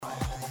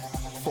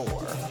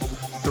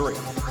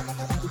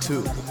2,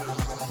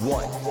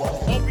 1.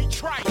 Obi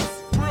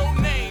Trice, real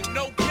name,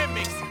 no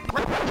gimmicks.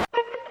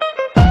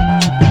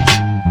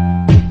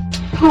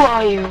 Who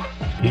are you?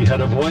 He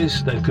had a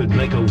voice that could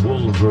make a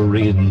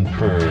wolverine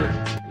purr.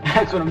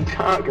 That's what I'm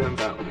talking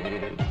about,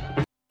 man.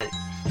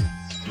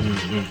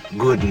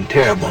 Good and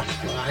terrible.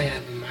 Well, I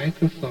have a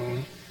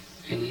microphone,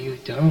 and you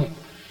don't.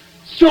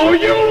 So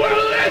you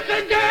will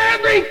listen to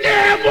every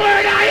damn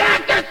word I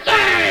have to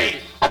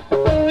say!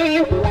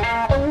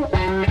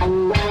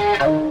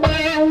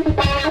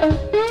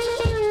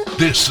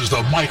 This is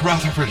the Mike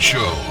Rutherford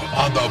Show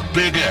on the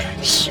Big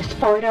X.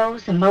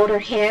 Sportos,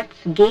 motorheads,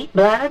 geek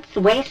bloods,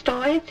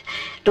 wastoids,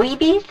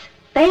 dweebies,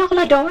 they all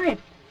adore him.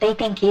 They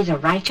think he's a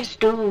righteous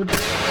dude.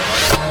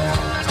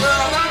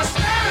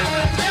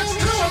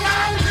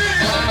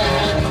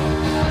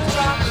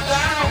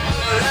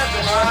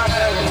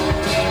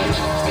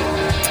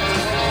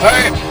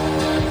 Hey.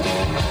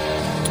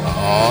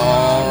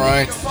 All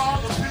right.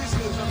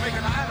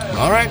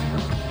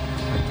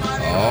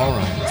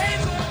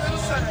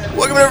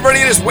 Welcome, everybody.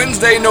 It is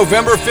Wednesday,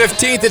 November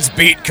 15th. It's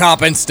Beat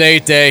Cop and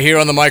State Day here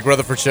on the Mike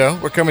Rutherford Show.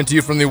 We're coming to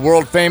you from the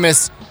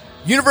world-famous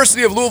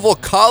University of Louisville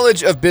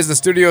College of Business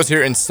Studios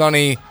here in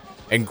sunny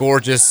and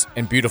gorgeous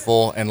and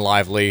beautiful and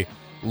lively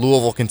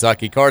Louisville,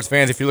 Kentucky. Cards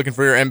fans, if you're looking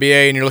for your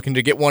MBA and you're looking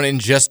to get one in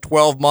just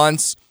 12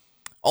 months,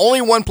 only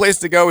one place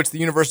to go. It's the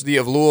University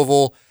of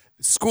Louisville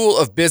School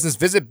of Business.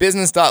 Visit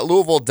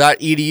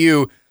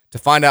business.louisville.edu to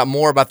find out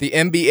more about the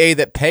MBA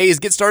that pays.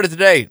 Get started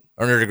today.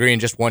 Earn a degree in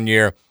just 1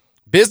 year.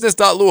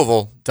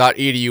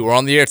 Business.louisville.edu. We're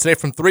on the air today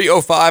from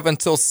 3:05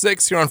 until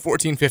 6 here on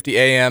 1450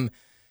 AM,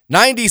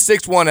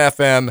 96.1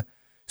 FM,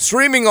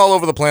 streaming all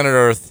over the planet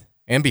Earth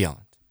and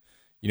beyond.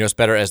 You know us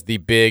better as the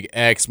Big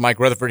X. Mike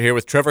Rutherford here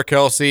with Trevor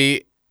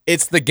Kelsey.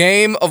 It's the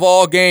game of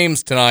all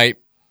games tonight.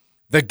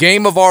 The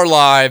game of our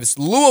lives.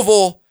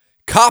 Louisville,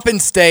 Coppin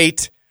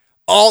State.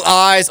 All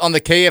eyes on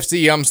the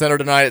KFC Yum Center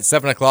tonight at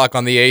 7 o'clock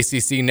on the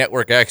ACC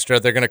Network Extra.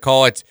 They're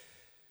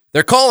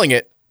calling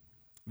it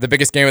the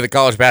biggest game of the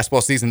college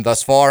basketball season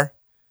thus far.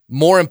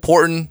 More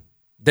important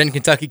than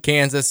Kentucky,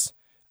 Kansas.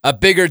 A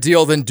bigger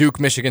deal than Duke,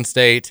 Michigan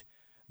State.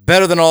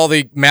 Better than all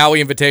the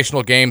Maui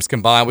Invitational games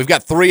combined. We've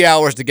got 3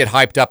 hours to get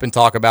hyped up and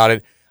talk about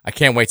it. I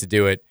can't wait to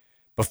do it.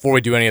 Before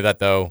we do any of that,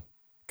 though,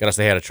 got to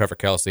say hi to Trevor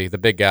Kelsey, the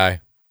big guy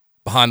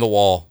behind the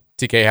wall.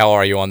 TK, how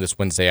are you on this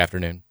Wednesday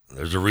afternoon?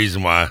 There's a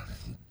reason why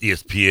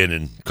ESPN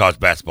and college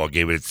basketball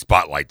gave it its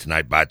spotlight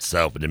tonight by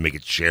itself and then make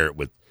it share it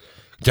with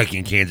Kentucky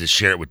and Kansas,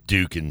 share it with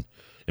Duke and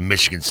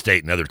Michigan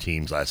State and other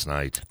teams last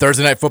night.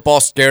 Thursday Night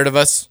Football scared of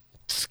us?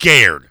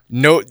 Scared.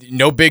 No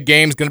big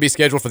games going to be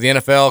scheduled for the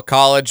NFL,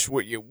 college.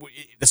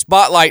 The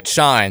spotlight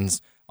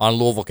shines on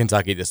Louisville,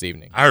 Kentucky this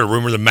evening. I heard a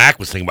rumor the MAC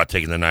was thinking about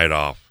taking the night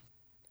off.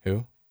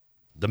 Who?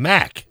 The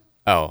MAC.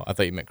 Oh, I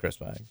thought you meant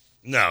Chris Mack.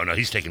 No,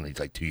 he's taking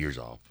like 2 years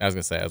off. I was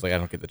going to say, I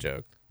don't get the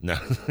joke. No.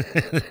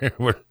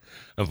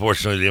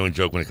 Unfortunately, the only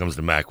joke when it comes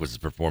to Mac was his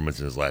performance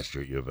in his last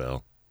year at U of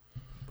L.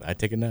 I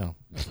take it now.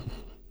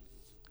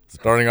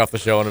 Starting off the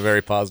show on a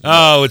very positive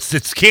note.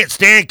 It's Can't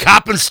Stand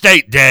Coppin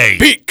State Day.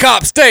 Beat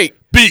Cop State.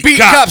 Beat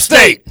Cop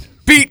State.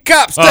 Beat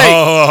Cop State.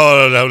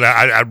 Oh, no.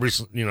 I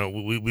recently,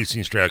 we've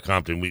seen straight out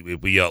Compton.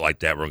 If we yell like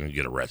that, we're going to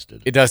get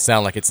arrested. It does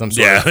sound like it's some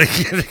sort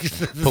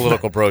of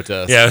political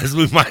protest. Yeah,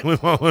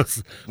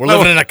 we're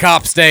living in a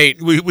cop state.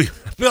 We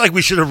feel like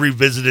we should have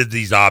revisited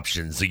these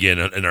options again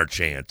in our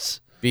chants.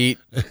 Beat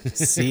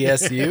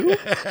CSU?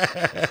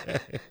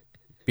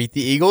 Beat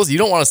the Eagles? You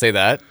don't want to say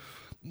that.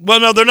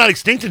 Well, no, they're not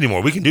extinct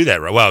anymore. We can do that,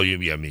 right? Well,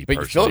 me but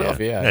personally.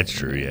 Philadelphia, yeah. That's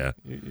true, yeah.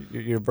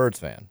 You're a Birds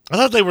fan. I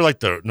thought they were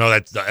like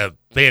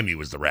FAMU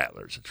was the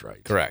Rattlers. That's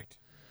right. Correct.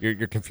 You're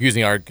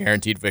confusing our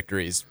guaranteed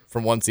victories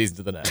from one season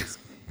to the next.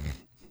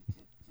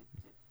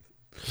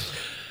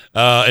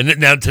 And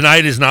now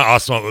tonight is not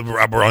awesome.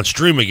 We're on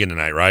stream again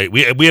tonight, right?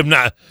 We have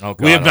not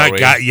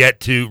got yet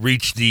to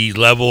reach the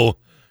level,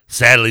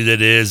 sadly,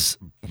 that is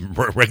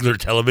regular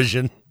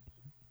television.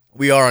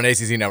 We are on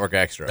ACC Network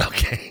Extra.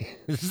 Okay.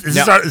 Is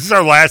this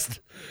our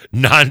last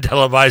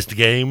non-televised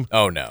game?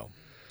 Oh, no.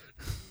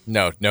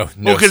 No,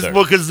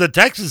 because the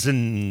Texas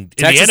and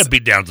Indiana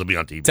beatdowns will be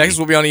on TV. Texas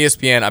will be on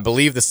ESPN. I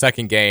believe the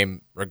second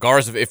game,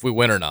 regardless of if we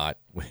win or not,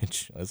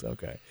 which is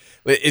okay,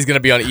 is going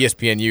to be on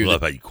ESPNU. I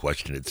love how you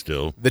question it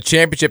still. The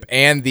championship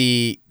and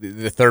the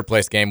third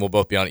place game will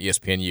both be on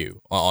ESPNU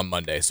on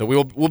Monday. So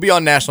we'll be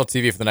on national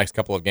TV for the next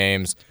couple of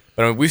games.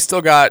 But we've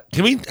still got.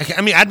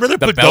 I'd rather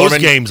put those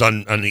games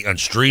on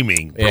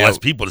streaming for less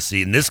people to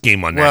see, and this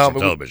game on national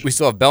television. We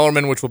still have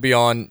Bellarmine, which will be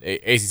on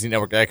ACC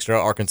Network Extra,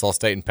 Arkansas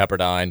State, and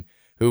Pepperdine.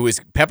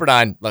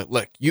 Pepperdine?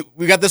 Look,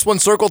 we got this one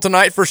circled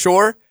tonight for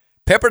sure.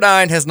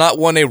 Pepperdine has not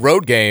won a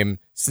road game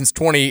since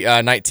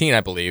 2019, I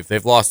believe.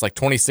 They've lost like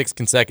 26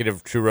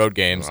 consecutive true road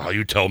games. All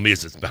you told me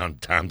is it's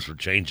bound times for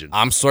changing.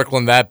 I'm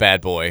circling that bad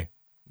boy.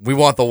 We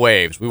want the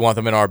waves. We want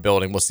them in our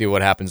building. We'll see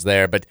what happens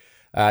there, but.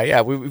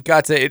 We've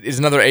got to. It's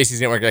another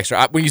ACC Network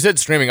Extra. When you said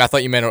streaming, I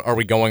thought you meant are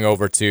we going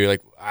over to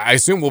I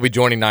assume we'll be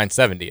joining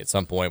 970 at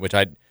some point. Which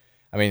do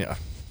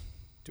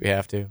we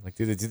have to?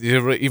 Do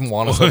they even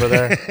want us over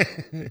there?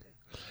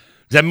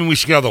 that mean we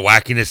should get all the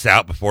wackiness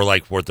out before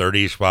like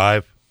 4:30ish,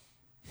 5?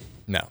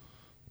 No.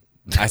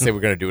 I say we're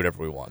going to do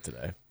whatever we want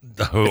today.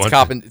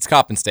 It's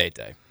Coppin State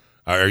Day.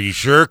 Are you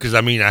sure? Because,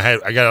 I mean,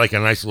 I got like a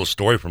nice little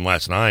story from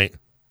last night.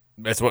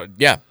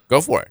 Go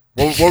for it.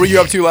 What were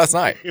you up to last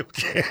night?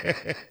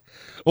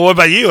 Well, what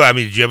about you? I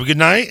mean, did you have a good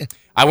night?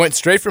 I went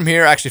straight from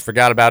here. I actually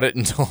forgot about it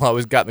until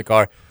I got in the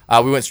car.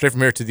 We went straight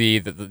from here to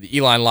the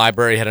Eline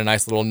Library. Had a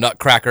nice little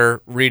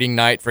Nutcracker reading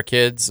night for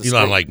kids.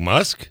 Eline like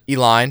Musk?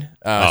 Eline,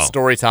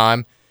 story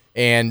time.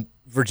 And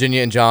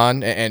Virginia and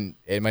John and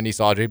my niece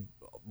Audrey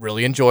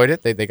really enjoyed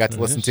it. They got to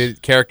listen to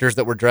characters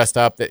that were dressed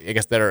up,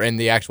 that are in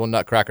the actual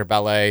Nutcracker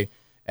ballet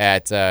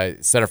at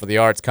Center for the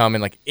Arts, come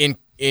and like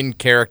in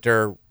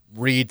character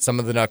read some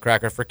of the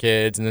Nutcracker for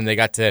kids, and then they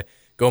got to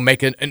go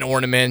make an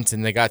ornament,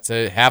 and they got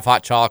to have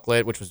hot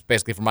chocolate, which was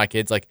basically for my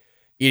kids like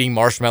eating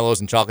marshmallows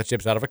and chocolate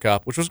chips out of a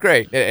cup, which was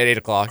great at 8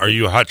 o'clock. Are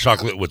you a hot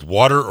chocolate with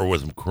water or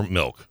with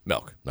milk?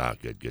 Milk. Ah,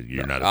 good.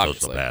 You're not a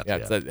sociopath. Yeah,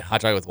 it's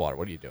hot chocolate with water.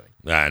 What are you doing?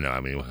 I know. I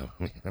mean,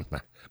 I'm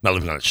not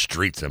living on the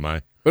streets, am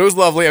I? But it was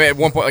lovely. I mean, at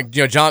one point,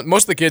 like, John,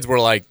 most of the kids were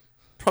like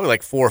probably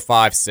like 4,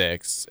 5,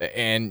 6,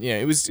 and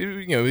it was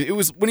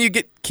when you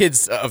get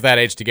kids of that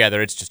age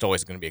together, it's just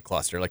always going to be a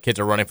cluster. Like kids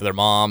are running for their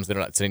moms, they're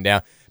not sitting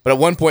down. But at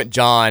one point,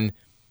 John,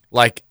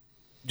 like,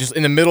 just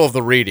in the middle of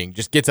the reading,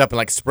 just gets up and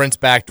like sprints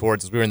back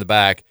towards us. We were in the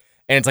back,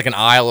 and it's like an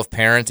aisle of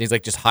parents. And he's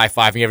like just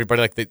high-fiving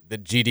everybody, like the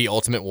GD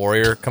Ultimate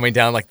Warrior coming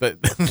down, like the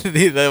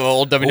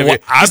old WWE. Well,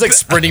 he's like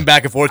sprinting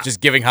back and forth,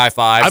 just giving high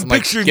fives. I'm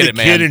picturing the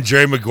kid and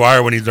Jerry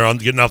Maguire when they're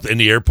getting off in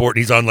the airport,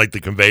 and he's on like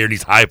the conveyor, and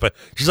he's high-fiving.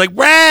 She's like,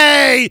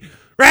 Ray!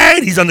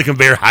 Right, he's on the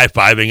conveyor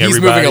high-fiving everybody.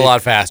 He's moving a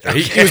lot faster.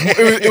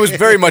 It was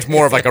very much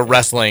more of like a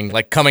wrestling,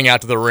 like coming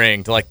out to the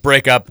ring to like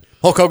break up.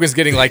 Hulk Hogan's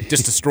getting like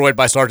just destroyed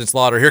by Sergeant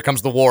Slaughter. Here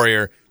comes the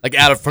Warrior, like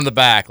from the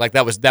back. Like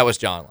that was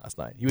John last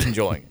night. He was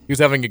enjoying it. He was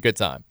having a good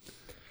time,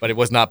 but it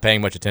was not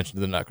paying much attention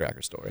to the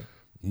Nutcracker story.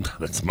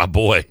 That's my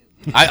boy.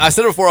 I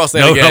said it before. I'll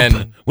say it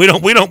again. We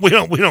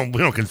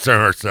don't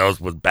concern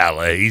ourselves with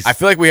ballets. I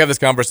feel like we have this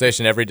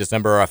conversation every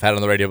December. Or I've had it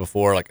on the radio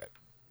before. Like,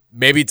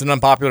 maybe it's an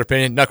unpopular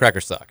opinion.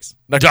 Nutcracker sucks.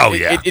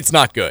 It's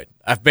not good.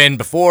 I've been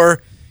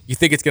before. You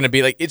think it's going to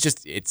be like,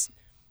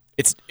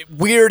 it's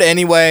weird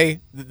anyway.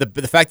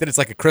 The fact that it's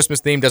like a Christmas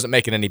theme doesn't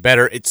make it any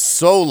better. It's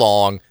so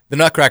long. The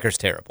Nutcracker's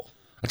terrible.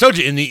 I told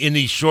you, in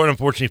the short,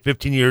 unfortunately,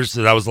 15 years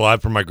that I was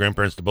alive for my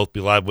grandparents to both be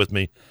alive with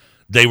me,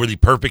 they were the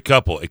perfect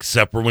couple,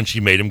 except for when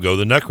she made him go to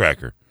the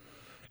Nutcracker.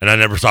 And I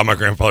never saw my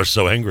grandfather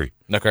so angry.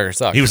 Nutcracker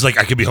sucks. He was like,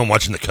 I could be home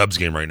watching the Cubs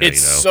game right now.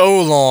 It's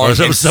so long. Or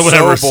so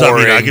whatever.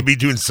 I could be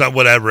doing some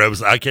whatever.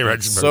 I can't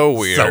imagine. So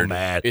weird. So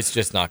mad. It's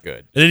just not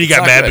good. And then he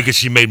got mad because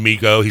she made me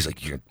go. He's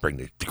like, you're gonna bring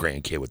the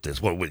grandkid with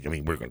this. What? I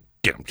mean, we're gonna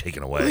get him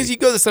taken away. At least you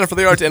go to the Center for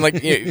the Arts, and like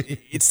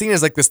it's seen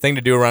as like this thing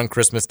to do around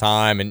Christmas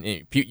time,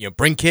 and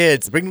bring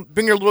kids, bring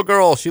your little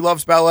girl. She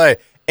loves ballet,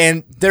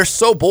 and they're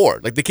so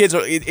bored. Like the kids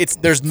are.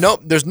 There's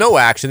no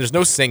action. There's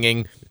no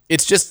singing.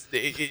 It's just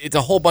it's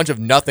a whole bunch of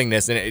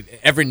nothingness, and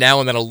every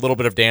now and then a little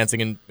bit of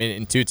dancing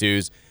in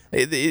tutus.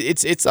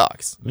 It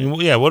sucks. I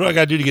mean, yeah. What do I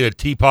got to do to get a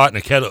teapot and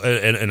a kettle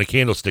and a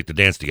candlestick to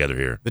dance together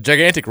here? The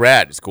gigantic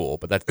rat is cool,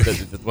 but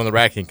that's when the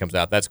Rat King comes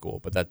out. That's cool,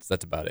 but that's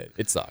about it.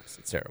 It sucks.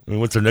 It's terrible. I mean,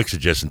 what's our next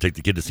suggestion? Take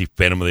the kid to see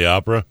Phantom of the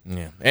Opera.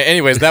 Yeah.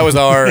 Anyways, that was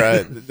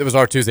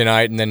our Tuesday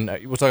night, and then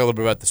we'll talk a little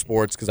bit about the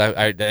sports because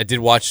I did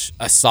watch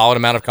a solid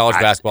amount of college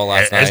basketball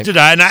last night. As did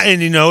I,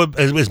 and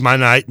as my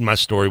night and my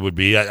story would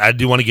be, I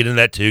do want to get into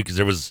that too because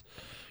there was,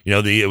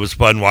 it was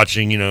fun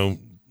watching,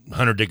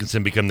 Hunter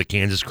Dickinson become the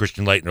Kansas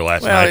Christian Leitner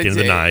last night at the end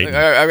of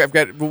the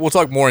night. We'll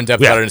talk more in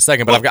depth about it in a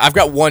second, but I've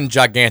got one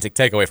gigantic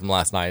takeaway from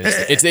last night.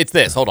 It's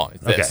this. Hold on.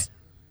 It's this. Okay.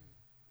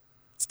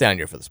 It's down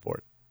year for the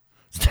sport.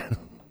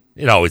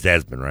 It always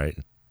has been, right?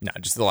 No,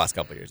 just the last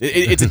couple of years.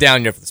 It's a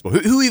down year for the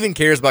sport. Who even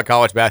cares about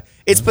college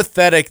basketball? It's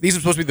pathetic. These are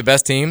supposed to be the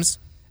best teams.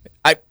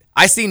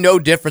 I see no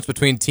difference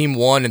between Team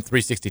 1 and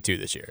 362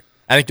 this year.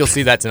 I think you'll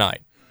see that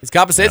tonight.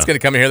 Coppin State's going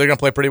to come in here. They're going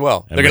to play pretty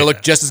well. They're going to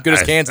look just as good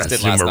as Kansas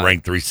did last night. I assume we're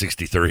ranked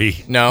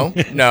 363. No.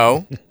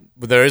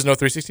 But there is no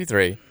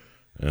 363.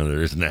 No,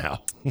 there is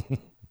now.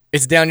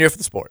 It's a down year for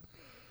the sport.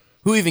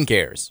 Who even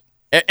cares?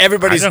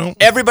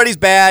 Everybody's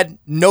bad.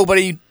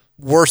 Nobody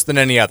worse than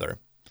any other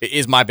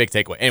is my big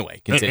takeaway.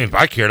 Anyway, continue. If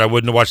I cared, I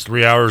wouldn't have watched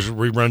 3 hours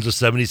reruns of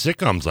 70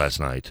 sitcoms last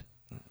night.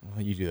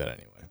 Well, you do that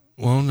anyway.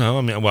 Well, no.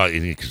 I mean,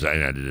 because I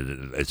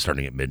did it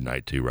starting at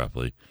midnight, too,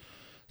 roughly.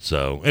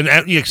 So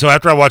so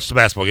after I watched the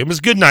basketball game, it was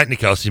a good night in the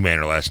Kelsey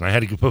Manor last night. I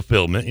had a good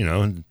fulfillment,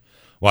 and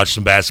watched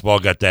some basketball,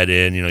 got that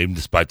in, even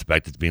despite the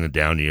fact that it's being a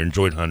down year.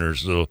 Enjoyed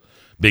Hunter's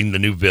being the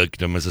new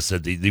victim, as I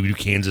said, the new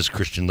Kansas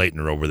Christian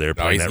Leitner over there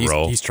playing that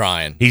role. He's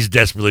trying. He's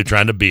desperately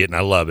trying to be it, and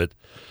I love it.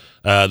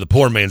 The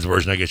poor man's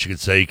version, I guess you could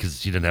say,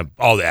 because he didn't have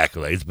all the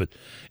accolades. But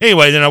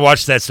anyway, then I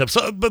watched that stuff.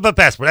 So, but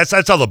basketball,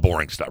 that's all the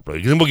boring stuff,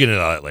 really. Then we'll get into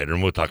that later,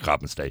 and we'll talk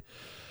Coppin State.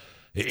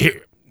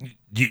 Here,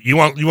 you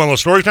want a little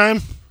story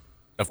time?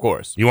 Of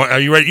course. Are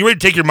you ready? You ready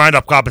to take your mind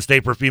off Coppin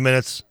State for a few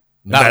minutes?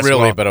 Not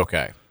really, but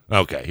okay.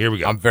 Okay, here we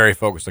go. I'm very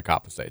focused on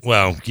Coppin State.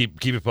 Well,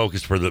 keep it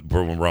focused for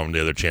when we're on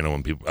the other channel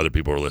when other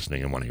people are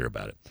listening and want to hear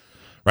about it.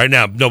 Right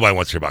now, nobody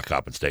wants to hear about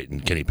Coppin State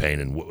and Kenny Payne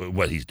and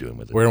what he's doing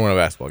with it. We're going to win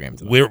a basketball game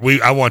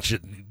tonight. I want you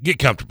to get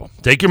comfortable.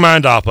 Take your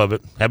mind off of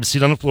it. Have a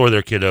seat on the floor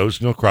there,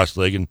 kiddos.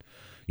 Cross-leg. And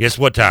guess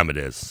what time it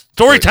is?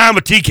 Story time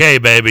with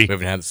TK, baby. We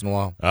haven't had this in a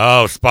while.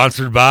 Oh,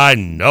 sponsored by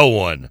no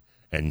one.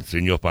 And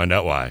soon you'll find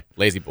out why.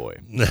 Lazy boy.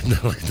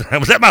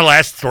 Was that my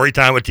last story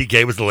time with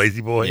TK was the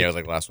lazy boy? Yeah, it was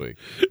like last week.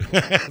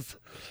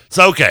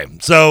 So, okay.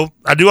 So,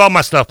 I do all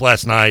my stuff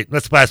last night.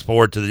 Let's fast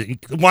forward to the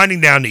winding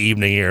down the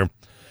evening here.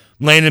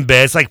 I'm laying in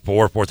bed. It's like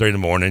 4:30 in the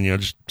morning,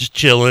 just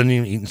chilling,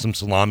 eating some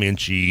salami and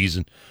cheese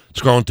and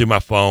scrolling through my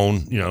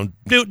phone,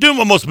 doing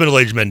what most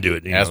middle-aged men do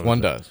it. As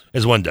one does.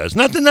 As one does.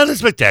 Nothing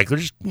spectacular.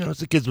 Just, as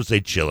the kids would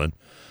say, chilling.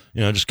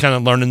 Just kind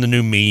of learning the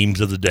new memes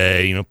of the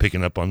day,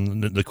 picking up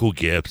on the cool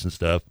gifs and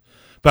stuff.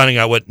 Finding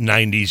out what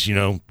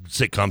 90s,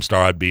 sitcom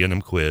star I'd be in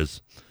them quiz.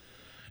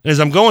 And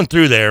as I'm going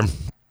through there,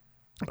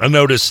 I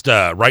noticed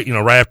right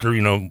after,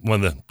 one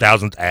of the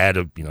 1,000th ad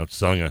of,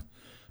 selling a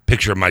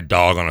picture of my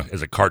dog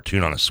as a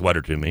cartoon on a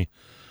sweater to me,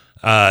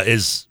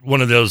 is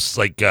one of those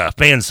like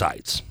fan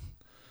sites.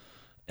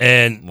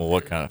 And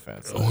what kind of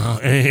fan site? Well,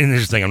 and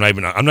here's the thing, I'm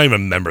not even a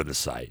member of the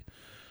site.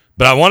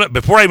 But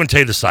before I even tell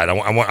you the site, I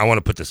want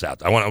to put this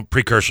out. I want to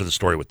precursor the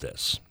story with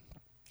this.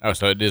 Oh,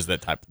 so it is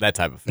that type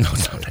of thing. No,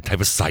 it's not that type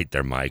of site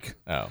there, Mike.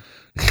 Oh.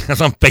 That's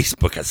on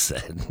Facebook, I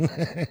said.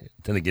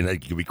 Then again,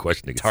 that could be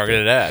questioning.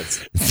 Targeted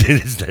ads.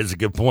 That's a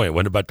good point. It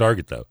wasn't about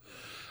Target, though.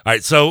 All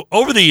right, so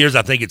over the years,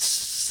 I think it's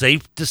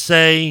safe to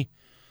say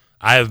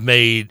I have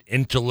made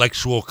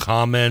intellectual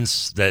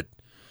comments that,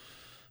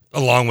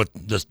 along with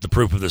the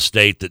proof of the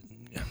state, that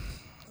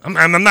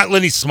I'm not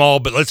Lenny Small,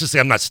 but let's just say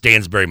I'm not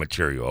Stansberry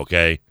material,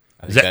 okay?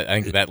 I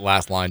think that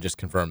last line just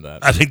confirmed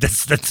that. I think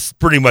that's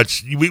pretty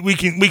much we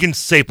can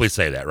safely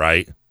say that,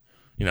 right?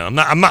 I'm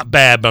not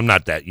bad, but I'm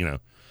not that,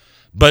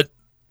 But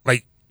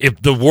like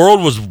if the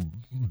world was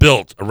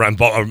built around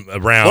what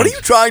are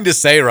you trying to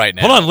say right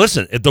now? Hold on,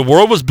 listen. If the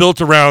world was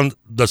built around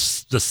the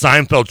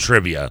Seinfeld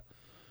trivia,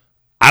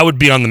 I would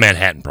be on the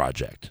Manhattan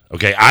Project.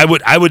 Okay, I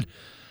would.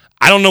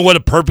 I don't know what a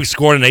perfect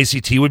score in an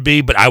ACT would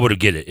be, but I would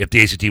get it if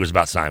the ACT was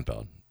about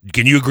Seinfeld.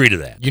 Can you agree to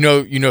that? You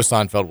know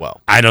Seinfeld well.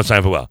 I know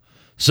Seinfeld well.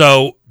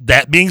 So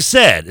that being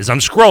said, as I'm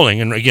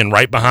scrolling, and again,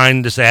 right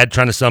behind this ad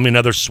trying to sell me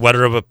another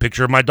sweater of a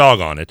picture of my dog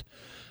on it,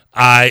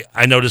 I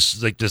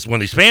noticed like this one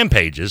of these fan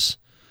pages,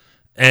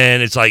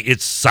 and it's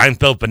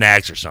Seinfeld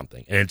Fanatics or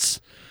something, and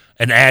it's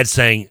an ad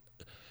saying,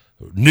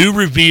 new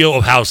reveal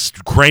of how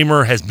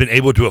Kramer has been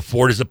able to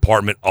afford his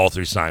apartment all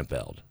through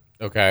Seinfeld.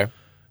 Okay.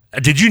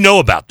 Did you know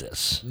about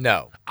this?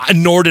 No.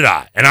 Nor did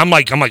I. And I'm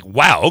like,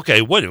 wow,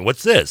 okay,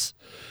 what's this?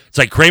 It's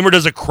like Kramer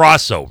does a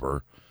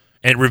crossover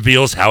and it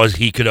reveals how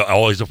he could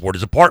always afford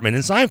his apartment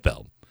in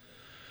Seinfeld.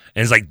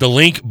 And it's like the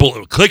link,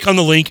 click on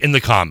the link in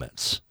the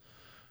comments.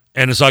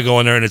 And so I go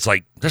in there and it's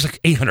like, there's like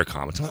 800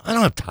 comments. I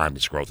don't have time to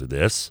scroll through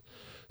this.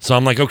 So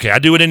I'm like, okay, I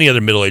do what any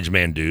other middle-aged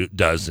man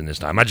does in this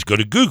time. I just go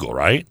to Google,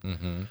 right?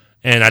 Mm-hmm.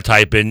 And I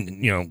type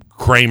in,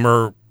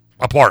 Kramer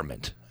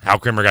apartment, how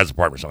Kramer got his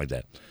apartment, something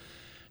like that.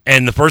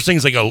 And the first thing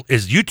is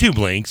is YouTube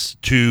links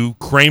to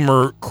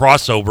Kramer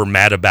crossover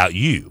Mad About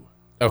You.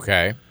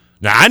 Okay.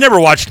 Now, I never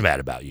watched Mad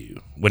About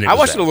You. I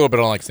watched it a little bit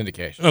on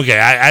syndication. Okay,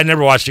 I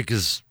never watched it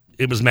because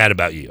it was Mad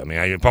About You. I mean,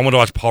 if I wanted to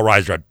watch Paul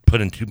Reiser, I'd put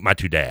in my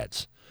two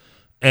dads.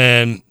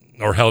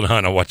 Or Helen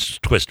Hunt, I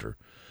watched Twister.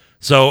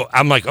 So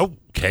I'm like,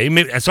 okay.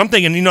 Maybe, and so I'm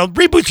thinking,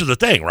 reboots are the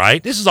thing,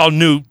 right? This is all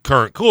new,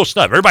 current, cool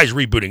stuff. Everybody's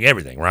rebooting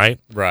everything, right?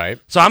 Right.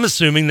 So I'm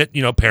assuming that,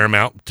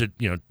 Paramount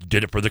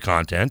did it for the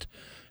content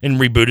and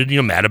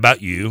rebooted, Mad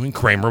About You, and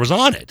Kramer was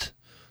on it.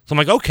 So I'm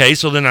like, okay.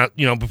 So then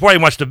before I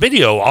watched the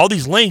video, all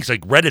these links,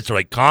 like Reddits, are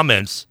like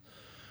comments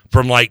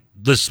from like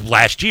this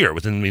last year,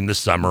 within this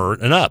summer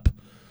and up.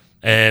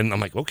 And I'm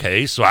like,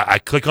 okay. So I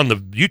click on the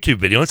YouTube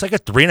video. It's like a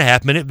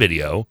 3.5-minute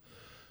video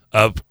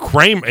of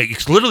Kramer.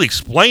 It's literally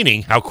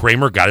explaining how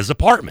Kramer got his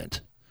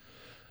apartment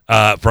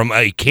from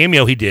a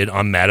cameo he did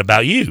on Mad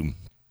About You.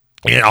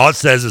 And all it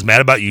says is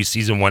Mad About You,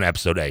 Season 1,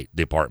 Episode 8,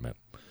 The Apartment.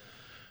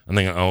 I'm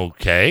thinking,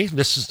 okay,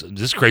 this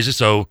is crazy.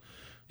 So,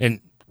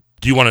 and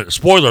do you want to,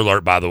 spoiler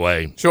alert, by the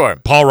way? Sure.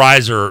 Paul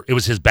Reiser, it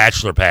was his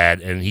bachelor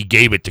pad, and he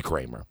gave it to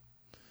Kramer.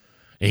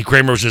 And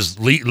Kramer was just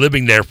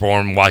living there for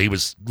him while he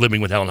was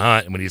living with Helen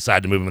Hunt. And when he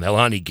decided to move in with Helen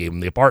Hunt, he gave him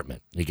the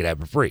apartment. He could have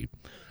it for free.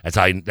 That's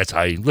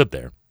how he lived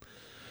there.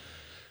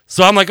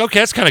 So I'm like, okay,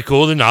 that's kind of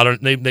cool. They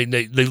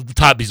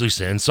top these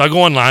loose ends. So I go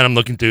online, I'm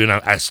looking through, and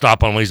I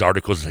stop on one of these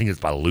articles. I think it's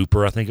by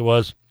Looper, I think it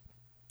was.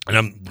 And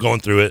I'm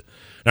going through it,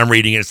 and I'm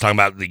reading it. It's talking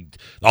about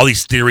all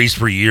these theories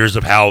for years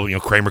of how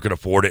Kramer could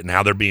afford it and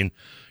how they're being,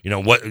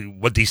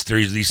 what these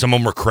theories. Some of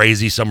them were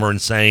crazy, some were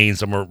insane,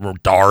 some were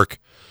dark.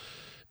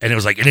 And it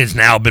was like, it has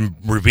now been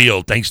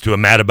revealed thanks to a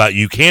Mad About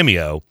You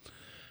cameo.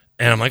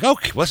 And I'm like,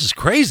 okay, well, this is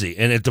crazy.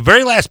 And at the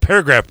very last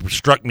paragraph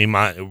struck me,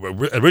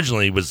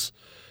 originally was,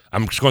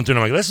 I'm just going through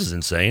and I'm like, this is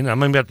insane.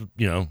 I'm about to,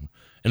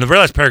 and the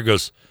very last paragraph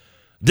goes,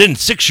 then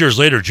 6 years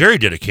later, Jerry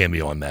did a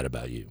cameo on Mad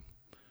About You.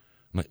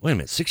 I'm like, wait a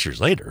minute, 6 years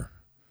later?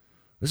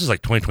 This is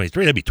like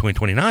 2023. That'd be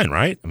 2029,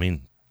 right? I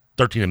mean,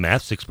 13 in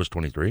math, 6 plus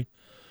 23.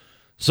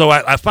 So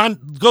I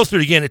go through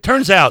it again. It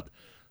turns out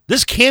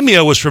this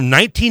cameo was from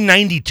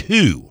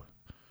 1992.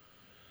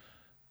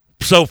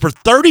 So for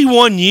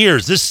 31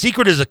 years, this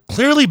secret has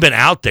clearly been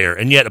out there,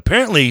 and yet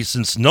apparently,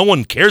 since no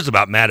one cares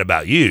about Mad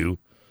About You,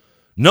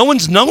 no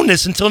one's known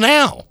this until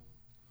now.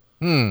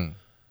 And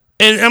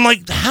I'm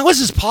like, how is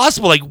this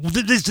possible? Like,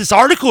 this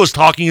article is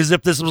talking as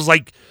if this was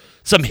like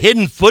some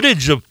hidden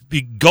footage of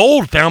the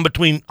gold found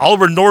between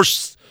Oliver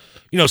North's,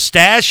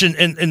 stash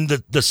and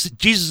the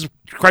Jesus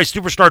Christ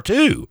Superstar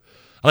 2.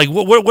 Like,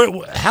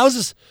 how is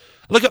this?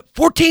 Look at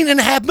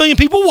 14.5 million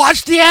people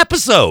watched the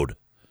episode.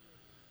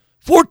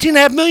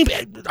 14.5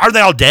 million. Are they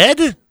all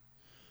dead?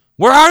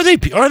 Where are they?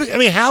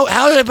 How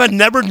have I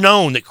never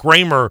known that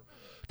Kramer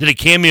did a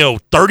cameo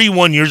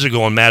 31 years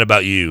ago on Mad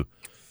About You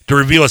to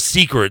reveal a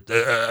secret,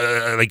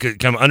 like a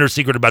kind of under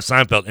secret about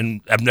Seinfeld,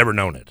 and I've never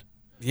known it.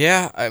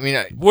 Yeah, I mean,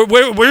 where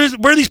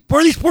are these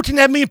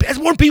 14.5 million? That's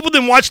more people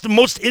than watched the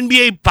most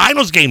NBA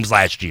Finals games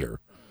last year.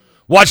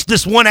 Watched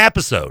this one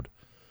episode.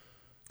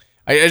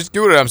 I just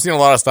do it. I'm seeing a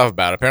lot of stuff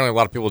about it. Apparently, a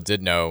lot of people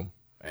did know,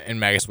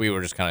 and I guess we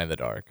were just kind of in the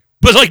dark.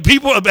 But like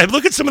people,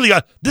 look at some of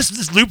the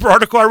this Looper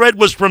article I read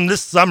was from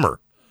this summer.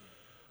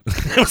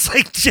 It was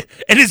like,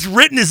 and it's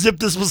written as if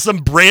this was some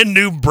brand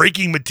new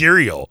breaking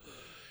material.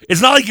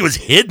 It's not like it was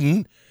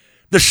hidden.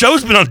 The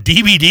show's been on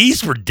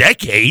DVDs for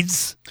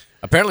decades.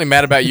 Apparently,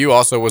 Mad About You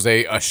also was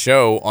a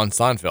show on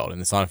Seinfeld in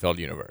the Seinfeld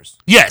universe.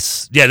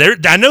 Yes, yeah.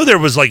 I know there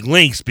was like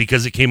links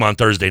because it came on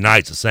Thursday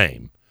nights. The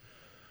same.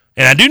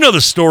 And I do know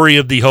the story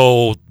of the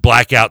whole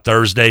Blackout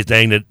Thursday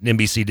thing that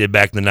NBC did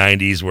back in the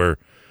 90s where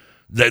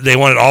they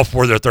wanted all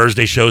four of their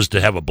Thursday shows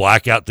to have a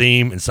blackout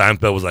theme, and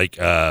Seinfeld was like,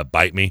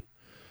 bite me.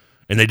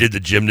 And they did the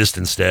gymnast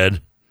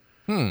instead.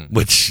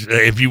 Which,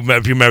 if you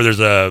remember, there's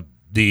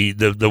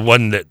the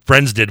one that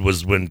Friends did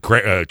was when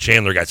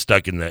Chandler got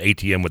stuck in the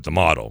ATM with the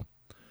model.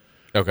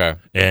 Okay.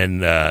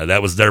 And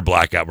that was their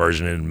blackout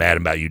version, and Mad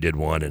About You did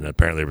one, and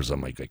apparently there was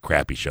some like a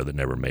crappy show that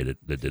never made it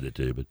that did it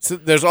too. But so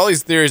there's all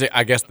these theories,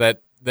 I guess,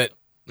 that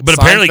but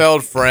Seinfeld, apparently,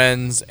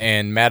 Friends,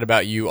 and Mad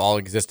About You all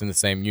exist in the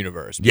same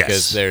universe.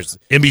 Because there's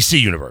NBC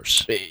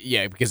universe.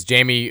 Yeah, because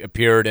Jamie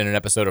appeared in an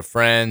episode of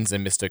Friends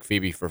and mistook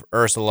Phoebe for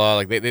Ursula.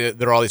 Like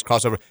there are all these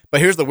crossovers.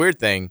 But here's the weird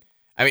thing.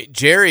 I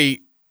mean,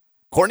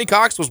 Courtney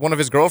Cox was one of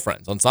his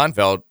girlfriends on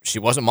Seinfeld. She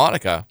wasn't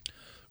Monica.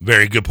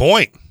 Very good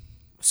point.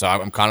 So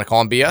I'm kind of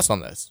calling BS on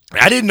this.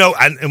 I didn't know.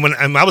 When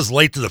I was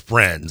late to the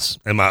Friends,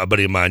 and my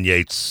buddy of mine,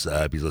 Yates,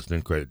 if he's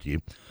listening, credit to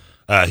you.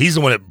 He's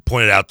the one that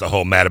pointed out the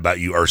whole Mad About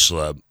You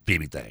Ursula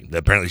Phoebe thing. That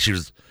apparently she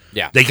was.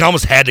 Yeah. They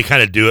almost had to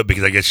kind of do it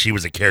because I guess she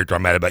was a character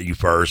on Mad About You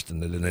first,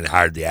 and then they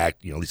hired the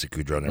Lisa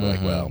Kudrow, and they were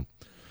like, well,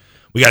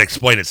 we got to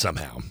explain it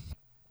somehow.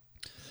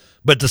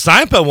 But the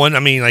Seinfeld one, I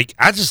mean, like,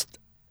 this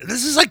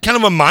is like kind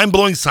of a mind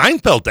blowing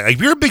Seinfeld thing. Like,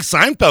 if you're a big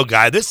Seinfeld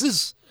guy,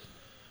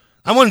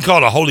 I wouldn't call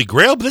it a holy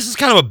grail, but this is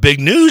kind of a big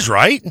news,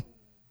 right?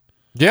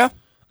 Yeah.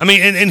 I mean,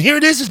 and here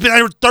it is. It's been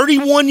over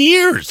 31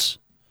 years,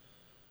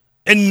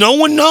 and no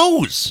one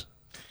knows.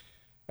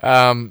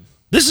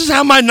 This is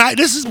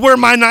where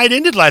my night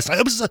ended last night.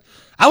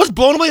 I was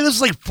blown away.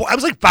 This was I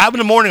was like 5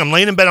 a.m. I'm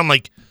laying in bed. I'm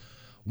like,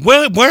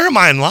 where am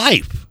I in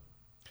life?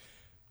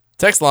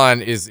 Text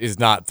line is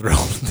not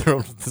thrilled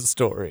with the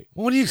story.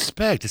 Well, what do you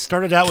expect? It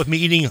started out with me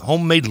eating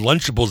homemade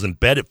Lunchables in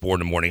bed at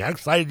 4 a.m. How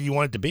excited do you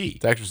want it to be?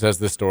 Texter says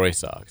this story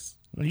sucks.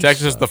 Texter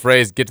says the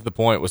phrase "get to the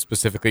point" was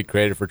specifically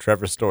created for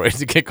Trevor's story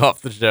to kick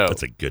off the show.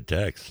 That's a good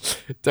text.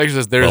 Texter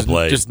says there's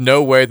just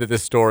no way that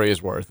this story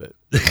is worth it.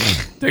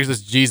 Texter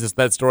says, Jesus,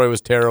 that story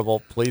was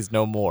terrible. Please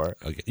no more.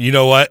 Okay. You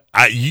know what?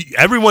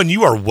 Everyone,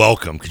 you are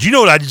welcome. Because you know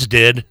what I just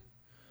did?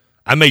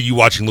 I made you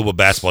watching Louisville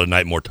basketball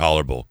tonight more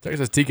tolerable. Texas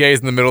says TK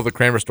is in the middle of the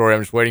Kramer story.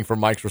 I'm just waiting for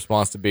Mike's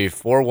response to be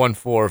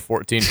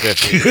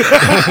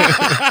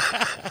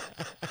 414-1450.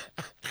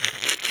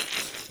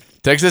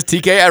 Texas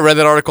TK, I read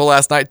that article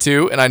last night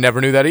too, and I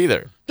never knew that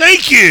either.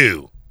 Thank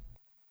you.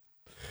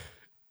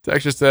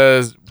 Texas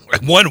says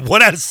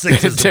 1 out of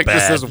 6 is Texas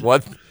bad. says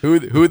what? Who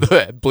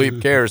the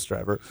bleep cares,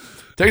 Trevor?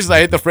 Texas,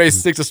 I hate the phrase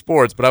 "sticks to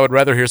sports," but I would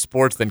rather hear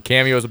sports than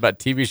cameos about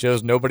TV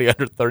shows nobody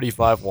under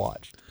 35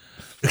 watched.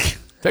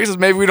 Texas,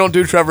 maybe we don't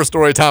do Trevor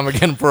story time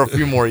again for a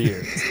few more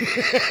years.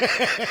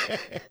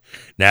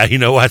 Now you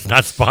know it's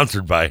not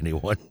sponsored by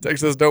anyone.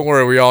 Texas, don't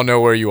worry, we all know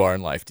where you are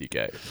in life,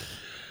 TK.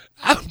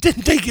 I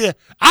didn't think it.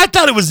 I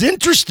thought it was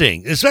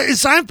interesting,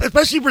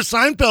 especially for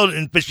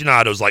Seinfeld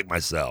aficionados like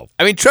myself.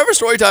 I mean, Trevor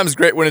Storytime is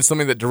great when it's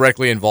something that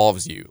directly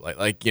involves you.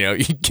 Like you know,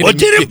 it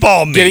did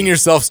involve me. Getting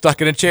yourself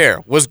stuck in a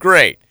chair was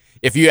great.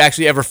 If you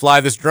actually ever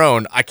fly this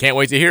drone, I can't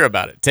wait to hear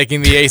about it.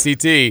 Taking the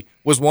ACT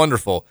was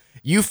wonderful.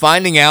 You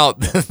finding out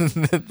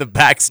the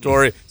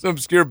backstory, some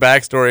obscure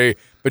backstory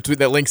between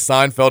that links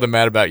Seinfeld and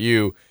Mad About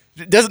You,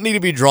 doesn't need to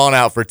be drawn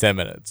out for 10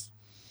 minutes.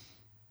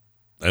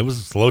 It was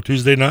a slow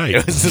Tuesday night.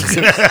 It was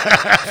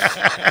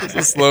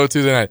a slow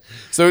Tuesday night.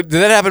 So did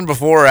that happen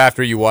before or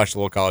after you watched the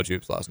little college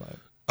hoops last night?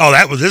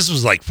 Oh, this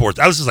was like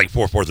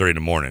 4:30 in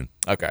the morning.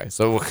 Okay,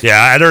 so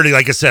yeah, I'd already,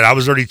 like I said, I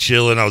was already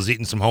chilling. I was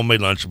eating some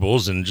homemade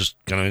Lunchables and just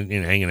kind of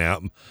hanging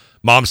out.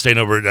 Mom's staying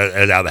over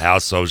out of the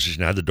house, so I was just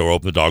had the door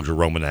open. The dogs were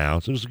roaming the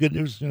house. It was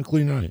a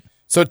clean night.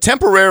 So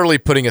temporarily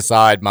putting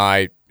aside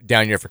my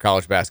down year for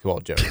college basketball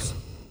jokes,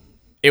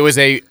 it was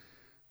a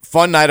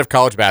fun night of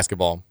college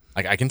basketball.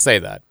 I can say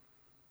that.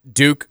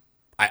 Duke,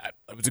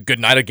 it was a good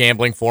night of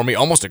gambling for me,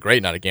 almost a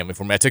great night of gambling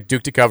for me. I took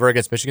Duke to cover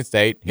against Michigan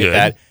State. Hit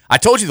that. I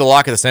told you the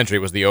lock of the century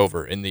was the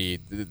over in the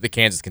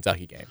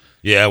Kansas-Kentucky game.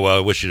 Yeah, well, I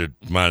wish you'd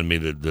reminded me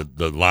that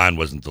the line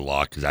wasn't the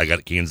lock because I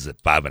got Kansas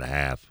at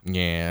 5.5.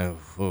 Yeah,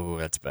 ooh,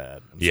 that's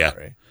bad. I'm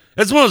sorry.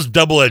 That's one of those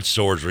double-edged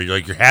swords where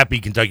you're happy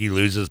Kentucky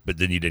loses, but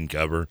then you didn't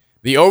cover.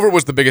 The over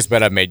was the biggest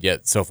bet I've made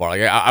yet so far.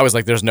 Like I was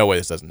like, there's no way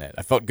this doesn't hit.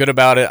 I felt good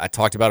about it. I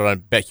talked about it on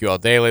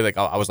BetQL Daily. Like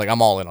I was like,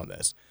 I'm all in on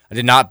this. I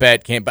did not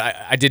bet, but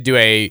I did do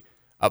a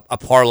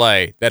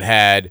parlay that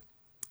had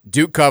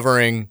Duke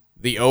covering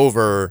the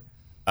over,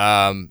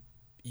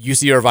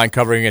 UC Irvine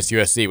covering against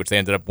USC, which they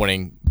ended up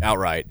winning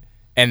outright,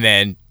 and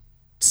then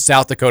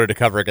South Dakota to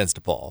cover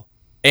against DePaul.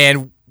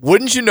 And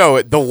wouldn't you know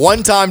it, the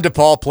one time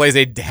DePaul plays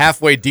a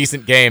halfway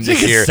decent game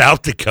this year.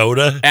 South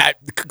Dakota?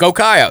 Go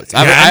Coyotes.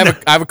 I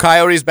have a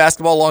Coyotes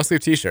basketball long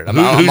sleeve T-shirt. I'm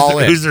all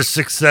in. Who's their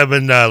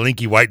 6'7"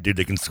 linky white dude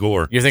that can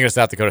score? You're thinking of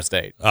South Dakota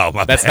State. Oh,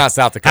 my That's bad. not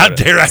South Dakota. How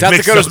dare I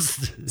mix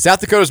those? South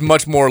Dakota's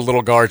much more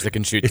little guards that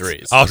can shoot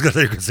threes. I was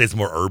going to say it's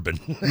more urban.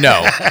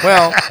 No.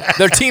 Well,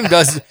 their team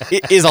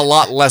is a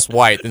lot less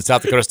white than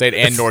South Dakota State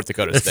and North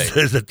Dakota State.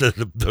 Is that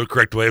the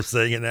correct way of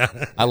saying it now?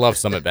 I love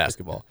Summit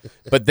basketball.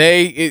 But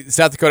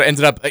South Dakota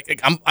ended up,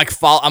 I'm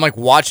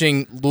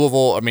watching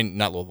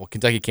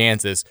Kentucky,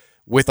 Kansas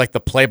with like the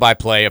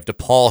play-by-play of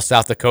DePaul,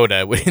 South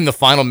Dakota in the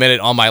final minute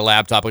on my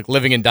laptop, like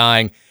living and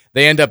dying.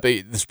 They end up,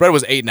 the spread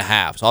was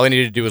 8.5, so all they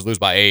needed to do was lose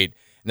by 8.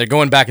 And they're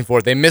going back and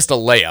forth. They missed a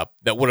layup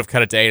that would have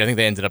cut it to 8. I think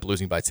they ended up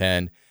losing by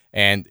 10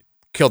 and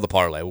killed the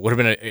parlay. It would have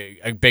been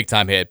a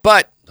big-time hit.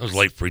 But those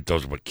late free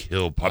throws would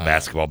kill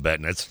basketball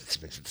betting. It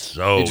makes it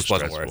so it just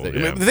stressful. Wasn't worth it.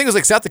 Yeah. The thing was,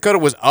 like, South Dakota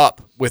was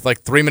up with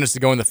like 3 minutes to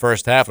go in the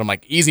first half. And I'm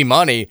like, easy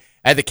money.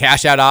 I had the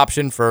cash out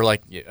option for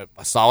like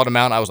a solid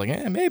amount. I was like,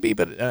 maybe,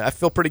 but I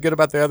feel pretty good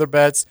about the other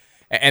bets.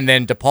 And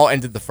then DePaul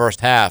ended the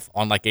first half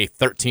on like a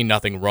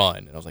 13-0 run.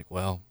 And I was like,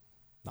 well,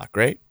 not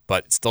great,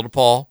 but it's still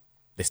DePaul.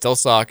 They still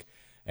suck.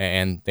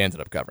 And they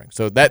ended up covering.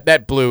 So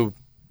that blew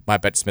my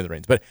bet to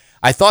smithereens. But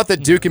I thought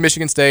that Duke and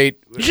Michigan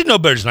State... You should know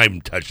better to not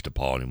even touch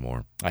DePaul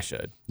anymore. I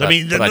should. I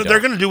mean, they're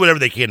going to do whatever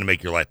they can to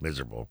make your life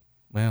miserable.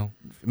 Well,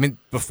 I mean,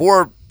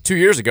 before 2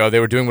 years ago, they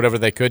were doing whatever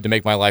they could to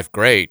make my life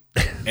great.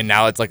 And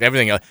now it's like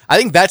everything else. I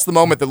think that's the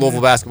moment that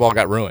Louisville basketball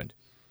got ruined.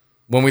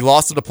 When we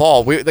lost to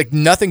DePaul,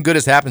 nothing good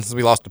has happened since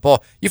we lost to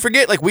DePaul. You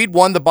forget, we'd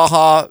won the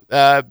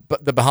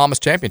Bahamas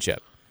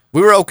championship.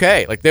 We were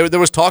okay. Like there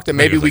was talk that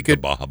maybe we could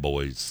the Baja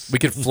Boys. We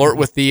could flirt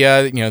with the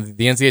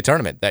NCAA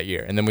tournament that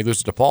year, and then we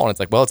lose to DePaul, and it's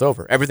like, well, it's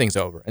over. Everything's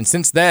over. And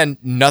since then,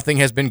 nothing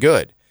has been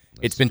good.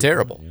 It's been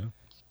terrible. Yeah.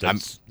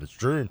 That's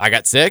true. I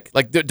got sick.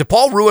 Like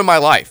DePaul ruined my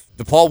life.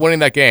 DePaul winning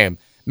that game.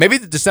 Maybe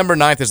the December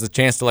 9th is the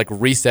chance to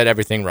reset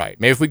everything right.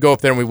 Maybe if we go up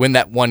there and we win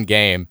that one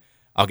game,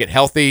 I'll get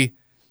healthy.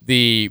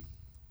 The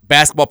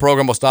basketball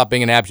program will stop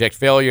being an abject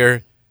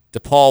failure.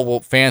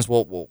 Fans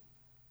will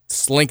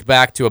slink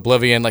back to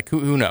oblivion.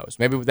 Who knows?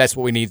 Maybe that's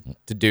what we need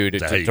to do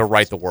to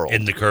right the world.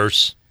 End the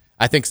curse.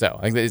 I think so.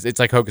 I think it's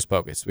like hocus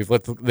pocus. We've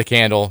lit the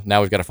candle.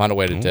 Now we've got to find a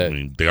way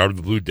they are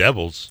the Blue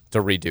Devils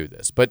to redo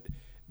this. But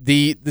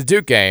the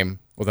Duke game,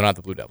 well, they're not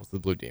the Blue Devils, the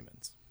Blue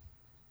Demons.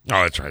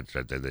 Oh, that's right.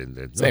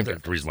 Same thing.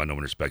 The reason why no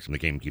one respects them, they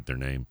can't even keep their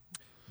name.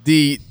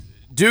 The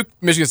Duke,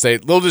 Michigan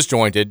State, a little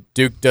disjointed.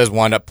 Duke does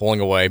wind up pulling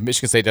away.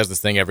 Michigan State does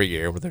this thing every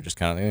year where they're just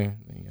kind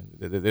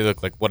of they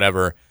look like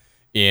whatever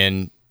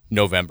in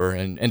November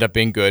and end up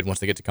being good once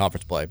they get to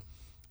conference play.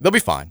 They'll be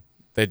fine.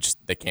 They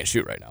can't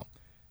shoot right now.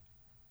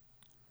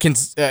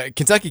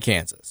 Kentucky,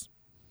 Kansas.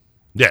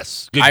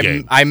 Yes, good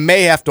game. I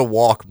may have to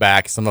walk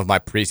back some of my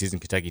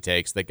preseason Kentucky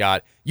takes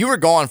that you were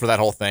gone for that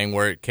whole thing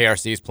where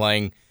KRC is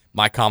playing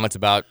my comments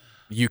about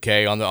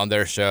UK on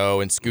their show,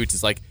 and Scoots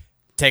is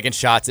taking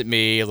shots at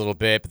me a little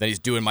bit, but then he's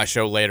doing my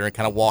show later and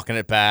kind of walking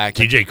it back.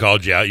 TJ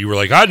called you out. You were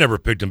like, I never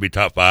picked him to be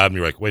top 5. And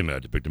you're like, wait a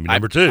minute, I picked him to be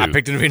number 2. I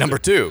picked him to be number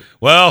 2.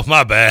 Well,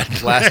 my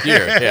bad. Last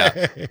year,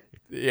 yeah.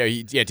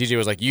 TJ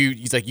was like,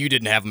 he's like, you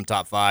didn't have him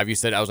top 5. You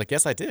said, I was like,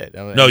 yes, I did.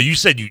 No, you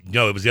said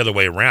it was the other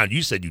way around.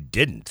 You said you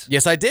didn't.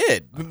 Yes, I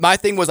did. My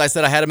thing was I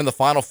said I had him in the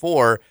Final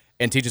Four,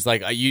 and TJ's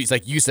like,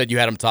 you said you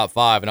had him top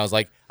 5. And I was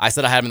like, I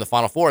said I had him in the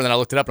Final Four, and then I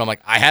looked it up, and I'm like,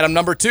 I had him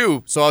number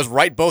 2, so I was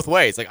right both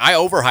ways. I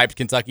overhyped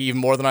Kentucky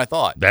even more than I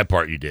thought. That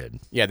part you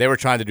did. Yeah, they were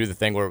trying to do the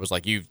thing where it was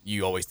like,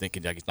 you always think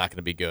Kentucky's not going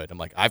to be good. I'm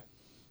like, I've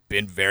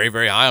been very,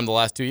 very high on the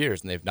last 2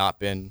 years, and they've not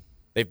been.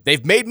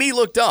 They've made me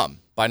look dumb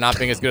by not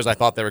being as good as I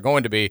thought they were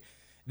going to be.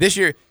 This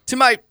year, to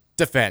my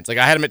defense, I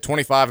had them at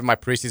 25 in my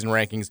preseason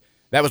rankings.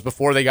 That was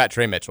before they got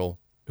Trey Mitchell,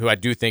 who I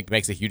do think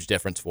makes a huge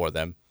difference for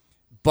them.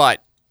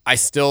 But I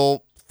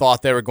still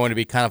thought they were going to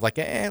be kind of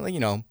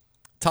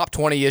top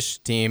 20-ish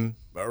team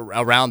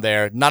around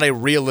there. Not a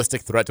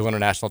realistic threat to win a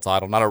national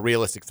title, not a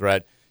realistic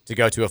threat to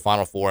go to a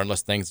Final Four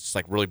unless things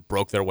just really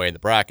broke their way in the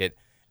bracket.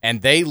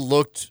 And they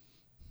looked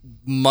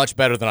much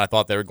better than I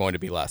thought they were going to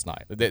be last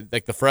night.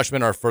 Like the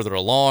freshmen are further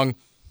along.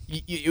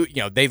 You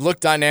know, they look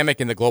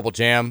dynamic in the Global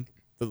Jam,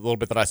 the little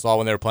bit that I saw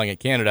when they were playing in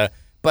Canada.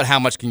 But how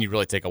much can you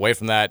really take away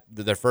from that?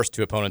 Their first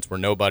two opponents were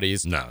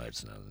nobodies. No,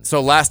 it's not.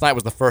 So last night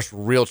was the first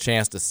real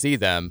chance to see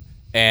them.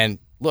 And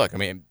look, I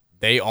mean,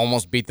 they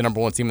almost beat the number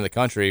one team in the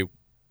country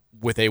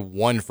with a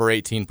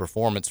 1-for-18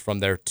 performance from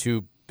their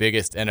two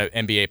biggest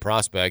NBA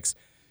prospects.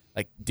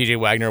 Like, DJ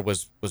Wagner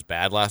was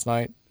bad last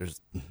night.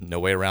 There's no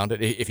way around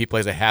it. If he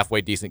plays a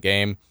halfway decent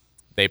game,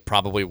 they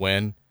probably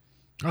win.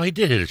 Oh, he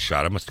did hit a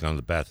shot. I must have gone to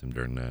the bathroom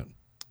during that.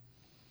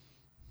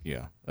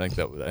 Yeah, I think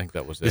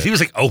that was it. He was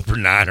like 0 for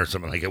 9 or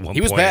something like at one point.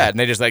 He was bad, and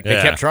they just they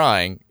kept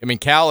trying. I mean,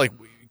 Cal, I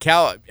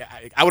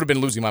would have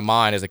been losing my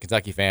mind as a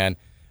Kentucky fan.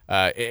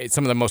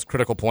 Some of the most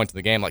critical points in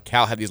the game, like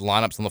Cal had these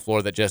lineups on the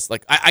floor that just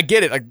like I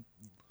get it. Like,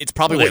 it's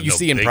probably what you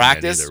see in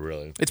practice. Either,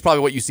 really. It's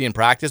probably what you see in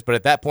practice, but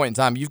at that point in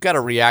time, you've got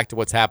to react to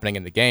what's happening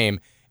in the game,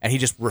 and he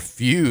just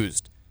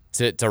refused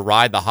to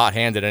ride the hot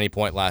hand at any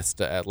point last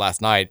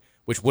night,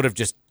 which would have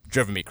just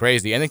driven me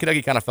crazy. And then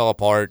Kentucky kind of fell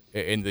apart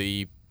in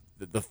the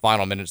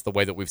final minutes, the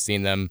way that we've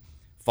seen them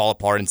fall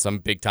apart in some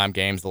big-time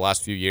games the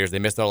last few years. They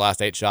missed their last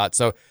 8 shots.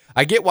 So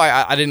I get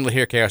why I didn't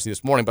hear KRC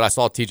this morning, but I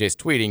saw TJ's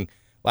tweeting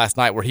last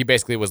night where he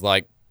basically was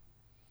like,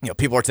 you know,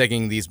 people are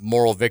taking these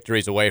moral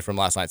victories away from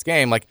last night's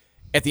game. Like,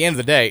 at the end of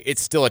the day,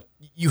 it's still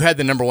you had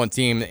the number one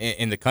team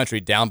in the country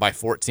down by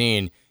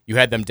 14. You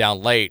had them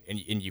down late, and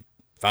you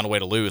found a way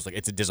to lose. Like,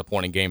 it's a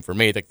disappointing game for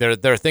me. Like, there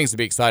are things to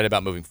be excited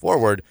about moving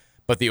forward,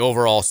 but the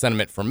overall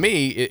sentiment for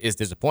me is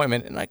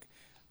disappointment, and like,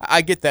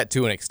 I get that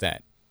to an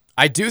extent.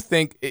 I do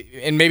think,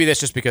 and maybe that's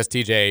just because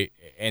TJ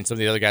and some of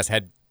the other guys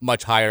had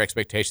much higher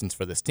expectations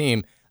for this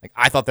team. Like,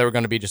 I thought they were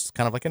going to be just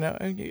kind of like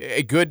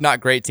a good, not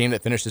great team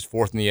that finishes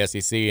 4th in the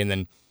SEC and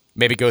then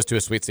maybe goes to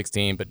a Sweet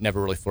 16, but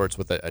never really flirts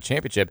with a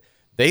championship.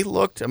 They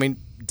looked, I mean,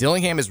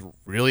 Dillingham is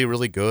really,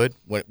 really good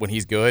when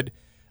he's good.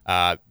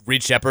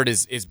 Reed Shepherd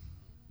is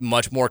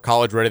much more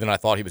college ready than I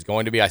thought he was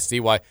going to be. I see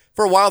why.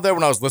 For a while there,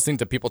 when I was listening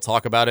to people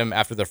talk about him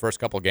after their first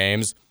couple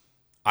games,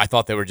 I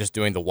thought they were just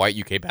doing the white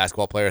UK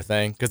basketball player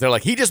thing because they're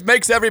like, he just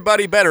makes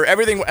everybody better.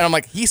 Everything, and I'm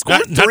like, he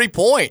scored 3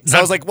 points. So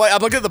I was like, what? I'm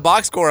looking at the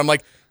box score. I'm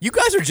like, you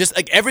guys are just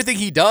like everything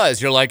he does.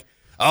 You're like,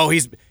 oh,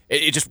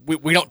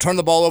 we don't turn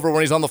the ball over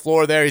when he's on the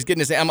floor there. He's getting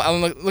his.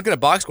 I'm looking at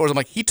box scores. I'm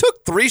like, he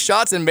took 3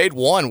 shots and made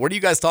 1. What are you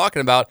guys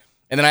talking about?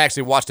 And then I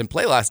actually watched him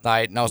play last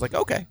night, and I was like,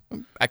 okay,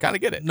 I kind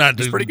of get it. Not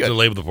he's pretty good. To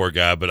label the poor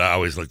guy, but I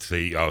always like to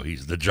say, oh,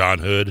 he's the John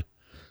Hood.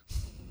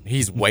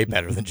 He's way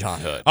better than John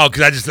Hood. Oh,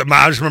 because I just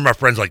remember my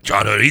friends like,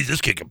 John Hood, this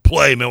kid can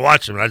play. Man,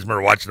 watch him. And I just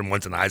remember watching him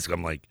once in high school.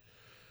 I'm like,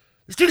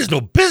 this dude has no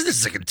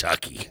business in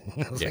Kentucky.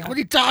 I was like, what are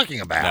you talking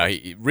about?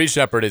 No, Reed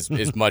Shepherd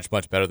is much,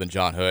 much better than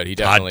John Hood. He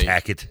definitely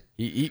Todd Tackett.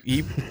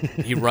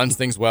 He runs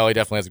things well. He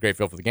definitely has a great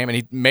feel for the game. And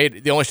he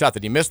made the only shot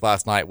that he missed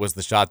last night was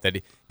the shot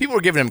that people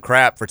were giving him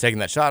crap for taking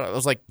that shot. I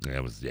was like,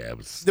 it was.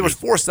 There was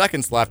 4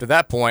 seconds left at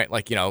that point.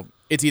 Like, you know,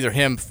 it's either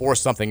him force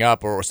something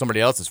up or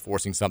somebody else is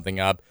forcing something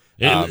up.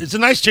 It's a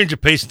nice change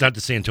of pace not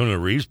to see Antonio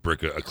Reeves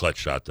brick a clutch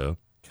shot, though.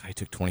 He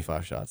took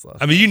 25 shots last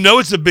I mean, you know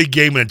it's a big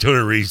game when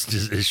Antonio Reeves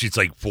shoots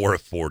like 4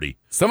 of 40.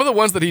 Some of the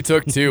ones that he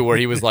took, too, where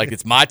he was like,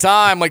 it's my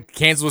time. Like,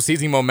 Kansas was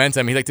seizing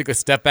momentum. He, took a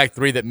step-back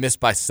 3 that missed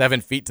by 7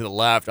 feet to the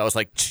left. I was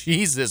like,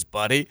 Jesus,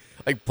 buddy.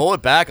 Like, pull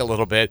it back a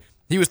little bit.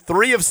 He was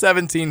 3 of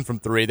 17 from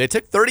 3. They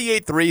took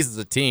 38 threes as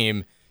a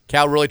team.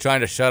 Cal really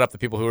trying to shut up the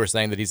people who are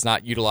saying that he's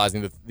not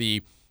utilizing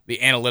the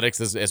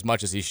analytics as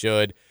much as he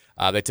should.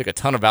 They took a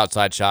ton of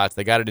outside shots.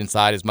 They got it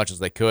inside as much as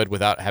they could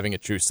without having a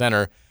true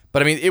center.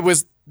 But, I mean, it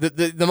was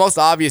the most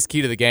obvious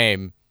key to the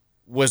game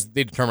was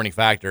the determining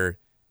factor.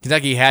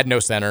 Kentucky had no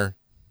center.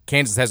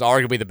 Kansas has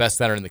arguably the best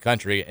center in the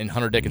country, and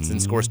Hunter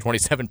Dickinson scores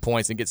 27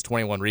 points and gets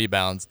 21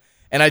 rebounds.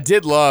 And I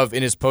did love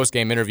in his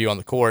post-game interview on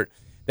the court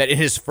that in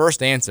his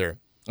first answer,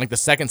 like the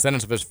second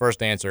sentence of his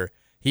first answer,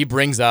 he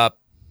brings up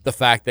the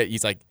fact that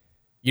he's like,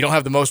 you don't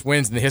have the most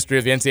wins in the history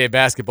of the NCAA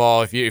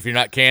basketball if you're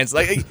not Kansas.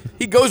 Like,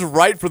 he goes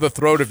right for the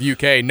throat of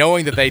UK,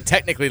 knowing that they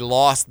technically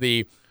lost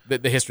the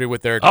history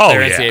with their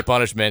NCAA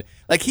punishment.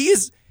 Like,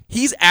 he's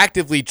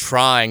actively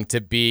trying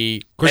to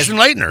be Christian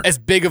Laettner, as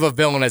big of a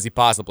villain as he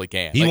possibly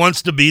can. He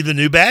wants to be the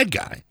new bad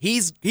guy.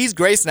 He's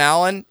Grayson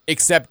Allen,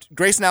 except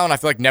Grayson Allen I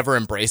feel like never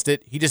embraced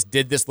it. He just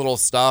did this little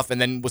stuff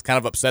and then was kind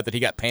of upset that he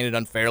got painted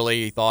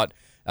unfairly, he thought,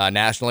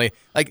 nationally.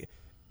 Like,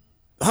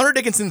 Hunter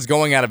Dickinson's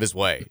going out of his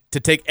way to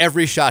take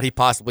every shot he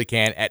possibly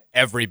can at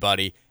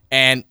everybody,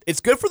 and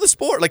it's good for the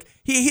sport. Like,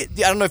 he hit,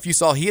 I don't know if you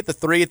saw, he hit the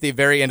 3 at the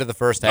very end of the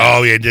first half.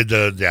 Oh, yeah, he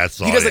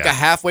does like a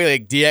halfway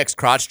like DX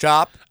crotch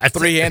chop,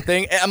 three-hand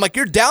thing. And I'm like,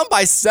 you're down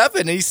by 7,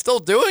 and he's still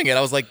doing it.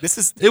 I was like, this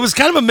is... It was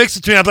kind of a mix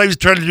between, I thought he was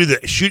trying to do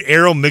the shoot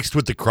arrow mixed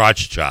with the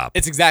crotch chop.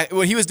 It's exactly...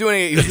 Well, he was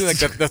doing like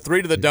the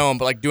 3 to the dome,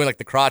 but like doing like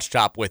the crotch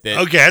chop with it.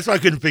 Okay, that's what I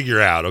couldn't figure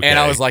out. Okay. And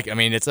I was like, I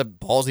mean, it's a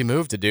ballsy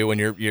move to do when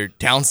you're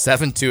down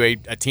 7 to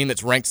a team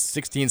that's ranked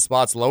 16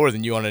 spots lower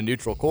than you on a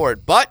neutral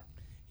court, but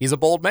he's a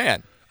bold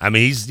man. I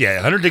mean,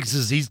 Hunter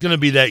Dickinson, he's going to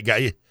be that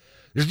guy.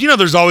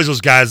 There's always those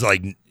guys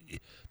like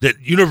that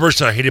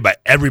universally hated by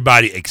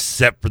everybody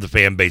except for the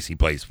fan base he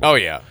plays for. Oh,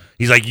 yeah.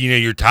 He's like,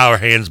 your Tyler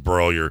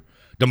Hansborough, your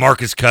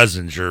DeMarcus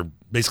Cousins, your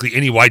basically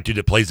any white dude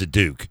that plays at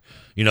Duke.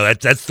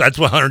 That's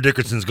what Hunter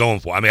Dickerson's going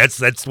for. I mean,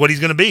 that's what he's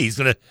going to be.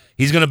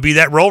 He's gonna be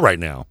that role right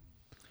now.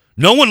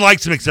 No one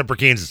likes him except for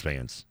Kansas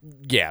fans.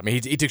 Yeah, I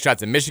mean, he took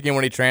shots in Michigan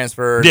when he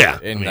transferred. Yeah,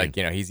 and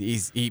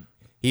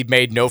he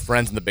made no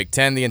friends in the Big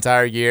Ten the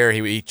entire year.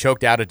 He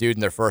choked out a dude in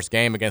their first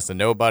game against a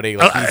nobody. In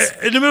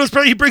the middle of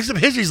the he brings up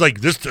history. He's like,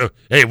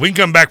 hey, we can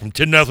come back from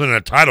 10-0 in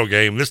a title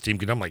game. This team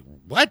can. I'm like,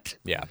 what?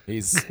 Yeah,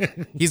 he's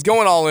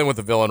going all in with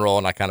the villain role,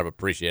 and I kind of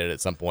appreciate it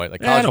at some point.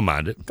 Like, I don't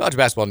mind it. College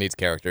basketball needs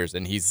characters,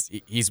 and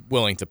he's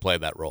willing to play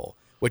that role,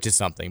 which is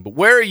something. But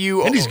where are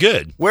you? And he's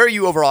good. Where are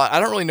you overall? I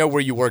don't really know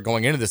where you were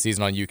going into the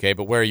season on UK,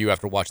 but where are you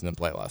after watching them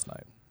play last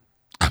night?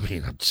 I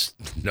mean, I'm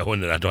just knowing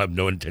that I don't have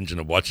no intention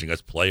of watching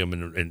us play them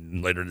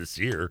in later this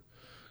year.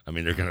 I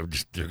mean, they're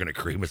gonna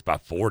cream us by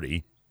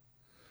 40.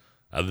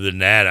 Other than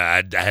that,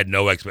 I had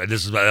no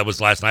expectation. That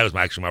was last night. Was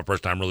actually my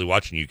first time really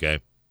watching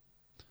UK.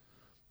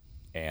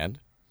 And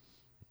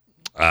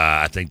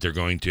I think they're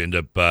going to end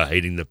up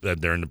hating they're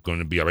going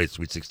to be a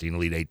Sweet 16,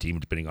 Elite 8 team,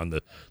 depending on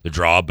the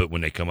draw. But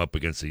when they come up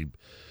against a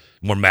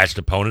more matched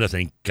opponent, I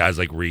think guys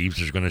like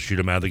Reeves are going to shoot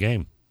them out of the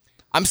game.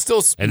 I'm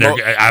still. I know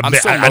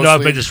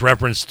I've made this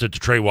reference to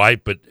Trey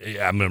White, but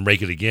I'm going to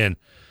make it again.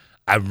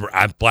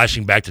 I'm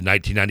flashing back to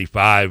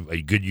 1995,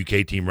 a good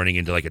UK team running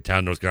into like a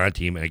town North Carolina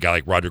team, and a guy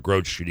like Roger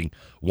Groves shooting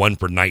 1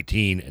 for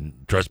 19.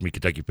 And trust me,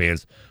 Kentucky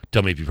fans,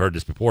 tell me if you've heard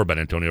this before about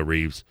Antonio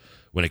Reeves.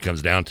 When it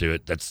comes down to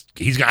it, I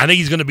think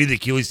he's going to be the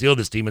Achilles heel of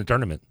this team in the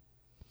tournament.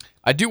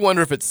 I do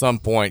wonder if at some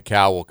point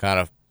Cal will kind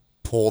of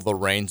pull the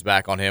reins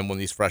back on him when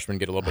these freshmen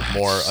get a little bit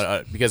more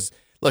because.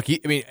 Look,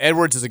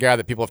 Edwards is a guy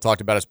that people have talked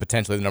about as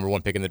potentially the number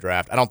 1 pick in the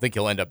draft. I don't think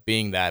he'll end up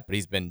being that, but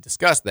he's been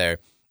discussed there.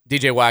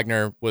 DJ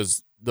Wagner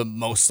was the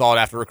most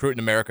sought-after recruit in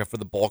America for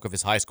the bulk of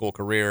his high school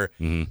career.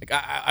 Mm-hmm. Like,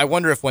 I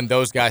wonder if when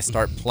those guys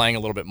start playing a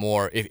little bit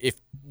more, if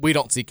we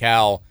don't see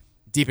Cal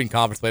deep in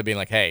conference play being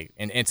like, hey,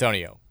 and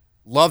Antonio,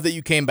 love that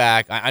you came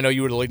back. I know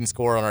you were the leading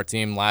scorer on our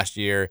team last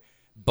year,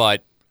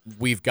 but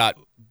we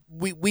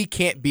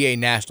can't be a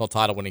national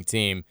title-winning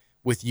team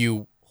with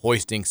you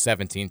hoisting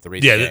 17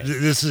 threes.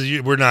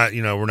 Yeah, we're not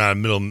a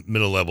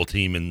middle level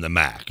team in the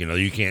MAC.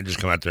 You can't just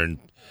come out there and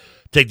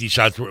take these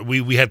shots.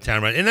 We have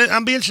time right, and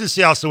I'm be interested to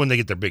see also when they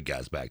get their big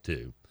guys back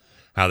too,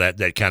 how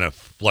that kind of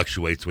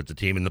fluctuates with the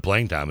team in the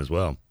playing time as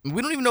well.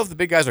 We don't even know if the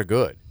big guys are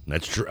good.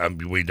 That's true.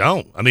 We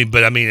don't.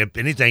 But if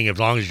anything, as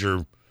long as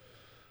you're,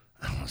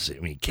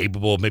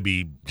 capable of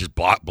maybe just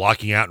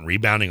blocking out and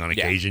rebounding on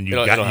occasion,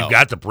 you've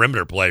got the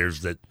perimeter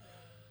players that.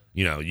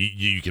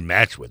 You can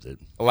match with it.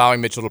 Allowing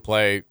Mitchell to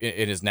play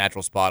in his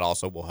natural spot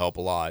also will help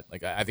a lot.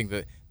 Like I think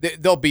that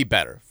they'll be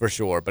better for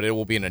sure, but it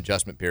will be an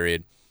adjustment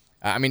period.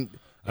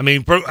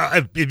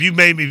 If you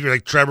made me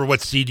like Trevor, what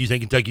seed do you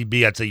think Kentucky would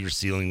be? I'd say your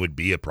ceiling would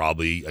be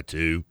probably a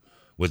 2,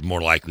 with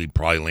more likely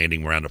probably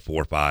landing around a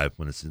 4 or 5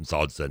 when it's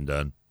all said and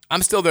done.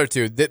 I'm still there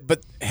too.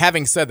 But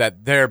having said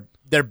that,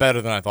 they're better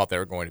than I thought they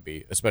were going to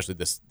be, especially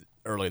this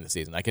early in the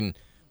season. I can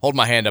hold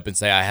my hand up and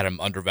say I had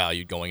them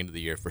undervalued going into the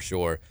year for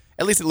sure.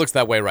 At least it looks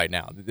that way right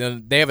now.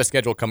 They have a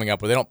schedule coming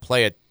up where they don't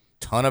play a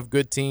ton of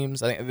good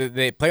teams. I think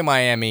they play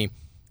Miami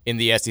in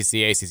the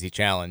SEC ACC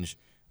Challenge,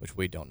 which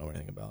we don't know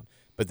anything about.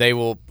 But they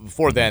will.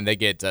 Before then, they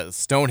get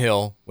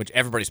Stonehill, which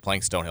everybody's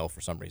playing Stonehill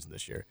for some reason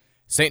this year.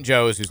 St.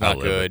 Joe's, who's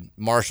not good.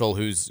 Marshall,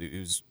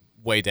 who's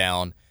way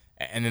down,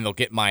 and then they'll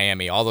get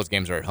Miami. All those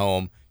games are at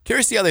home.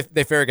 Curious to see how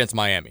they fare against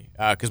Miami,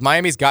 because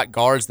Miami's got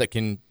guards that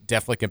can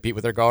definitely compete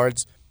with their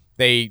guards.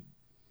 They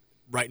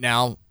right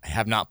now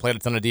have not played a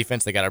ton of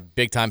defense. They got a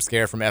big-time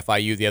scare from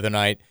FIU the other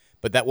night,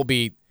 but that'll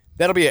be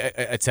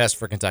a test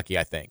for Kentucky,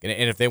 I think. And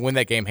if they win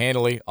that game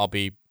handily, I'll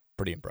be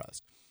pretty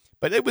impressed.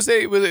 But it was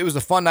a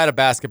fun night of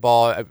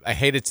basketball. I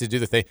hated to do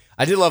the thing.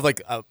 I did love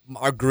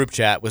our group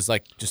chat was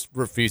like just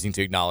refusing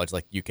to acknowledge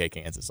like UK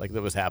Kansas, like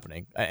that was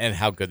happening and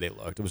how good they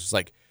looked. It was just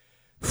like.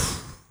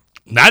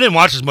 Now, I didn't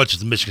watch as much as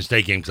the Michigan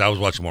State game because I was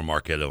watching more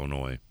Marquette,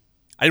 Illinois.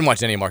 I didn't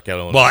watch any Marquette,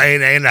 Illinois. Well,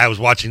 and I was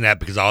watching that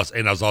because I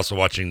was also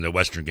watching the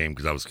Western game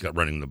because I was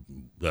running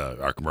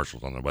our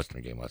commercials on the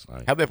Western game last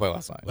night. How'd they play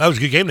last night? That was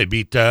a good game. They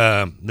beat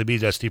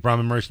Steve Prohm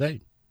and Murray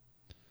State.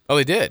 Oh,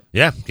 they did?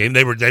 Yeah.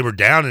 They were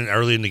down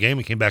early in the game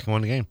and came back and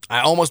won the game.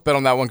 I almost bet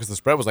on that one because the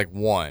spread was like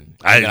 1.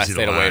 I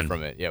stayed away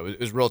from it. Yeah, it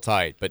was real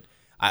tight. But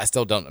I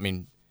still don't. I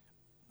mean,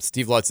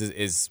 Steve Lutz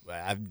is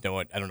I don't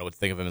know what to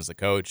think of him as a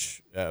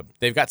coach.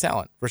 They've got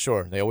talent for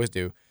sure. They always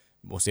do.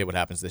 We'll see what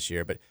happens this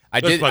year. But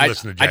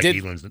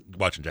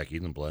watching Jack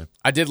Elam play.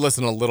 I did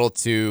listen a little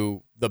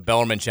to the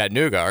Bellarmine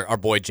Chattanooga. Our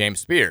boy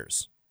James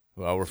Spears,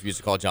 who I'll refuse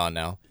to call John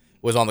now,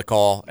 was on the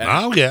call. And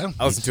oh yeah,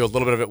 I listened to a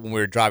little bit of it when we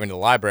were driving to the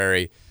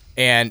library,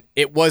 and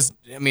it was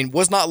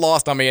not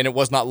lost on me, and it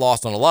was not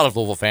lost on a lot of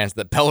Louisville fans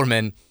that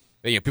Bellarmine.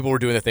 People were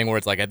doing the thing where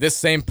it's like at this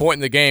same point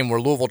in the game where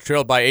Louisville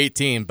trailed by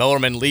 18,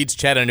 Bellarmine leads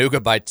Chattanooga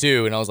by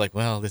 2, and I was like,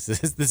 well, this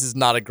is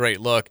not a great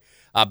look.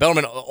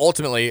 Bellarmine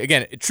ultimately,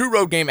 again, a true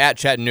road game at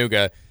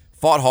Chattanooga,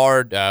 fought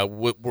hard.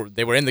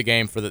 They were in the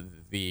game for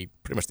the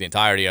pretty much the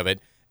entirety of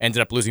it,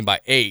 ended up losing by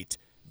 8,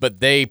 but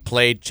they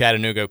played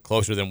Chattanooga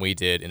closer than we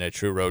did in a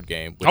true road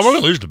game. We're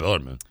going to lose to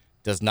Bellarmine.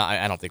 Does not.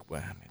 I don't think.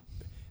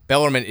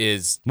 Bellarmine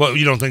is. Well,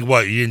 you don't think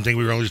what? You didn't think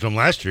we were going to lose to them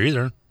last year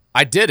either.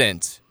 I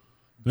didn't.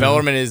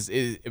 Bellarmine is.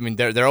 I mean,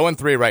 they're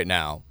 0-3 right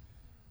now.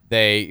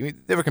 They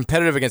were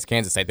competitive against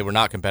Kansas State. They were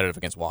not competitive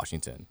against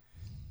Washington.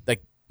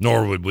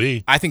 Nor would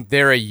we. I think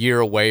they're a year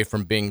away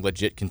from being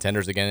legit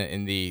contenders again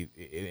in the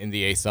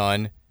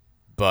ASUN.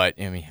 But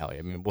I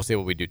mean, we'll see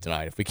what we do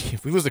tonight.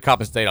 If we lose to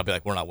Coppin State, I'll be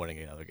like, we're not winning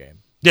another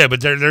game. Yeah,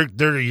 but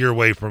they're a year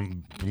away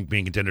from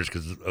being contenders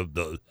because of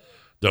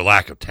their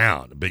lack of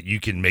talent. But you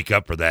can make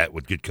up for that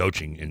with good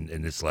coaching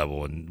in this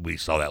level, and we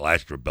saw that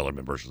last year with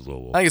Bellarmine versus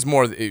Louisville. I think it's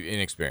more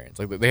inexperience.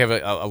 Like they have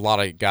a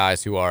lot of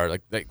guys who are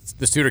like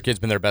the Suter kid's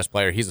been their best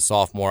player. He's a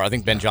sophomore. I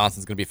think Ben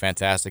Johnson's going to be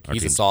fantastic.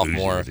 He's a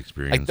sophomore.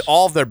 Like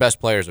all of their best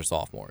players are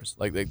sophomores.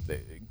 Like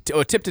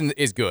Tipton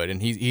is good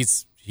and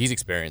he's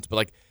experienced, but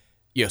like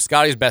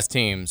Scotty's best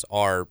teams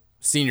are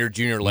senior,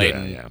 junior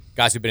laden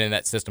guys who've been in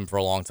that system for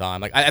a long time.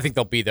 Like I think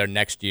they'll be there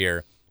next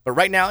year. But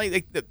right now,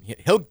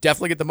 he'll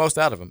definitely get the most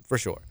out of him, for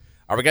sure. All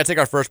right, we're going to take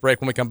our first break.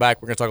 When we come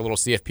back, we're going to talk a little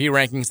CFP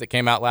rankings that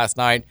came out last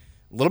night.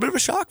 A little bit of a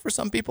shock for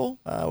some people.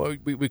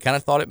 We kind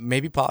of thought it may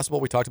be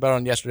possible. We talked about it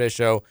on yesterday's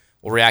show.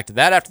 We'll react to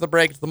that after the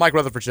break. It's the Mike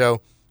Rutherford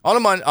Show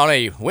on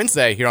a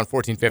Wednesday here on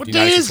 1450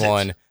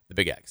 96.1, The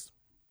Big X.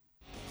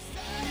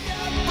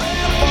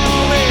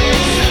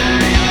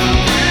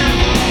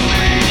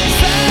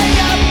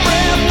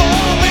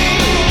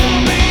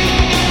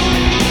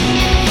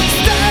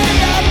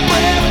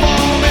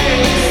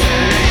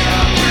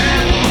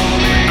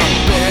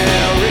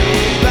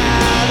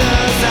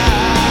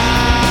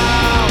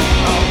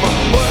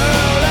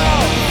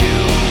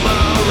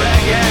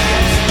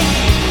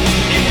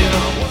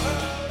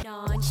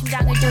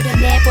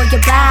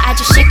 보여봐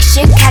아주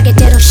씩씩하게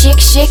대로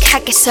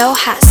씩씩하게 so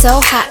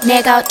hot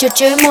내가 어쩔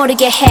줄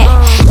모르게 해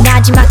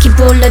마지막히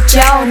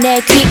불러줘 내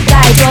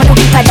귓가에 도는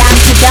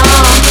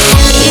바람처럼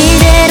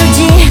이대로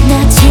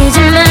지나치지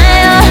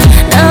마요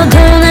너도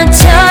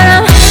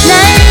나처럼 날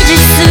잊을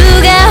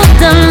수가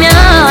없다면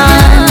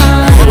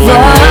널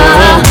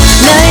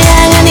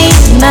향한 이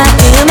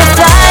마음의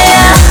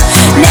fire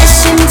내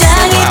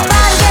심장이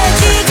빠르게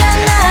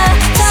뛰잖아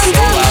점점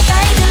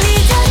가까이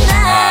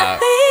들리잖아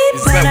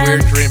Is that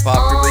weird Korean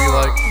pop group that you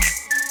like?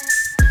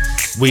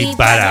 We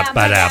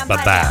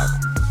ba-da-ba-da-ba-ba.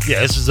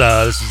 Yeah, this is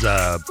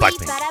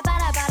Blackpink.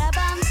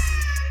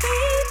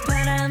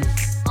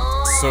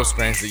 So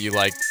strange that you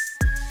like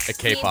a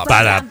K-pop.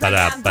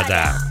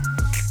 Ba-da-ba-da-ba-da.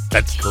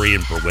 That's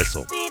Korean for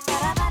whistle.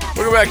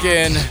 Welcome back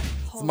in.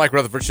 It's the Mike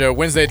Rutherford Show,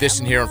 Wednesday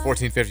edition here on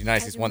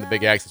 1450 96.1 The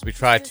Big X, as we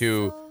try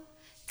to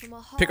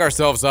pick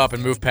ourselves up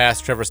and move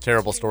past Trevor's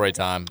terrible story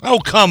time. Oh,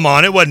 come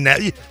on. It wasn't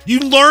that. You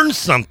learned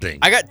something.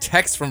 I got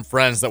texts from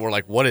friends that were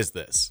like, what is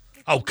this?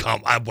 Oh,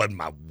 come on. It wasn't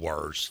my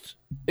worst.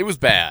 It was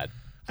bad.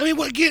 I mean,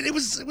 again, it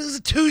was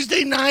a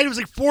Tuesday night. It was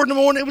like 4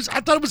 a.m.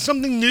 I thought it was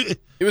something new.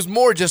 It was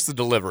more just the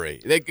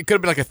delivery. It could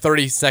have been like a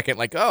 30-second,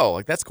 like, oh,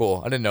 like that's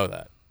cool. I didn't know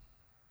that.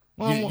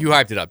 Well, you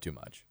hyped it up too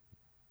much.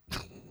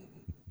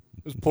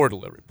 It was poor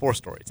delivery, poor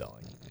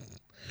storytelling.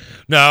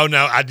 No,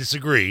 I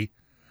disagree.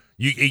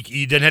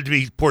 You didn't have to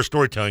be poor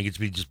storytelling. It's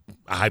be just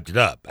I hyped it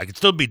up. I could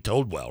still be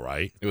told well,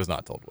 right? It was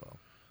not told well.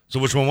 So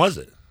which one was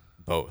it?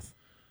 Both.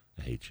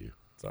 I hate you.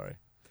 Sorry.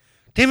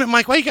 Damn it,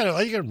 Mike! Why you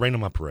gotta rain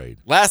on my parade?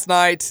 Last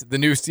night, the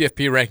new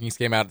CFP rankings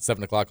came out at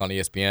 7 o'clock on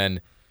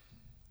ESPN.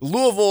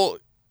 Louisville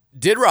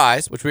did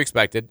rise, which we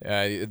expected.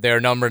 They're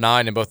number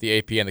 9 in both the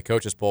AP and the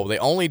coaches poll. They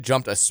only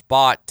jumped a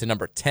spot to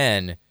number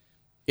 10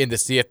 in the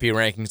CFP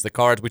rankings. The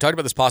Cards. We talked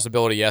about this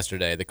possibility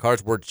yesterday. The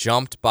Cards were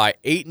jumped by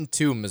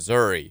 8-2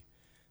 Missouri.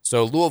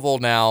 So Louisville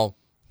now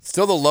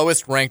still the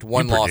lowest ranked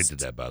one-loss. You predicted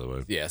that, by the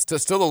way. Yeah,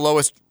 still the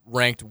lowest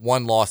ranked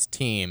one-loss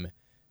team,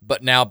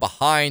 but now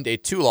behind a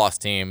 2-loss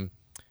team,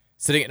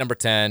 sitting at number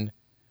 10.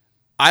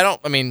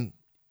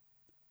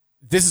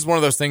 This is one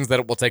of those things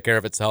that will take care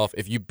of itself.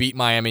 If you beat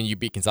Miami and you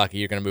beat Kentucky,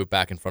 you're going to move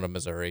back in front of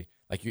Missouri.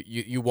 Like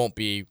you won't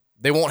be.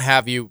 They won't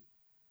have you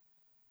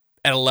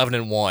at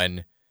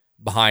 11-1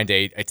 behind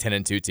a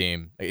 10-2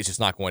 team. It's just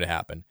not going to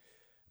happen.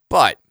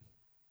 But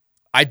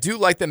I do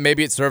like that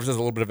maybe it serves as a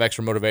little bit of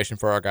extra motivation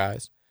for our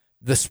guys.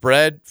 The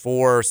spread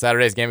for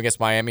Saturday's game against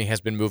Miami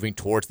has been moving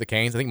towards the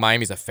Canes. I think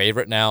Miami's a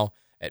favorite now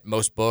at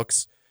most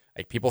books.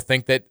 Like people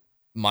think that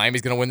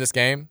Miami's going to win this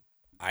game.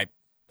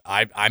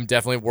 I'm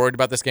definitely worried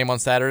about this game on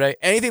Saturday.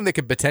 Anything that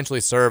could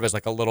potentially serve as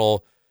like a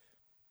little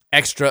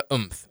extra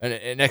oomph,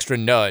 an extra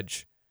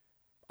nudge,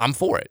 I'm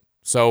for it.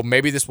 So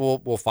maybe this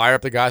will fire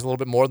up the guys a little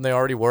bit more than they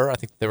already were. I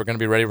think they were going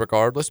to be ready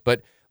regardless.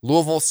 But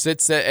Louisville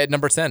sits at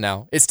number 10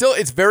 now.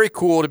 It's very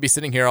cool to be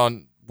sitting here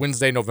on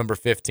Wednesday, November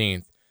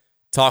 15th,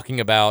 talking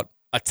about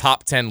a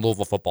top 10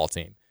 Louisville football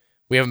team.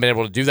 We haven't been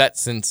able to do that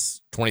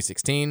since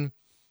 2016.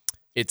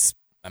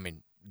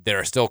 There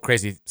are still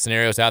crazy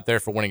scenarios out there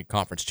for winning a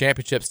conference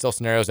championship, still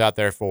scenarios out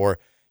there for,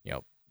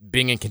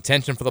 being in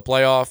contention for the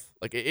playoff.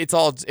 Like it's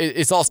all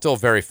still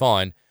very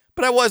fun.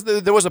 But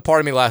there was a part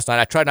of me last night.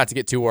 I tried not to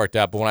get too worked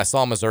up, but when I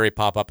saw Missouri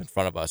pop up in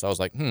front of us, I was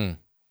like,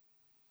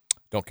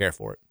 don't care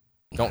for it.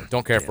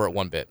 Don't care for it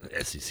one bit.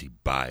 SEC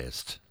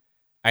biased.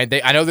 I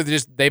know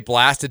that they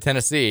blasted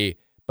Tennessee,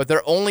 but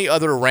their only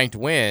other ranked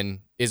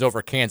win is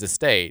over Kansas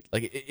State.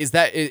 Like,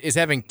 is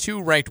having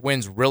 2 ranked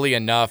wins really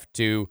enough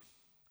to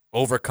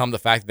overcome the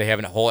fact that they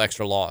have a whole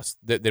extra loss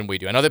than we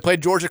do? I know they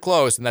played Georgia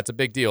close, and that's a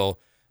big deal,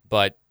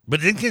 but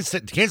in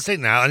Kansas State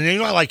now, and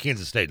I like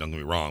Kansas State, don't get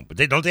me wrong, but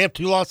don't they have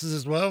 2 losses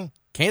as well?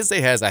 Kansas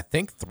State has, I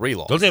think, 3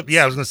 losses. Don't they have,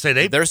 yeah, I was going to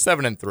say they're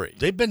 7-3.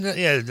 They've been,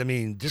 yeah. I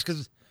mean, just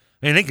because.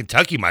 I think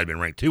Kentucky might have been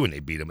ranked too when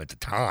they beat them at the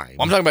time.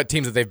 Well, I'm talking about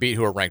teams that they've beat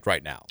who are ranked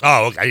right now.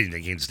 Oh, okay. I didn't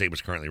think Kansas State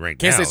was currently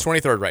ranked. Kansas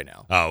State's 23rd right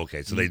now. Oh,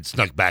 okay. So they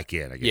snuck back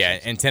in, I guess. Yeah,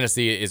 and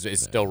Tennessee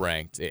is still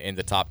ranked in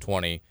the top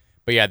 20.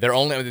 But yeah,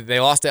 they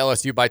lost to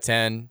LSU by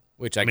 10,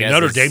 which I guess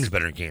Notre Dame's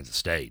better than Kansas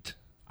State.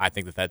 I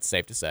think that's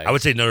safe to say. I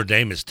would say Notre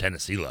Dame is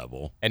Tennessee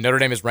level. And Notre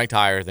Dame is ranked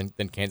higher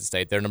than Kansas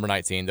State. They're number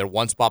 19. They're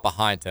 1 spot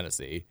behind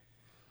Tennessee.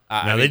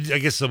 I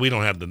guess so. We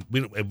don't have them.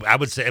 I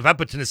would say if I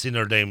put Tennessee and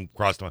Notre Dame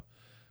across my,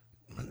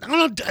 I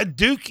don't know.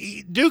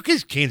 Duke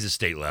is Kansas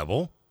State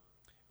level.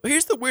 Well,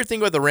 here's the weird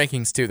thing about the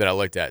rankings too that I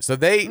looked at. So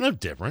they're no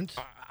different.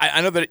 I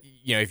know that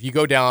if you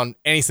go down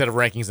any set of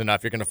rankings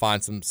enough, you're going to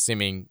find some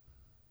seeming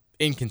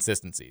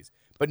inconsistencies.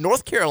 But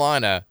North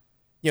Carolina,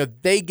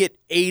 they get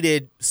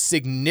aided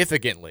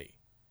significantly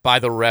by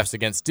the refs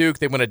against Duke.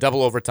 They win a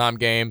double overtime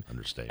game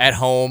at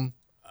home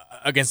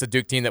against a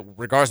Duke team that,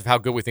 regardless of how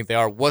good we think they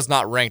are, was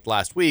not ranked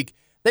last week.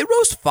 They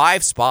rose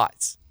 5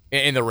 spots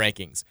in the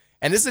rankings.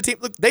 And this is a team.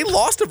 Look, they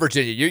lost to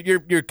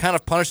Virginia. You're kind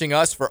of punishing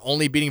us for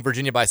only beating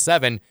Virginia by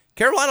 7.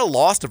 Carolina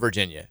lost to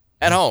Virginia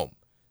at home,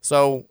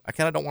 so I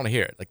kind of don't want to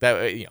hear it like that.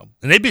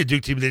 And they beat a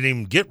Duke team. They didn't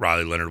even get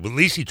Riley Leonard. At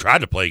least he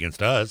tried to play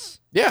against us.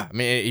 Yeah, I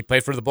mean he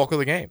played for the bulk of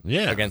the game.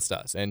 Yeah. Against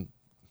us and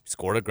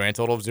scored a grand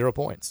total of 0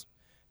 points.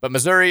 But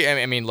Missouri,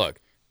 I mean,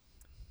 look,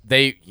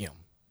 they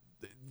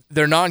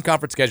their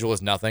non-conference schedule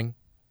is nothing.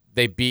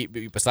 They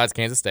beat besides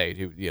Kansas State,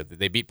 who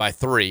they beat by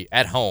 3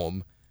 at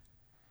home.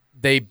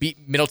 They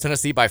beat Middle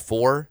Tennessee by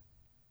 4.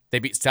 They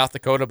beat South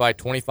Dakota by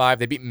 25.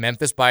 They beat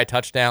Memphis by a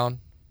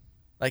touchdown.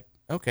 Like,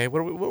 okay,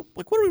 what are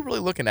we really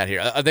looking at here?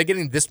 Are they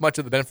getting this much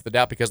of the benefit of the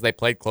doubt because they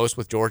played close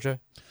with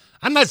Georgia?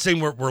 I'm not saying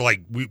we're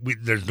like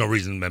there's no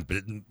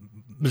reason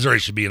Missouri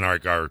should be in our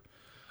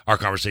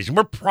conversation.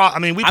 I'm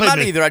not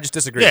either. I just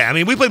disagree. Yeah, I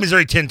mean we played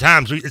Missouri 10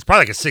 times. It's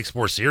probably like a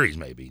 6-4 series,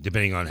 maybe,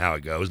 depending on how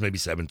it goes. Maybe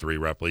 7-3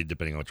 roughly,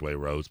 depending on which way it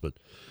rows. But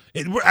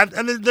we're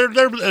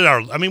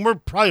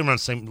probably on the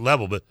same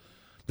level, but.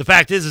 The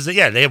fact is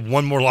that, they have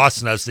 1 more loss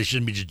than us. They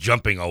shouldn't be just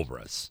jumping over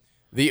us.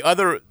 The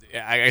other,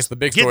 I guess the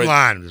big story. Get in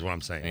line is what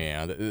I'm saying.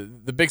 Yeah,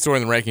 the big story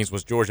in the rankings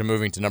was Georgia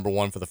moving to number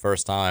 1 for the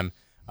first time.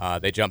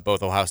 They jumped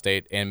both Ohio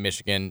State and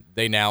Michigan.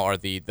 They now are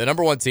the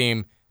number 1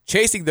 team,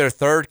 chasing their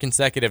 3rd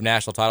consecutive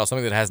national title,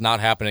 something that has not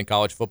happened in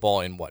college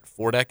football in,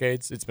 4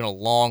 decades? It's been a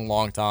long,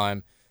 long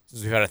time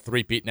since we've had a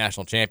 3-peat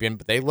national champion,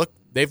 but they've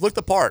looked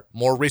the part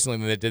more recently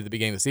than they did at the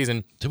beginning of the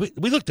season.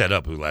 We looked that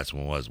up, who the last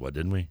one was,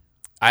 didn't we?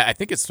 I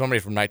think it's somebody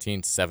from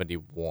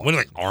 1971. Wasn't it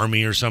like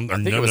Army or something?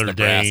 I think it was Notre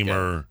Nebraska. Dame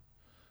or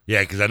yeah,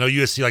 because I know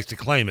USC likes to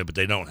claim it, but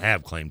they don't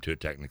have claim to it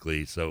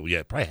technically. So yeah,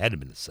 it probably had to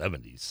be in the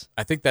 70s.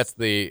 I think that's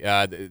the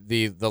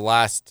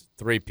last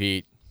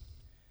 3-peat.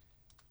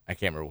 I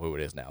can't remember who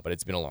it is now, but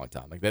it's been a long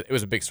time. Like that, it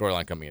was a big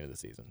storyline coming into the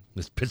season.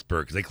 It's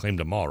Pittsburgh because they claimed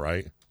them all,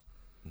 right?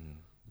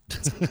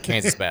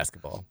 Kansas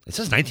basketball. It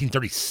says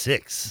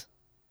 1936.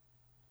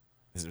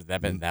 Has that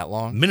been that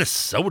long?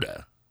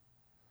 Minnesota.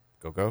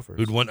 Go Gophers.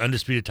 Who'd won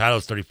undisputed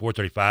titles 34,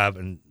 35,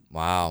 and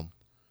wow,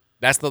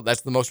 that's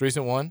the most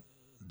recent one.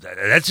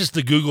 That's just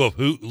the Google of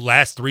who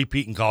last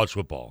 3-peat in college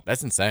football.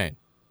 That's insane.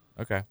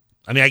 Okay,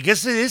 I mean, I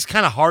guess it is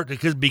kind of hard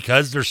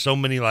because there's so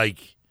many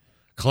like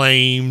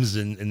claims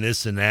and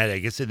this and that. I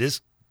guess it is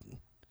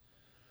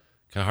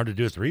kind of hard to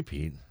do a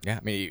 3-peat. Yeah,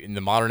 I mean, in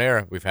the modern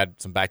era, we've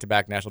had some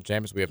back-to-back national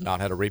champions. We have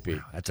not had a repeat.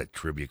 Wow, that's a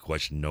trivia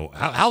question. No,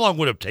 how long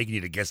would it have taken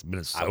you to guess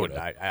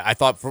Minnesota? I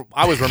thought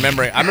I was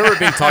remembering. I remember it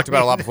being talked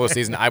about a lot before the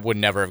season. I would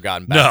never have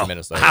gotten back to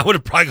Minnesota. I would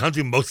have probably gone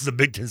through most of the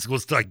Big Ten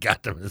schools until I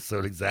got to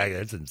Minnesota. Exactly,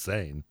 that's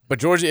insane. But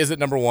Georgia is at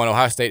number 1.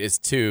 Ohio State is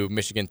 2.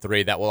 Michigan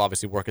 3. That will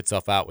obviously work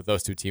itself out with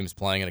those 2 teams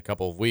playing in a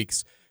couple of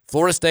weeks.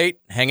 Florida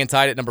State hanging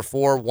tight at number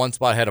 4, 1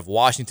 spot ahead of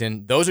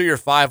Washington. Those are your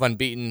 5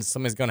 unbeaten.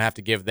 Somebody's going to have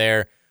to give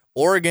there.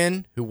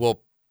 Oregon, who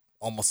will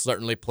almost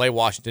certainly play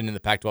Washington in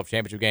the Pac-12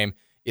 championship game,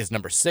 is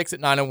number 6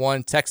 at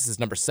 9-1. Texas is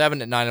number 7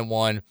 at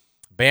 9-1.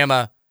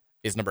 Bama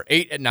is number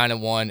 8 at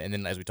 9-1. And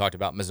then, as we talked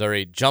about,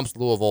 Missouri jumps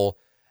Louisville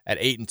at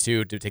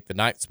 8-2 to take the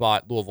 9th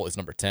spot. Louisville is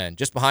number 10.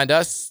 Just behind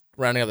us,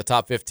 rounding out the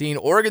top 15,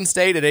 Oregon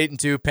State at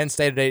 8-2, Penn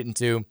State at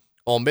 8-2,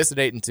 Ole Miss at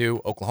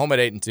 8-2, Oklahoma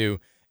at 8-2,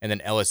 and then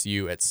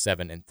LSU at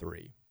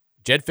 7-3.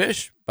 Jed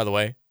Fish, by the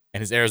way,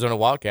 and his Arizona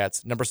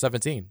Wildcats, number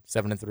 17,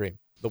 7-3.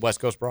 The West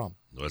Coast Prom.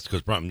 The West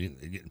Coast Prom. Yeah,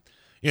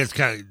 it's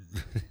kind of.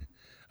 I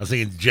was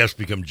thinking Jeff's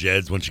become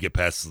Jed's once you get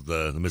past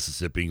the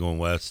Mississippi going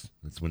west.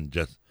 That's when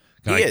Jeff.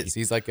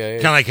 He's like a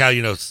kind of like how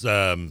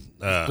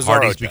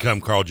Hardy's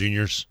become Carl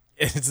Jr's.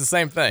 It's the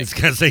same thing. It's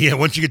kind of saying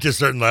once you get to a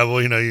certain level,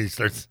 he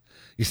starts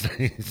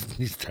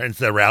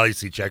to rally,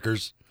 see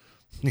checkers.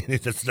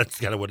 that's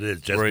kind of what it is.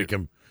 Jeff's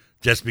become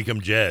Just become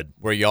Jed.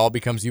 Where y'all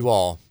becomes you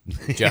all.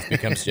 Jeff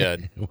becomes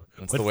Jed.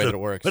 That's the way that it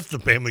works. What's the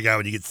Family Guy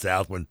when you get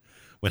south when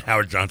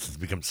Howard Johnson's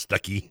become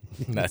Stucky?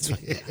 That's what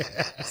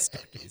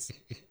Stuckies.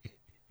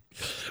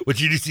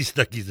 Which you do see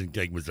Stuckies in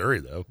like, Missouri,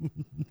 though.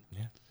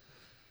 Yeah.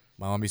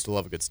 My mom used to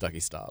love a good Stucky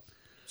stop.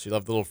 She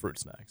loved the little fruit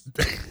snacks.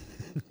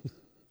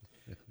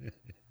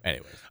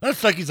 Anyways.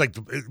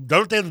 Stuckies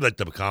don't they have like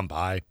the pecan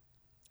pie?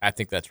 I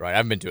think that's right. I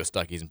haven't been to a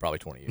Stuckies in probably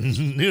 20 years.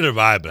 Neither have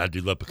I, but I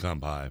do love pecan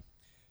pie.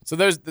 So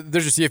there's your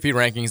CFP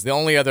rankings. The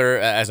only other,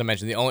 as I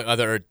mentioned, the only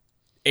other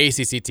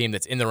ACC team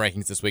that's in the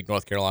rankings this week,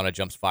 North Carolina,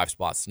 jumps 5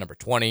 spots to number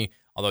 20,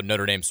 although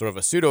Notre Dame, sort of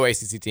a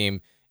pseudo-ACC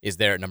team, is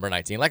there at number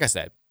 19. Like I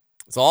said,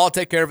 it's all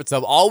take care of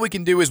itself. All we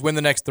can do is win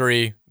the next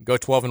 3, go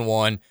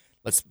 12-1.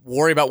 Let's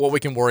worry about what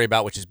we can worry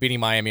about, which is beating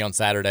Miami on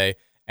Saturday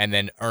and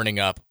then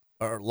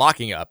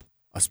locking up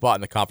a spot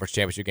in the conference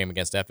championship game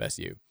against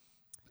FSU.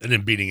 And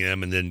then beating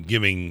them and then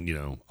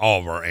giving, all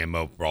of our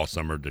ammo for all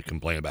summer to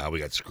complain about how we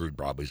got screwed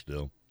probably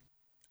still.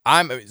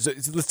 So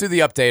let's do the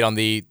update on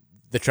the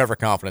Trevor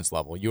confidence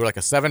level. You were like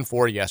a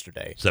 7-4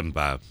 yesterday.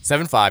 7-5.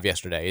 7-5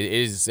 yesterday. It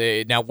is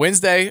now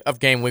Wednesday of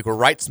game week. We're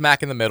right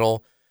smack in the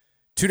middle.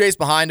 2 days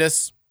behind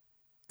us.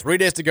 3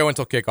 days to go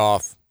until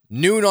kickoff.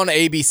 Noon on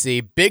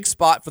ABC. Big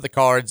spot for the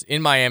Cards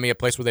in Miami, a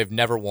place where they've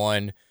never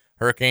won.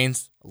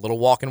 Hurricanes, a little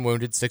walking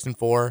wounded,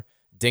 6-4,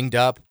 dinged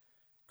up.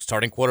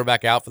 Starting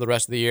quarterback out for the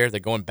rest of the year. They're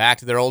going back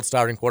to their old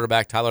starting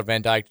quarterback, Tyler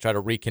Van Dyke, to try to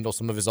rekindle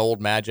some of his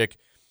old magic.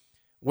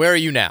 Where are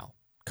you now?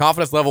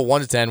 Confidence level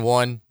 1 to 10,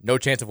 1. No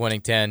chance of winning.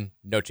 10.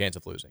 No chance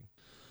of losing.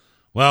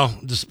 Well,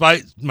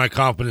 despite my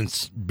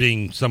confidence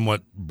being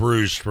somewhat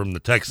bruised from the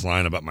text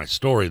line about my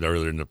story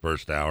earlier in the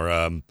first hour,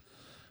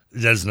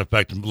 it doesn't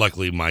affect,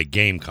 luckily, my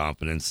game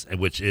confidence,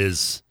 which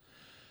is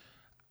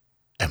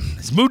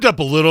it's moved up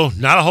a little,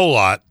 not a whole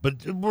lot,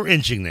 but we're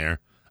inching there.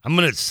 I'm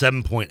at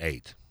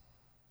 7.8.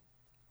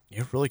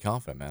 You're really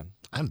confident, man.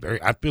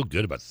 I feel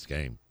good about this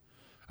game.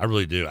 I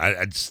really do.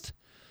 I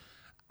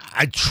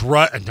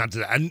trust.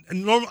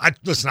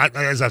 Listen.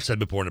 As I've said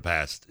before in the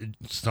past,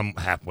 some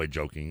halfway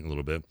joking a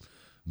little bit,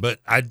 but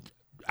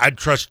I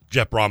trust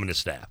Jeff Brom and his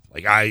staff.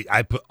 Like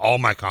I put all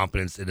my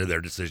confidence into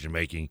their decision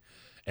making,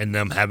 and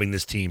them having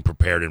this team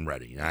prepared and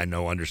ready. I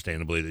know,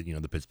 understandably,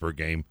 that the Pittsburgh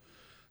game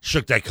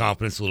shook that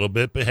confidence a little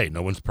bit, but hey,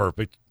 no one's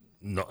perfect.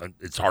 No,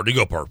 it's hard to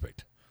go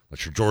perfect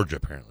unless you're Georgia,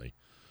 apparently.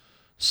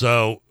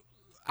 So.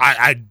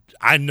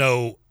 I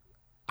know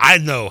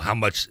how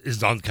much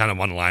is on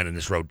the line in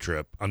this road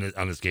trip on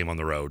this game on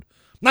the road.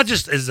 Not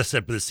just as I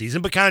said for the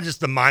season, but kind of just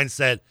the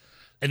mindset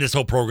and this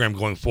whole program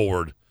going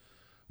forward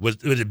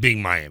with it being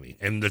Miami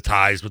and the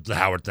ties with the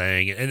Howard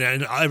thing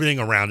and everything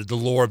around it, the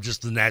lore of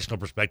just the national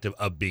perspective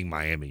of being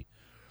Miami.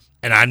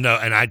 And I know,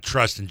 and I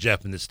trust in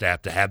Jeff and the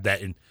staff to have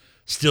that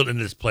instilled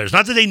into his players.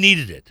 Not that they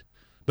needed it,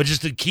 but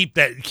just to keep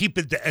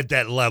it at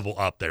that level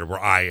up there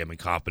where I am in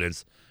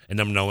confidence and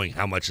them knowing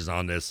how much is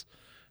on this.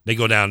 They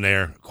go down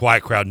there,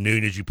 quiet crowd,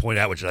 noon, as you point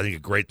out, which is, I think,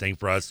 a great thing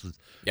for us.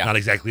 Yeah. Not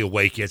exactly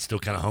awake yet, still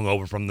kind of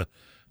hungover from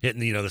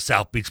hitting the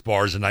South Beach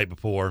bars the night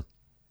before.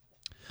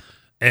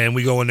 And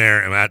we go in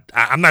there, and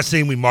I'm not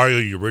saying we Mario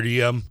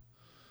Uridium,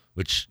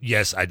 which,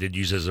 yes, I did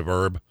use as a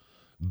verb,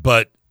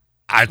 but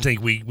I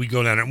think we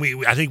go down there,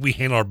 and I think we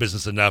handle our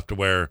business enough to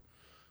where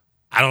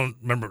I don't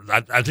remember.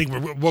 I think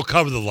we'll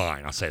cover the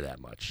line. I'll say that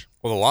much.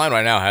 Well, the line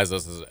right now has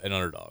us as an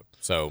underdog.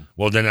 So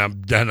then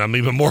I'm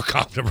even more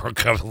confident we'll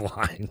cover the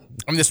line.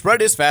 I mean, the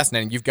spread is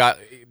fascinating. You've got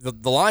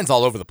the lines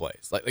all over the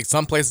place. Like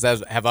some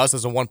places have us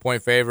as a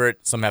 1-point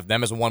favorite. Some have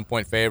them as a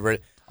 1-point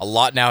favorite. A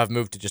lot now have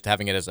moved to just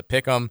having it as a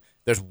pick'em.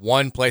 There's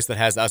one place that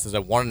has us as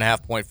a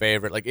 1.5-point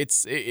favorite. Like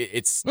it's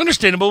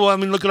understandable. Well, I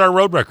mean, look at our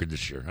road record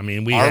this year. I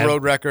mean,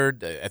 road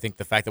record. I think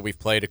the fact that we've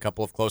played a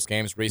couple of close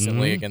games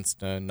recently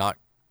against not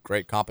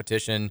great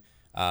competition.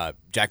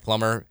 Jack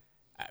Plummer,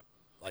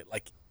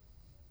 like.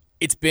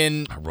 It's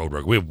been a road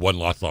record. We have one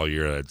loss all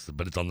year,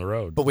 but it's on the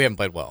road. But we haven't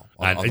played well.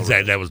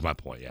 Exactly, that was my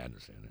point. Yeah, I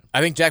understand that.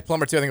 I think Jack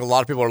Plummer, too, I think a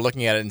lot of people are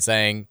looking at it and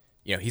saying,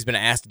 he's been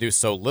asked to do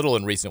so little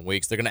in recent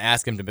weeks. They're going to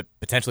ask him to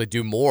potentially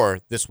do more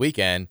this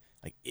weekend.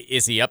 Like,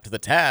 is he up to the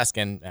task?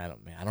 And I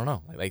don't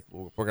know. Like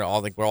we're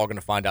all going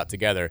to find out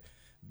together.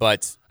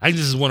 But I think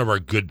this is one of our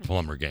good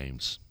Plummer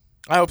games.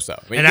 I hope so.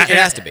 I mean, it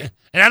has to be.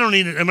 And I don't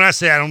need. And when I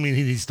say I don't mean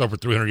he needs to throw for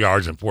 300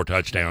 yards and 4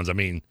 touchdowns. I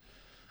mean,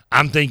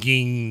 I'm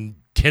thinking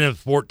 10 of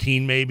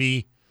 14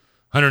 maybe,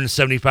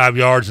 175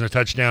 yards and a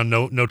touchdown,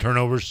 no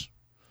turnovers.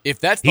 If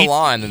that's the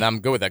line, then I'm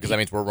good with that because that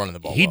means we're running the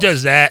ball. He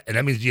does that, and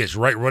that means, yes,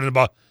 right, running the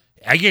ball.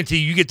 I guarantee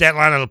you get that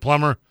line out of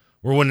Plummer,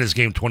 we're winning this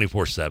game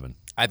 24-7.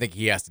 I think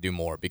he has to do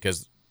more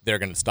because they're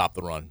going to stop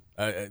the run.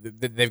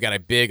 They've got a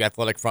big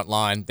athletic front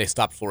line. They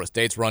stopped Florida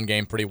State's run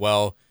game pretty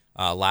well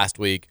last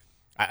week.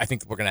 I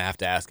think we're going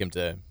to ask him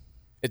to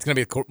 – it's going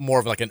to be more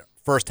of like a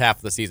first half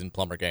of the season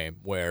Plummer game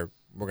where –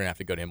 we're going to have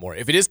to go to him more.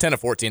 If it is 10 of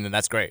 14, then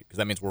that's great because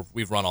that means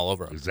we've run all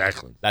over him.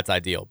 Exactly. That's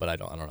ideal, but I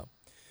don't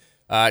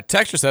know.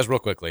 Texture says real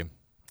quickly,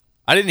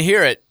 I didn't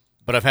hear it,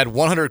 but I've had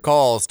 100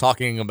 calls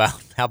talking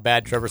about how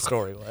bad Trevor's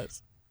story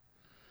was.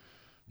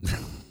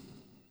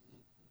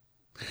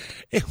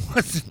 It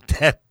wasn't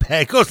that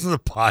bad. It goes to the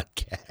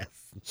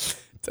podcast.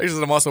 Texas,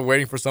 I'm also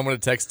waiting for someone to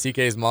text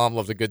TK's mom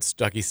loves a good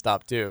Stucky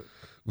stop, too.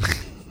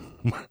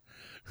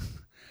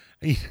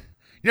 You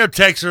know,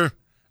 Texer,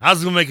 I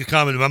was going to make a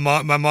comment. My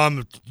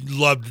mom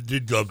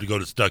did love to go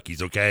to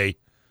Stucky's, okay?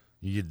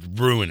 You'd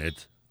ruin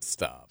it.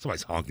 Stop.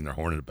 Somebody's honking their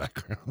horn in the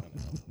background.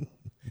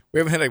 We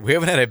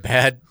haven't had a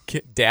bad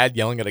dad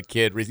yelling at a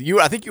kid recently.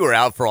 I think you were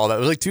out for all that. It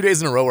was like 2 days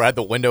in a row where I had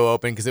the window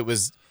open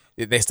because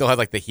they still had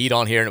like the heat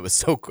on here and it was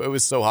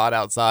so hot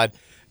outside,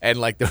 and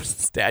like there was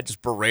this dad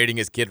just berating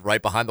his kid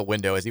right behind the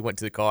window as he went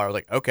to the car. I was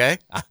like, okay,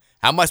 how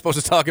am I supposed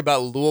to talk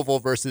about Louisville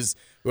versus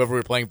whoever we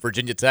were playing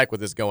Virginia Tech with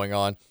this going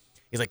on?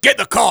 He's like, get in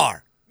the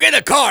car,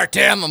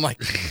 Tim. I'm like,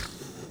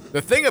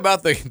 the thing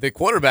about the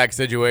quarterback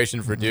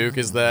situation for Duke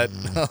is that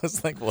I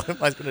was like, what am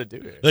I going to do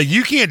here? Like,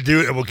 you can't do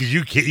it because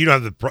you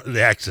don't have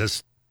the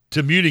access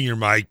to muting your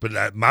mic.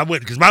 But my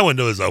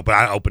window is open.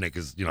 I open it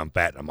because I'm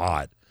fat and I'm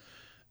hot,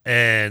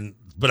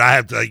 but I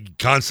have to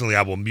constantly.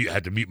 I will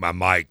have to mute my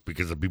mic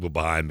because of people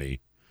behind me.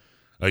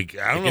 Like,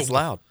 I don't know. It's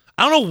loud.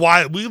 I don't know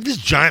why we have this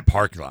giant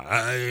parking lot.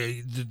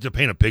 To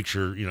paint a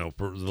picture,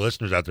 for the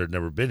listeners out there who've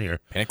never been here.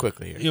 Paint it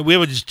quickly here. We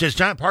have just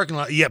giant parking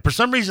lot. Yeah, for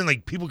some reason,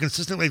 like people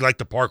consistently like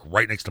to park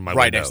right next to my window.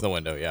 Right next to the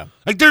window, yeah.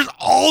 Like there's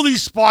all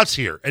these spots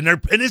here, and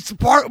it's the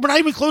park. We're not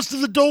even close to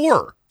the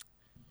door.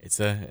 It's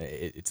a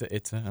I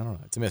don't know.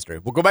 It's a mystery.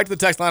 We'll go back to the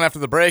text line after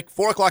the break.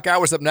 4 o'clock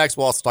hours up next.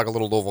 We'll also talk a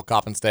little Louisville,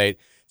 Coppin State.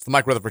 It's the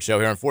Mike Rutherford Show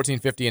here on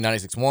 1450 and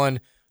 96.1,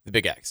 the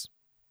Big X.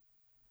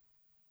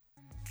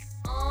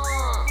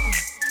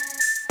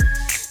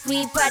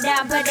 We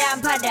ba-dum,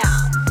 ba-dum,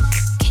 ba-dum.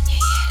 Can you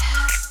hear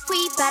that?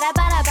 We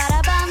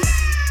ba-da-ba-da-ba-da-bum.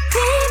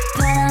 We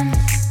ba-dum.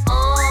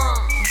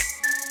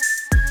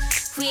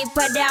 We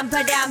ba-dum,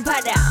 ba-dum,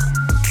 ba-dum.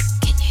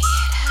 Can you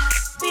hear that?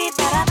 We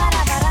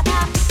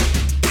ba-da-ba-da-ba-da-bum.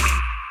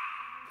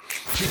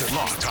 Keep it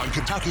locked on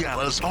Kentucky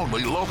Anna's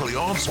only locally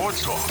owned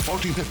sports talk,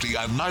 1450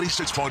 and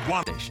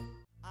 96.1.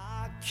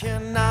 I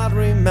cannot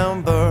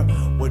remember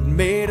what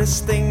made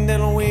us think that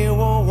we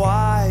were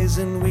wise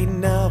and we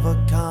never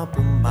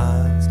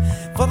compromised.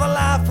 For the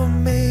life of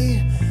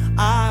me,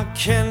 I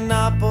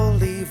cannot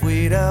believe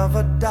we'd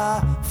ever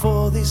die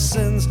for these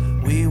sins.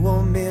 We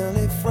were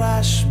merely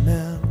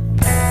freshmen.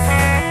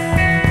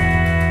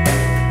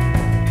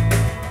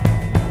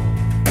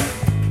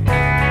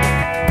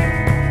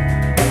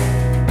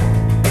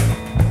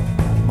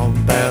 My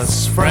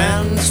best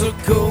friend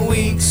took a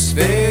week's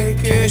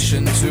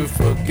vacation to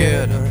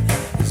forget her.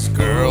 This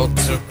girl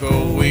took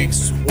a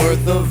week's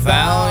worth of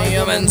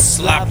Valium and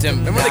slapped him.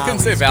 Remember they couldn't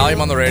say Valium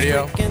on the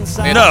radio?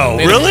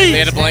 Really? They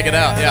had to blank it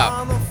out,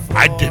 yeah.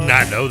 I did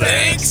not know that.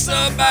 Thinks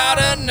about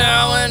it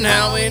now and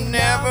how he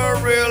never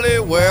really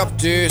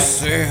wept, he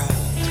said.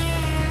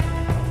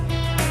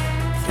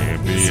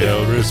 Can't be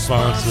held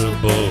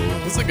responsible.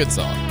 This is a good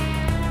song.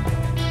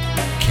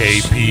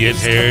 KP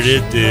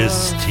inherited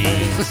this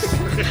team.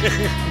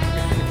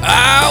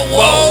 I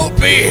won't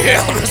be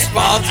held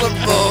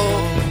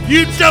responsible.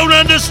 You don't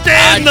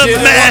understand the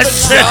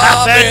mess that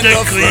I've had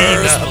to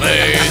clean up.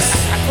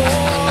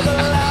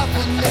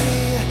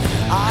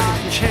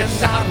 I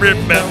cannot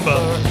remember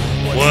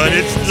what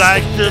it's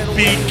like to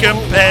be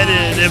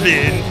competitive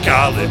in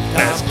college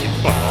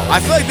basketball. I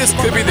feel like this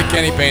could be the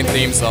Kenny Payne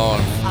theme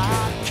song.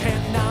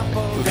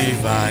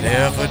 Believe I'd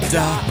ever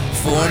die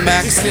for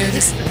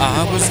Maxence.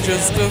 I was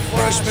just a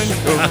freshman.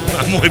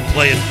 I'm only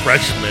playing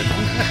freshman.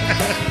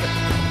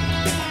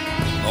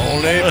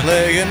 Only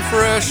playing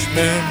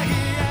freshman.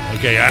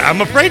 Okay,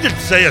 I'm afraid to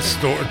say a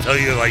story, tell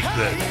you like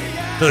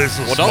this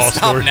little small don't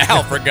stop story.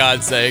 now, for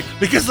God's sake.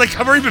 Because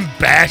I've already been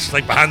bashed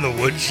behind the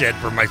woodshed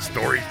for my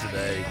stories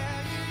today.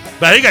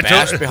 But I think I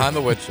Bashed told behind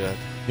the woodshed.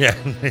 Yeah,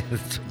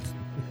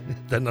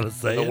 that's not a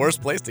saying. The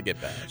worst place to get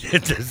bashed.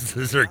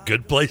 Is there a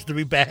good place to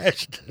be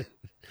bashed?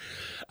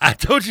 I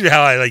told you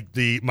how I like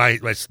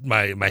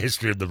my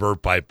history of the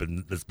verb pipe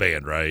in this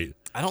band, right?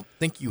 I don't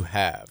think you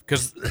have,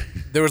 because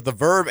there was the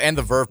verb and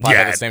the verb pipe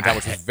at the same time,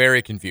 which was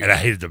very confusing. And I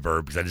hated the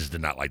verb because I just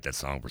did not like that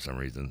song for some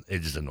reason.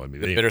 It just annoyed me.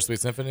 The Bittersweet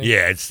Symphony?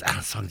 Yeah,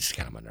 that song just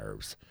got on my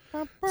nerves.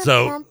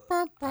 So,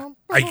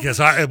 I guess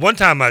at one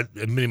time, at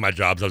many of my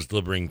jobs, I was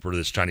delivering for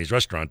this Chinese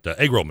restaurant,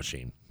 egg roll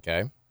machine.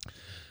 Okay.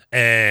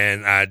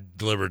 And I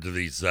delivered to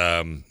these, it's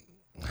a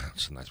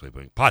nice way of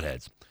putting it,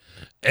 potheads.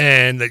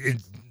 And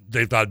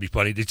they thought it'd be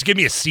funny. They just give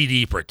me a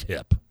CD for a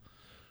tip. I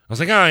was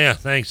like, oh, yeah,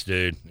 thanks,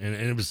 dude. And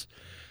it was,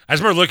 I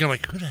just remember looking,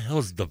 like, who the hell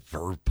is the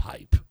verb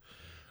pipe?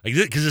 Like,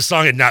 because this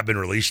song had not been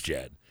released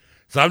yet.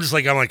 So I'm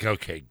like,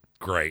 okay,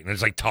 great. And I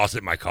just toss it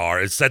in my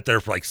car. It sat there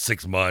for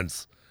 6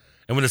 months.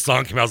 And when the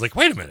song came out, I was like,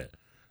 wait a minute.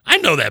 I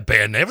know that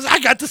band name. I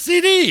got the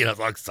CD. And I was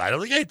all excited. I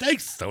was like, hey,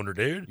 thanks, Stoner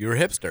dude. You were a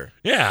hipster.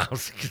 Yeah.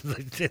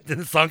 Then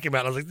the song came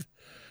out. I was like, this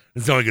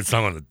is the only good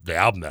song on the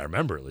album that I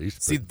remember, at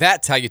least. See,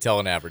 that's how you tell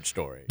an average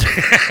story.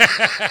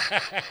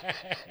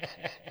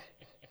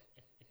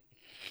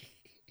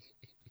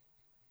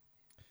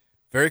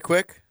 Very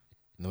quick,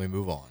 and then we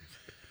move on.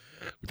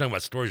 We're talking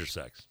about stories or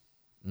sex.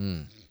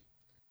 I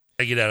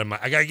gotta get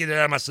it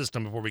out of my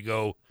system before we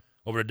go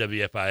over to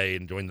WFIA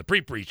and join the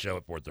pre show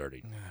at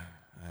 4:30.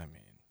 I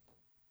mean,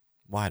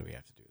 why do we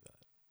have to do that?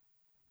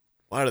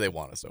 Why do they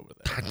want us over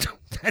there?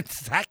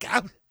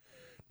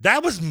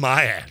 That was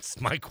my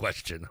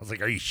question. I was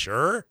like, are you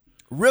sure?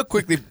 Real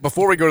quickly,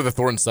 before we go to the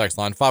Thornton sex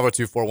line,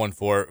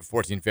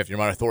 502-414-1450.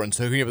 Reminder, Thornton's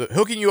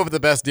hooking you up with the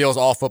best deals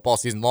all football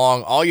season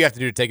long. All you have to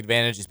do to take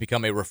advantage is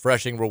become a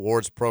Refreshing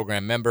Rewards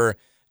program member.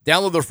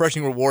 Download the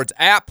Refreshing Rewards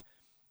app.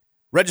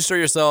 Register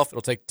yourself.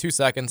 It'll take 2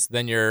 seconds.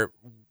 Then you're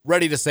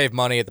ready to save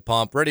money at the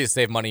pump, ready to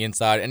save money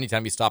inside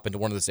anytime you stop into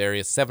one of this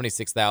area's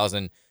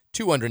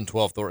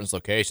 76,212 Thornton's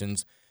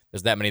locations.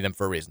 There's that many of them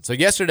for a reason. So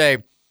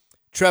yesterday,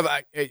 Trev,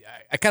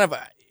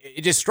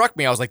 it just struck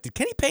me. I was like, did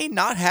Kenny Payne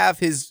not have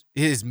his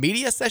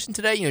media session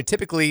today? You know,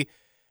 typically,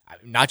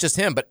 not just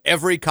him, but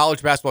every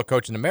college basketball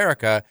coach in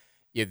America,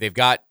 they've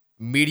got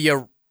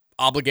media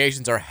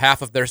obligations are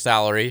half of their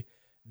salary.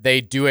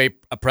 They do a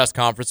press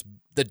conference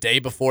the day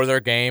before their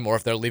game, or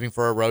if they're leaving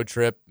for a road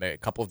trip, a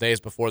couple of days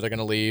before they're going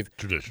to leave.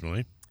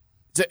 Traditionally.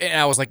 So, and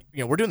I was like,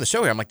 we're doing the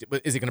show here. I'm like,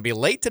 is it going to be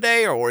late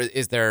today, or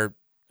is there,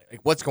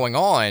 what's going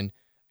on?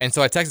 And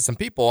so I texted some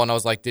people, and I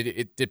was like,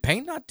 did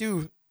Payne not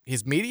do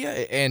his media?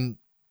 And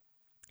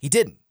he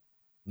didn't.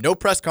 No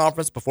press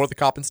conference before the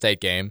Coppin State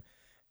game.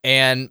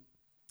 And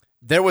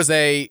there was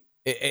an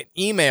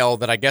email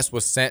that I guess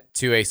was sent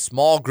to a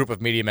small group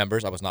of media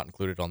members. I was not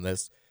included on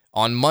this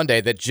on Monday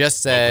that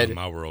just said, welcome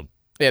to my world.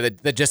 Yeah,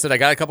 that just said, I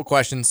got a couple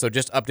questions. So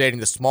just updating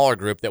the smaller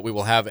group that we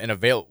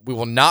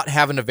will not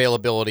have an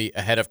availability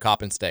ahead of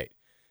Coppin State.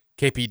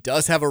 KP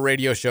does have a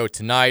radio show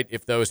tonight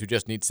if those who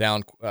just need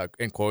sound,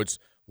 in quotes,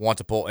 want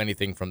to pull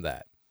anything from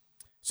that.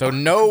 So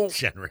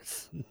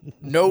generous.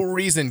 No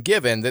reason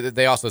given.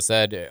 They also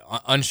said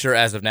unsure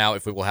as of now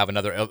if we will have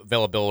another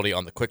availability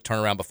on the quick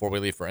turnaround before we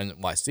leave for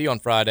NYC on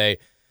Friday,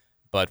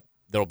 but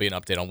there will be an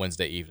update on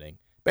Wednesday evening.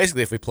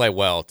 Basically, if we play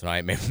well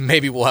tonight,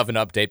 maybe we'll have an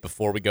update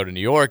before we go to New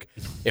York.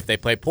 If they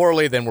play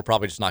poorly, then we're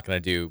probably just not going to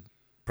do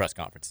press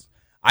conferences.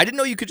 I didn't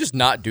know you could just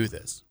not do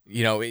this.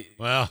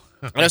 Well,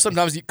 I know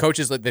sometimes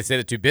coaches, they say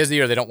they're too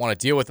busy or they don't want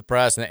to deal with the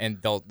press, and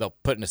they'll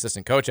put an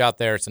assistant coach out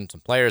there, send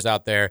some players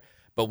out there.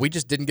 But we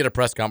just didn't get a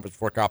press conference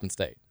before Coppin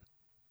State.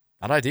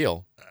 Not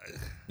ideal.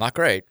 Not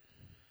great.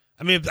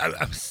 I mean,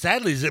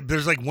 sadly,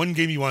 there's like one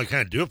game you want to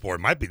kind of do it for. It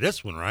might be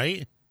this one,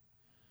 right?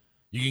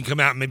 You can come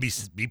out and maybe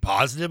be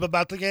positive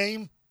about the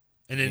game,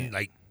 and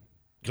then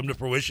come to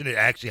fruition. It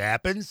actually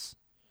happens.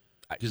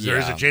 Because there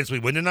is a chance we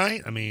win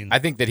tonight. I mean, I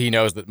think that he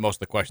knows that most of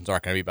the questions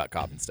aren't going to be about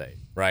Coppin State,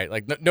 right?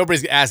 Like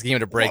nobody's asking him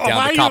to break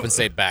down the Coppin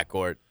State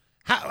backcourt.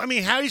 How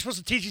are you supposed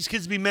to teach these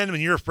kids to be men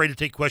when you're afraid to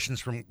take questions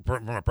from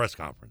a press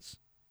conference?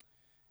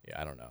 Yeah,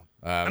 I don't know.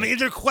 I mean,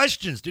 they're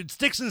questions, dude.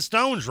 Sticks and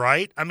stones,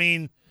 right? I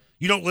mean,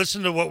 you don't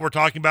listen to what we're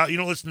talking about. You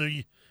don't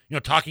listen to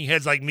talking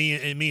heads like me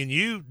and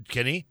you,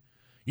 Kenny.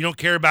 You don't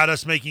care about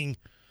us making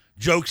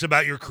jokes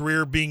about your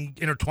career being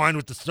intertwined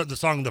with the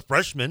song "The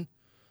Freshman."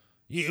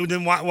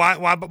 Then why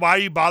are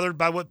you bothered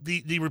by what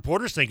the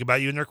reporters think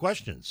about you and their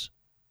questions?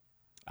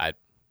 I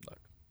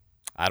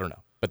don't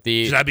know. But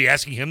should I be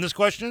asking him this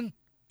question?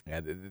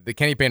 Yeah, the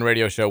Kenny Payne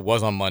radio show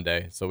was on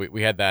Monday, so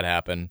we had that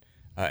happen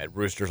at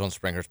Roosters on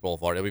Springhurst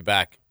Boulevard. It'll be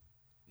back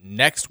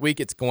next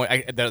week.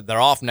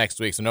 They're off next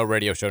week, so no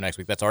radio show next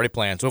week. That's already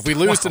planned. So if we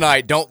lose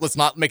tonight, let's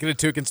not make it a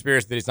two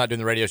conspiracy that he's not doing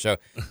the radio show.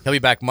 He'll be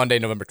back Monday,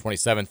 November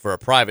 27th for a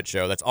private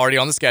show that's already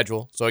on the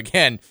schedule. So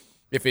again,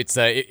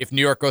 if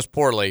New York goes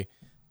poorly,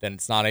 then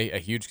it's not a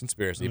huge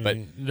conspiracy. But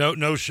no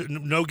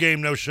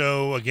game, no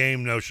show. A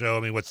game, no show.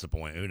 I mean, what's the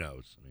point? Who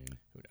knows?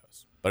 Who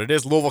knows? But it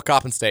is Louisville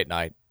Coppin State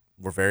night.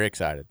 We're very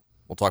excited.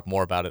 We'll talk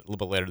more about it a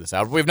little bit later this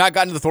hour. We've not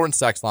gotten to the Thornton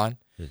sex line.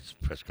 His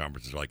press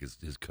conferences are like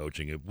his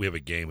coaching. If we have a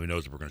game, who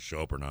knows if we're going to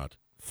show up or not?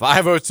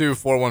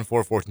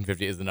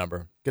 502-414-1450 is the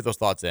number. Get those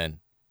thoughts in.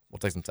 We'll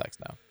take some text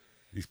now.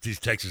 These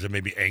texters have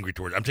made me angry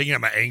towards. I'm taking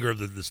out my anger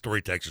of the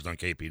story texters on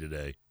KP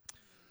today.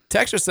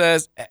 Texter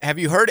says, have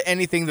you heard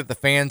anything that the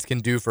fans can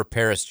do for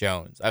Paris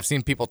Jones? I've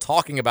seen people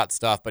talking about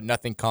stuff, but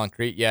nothing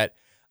concrete yet.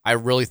 I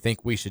really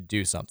think we should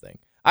do something.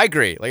 I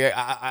agree. Like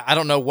I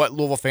don't know what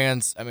Louisville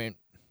fans, I mean,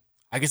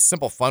 I guess a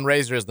simple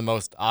fundraiser is the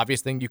most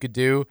obvious thing you could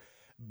do.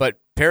 But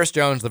Paris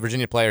Jones, the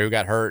Virginia player who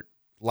got hurt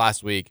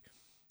last week,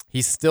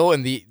 he's still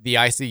in the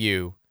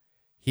ICU.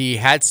 He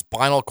had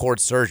spinal cord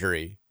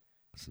surgery.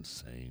 That's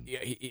insane.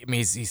 I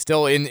mean, he's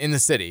still in the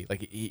city.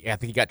 Like I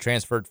think he got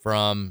transferred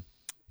from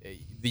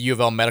the U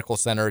of L Medical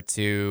Center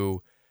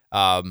to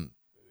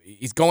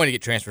he's going to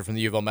get transferred from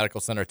the U of L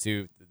Medical Center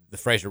to the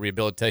Fraser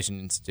Rehabilitation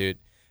Institute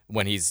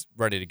when he's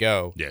ready to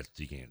go. Yes,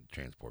 you can't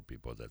transport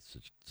people at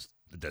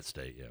that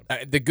state,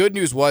 yeah. The good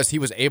news was he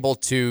was able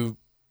to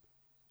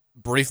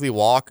briefly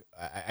walk,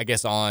 I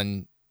guess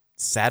on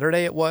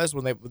Saturday it was,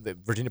 when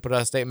Virginia put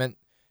out a statement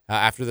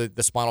after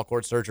the spinal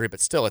cord surgery,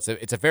 but still, it's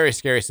a very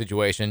scary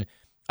situation.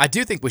 I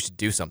do think we should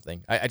do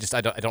something. I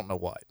don't know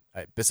what.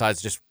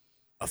 Besides just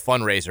a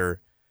fundraiser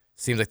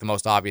seems like the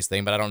most obvious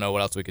thing, but I don't know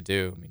what else we could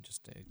do. I mean,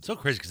 just it's so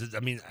crazy because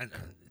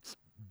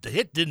the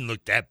hit didn't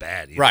look that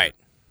bad either. Right.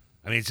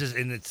 I mean,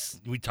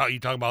 you talk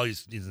about all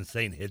these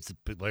insane hits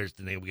that players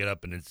didn't able to get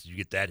up, and you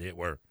get that hit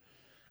where,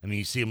 I mean,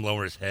 you see him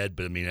lower his head,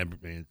 but I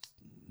mean,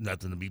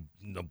 nothing to be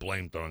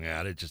blame throwing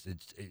at it. Just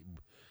it's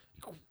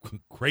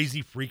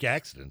crazy freak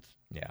accident.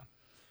 Yeah.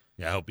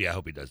 I hope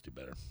he does do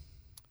better.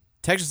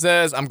 Texas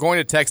says, I'm going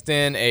to text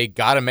in a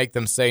gotta make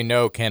them say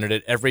no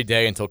candidate every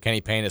day until Kenny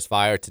Payne is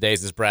fired.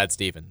 Today's is Brad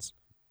Stevens.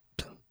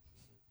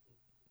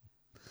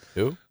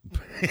 Who?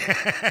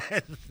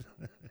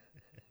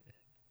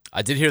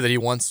 I did hear that he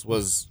once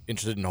was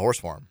interested in a horse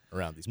farm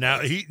around these Now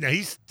places.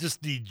 he's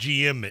just the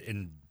GM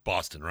in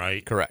Boston,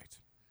 right? Correct.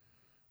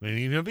 I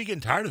mean, he'll be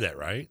getting tired of that,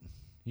 right?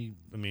 He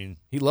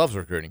loves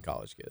recruiting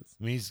college kids.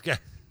 I mean,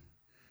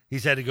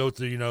 he's had to go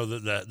through,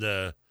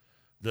 the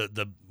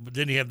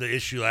didn't he have the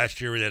issue last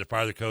year where they had to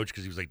fire the coach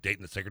because he was like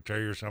dating the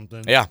secretary or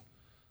something? Yeah.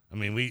 Do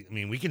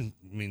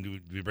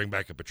we bring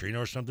back a Petrino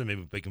or something?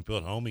 Maybe they can feel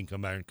at home. He can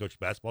come back and coach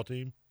the basketball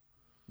team.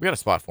 We got a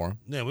spot for him.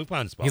 Yeah, we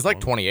find a spot. He's for like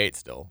him. 28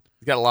 still.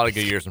 He's got a lot of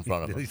good years in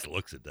front of him. At least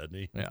looks it, doesn't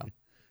he? Yeah.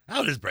 How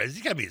old is Brad?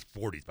 He's got to be in his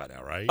 40s by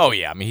now, right? Oh,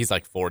 yeah. I mean, he's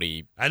like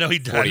 40. I know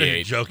he's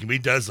 48. joking, but he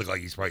does look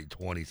like he's probably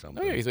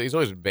 20-something. Oh, yeah, he's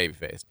always been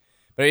baby-faced.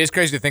 But it is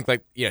crazy to think,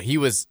 he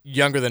was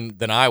younger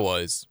than I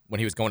was when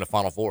he was going to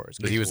Final Fours.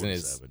 Because he was in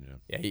his...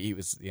 Yeah, he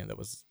was... that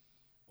was,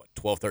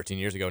 12, 13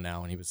 years ago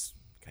now, and he's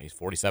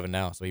 47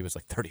 now, so he was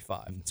like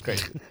 35. It's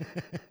crazy.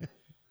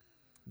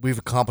 We've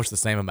accomplished the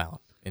same amount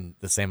in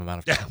the same amount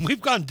of time. Yeah,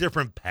 we've gone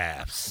different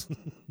paths.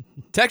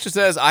 Texture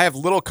says, I have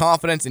little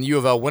confidence in U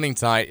of L winning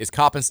tonight. Is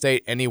Coppin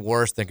State any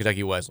worse than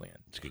Kentucky Wesleyan?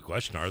 It's a good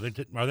question. Are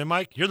they,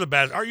 Mike?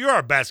 You're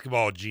our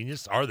basketball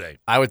genius. Are they?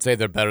 I would say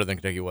they're better than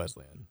Kentucky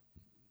Wesleyan,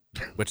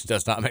 which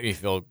does not make me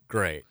feel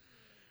great.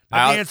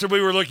 That's the answer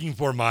we were looking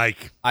for,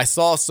 Mike. I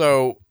saw,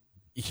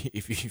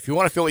 if you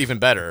want to feel even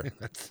better,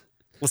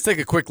 let's take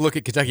a quick look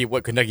at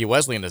what Kentucky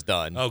Wesleyan has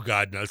done. Oh,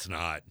 God, no, it's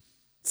not.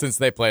 Since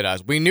they played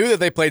us. We knew that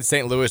they played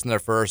St. Louis in their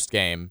first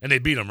game. And they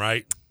beat them,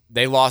 right?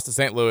 They lost to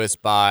St. Louis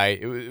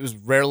it was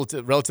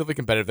relatively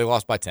competitive. They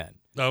lost by 10.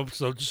 Oh,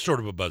 so just sort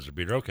of a buzzer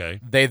beater.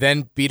 Okay. They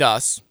then beat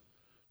us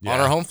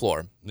on our home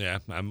floor. Yeah,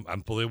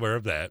 I'm fully aware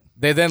of that.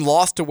 They then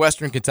lost to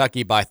Western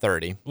Kentucky by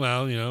 30.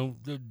 Well,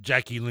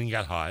 Jack Ealing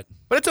got hot.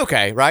 But it's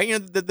okay,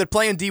 right? They're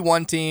playing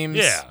D1 teams.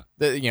 Yeah.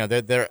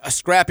 They're a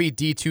scrappy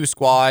D2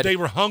 squad. They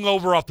were hung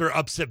over off their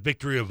upset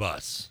victory of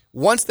us.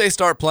 Once they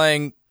start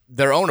playing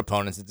their own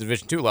opponents at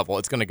Division II level,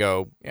 it's going to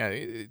go,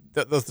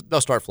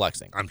 they'll start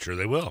flexing. I'm sure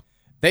they will.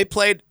 They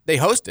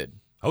hosted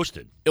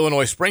Hosted.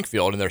 Illinois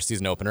Springfield in their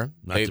season opener.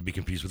 Not to be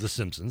confused with the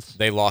Simpsons.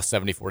 They lost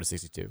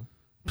 74-62.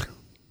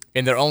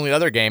 In their only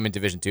other game in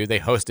Division II, they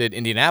hosted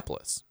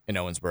Indianapolis in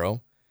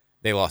Owensboro.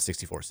 They lost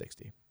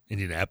 64-60.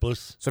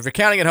 Indianapolis? So if you're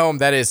counting at home,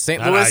 that is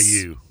St.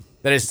 Louis. IU.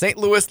 That is St.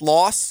 Louis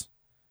loss,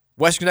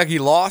 Western Kentucky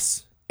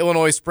loss,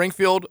 Illinois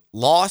Springfield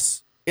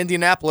loss,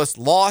 Indianapolis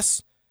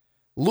loss,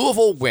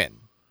 Louisville win.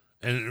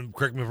 And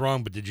correct me if I'm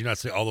wrong, but did you not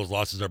say all those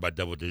losses are by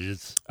double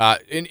digits?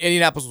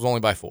 Indianapolis was only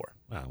by 4.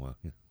 Oh, well,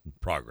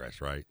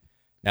 progress, right?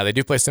 Now, they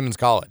do play Simmons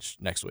College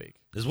next week.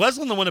 Is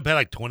Wesleyan the one that had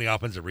like 20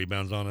 offensive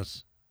rebounds on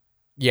us?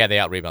 Yeah, they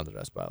out-rebounded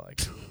us by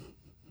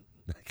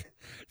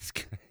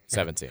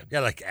 17.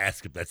 Yeah,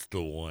 ask if that's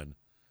still one.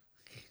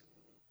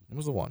 It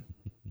was the one.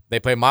 They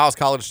play Miles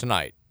College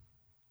tonight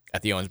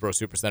at the Owensboro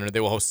Supercenter. They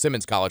will host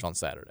Simmons College on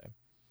Saturday.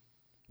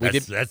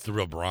 That's the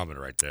real barometer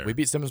right there. We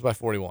beat Simmons by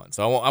 41,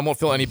 so I won't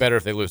feel any better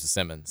if they lose to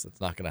Simmons.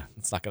 It's not gonna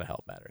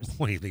help matters.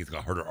 What do you think? It's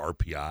gonna hurt our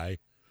RPI?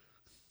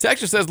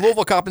 Texture says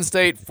Louisville Coppin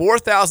State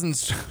 4,000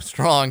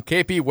 strong.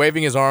 KP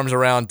waving his arms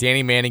around.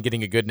 Danny Manning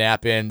getting a good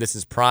nap in. This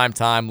is prime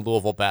time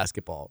Louisville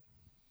basketball.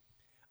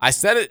 I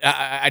said it.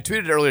 I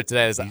tweeted it earlier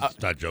today. He's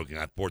not joking.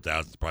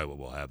 4,000 is probably what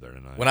we'll have there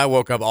tonight. When I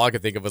woke up, all I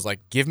could think of was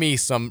give me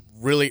some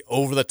really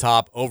over the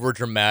top, over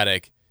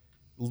dramatic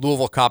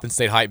Louisville Coppin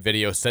State hype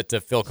video set to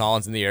Phil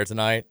Collins in the air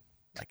tonight.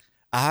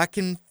 I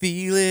can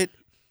feel it.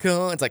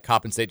 It's like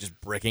Coppin State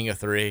just breaking a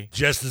 3.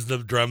 Just as the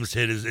drums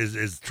hit,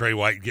 is Trey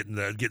White getting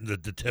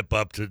the tip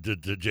up to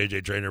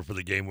JJ Traynor for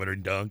the game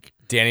winning dunk.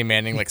 Danny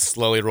Manning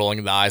slowly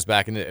rolling the eyes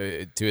back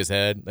to his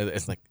head.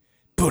 It's like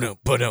boom,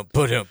 boom, boom,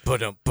 boom,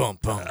 boom,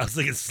 boom. I was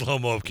thinking slow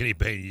mo of Kenny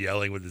Payne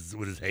yelling with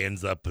his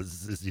hands up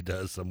as he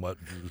does somewhat.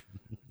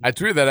 I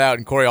tweeted that out,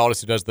 and Corey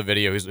Aldis, who does the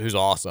video, who's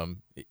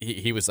awesome,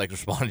 he was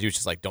responding. He was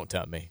just don't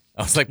tempt me.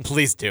 I was like,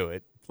 please do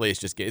it. Please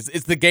just get.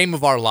 It's the game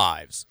of our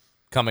lives.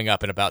 Coming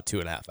up in about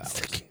 2.5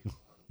 hours.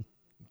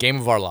 Game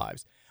of our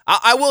lives.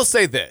 I will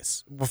say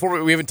this,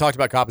 before we haven't talked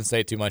about Coppin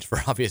State too much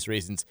for obvious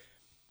reasons.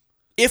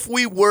 If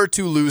we were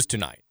to lose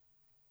tonight,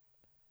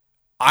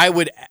 I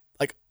will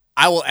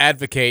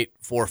advocate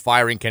for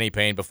firing Kenny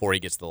Payne before he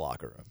gets to the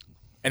locker room.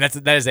 And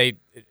that is a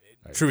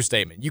true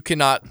statement. You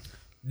cannot.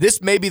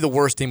 This may be the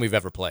worst team we've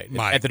ever played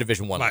at the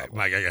Division I level.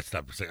 Mike, I got to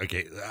stop for a second.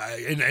 Okay,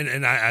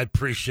 and I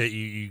appreciate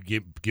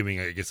you giving,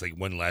 I guess,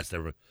 one last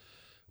ever.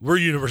 We're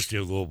University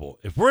of Louisville.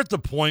 If we're at the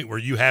point where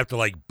you have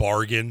to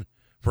bargain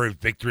for a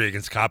victory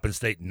against Coppin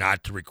State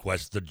not to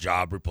request the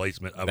job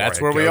replacement of that's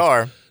our where head we coach,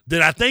 are.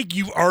 Then I think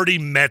you've already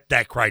met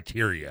that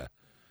criteria.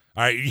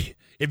 All right,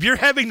 if you're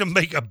having to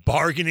make a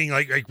bargaining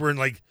like we're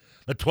in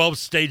the 12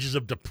 stages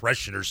of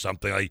depression or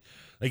something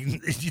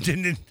you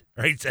didn't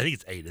right. I think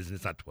it's 8, isn't it?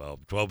 It's not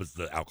 12. 12 is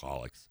the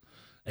alcoholics.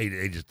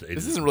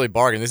 This isn't really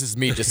bargaining. This is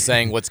me just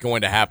saying what's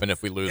going to happen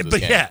if we lose this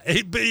game.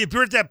 But if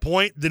you're at that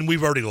point, then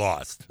we've already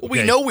lost. Well,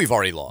 we know we've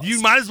already lost.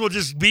 You might as well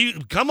just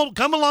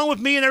come along with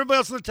me and everybody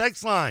else on the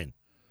text line.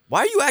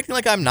 Why are you acting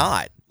like I'm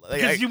not?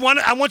 Because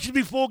I want you to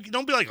be full.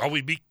 Don't be like, oh,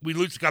 we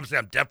lose the cup.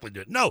 I'm definitely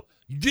doing it. No,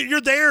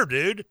 you're there,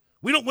 dude.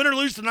 We don't win or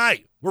lose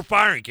tonight. We're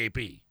firing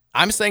KP.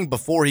 I'm saying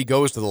before he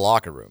goes to the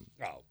locker room.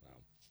 Oh, no.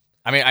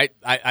 I mean,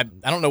 I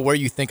don't know where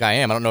you think I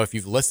am. I don't know if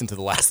you've listened to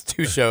the last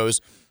two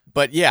shows,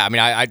 but yeah, I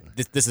mean,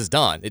 this is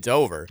done. It's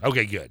over.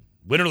 Okay, good.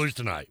 Win or lose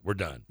tonight, we're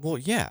done. Well,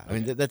 yeah. I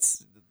mean,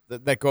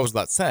 that goes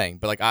without saying.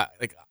 But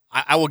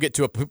I will get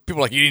to people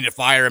are like, you need to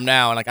fire him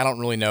now, and I don't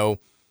really know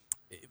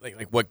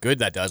like what good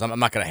that does. I'm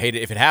not gonna hate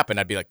it. If it happened,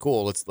 I'd be like,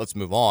 cool, let's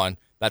move on.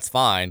 That's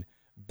fine.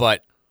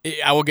 But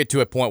I will get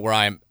to a point where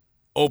I'm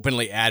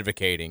openly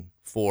advocating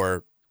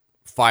for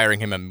firing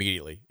him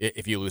immediately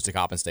if you lose to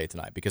Coppin State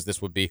tonight, because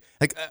this would be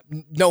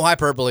no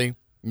hyperbole,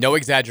 no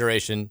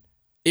exaggeration.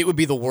 It would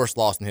be the worst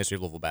loss in the history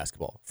of Louisville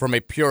basketball from a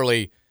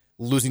purely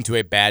losing to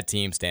a bad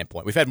team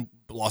standpoint. We've had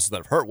losses that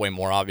have hurt way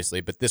more,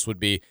 obviously, but this would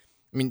be,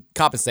 I mean,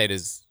 Coppin State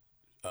is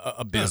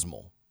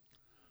abysmal.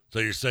 So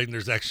you're saying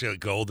there's actually a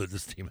goal that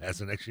this team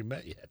hasn't actually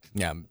met yet?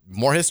 Yeah,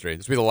 more history.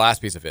 This will be the last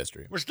piece of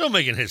history. We're still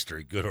making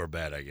history, good or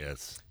bad, I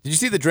guess. Did you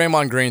see the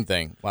Draymond Green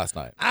thing last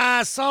night?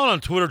 I saw it on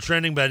Twitter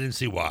trending, but I didn't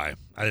see why.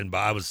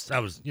 I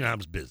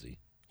was busy.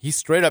 He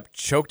straight up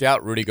choked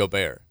out Rudy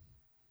Gobert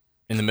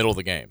in the middle of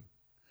the game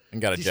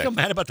and got ejected. He's still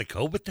mad about the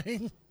COVID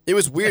thing? It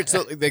was weird.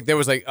 So there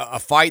was a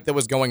fight that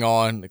was going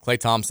on. Klay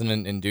Thompson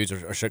and dudes, or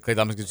Klay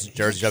Thompson gets his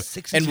jersey up.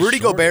 And Rudy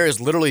Gobert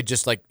is literally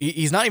just like,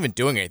 he's not even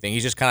doing anything.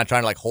 He's just kind of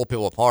trying to like hold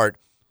people apart.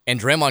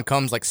 And Draymond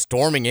comes like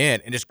storming in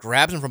and just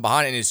grabs him from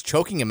behind and is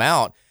choking him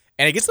out.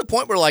 And it gets to the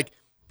point where like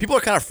people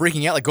are kind of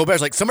freaking out. Like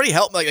Gobert's like, somebody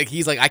help me. Like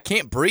he's like, I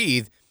can't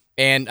breathe.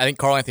 And I think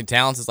Karl Anthony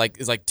Towns is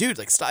like, dude,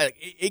 like stop.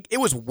 Like,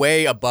 it was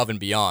way above and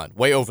beyond,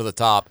 way over the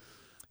top.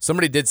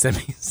 Somebody did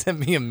send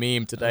me a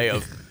meme today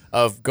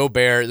of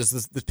Gobert.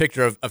 This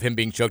picture of him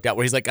being choked out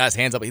where he's like got his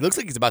hands up. He looks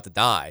like he's about to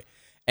die.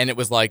 And it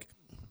was like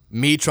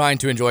me trying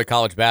to enjoy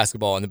college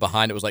basketball, and then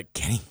behind it was like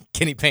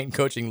Kenny Payne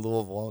coaching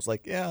Louisville. I was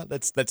like, yeah,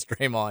 that's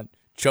Draymond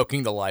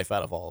choking the life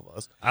out of all of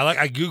us.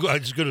 I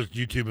just go to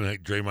YouTube and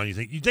like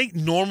Draymond. You think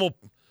normal?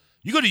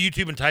 You go to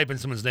YouTube and type in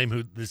someone's name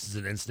who this is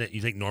an incident.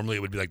 You think normally it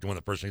would be like one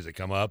of the first things that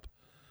come up.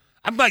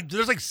 I'm like,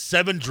 there's like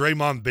 7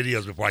 Draymond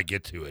videos before I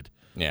get to it.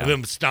 Yeah. Of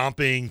him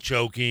stomping,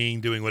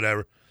 choking, doing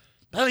whatever.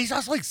 But he's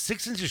also like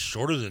 6 inches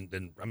shorter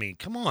than. I mean,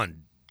 come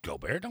on,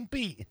 Gobert, don't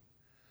be.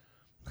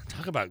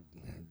 Talk about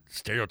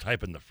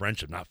stereotyping the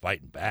French of not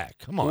fighting back.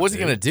 Come on, what's he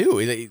gonna do?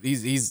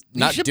 He's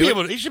not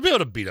doing. He should be able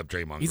to beat up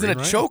Draymond. He's Green, in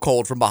a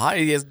chokehold from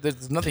behind.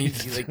 There's nothing.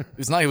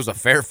 It's not. It was a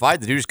fair fight.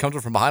 The dude just comes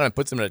from behind him and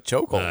puts him in a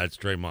chokehold. That's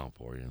Draymond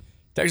for you.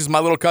 Texas, my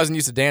little cousin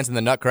used to dance in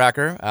the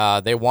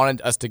Nutcracker. They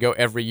wanted us to go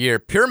every year.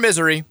 Pure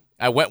misery.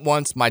 I went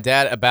once. My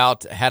dad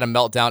about had a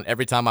meltdown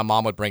every time my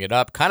mom would bring it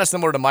up. Kind of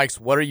similar to Mike's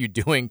 "What are you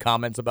doing?"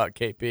 comments about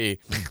KP.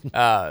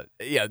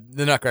 Yeah,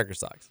 the Nutcracker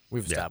sucks.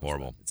 We've established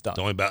horrible. It's done.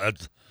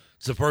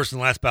 It's the first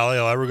and last ballet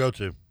I'll ever go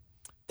to.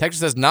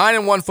 Texas says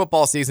 9-1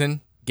 football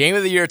season. Game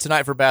of the year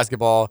tonight for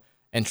basketball.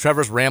 And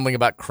Trevor's rambling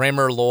about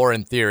Kramer lore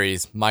and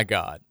theories. My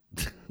God.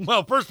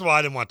 Well, first of all,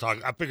 I didn't want to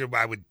talk. I figured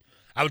I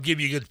would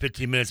give you a good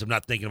 15 minutes of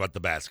not thinking about the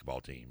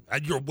basketball team.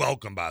 You're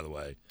welcome, by the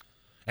way.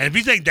 And if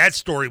you think that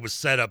story was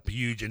set up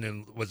huge and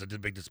then was a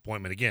big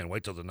disappointment, again,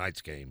 wait till the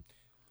Knights game.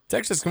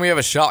 Texas, can we have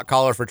a shot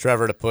collar for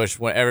Trevor to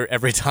push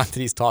every time that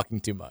he's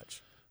talking too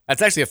much?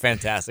 That's actually a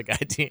fantastic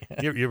idea.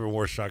 You ever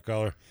wore a shot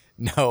collar?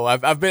 No,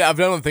 I've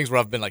done things where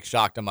I've been like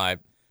shocked on my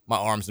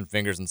arms and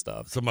fingers and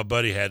stuff. So my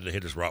buddy had to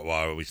hit his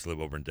Rottweiler. We used to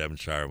live over in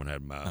Devonshire when I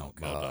had my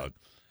dog,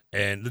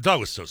 and the dog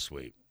was so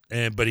sweet.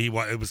 But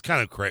it was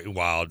kind of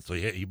wild, so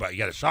he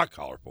got a shock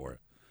collar for it.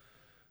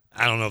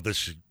 I don't know if this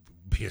should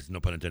be, no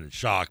pun intended,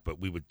 shock, but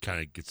we would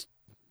kind of get.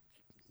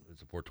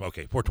 It's a 420.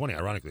 Okay, 420.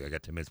 Ironically, I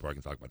got 10 minutes before I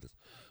can talk about this.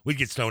 We'd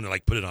get stoned and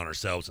like put it on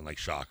ourselves and like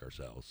shock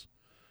ourselves.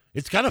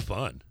 It's kind of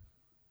fun.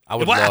 I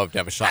would love to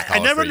have a shock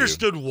collar. I never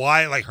understood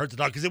why it like hurt the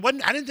dog because it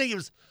wasn't. I didn't think it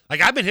was like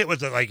I've been hit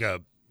with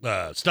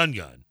a stun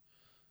gun,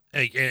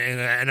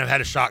 and I've had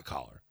a shock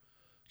collar.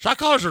 Shock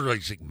collars are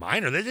like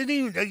minor. They didn't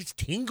even. It's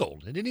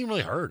tingled. It didn't even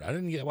really hurt. I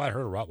didn't get why it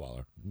hurt a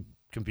Rottweiler. It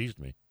confused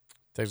me.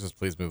 Texas,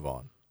 please move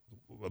on.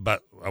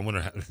 But I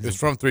wonder. It was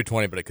from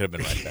 320, but it could have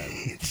been right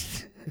then.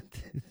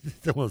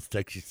 Someone's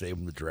text you say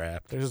from the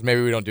draft. Texas,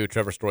 maybe we don't do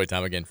Trevor story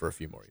time again for a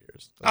few more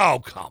years.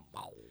 Oh, come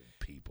on,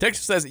 people.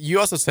 Texas says you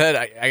also said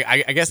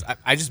I guess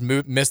I just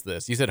missed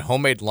this. You said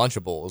homemade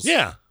Lunchables.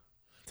 Yeah.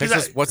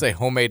 Texas, what's a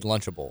homemade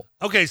Lunchable?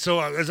 Okay, so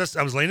I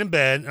was laying in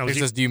bed.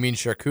 Texas, do you mean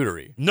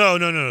charcuterie? No.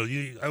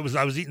 I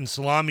was eating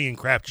salami and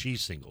Kraft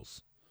cheese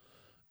singles,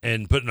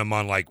 and putting them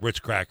on like Ritz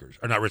crackers,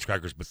 or not Ritz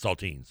crackers, but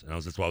saltines. And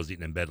that's what I was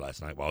eating in bed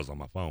last night while I was on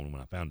my phone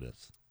when I found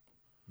this.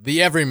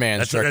 The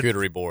everyman's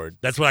charcuterie board.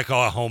 That's what I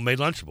call a homemade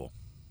Lunchable.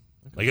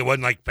 Okay. Like it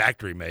wasn't like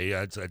factory made.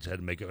 I just had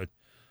to make it.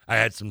 I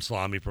had some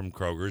salami from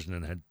Kroger's, and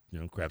then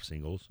had Kraft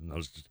singles, and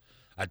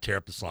I'd tear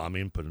up the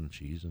salami and put in the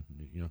cheese, and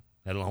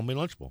had a homemade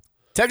Lunchable.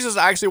 Texas,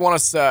 I actually want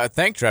to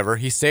thank Trevor.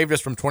 He saved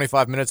us from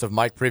 25 minutes of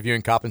Mike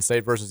previewing Coppin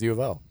State versus U of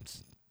L.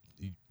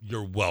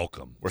 You're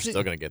welcome. We're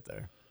still going to get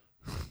there.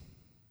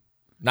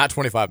 Not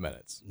 25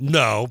 minutes.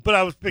 No, but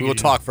I was thinking. We will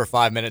talk for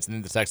 5 minutes, and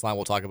then the text line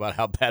will talk about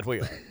how bad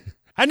we are.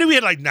 I knew we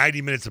had like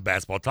 90 minutes of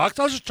basketball talk,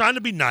 so I was just trying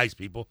to be nice,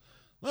 people.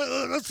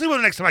 Let's see what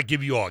the next time I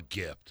give you all a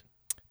gift.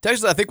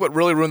 Texas, I think what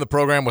really ruined the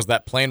program was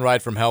that plane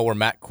ride from hell where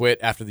Matt quit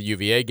after the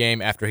UVA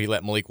game after he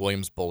let Malik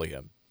Williams bully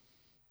him.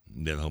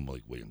 The whole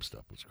Malik Williams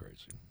stuff was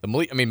crazy.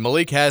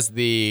 Malik has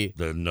the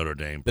Notre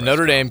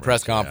Dame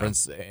press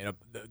conference. Yeah.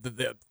 You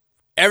know,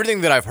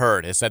 everything that I've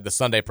heard has said the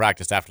Sunday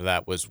practice after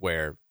that was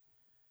where,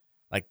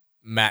 like,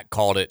 Matt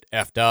called it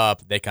effed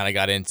up. They kind of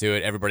got into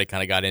it. Everybody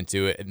kind of got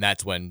into it, and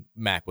that's when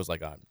Mac was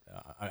like,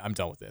 "I'm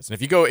done with this."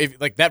 And if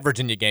like that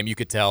Virginia game, you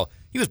could tell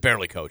he was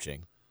barely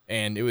coaching,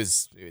 and we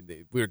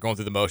were going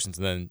through the motions,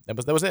 and then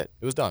that was it.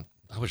 It was done.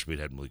 I wish we'd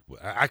had Malik.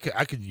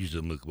 I could use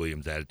the Malik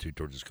Williams attitude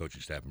towards his coaching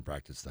staff in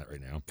practice that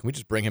right now. Can we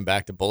just bring him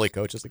back to bully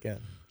coaches again?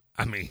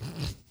 I mean,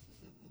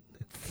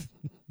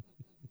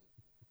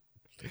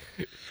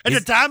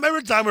 every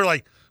time we're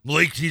like,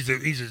 Malik, he's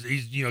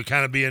you know,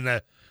 kind of being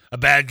a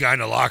bad guy in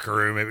the locker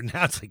room. Maybe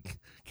now it's like,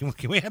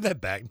 can we have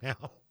that back now?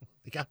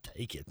 Like, I'll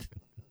take it.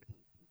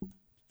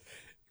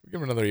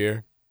 Give him another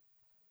year.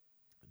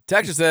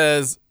 Texas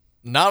says,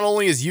 not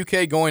only is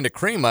UK going to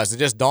cream us, it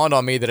just dawned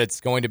on me that it's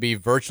going to be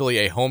virtually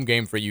a home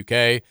game for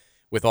UK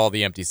with all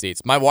the empty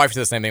seats. My wife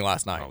said the same thing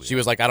last night. She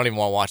was like, I don't even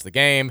want to watch the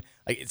game.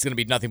 Like, it's going to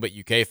be nothing but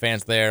UK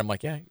fans there. I'm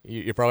like, yeah,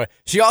 you're probably.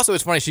 She also,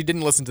 it's funny, she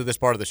didn't listen to this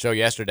part of the show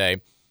yesterday,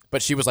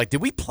 but she was like,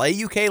 did we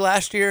play UK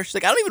last year? She's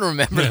like, I don't even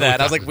remember that.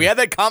 I was like, we had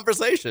that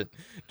conversation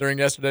during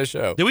yesterday's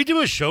show. Did we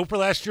do a show for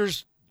last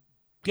year's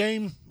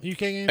game, UK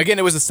game? Again,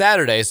 it was a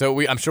Saturday, so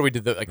I'm sure we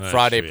did the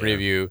Friday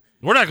preview.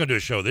 We're not going to do a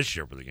show this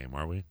year for the game,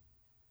 are we?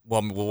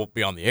 Well, we'll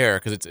be on the air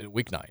because it's a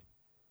weeknight.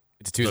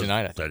 It's a Tuesday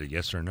night, I think. Is that a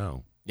yes or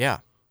no? Yeah.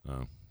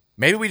 Oh.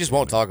 Maybe we just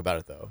won't talk about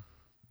it, though.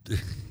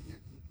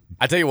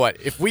 I tell you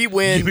what, if we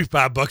win... Give me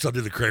 $5, I'll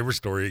do the Kramer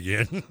story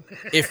again.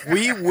 If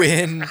we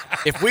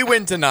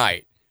win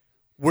tonight,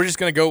 we're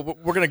going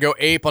to go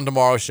ape on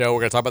tomorrow's show. We're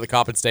going to talk about the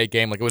Coppin State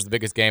game like it was the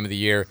biggest game of the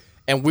year,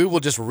 and we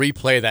will just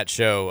replay that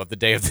show of the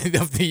day of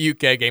the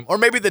UK game, or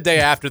maybe the day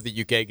after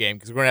the UK game,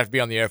 because we're going to have to be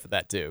on the air for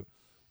that, too.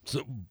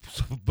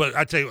 But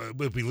I tell you,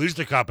 if we lose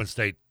to Coppin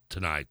State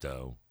tonight,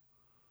 though,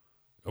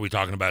 are we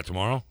talking about it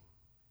tomorrow?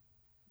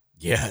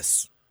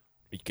 Yes.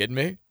 Are you kidding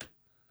me?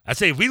 I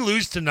say if we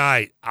lose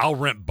tonight, I'll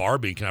rent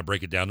Barbie. Can I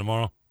break it down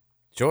tomorrow?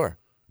 Sure.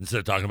 Instead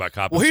of talking about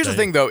Coppin State. Well, here's the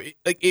thing, though.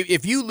 Like,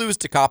 if you lose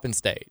to Coppin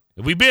State,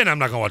 if we win, I'm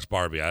not going to watch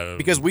Barbie.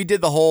 Because we did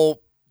the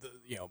whole,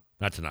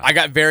 not tonight. I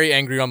got very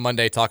angry on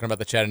Monday talking about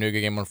the Chattanooga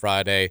game on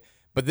Friday,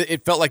 but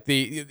it felt like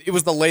it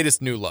was the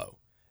latest new low.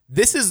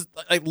 This is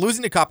like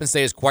losing to Coppin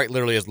State is quite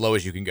literally as low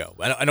as you can go.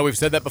 I know we've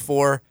said that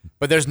before,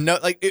 but there's no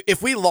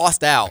if we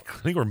lost out. I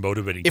think we're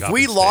motivating. If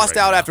we lost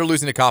out after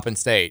losing to Coppin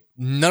State,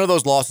 none of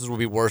those losses would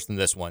be worse than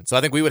this one. So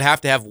I think we would have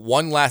to have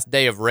one last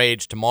day of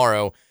rage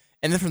tomorrow,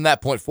 and then from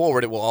that point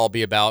forward, it will all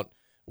be about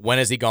when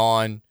is he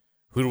gone,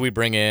 who do we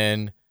bring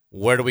in,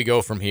 where do we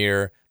go from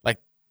here. Like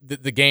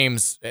the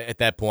games at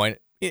that point,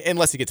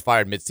 unless he gets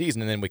fired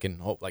midseason, and then we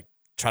can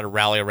try to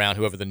rally around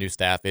whoever the new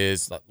staff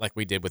is, like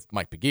we did with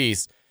Mike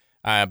Pegues.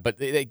 But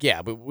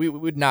we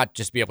would not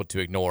just be able to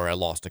ignore a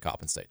loss to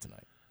Coppin State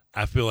tonight.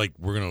 I feel like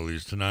we're going to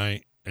lose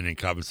tonight, and then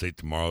Coppin State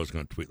tomorrow is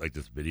going to tweet like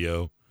this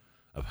video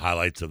of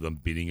highlights of them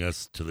beating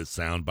us to the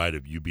soundbite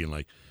of you being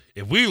like,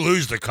 if we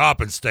lose to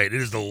Coppin State,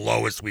 it is the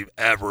lowest we've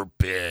ever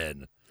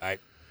been. I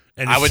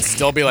would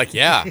still be like,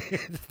 yeah.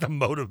 It's the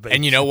motivation.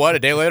 And you know what? A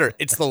day later,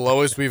 it's the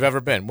lowest we've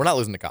ever been. We're not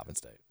losing to Coppin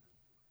State.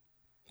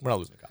 We're not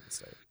losing to Coppin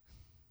State.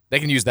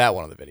 They can use that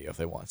one on the video if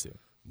they want to.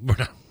 We're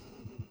not.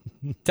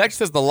 Texas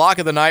says the lock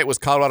of the night was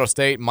Colorado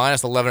State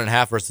minus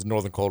 11.5 versus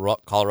Northern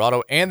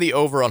Colorado, and the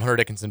over on Hunter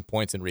Dickinson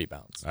points and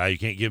rebounds. You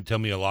can't tell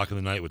me a lock of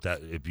the night with that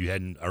if you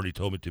hadn't already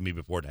told it to me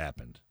before it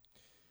happened.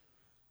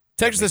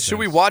 Texas says, should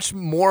we watch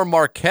more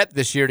Marquette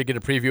this year to get a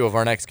preview of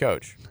our next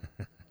coach?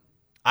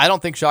 I don't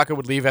think Shaka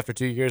would leave after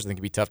 2 years. I think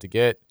it'd be tough to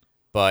get,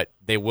 but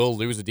they will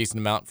lose a decent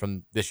amount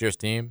from this year's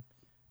team.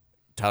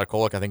 Tyler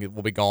Kolek, I think,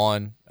 will be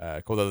gone.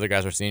 A couple of the other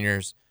guys are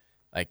seniors.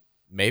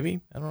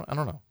 Maybe. I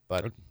don't know.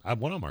 But I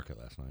won on Marquette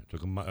last night. Took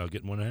them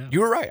getting 1.5.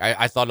 You were right.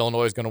 I thought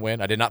Illinois was going to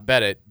win. I did not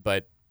bet it,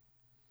 but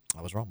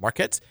I was wrong.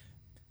 Marquette's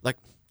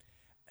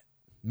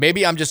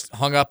maybe I'm just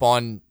hung up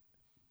on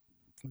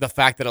the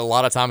fact that a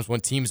lot of times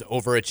when teams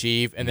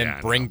overachieve and then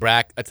bring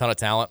back a ton of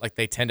talent,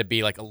 they tend to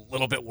be a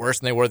little bit worse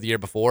than they were the year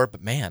before.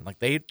 But man,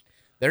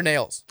 they're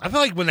nails. I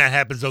feel like when that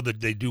happens though,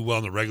 that they do well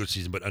in the regular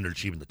season but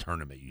underachieve in the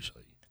tournament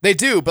usually. They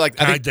do, but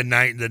I think the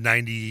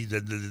 90.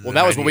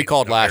 That was what we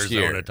called last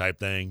year. Type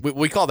thing.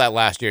 We called that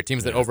last year.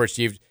 Teams that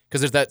overachieved,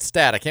 because there's that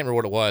stat. I can't remember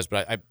what it was,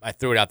 but I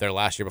threw it out there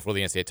last year before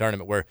the NCAA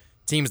tournament, where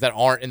teams that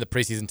aren't in the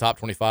preseason top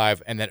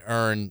 25 and that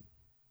earn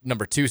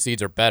number 2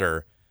 seeds or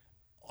better,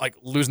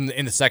 losing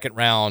in the second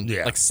round,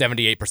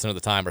 78% of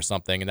the time or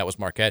something, and that was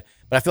Marquette.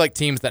 But I feel like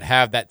teams that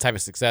have that type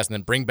of success and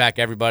then bring back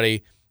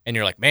everybody, and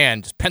you're like,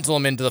 man, just pencil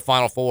them into the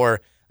Final Four.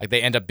 Like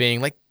they end up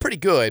being like pretty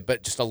good,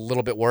 but just a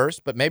little bit worse.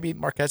 But maybe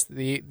Marquette's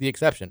the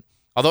exception.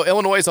 Although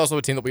Illinois is also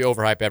a team that we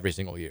overhype every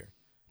single year.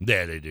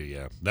 Yeah, they do.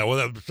 Yeah,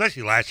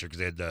 especially last year because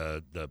they had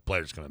the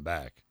players coming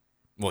back.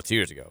 Well, 2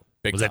 years ago.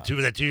 Was that 2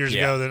 years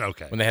ago? Then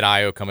okay. When they had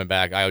Io coming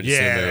back, Io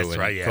Jasumu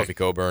and Kofi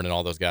Coburn and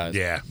all those guys.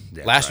 Yeah.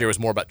 Last year was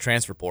more about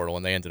transfer portal,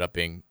 and they ended up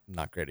being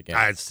not great again.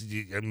 I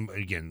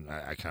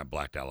kind of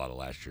blacked out a lot of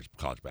last year's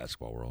college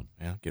basketball world.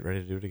 Yeah, get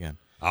ready to do it again.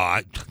 Oh,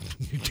 I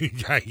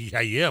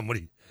am. What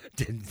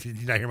did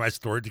you not hear my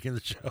story at the beginning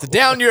of the show? It's a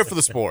down year for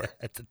the sport.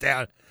 It's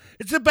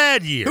a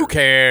bad year. Who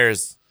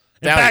cares?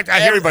 In fact,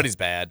 everybody's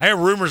bad. I hear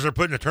rumors they're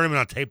putting a tournament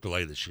on tape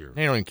delay this year.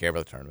 They don't even care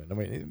about the tournament. I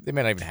mean, they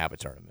may not even have a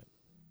tournament.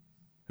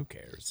 Who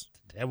cares?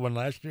 They had one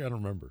last year? I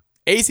don't remember.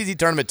 ACC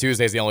Tournament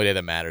Tuesday is the only day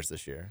that matters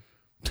this year.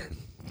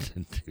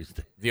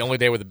 Tuesday. The only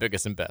day with the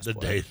biggest and best.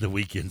 The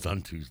weekend's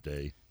on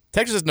Tuesday.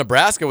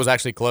 Nebraska was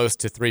actually close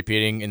to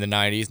three-peating in the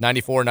 90s,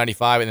 94,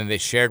 95, and then they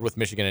shared with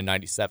Michigan in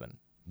 97.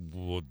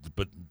 Well,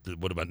 but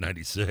what about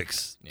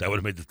 96? Yeah. That would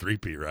have made the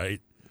three-peat,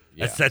 right?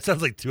 Yeah. That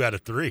sounds like 2 out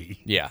of 3.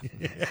 Yeah,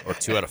 or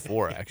 2 out of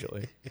 4,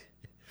 actually.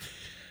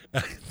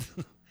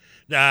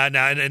 In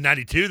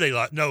 92, they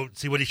lost. No,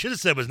 see, what he should have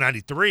said was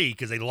 93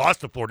 because they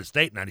lost the Florida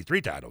State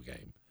 93 title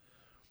game.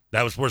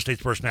 That was Florida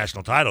State's first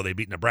national title. They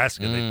beat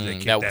Nebraska.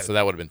 So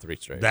that would have been 3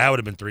 straight. That would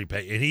have been 3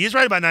 pay. And he is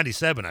right about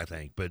 97, I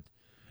think. But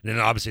then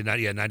obviously,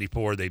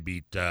 94, they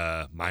beat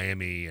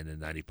Miami, and then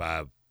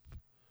 95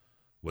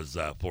 was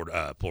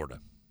Florida.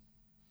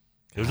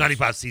 It was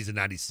 95 season,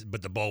 90,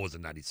 but the bowl was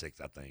in 96,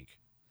 I think,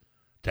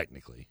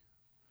 technically.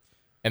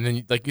 And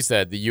then, like you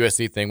said, the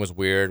USC thing was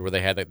weird, where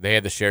they had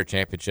the shared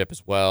championship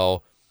as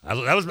well. I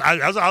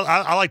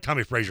like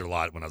Tommy Frazier a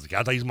lot when I was a kid.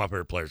 I thought he was my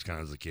favorite player kind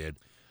of as a kid.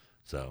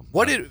 So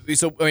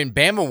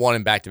Bama won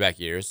in back-to-back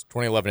years,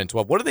 2011 and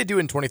 12. What did they do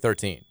in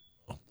 2013?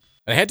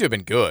 They had to have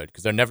been good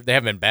because they haven't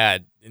been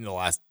bad in the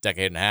last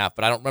decade and a half.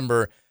 But I don't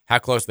remember how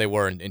close they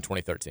were in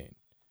 2013.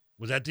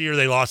 Was that the year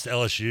they lost to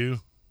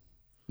LSU?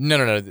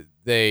 No.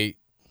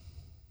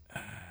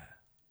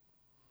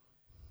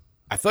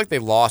 I feel like they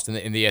lost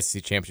in the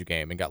SEC championship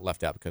game and got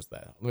left out because of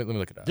that. Let me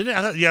look it up.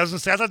 I was gonna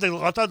say. I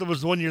thought there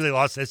was one year they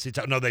lost the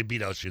SEC. No, they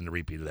beat LSU in the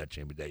repeat of that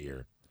championship that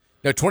year.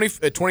 No,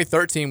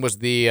 2013 was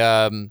the.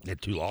 They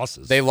had 2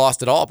 losses. They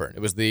lost at Auburn. It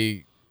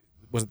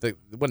wasn't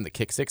the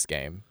kick 6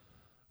 game.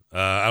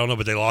 I don't know,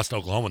 but they lost to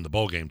Oklahoma in the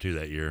bowl game too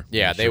that year.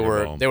 Yeah, they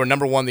were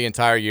number 1 the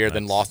entire year,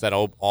 then lost at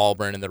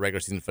Auburn in the regular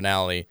season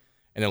finale,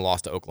 and then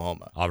lost to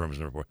Oklahoma. Auburn was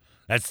number 4.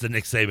 That's the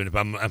Nick Saban. If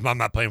I'm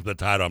not playing for the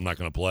title, I'm not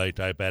going to play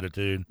type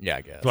attitude. Yeah,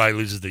 I guess. That's why he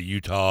loses to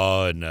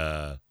Utah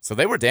and. So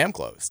they were damn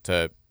close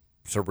to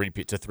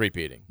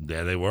three-peating.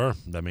 Yeah, they were.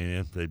 I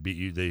mean, they beat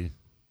you.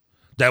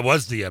 That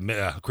was the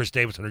Chris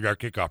Davis 100-yard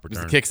kickoff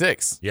return. The kick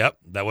 6. Yep,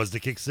 that was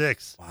the kick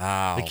 6.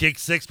 Wow. The kick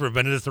 6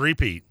 prevented a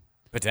three-peat.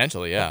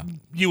 Potentially, yeah.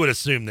 You would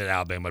assume that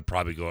Alabama would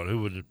probably go on.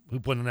 Who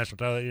won the national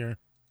title that year?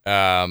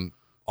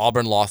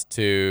 Auburn lost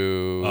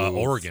to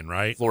Oregon,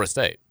 right? Florida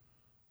State.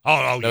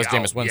 Oh, that was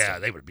Jameis Winston. Yeah,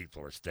 they would beat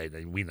Florida State.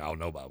 We all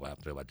know about what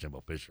happened about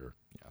Jimbo Fisher.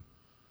 Yeah.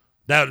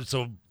 That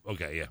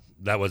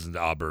wasn't the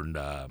Auburn.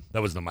 That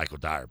wasn't the Michael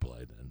Dyer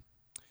play then.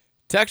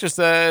 Texas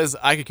says,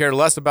 I could care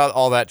less about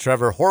all that,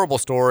 Trevor. Horrible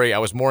story. I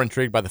was more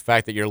intrigued by the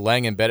fact that you're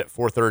laying in bed at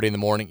 4:30 in the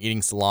morning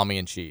eating salami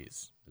and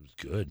cheese. It was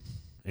good.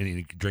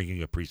 And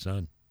drinking a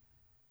Pre-Sun.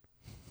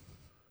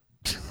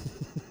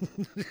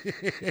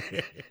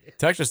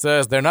 Texas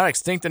says, they're not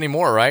extinct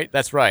anymore, right?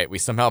 That's right. We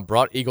somehow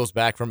brought eagles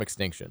back from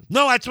extinction.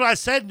 No, that's what I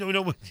said.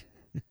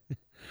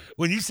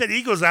 When you said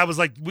eagles, I was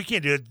like, we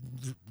can't do it.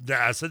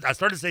 I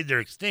started to say they're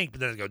extinct,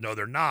 but then I go, no,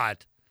 they're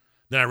not.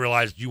 Then I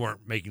realized you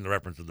weren't making the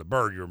reference to the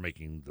bird. You were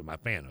making my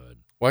fanhood.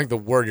 Well, I think the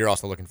word you're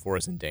also looking for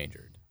is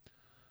endangered.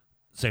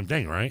 Same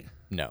thing, right?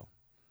 No.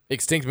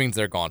 Extinct means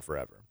they're gone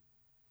forever.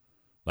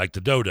 Like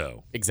the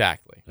dodo.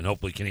 Exactly. And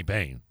hopefully Kenny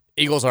Payne.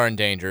 Eagles are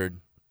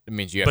endangered. It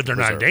means you have But they're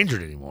not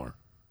endangered anymore.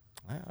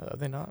 Are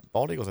they not?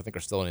 Bald eagles, I think,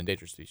 are still an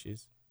endangered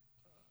species.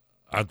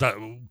 I thought,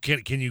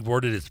 can you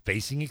word it as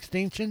facing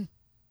extinction?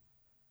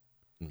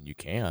 You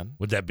can.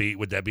 Would that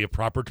be a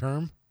proper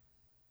term?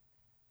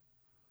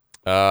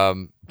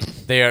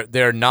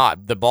 They're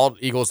not. The bald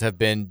eagles have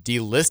been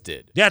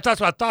delisted. Yeah,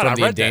 that's what I thought. From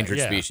the endangered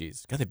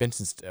species. God, they've been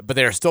but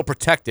they are still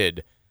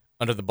protected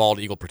under the Bald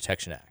Eagle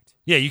Protection Act.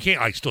 Yeah, you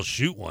can't still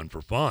shoot one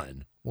for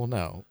fun. Well,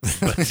 no.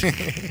 I'm just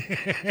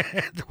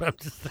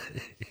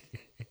saying.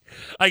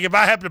 Like if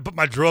I happen to put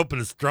my drone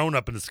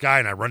up in the sky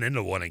and I run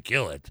into one and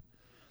kill it,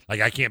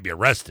 like I can't be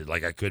arrested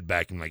like I could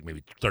back in like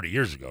maybe 30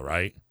 years ago,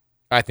 right?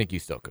 I think you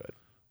still could.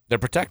 They're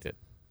protected.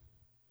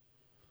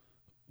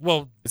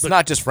 Well, it's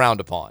not just frowned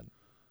upon.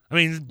 I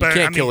mean, but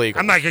you can't kill eagles.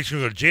 I'm not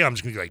actually going to go to jail. I'm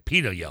just going to be like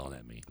PETA yelling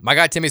at me. My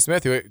guy Timmy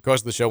Smith, who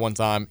goes to the show one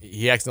time,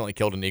 he accidentally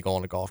killed an eagle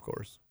on a golf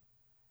course.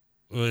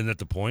 Isn't that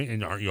the point?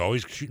 And aren't you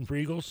always shooting for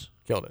eagles?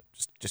 Killed it.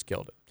 Just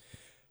killed it.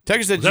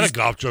 Texas said, is that a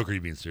golf joke or are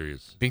you being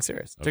serious? Being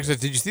serious. Okay. Texas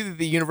said, did you see that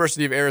the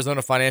University of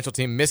Arizona financial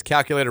team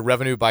miscalculated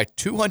revenue by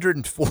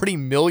 $240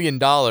 million?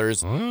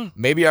 Huh?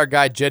 Maybe our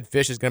guy Jed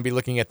Fish is going to be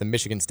looking at the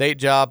Michigan State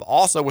job.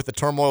 Also, with the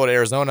turmoil at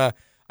Arizona,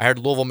 I heard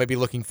Louisville may be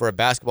looking for a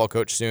basketball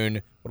coach soon.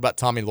 What about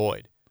Tommy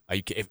Lloyd?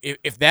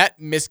 If that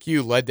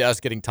miscue led to us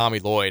getting Tommy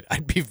Lloyd,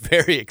 I'd be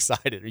very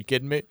excited. Are you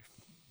kidding me?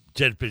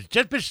 Jed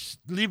Fish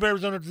leave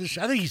Arizona.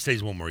 I think he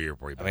stays one more year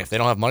for you. I mean, if they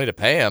don't have money to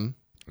pay him,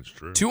 that's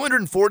true.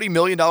 $240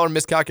 million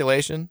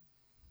miscalculation.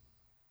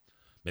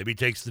 Maybe he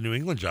takes the New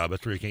England job.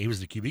 That's where he was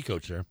the QB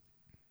coach there.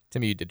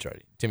 Timmy, you did try.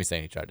 Timmy's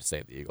saying he tried to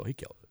save the Eagle. He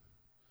killed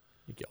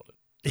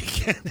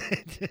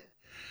it.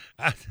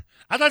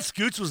 I thought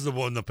Scoots was the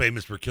one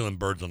famous for killing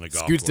birds on the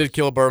golf course. Scoots did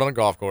kill a bird on a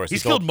golf course.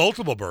 He's killed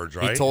multiple birds,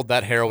 right? He told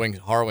that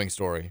harrowing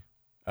story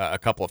a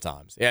couple of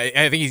times. Yeah,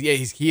 I think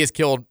he has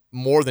killed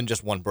more than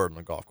just one bird on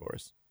a golf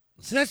course.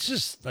 So that's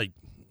just like,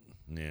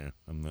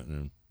 I'm not.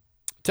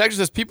 Texas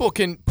says people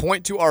can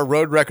point to our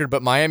road record,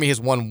 but Miami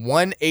has won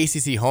one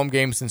ACC home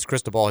game since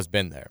Cristobal has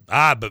been there.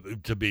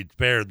 But to be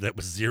fair, that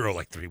was 0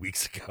 like 3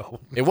 weeks ago.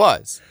 It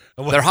was.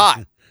 They're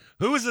hot.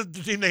 Who was the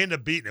team they ended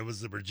up beating? It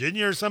was the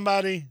Virginia or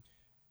somebody?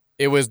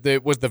 It was the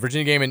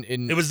Virginia game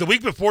in. It was the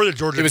week before the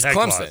Georgia Tech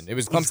Clemson. loss. It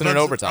was Clemson in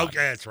overtime. Okay,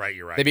 that's right.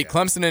 You're right. They beat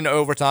Clemson in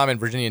overtime and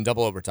Virginia in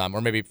double overtime,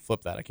 or maybe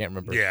flip that. I can't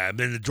remember. Yeah, and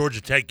then the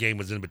Georgia Tech game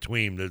was in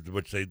between,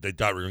 which they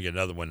thought we were going to get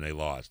another one, and they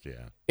lost.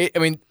 Yeah.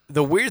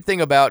 The weird thing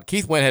about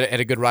Keith Wynn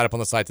had a good write up on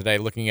the site today,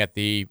 looking at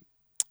the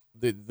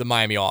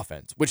Miami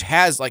offense, which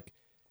has like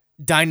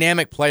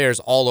dynamic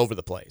players all over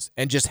the place,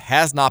 and just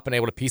has not been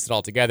able to piece it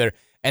all together.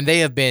 And they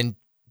have been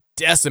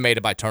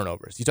decimated by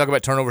turnovers. You talk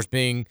about turnovers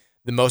being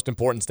the most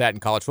important stat in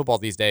college football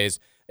these days.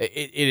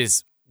 It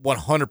is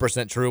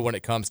 100% true when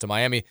it comes to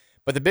Miami.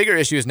 But the bigger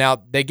issue is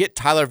now they get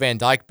Tyler Van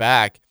Dyke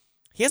back.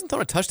 He hasn't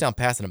thrown a touchdown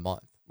pass in a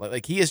month.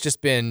 Like he has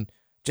just been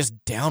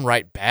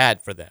downright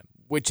bad for them,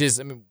 which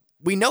is,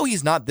 we know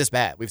he's not this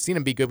bad. We've seen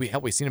him be good.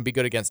 We've seen him be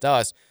good against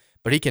us,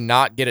 but he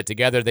cannot get it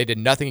together. They did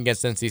nothing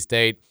against NC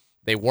State.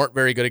 They weren't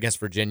very good against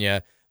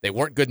Virginia. They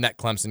weren't good in that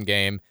Clemson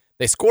game.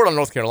 They scored on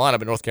North Carolina,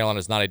 but North Carolina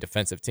is not a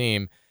defensive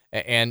team.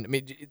 And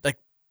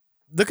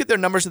look at their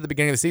numbers at the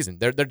beginning of the season.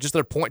 They're just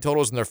their point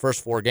totals in their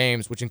first 4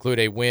 games, which include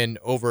a win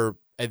over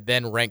a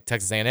then-ranked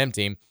Texas A&M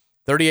team.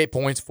 38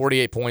 points,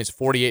 48 points,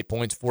 48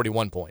 points,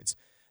 41 points.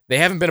 They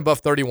haven't been above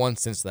 31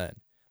 since then.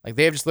 Like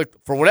they have just looked,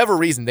 for whatever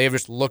reason, they have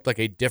just looked like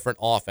a different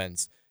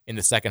offense in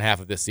the second half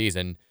of this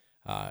season.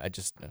 I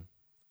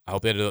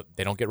hope they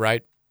don't get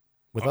right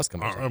with us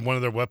coming. One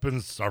of their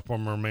weapons, our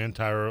former man,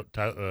 Tyler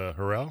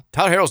Harrell.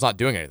 Tyler Harrell's not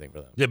doing anything for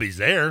them. Yeah, but he's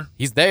there.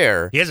 He's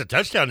there. He has a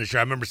touchdown this year.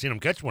 I remember seeing him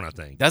catch one, I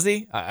think. Does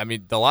he?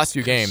 The last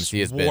few games he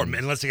has been.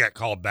 Unless he got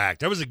called back.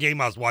 There was a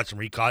game I was watching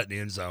where he caught it in the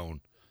end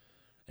zone.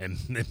 And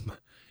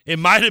it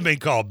might have been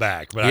called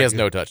back. But he has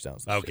no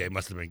touchdowns. Okay, it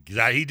must have been.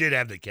 Because he did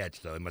have the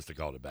catch, though. He must have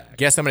called it back.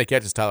 Guess how many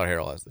catches Tyler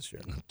Harrell has this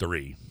year?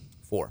 3.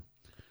 4.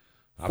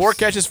 4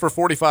 catches for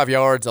 45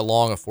 yards,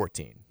 along of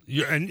 14.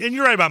 And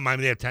you're right about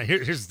Miami. They have time.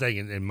 Here's the thing,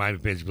 in Miami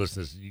fans,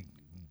 listeners, you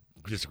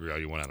disagree all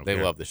you want. I don't care.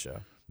 They love the show.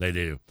 They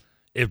do.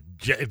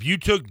 If you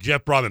took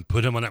Jeff Brom and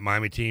put him on that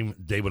Miami team,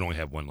 they would only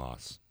have 1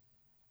 loss.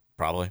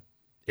 Probably.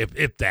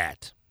 If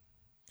that.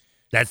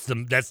 That's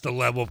the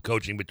level of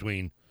coaching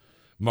between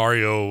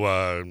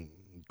Mario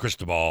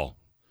Cristobal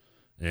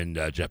and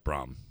Jeff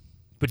Brom.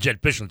 But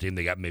Jed Fish on the team,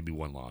 they got maybe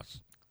 1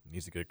 loss. He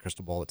needs to get a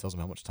crystal ball that tells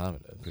him how much time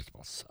it is.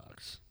 Cristobal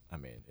sucks.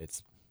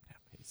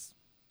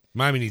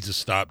 Miami needs to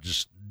stop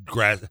just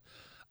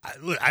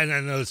I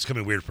know it's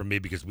coming weird for me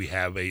because we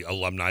have a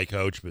alumni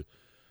coach, but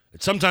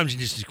sometimes you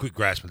just need to quit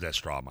grasping that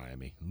straw,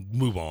 Miami.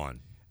 Move on.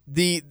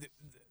 The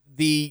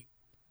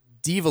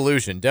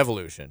devolution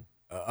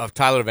of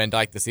Tyler Van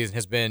Dyke this season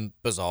has been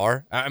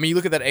bizarre. I mean, you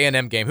look at that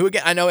A&M game. Who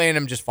again? I know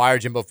A&M just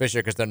fired Jimbo Fisher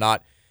because they're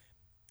not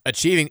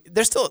achieving.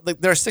 They're still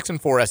they're a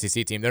 6-4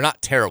 SEC team. They're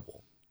not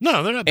terrible.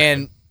 No, they're not bad.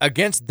 And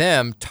against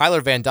them,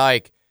 Tyler Van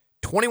Dyke,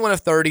 21 of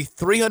 30,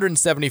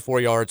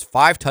 374 yards,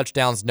 5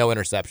 touchdowns, no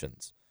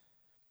interceptions.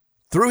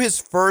 Through his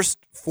first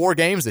 4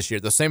 games this year,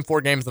 the same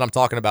 4 games that I'm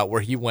talking about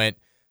where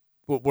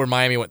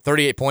Miami went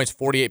 38 points,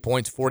 48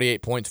 points,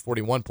 48 points,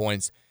 41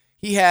 points,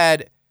 he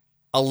had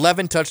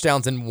 11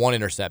 touchdowns and 1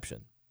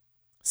 interception.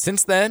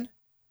 Since then,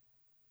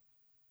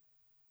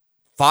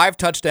 5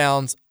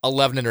 touchdowns,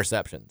 11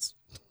 interceptions.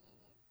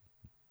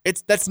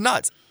 That's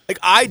nuts. Like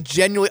I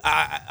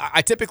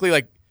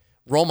typically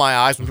roll my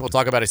eyes when people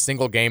talk about a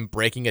single game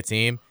breaking a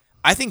team.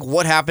 I think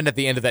what happened at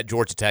the end of that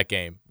Georgia Tech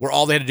game, where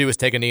all they had to do was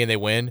take a knee and they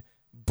win,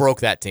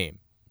 broke that team.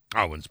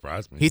 I wouldn't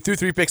surprise me. He threw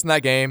 3 picks in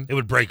that game. It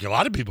would break a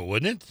lot of people,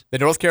 wouldn't it? The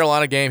North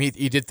Carolina game,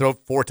 he did throw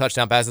 4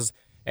 touchdown passes,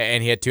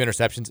 and he had 2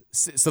 interceptions.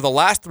 So the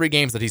last 3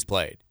 games that he's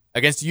played,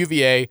 against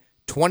UVA,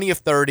 20 of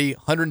 30,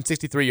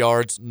 163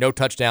 yards, no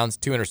touchdowns,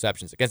 2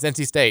 interceptions. Against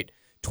NC State,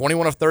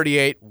 21 of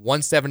 38,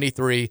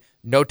 173,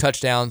 no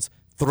touchdowns,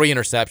 3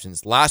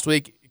 interceptions. Last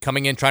week,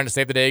 coming in trying to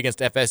save the day against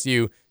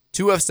FSU,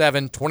 2 of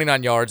 7,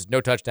 29 yards, no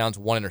touchdowns,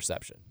 1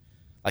 interception.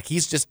 Like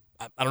he's just,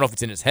 I don't know if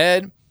it's in his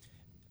head.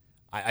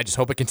 I just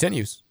hope it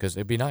continues because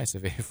it'd be nice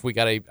if we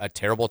got a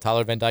terrible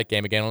Tyler Van Dyke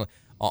game again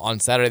on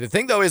Saturday. The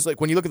thing, though, is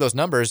when you look at those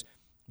numbers,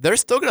 they're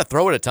still going to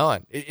throw it a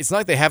ton. It's not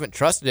like they haven't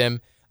trusted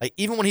him. Like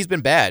even when he's been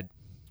bad,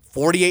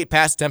 48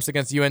 pass attempts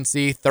against UNC,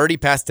 30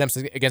 pass attempts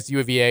against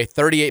UVA,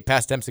 38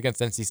 pass attempts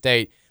against NC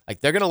State. like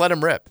they're going to let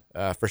him rip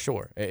for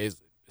sure,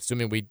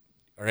 assuming we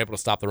are able to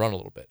stop the run a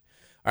little bit.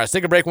 All right, let's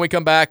take a break. When we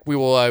come back, we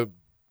will,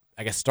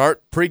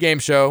 start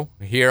pregame show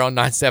here on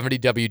 970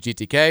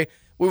 WGTK.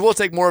 We will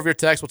take more of your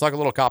texts. We'll talk a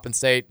little Coppin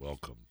State.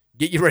 Welcome.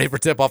 Get you ready for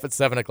tip-off at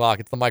 7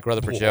 o'clock. It's the Mike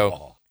Rutherford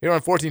Show here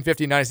on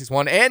 1450,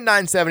 96.1, and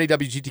 970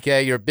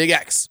 WGTK, your Big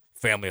X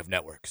family of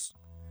networks.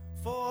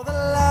 For the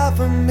life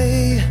of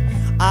me,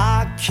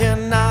 I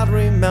cannot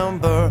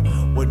remember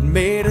what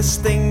made us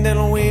think that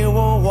we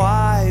were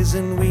wise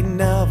and we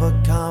never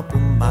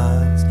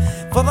compromised.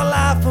 For the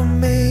life of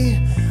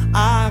me,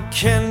 I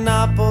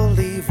cannot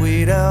believe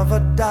we'd ever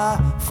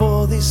die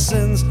for these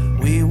sins.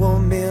 We were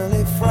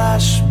merely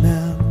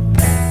freshmen.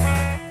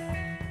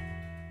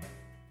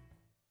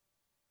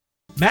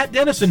 Matt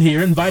Dennison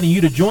here, inviting you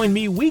to join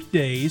me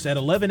weekdays at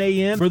 11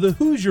 a.m. for the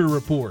Hoosier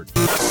Report.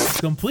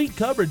 Complete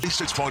coverage.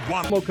 6.1.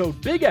 Promo code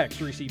Big X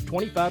to receive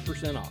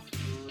 25% off.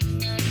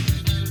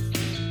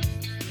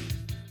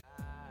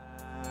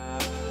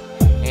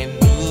 And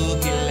who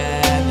can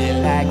love you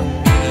like me?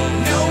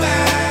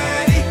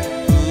 Nobody.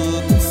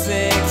 Who can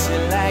sex you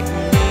like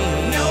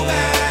me?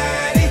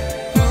 Nobody.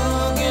 Who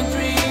can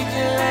treat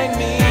you like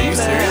me? Are you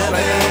serious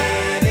right now?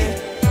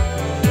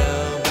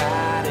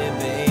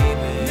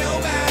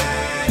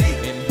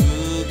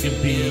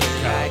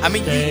 I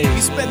mean,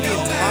 you spent the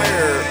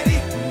entire,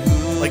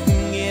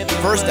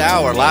 first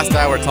hour, last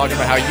hour talking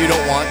about how you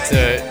don't want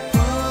to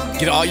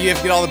you have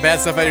to get all the bad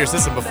stuff out of your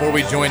system before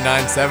we join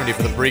 970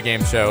 for the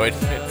pregame show at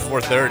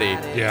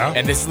 4:30. Yeah.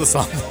 And this is the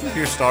song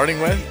you're starting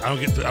with? I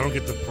don't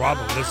get the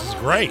problem. This is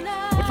great.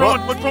 What's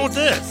wrong with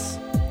this?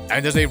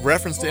 And there's a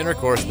reference to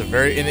intercourse at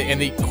the in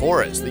the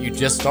chorus that you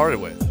just started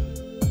with.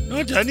 No,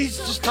 it doesn't. He's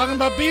just talking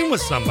about being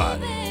with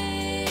somebody.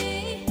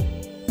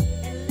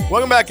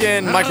 Welcome back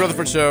in, Mike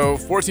Rutherford Show,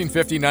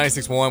 1450,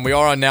 96.1. We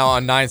are now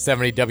on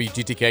 970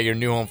 WGTK, your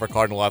new home for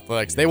Cardinal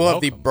Athletics. They will have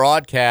the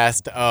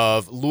broadcast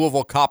of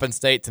Louisville Coppin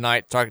State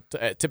tonight,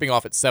 tipping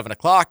off at 7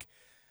 o'clock.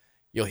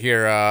 You'll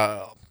hear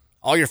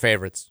all your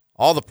favorites,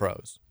 all the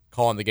pros,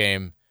 calling the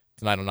game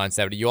tonight on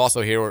 970. You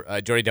also hear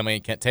Jody Demling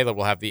and Kent Taylor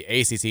will have the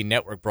ACC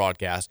Network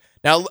broadcast.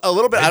 Now, a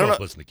little bit, I don't know.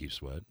 Listen to Keith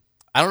Sweat.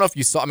 I don't know if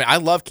you saw. I mean, I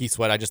love Keith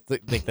Sweat. I just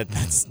think that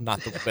that's not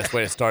the best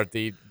way to start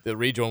the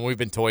regional. We've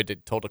been told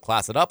to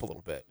class it up a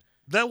little bit.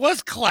 That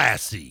was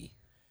classy.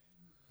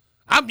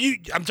 I'm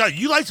telling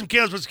you, like some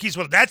Kansas versus Keith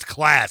Sweat. That's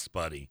class,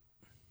 buddy.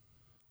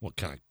 What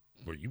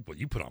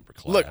you put on for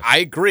class? Look, I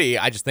agree.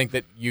 I just think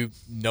that you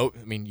know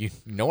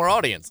our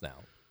audience now.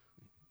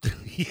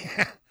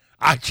 Yeah,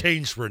 I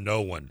changed for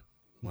no one.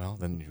 Well,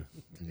 then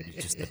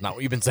that's not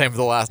what you've been saying for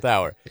the last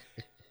hour.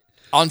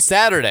 On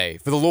Saturday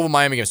for the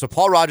Louisville-Miami game, so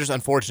Paul Rogers,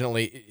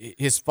 unfortunately,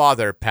 his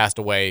father passed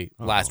away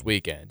last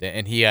weekend,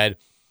 and he had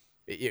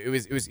it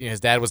was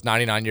his dad was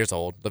 99 years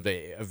old, lived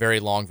a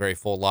very long, very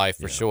full life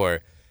for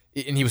sure,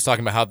 and he was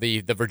talking about how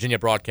the Virginia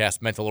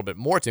broadcast meant a little bit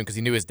more to him because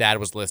he knew his dad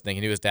was listening,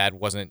 he knew his dad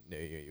was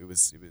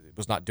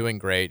not doing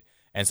great,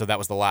 and so that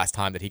was the last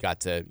time that he got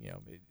to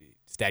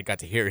his dad got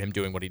to hear him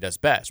doing what he does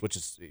best, which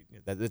is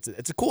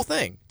it's a cool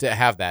thing to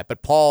have that.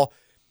 But Paul,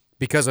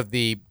 because of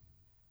the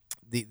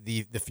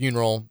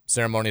funeral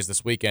ceremonies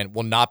this weekend,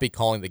 will not be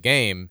calling the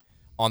game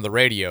on the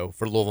radio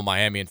for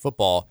Louisville-Miami in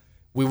football.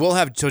 We will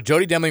have, so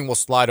Jody Demling will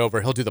slide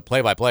over. He'll do the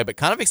play-by-play, but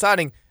kind of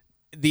exciting,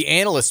 the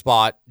analyst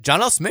spot,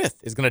 John L.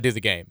 Smith is going to do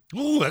the game.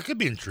 Ooh, that could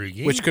be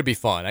intriguing. Which could be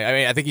fun. I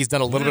mean, I think he's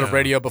done a little bit of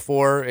radio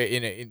before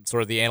in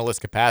sort of the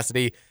analyst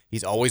capacity.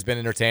 He's always been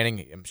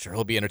entertaining. I'm sure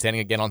he'll be entertaining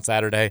again on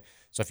Saturday.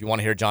 So if you want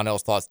to hear John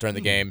L's thoughts during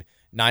the game,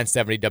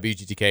 970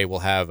 WGTK will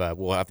have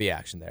the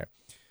action there.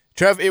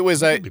 Trev, it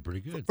was be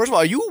pretty good. First of all,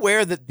 are you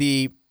aware that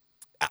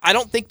I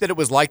don't think that it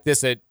was like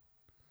this at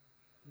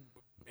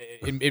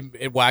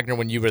Wagner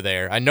when you were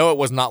there. I know it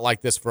was not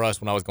like this for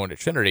us when I was going to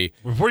Trinity.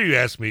 Before you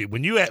ask me,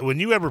 when you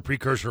have a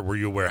precursor, were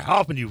you aware? How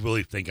often do you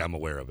really think I'm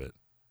aware of it?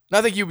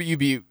 I think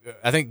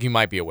I think you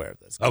might be aware of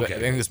this. Okay. I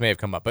think this may have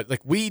come up, but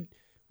like we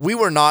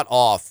were not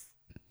off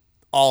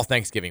all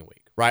Thanksgiving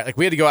week, right? Like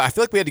we had to go. I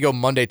feel like we had to go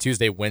Monday,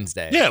 Tuesday,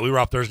 Wednesday. Yeah, we were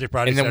off Thursday,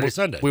 Friday, Saturday,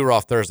 Sunday. We were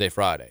off Thursday,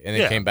 Friday, and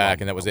then came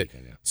back, and that was it.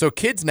 Weekend, yeah. So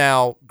kids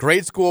now,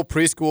 grade school,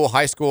 preschool,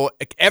 high school,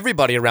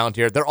 everybody around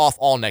here, they're off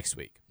all next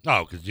week.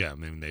 Oh, because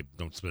they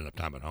don't spend enough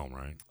time at home,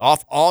 right?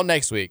 Off all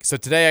next week. So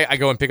today I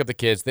go and pick up the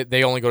kids.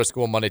 They only go to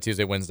school Monday,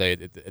 Tuesday, Wednesday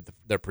at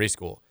their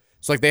preschool.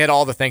 So like they had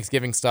all the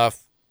Thanksgiving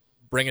stuff,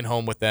 bringing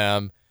home with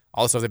them,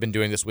 all the stuff they've been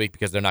doing this week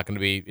because they're not going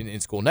to be in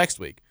school next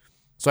week.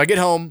 So I get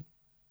home,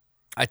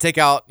 I take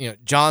out,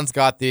 John's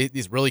got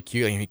these really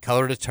cute, he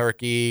colored a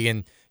turkey,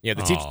 and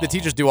the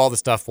teachers do all the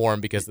stuff for him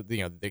because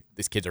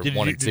these kids are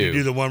 1 and 2. Did you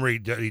do the one where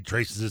he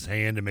traces his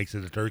hand and makes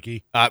it a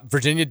turkey?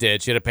 Virginia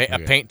did. She had a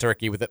paint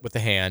turkey with the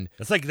hand.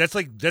 That's like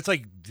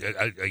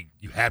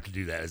you have to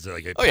do that as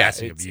like a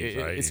passing abuse,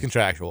 right? It's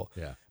contractual.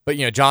 Yeah. But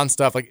John's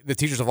stuff, like the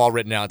teachers have all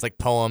written out. It's like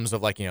poems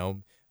of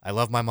I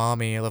love my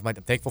mommy. I'm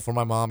thankful for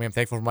my mommy. I'm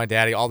thankful for my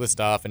daddy. All this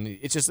stuff, and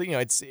it's just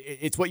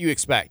it's what you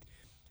expect.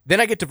 Then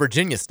I get to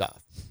Virginia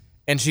stuff,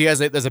 and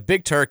there's a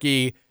big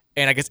turkey,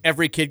 and I guess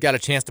every kid got a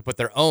chance to put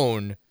their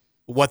own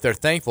what they're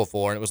thankful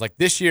for, and it was like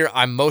this year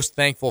I'm most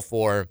thankful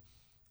for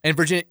And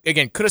Virginia,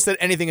 again, could have said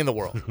anything in the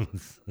world.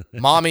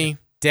 Mommy,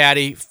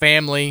 daddy,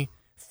 family,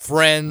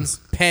 friends,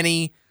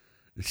 Penny.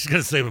 She's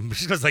gonna say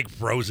like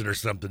Frozen or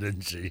something,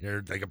 isn't she?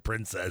 Or like a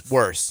princess.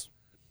 Worse.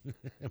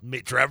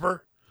 Meet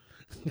Trevor.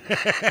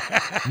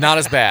 Not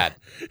as bad.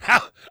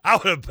 I'd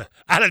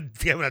have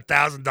given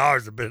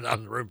 $1,000 to been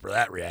on the room for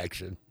that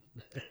reaction.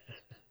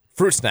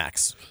 Fruit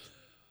snacks.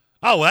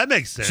 Oh, well, that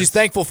makes sense. She's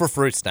thankful for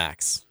fruit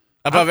snacks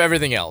above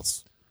everything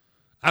else.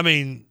 I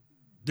mean,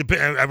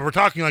 we're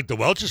talking like the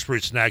Welch's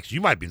fruit snacks. You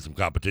might be in some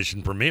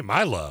competition for me.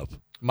 My love.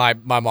 My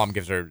mom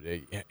gives her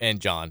and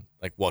John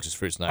like Welch's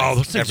fruit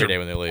snacks every day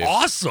when they leave.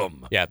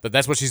 Awesome. Yeah, but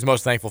that's what she's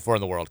most thankful for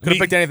in the world. Could have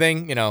picked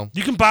anything, you know.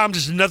 You can buy them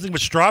just nothing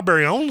but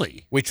strawberry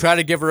only. We try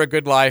to give her a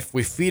good life.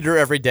 We feed her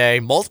every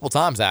day, multiple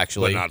times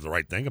actually. But not the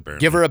right thing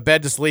apparently. Give her a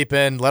bed to sleep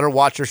in. Let her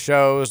watch her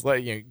shows.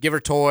 Give her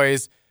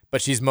toys.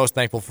 But she's most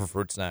thankful for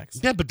fruit snacks.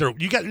 Yeah, but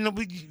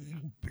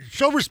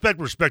show respect.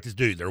 Respect is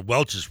due. They're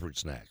Welch's fruit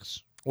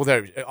snacks. Well,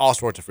 there are all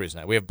sorts of fruit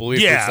snacks. We have blue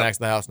fruit snacks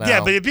in the house now.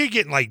 Yeah, but if you're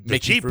getting like the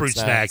Mickey cheap fruit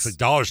snacks, like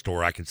dollar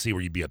store, I can see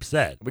where you'd be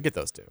upset. We get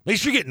those too. At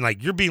least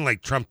you're being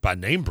like trumped by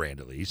name brand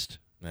at least.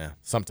 Yeah,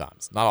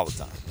 sometimes, not all the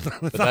time.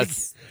 But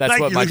that's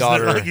like what my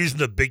daughter like using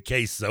the big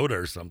case soda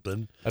or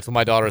something. That's what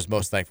my daughter is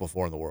most thankful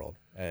for in the world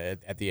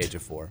at the age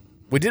of 4.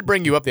 We did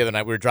bring you up the other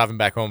night. We were driving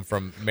back home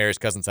from Mary's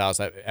cousin's house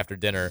after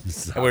dinner,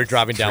 and we were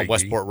driving down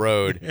Westport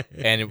Road,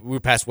 and we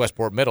passed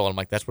Westport Middle, and I'm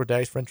like, that's where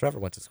Daddy's friend Trevor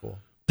went to school.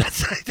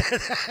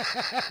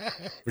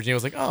 Virginia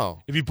was like,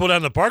 oh. If you pull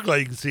down the park light,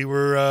 you can see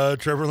where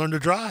Trevor learned to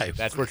drive.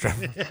 That's where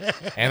Trevor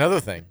and other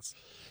things.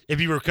 If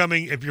you're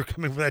coming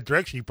from that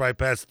direction, you probably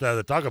passed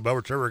the Taco Bell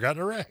where Trevor got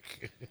in a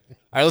wreck.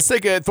 All right, let's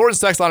take it. Thornton's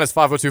text line is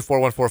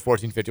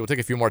 502-414-1450. We'll take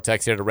a few more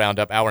texts here to round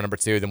up hour number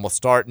 2. Then we'll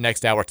start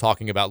next hour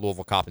talking about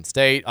Louisville Coppin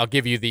State. I'll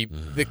give you the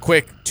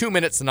quick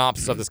 2-minute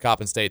synopsis of this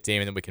Coppin State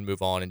team, and then we can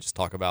move on and just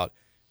talk about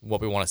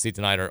what we want to see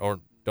tonight or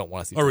don't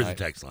want to see tonight. Or read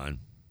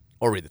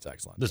the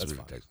text line. That's read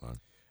fine. the text line.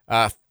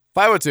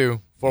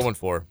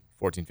 502-414-1450.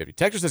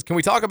 Texter says, can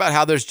we talk about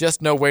how there's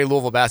just no way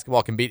Louisville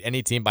basketball can beat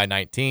any team by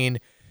 19?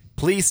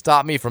 Please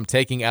stop me from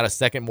taking out a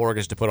second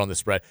mortgage to put on the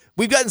spread.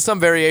 We've gotten some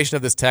variation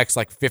of this text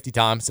like 50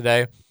 times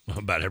today.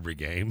 About every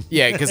game.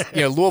 Yeah, because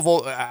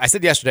Louisville, I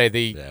said yesterday,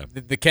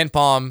 the Ken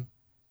Palm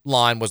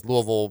line was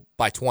Louisville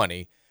by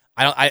 20.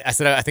 I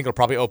said I think it'll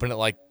probably open at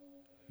I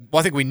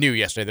think we knew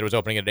yesterday that it was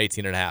opening at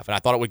 18.5, and I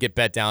thought it would get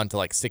bet down to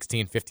like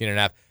 16,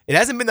 15.5. It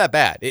hasn't been that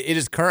bad. It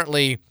is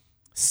currently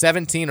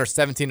 17 or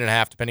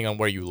 17.5, depending on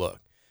where you look.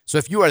 So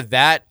if you are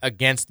that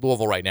against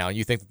Louisville right now and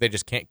you think that they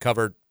just can't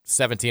cover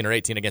 17 or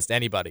 18 against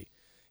anybody,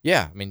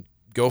 yeah, I mean,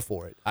 go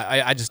for it.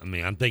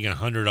 I'm thinking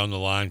 100 on the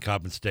line,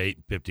 Coppin State,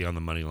 50 on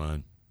the money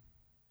line.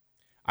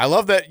 I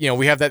love that,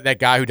 we have that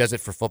guy who does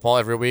it for football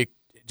every week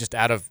just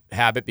out of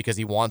habit because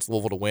he wants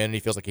Louisville to win and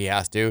he feels like he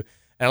has to.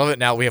 And I love that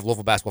now we have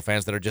Louisville basketball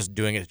fans that are just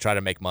doing it to try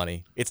to make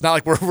money. It's not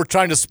like we're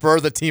trying to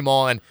spur the team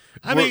on.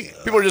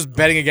 People are just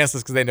betting against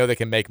us because they know they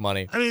can make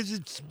money. I mean,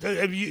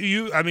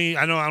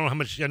 I don't know how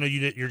much. I know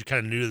you're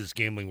kind of new to this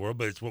gambling world,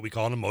 but it's what we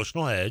call an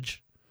emotional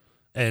hedge,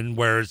 and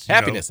whereas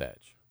happiness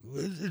hedge.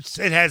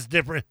 It has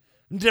different.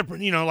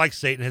 Like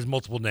Satan has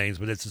multiple names,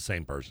 but it's the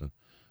same person.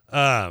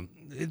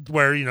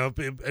 Where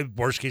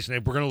worst case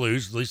scenario, we're going to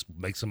lose. At least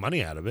make some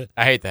money out of it.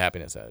 I hate the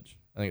happiness hedge.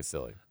 I think it's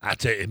silly. I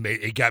tell you,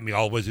 it got me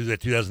all the way through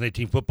that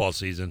 2018 football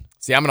season.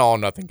 See, I'm an all or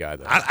nothing guy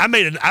though.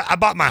 I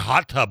bought my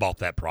hot tub off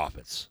that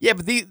profits. Yeah,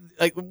 but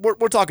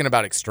we're talking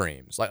about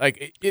extremes.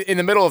 Like in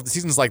the middle of the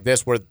seasons like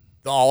this, where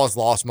the all is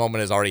lost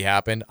moment has already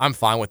happened. I'm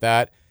fine with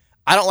that.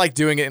 I don't like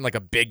doing it in like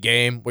a big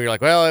game where you're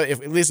like, well,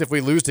 at least if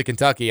we lose to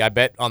Kentucky, I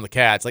bet on the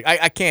Cats. Like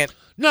I can't.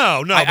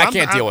 No, I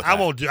can't deal with that.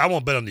 I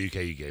won't bet on the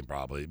UKU game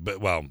probably,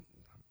 but well.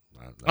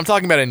 I'm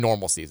talking about in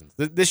normal seasons.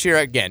 This year,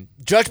 again,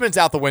 judgment's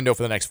out the window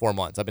for the next 4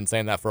 months. I've been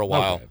saying that for a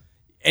while. Okay.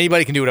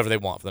 Anybody can do whatever they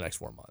want for the next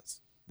 4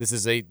 months. This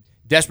is a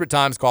desperate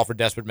times call for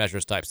desperate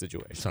measures type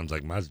situation. Sounds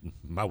like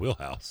my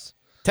wheelhouse.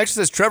 Texas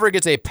says Trevor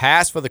gets a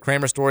pass for the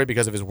Kramer story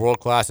because of his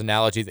world-class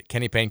analogy that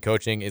Kenny Payne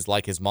coaching is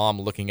like his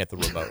mom looking at the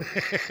remote.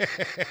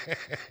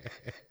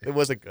 It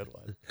was a good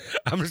one.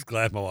 I'm just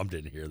glad my mom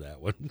didn't hear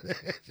that one.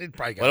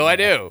 What do I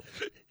do?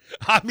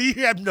 I mean,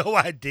 you have no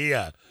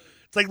idea.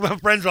 It's like my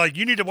friends are like,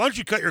 why don't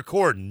you cut your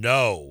cord?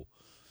 No.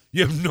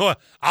 You have no.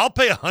 I'll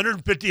pay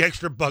 $150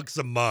 extra bucks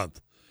a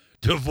month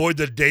to avoid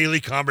the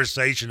daily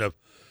conversation of,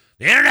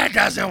 the internet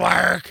doesn't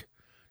work.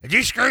 Did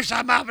you screw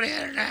something up with the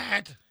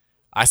internet?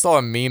 I saw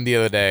a meme the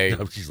other day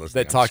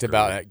that talked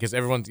about, because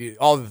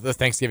all the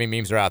Thanksgiving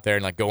memes are out there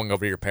and like going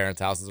over to your parents'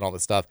 houses and all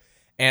this stuff.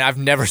 And I've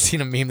never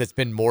seen a meme that's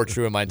been more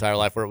true in my entire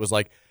life where it was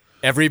like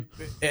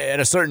at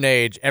a certain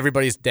age,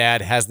 everybody's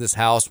dad has this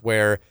house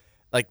where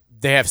like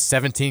they have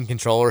 17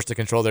 controllers to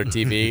control their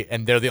TV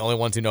and they're the only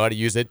ones who know how to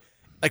use it.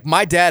 Like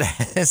my dad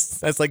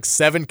has like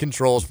 7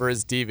 controls for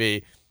his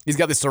TV He's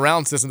got this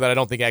surround system that I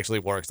don't think actually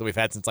works that we've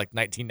had since like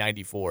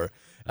 1994.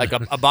 Like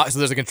a box. So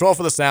there's a control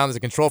for the sound, there's a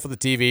control for the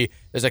TV,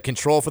 there's a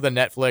control for the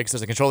Netflix,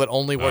 there's a control that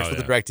only works with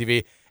the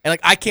DirecTV. And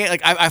like I can't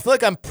like I feel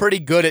like I'm pretty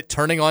good at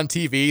turning on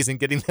TVs and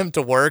getting them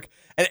to work.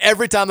 And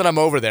every time that I'm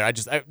over there,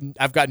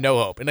 I've got no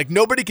hope. And like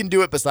nobody can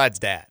do it besides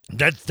Dad.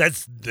 That's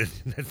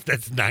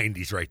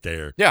 90s right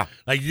there. Yeah.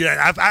 Like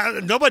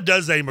nobody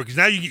does that anymore because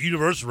now you get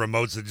universal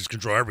remotes that just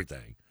control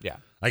everything. Yeah.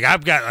 Like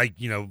I've got like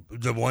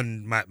the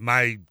one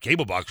my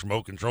cable box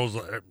remote controls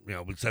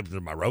except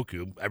for my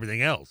Roku,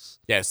 everything else.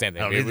 Yeah, same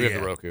thing. We have the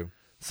Roku.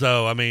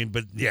 So I mean,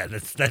 but yeah,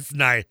 that's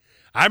nice.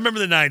 I remember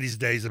the 90s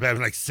days of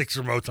having like 6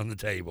 remotes on the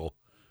table,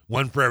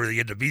 one for everything. You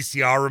had the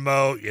VCR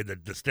remote, you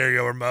had the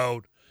stereo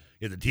remote,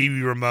 you had the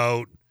TV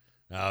remote.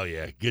 Oh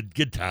yeah,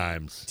 good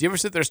times. Do you ever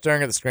sit there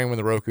staring at the screen when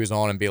the Roku's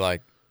on and be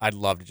like, I'd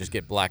love to just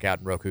get blackout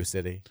in Roku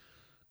City,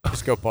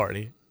 just go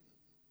party?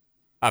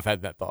 I've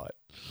had that thought.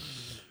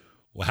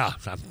 Wow,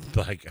 I'm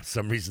like, for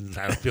some reason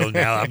I feel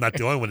now I'm not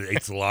the only one that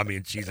ate salami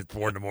and cheese at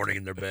 4 a.m.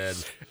 in their bed.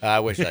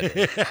 I wish I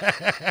did.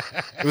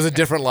 It was a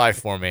different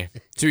life for me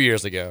 2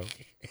 years ago.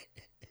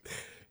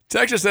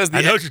 Texas says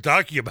I know what you're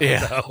talking about,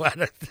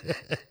 though.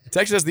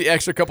 Texas says the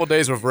extra couple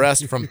days of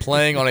rest from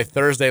playing on a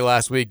Thursday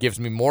last week gives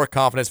me more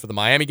confidence for the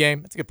Miami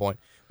game. That's a good point.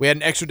 We had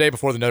an extra day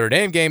before the Notre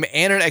Dame game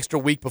and an extra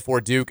week before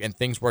Duke, and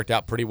things worked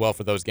out pretty well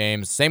for those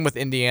games. Same with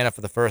Indiana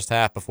for the first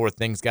half before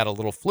things got a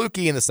little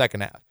fluky in the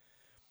second half.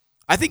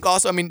 I think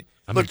also, I mean,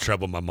 I'm in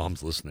trouble. My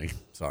mom's listening.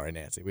 Sorry,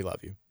 Nancy. We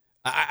love you.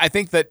 I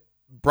think that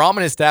Brom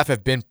and his staff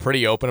have been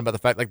pretty open about the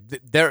fact, like,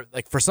 they're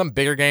like for some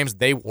bigger games,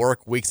 they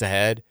work weeks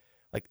ahead.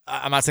 Like,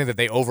 I'm not saying that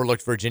they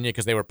overlooked Virginia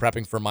because they were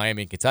prepping for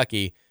Miami and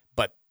Kentucky,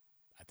 but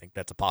I think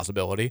that's a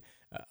possibility.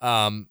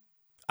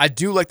 I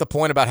do like the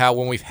point about how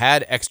when we've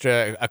had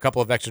a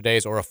couple of extra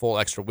days or a full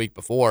extra week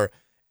before,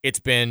 it's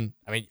been,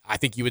 I mean, I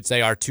think you would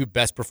say our 2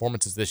 best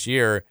performances this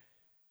year.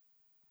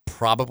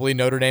 Probably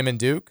Notre Dame and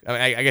Duke. I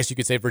mean, I guess you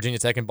could say Virginia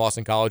Tech and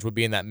Boston College would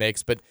be in that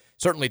mix, but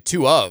certainly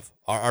 2 of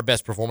our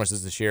best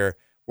performances this year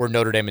were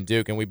Notre Dame and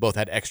Duke, and we both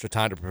had extra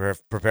time to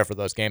prepare for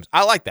those games.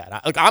 I like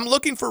that. I'm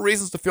looking for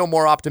reasons to feel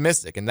more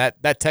optimistic, and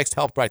that text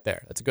helped right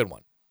there. That's a good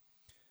one.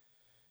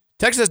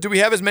 Text says, do we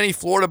have as many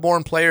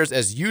Florida-born players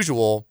as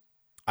usual?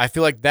 I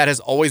feel like that has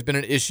always been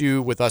an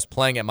issue with us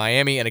playing at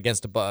Miami and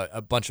against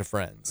a bunch of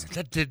friends.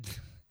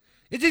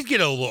 It did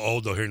get a little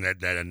old, though, hearing that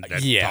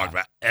talked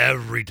about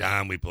every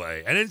time we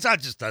play. And it's not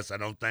just us, I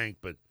don't think,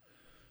 but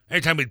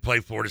anytime we play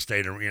Florida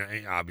State,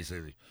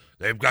 obviously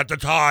they've got the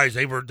ties.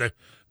 They've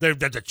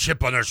got the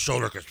chip on their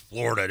shoulder because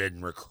Florida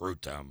didn't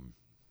recruit them.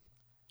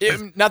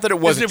 Not that it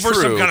wasn't true.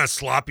 We're some kind of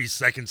sloppy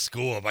second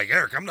school of like,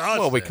 Eric, come to us.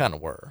 Well, we kind of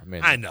were.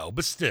 I know,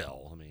 but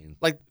still, I mean.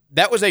 Like,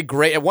 that was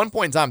at one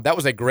point in time, that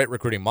was a great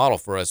recruiting model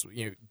for us.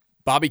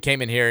 Bobby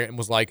came in here and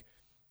was like,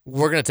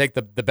 we're going to take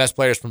the best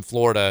players from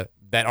Florida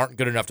that aren't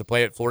good enough to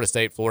play at Florida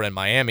State, Florida, and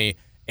Miami,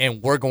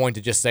 and we're going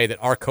to just say that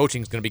our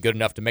coaching is going to be good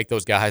enough to make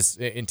those guys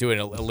into an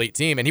elite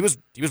team. And he was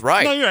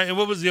right. No, you're right. And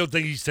what was the old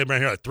thing you said right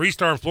here? A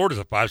 3-star in Florida is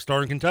a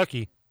 5-star in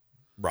Kentucky.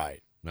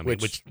 Right. I mean,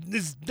 which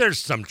there's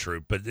some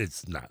truth, but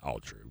it's not all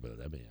true. But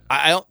I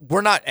mean,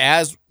 we're not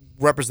as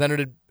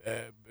represented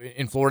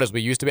in Florida as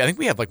we used to be. I think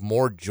we have like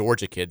more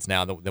Georgia kids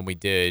now than we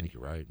did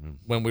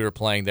when we were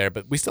playing there.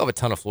 But we still have a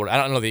ton of Florida. I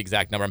don't know the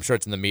exact number. I'm sure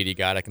it's in the media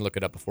guide. I can look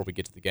it up before we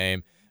get to the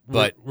game.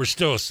 But we're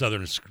still a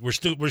southern. We're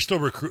still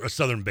a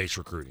southern-based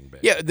recruiting base.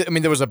 Yeah, I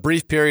mean, there was a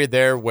brief period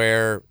there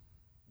where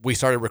we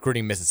started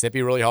recruiting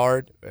Mississippi really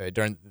hard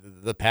during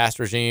the past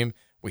regime.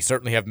 We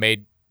certainly have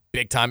made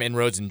big-time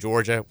inroads in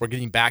Georgia. We're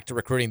getting back to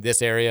recruiting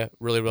this area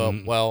really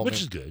well.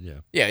 Which is good,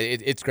 yeah. Yeah,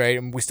 it's great. I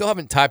mean, we still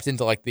haven't typed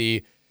into like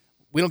we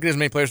don't get as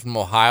many players from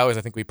Ohio as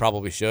I think we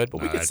probably should,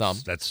 but we get some.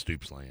 That's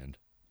Stoops' land.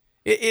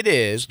 It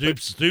is.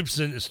 Stoops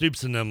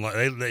and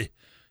them.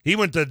 He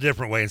went the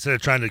different way. Instead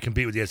of trying to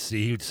compete with the SEC,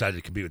 he decided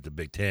to compete with the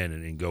Big Ten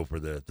and go for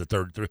the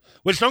third.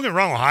 Which, don't get me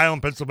wrong, Ohio and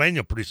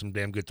Pennsylvania produce some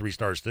damn good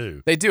 3-stars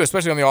too. They do,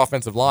 especially on the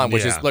offensive line,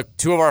 which is, look,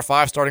 2 of our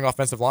 5 starting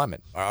offensive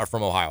linemen are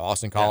from Ohio,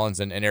 Austin Collins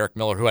and Eric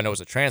Miller, who I know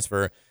is a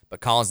transfer, but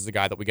Collins is a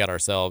guy that we got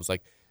ourselves.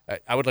 Like,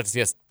 I would like to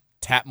see us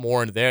tap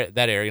more into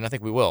that area, and I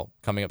think we will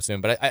coming up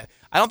soon. But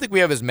I don't think we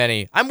have as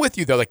many. I'm with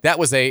you, though. Like,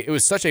 it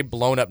was such a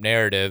blown-up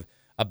narrative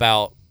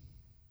about,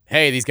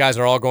 hey, these guys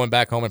are all going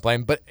back home and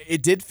playing. But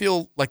it did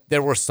feel like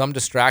there was some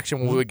distraction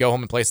when we would go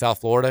home and play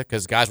South Florida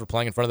because guys were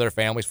playing in front of their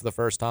families for the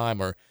first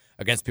time or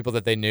against people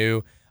that they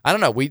knew. I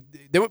don't know.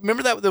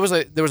 Remember that there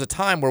was a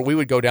time where we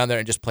would go down there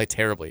and just play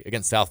terribly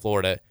against South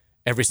Florida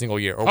every single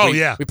year. Or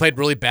we played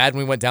really bad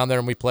when we went down there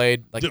and we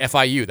played like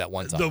FIU that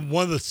one time.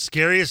 One of the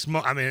scariest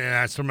I mean, and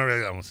I still remember,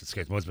 I don't want to say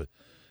scariest moments, but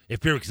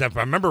if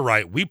I remember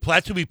right,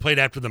 that's who we played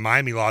after the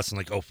Miami loss in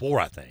like 2004,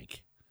 I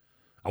think.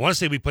 I want to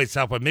say we played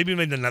Southwest. Maybe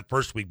in that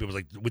first week, but it was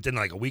like within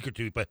like a week or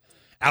two. But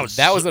that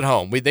was at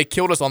home. They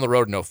killed us on the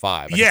road in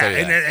 2005. Yeah,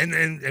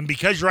 and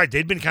because you're right,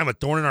 they'd been kind of a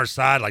thorn in our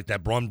side, like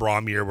that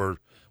Brom year when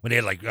they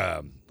had like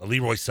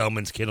Leroy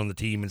Selman's kid on the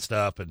team and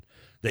stuff, and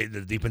the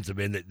defensive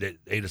end that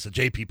ate us.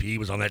 JPP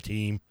was on that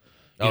team.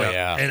 You know?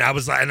 Yeah. And I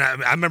was like, and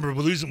I remember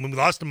when we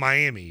lost to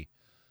Miami.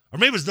 Or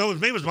maybe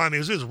it was Miami.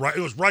 It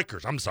was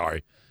Rutgers. I'm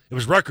sorry. It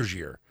was Rutgers'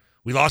 year.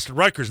 We lost to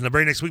Rutgers, and the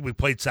very next week we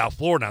played South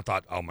Florida, and I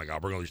thought, oh, my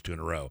God, we're going to lose 2 in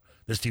a row.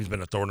 This team's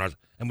been a thorn in our,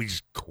 and we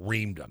just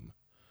creamed them.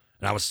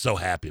 And I was so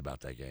happy about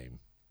that game.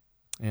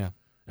 Yeah.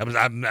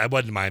 I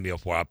wasn't Miami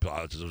 04. It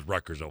was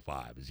Rutgers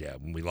 05.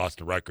 When we lost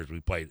to Rutgers, we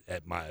played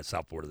at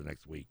South Florida the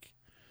next week.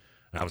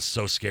 And I was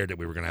so scared that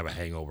we were going to have a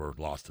hangover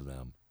loss to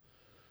them.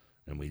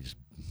 And we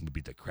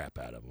beat the crap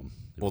out of them.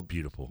 It was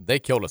beautiful. They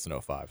killed us in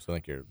 05, so I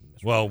think you're.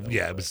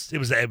 It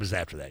was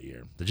after that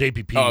yeyear. The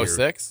JPP year. Oh,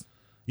 06?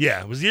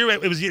 Yeah, it was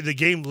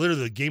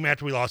the game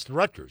after we lost to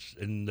Rutgers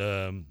in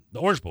the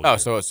Orange Bowl. Oh,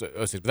 so it was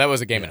 06, but that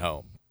was a game at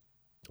home.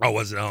 Oh,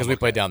 was it? Because we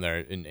played down there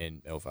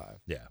in 05.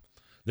 Yeah.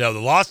 No,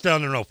 the loss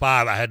down there in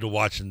 05, I had to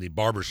watch in the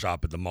barber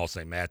shop at the Mall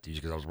St. Matthews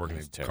because I was working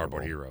at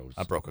Cardboard Heroes.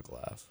 I broke a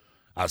glass.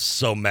 I was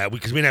so mad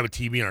because we didn't have a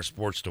TV in our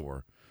sports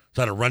store.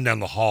 So I had to run down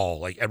the hall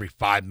like every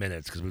 5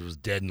 minutes because we was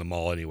dead in the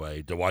mall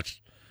anyway to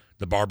watch.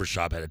 The barber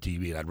shop had a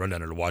TV, and I'd run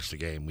down there to watch the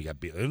game. We got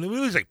beat. It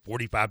was like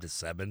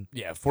 45-7.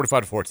 Yeah,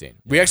 45-14.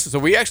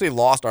 We actually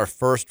lost our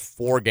first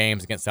 4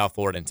 games against South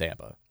Florida and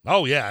Tampa.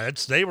 Oh yeah,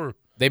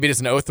 They beat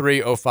us in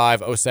 03,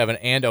 05, 07,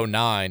 and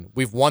 09.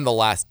 We've won the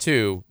last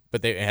 2,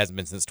 but it hasn't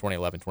been since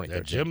 2011,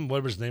 2013. Jim,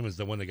 whatever his name is,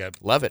 the one that got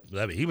Levitt.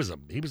 He's a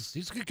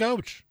good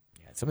coach.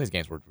 Yeah, some of these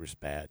games were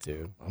just bad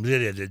too.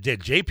 They had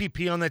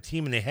JPP on that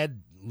team, and they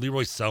had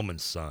Leroy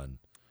Selman's son.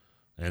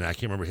 And I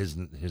can't remember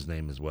his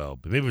name as well.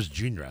 But maybe it was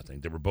Junior, I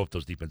think. They were both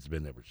those defensive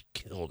men that were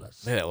killed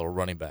us. They had that little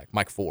running back,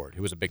 Mike Ford,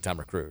 who was a big-time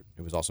recruit,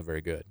 who was also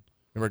very good.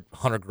 Remember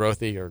Hunter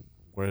Grothy or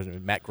what is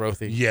it, Matt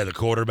Grothy? Yeah, the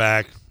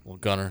quarterback. Little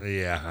gunner.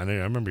 Yeah, I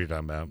remember you're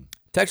talking about.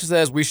 Texas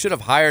says, we should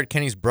have hired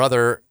Kenny's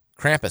brother,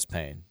 Krampus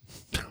Payne.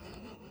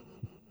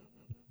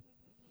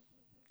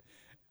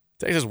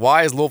 Texas,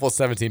 why is Louisville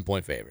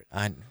 17-point favorite?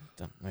 I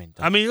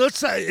mean, let's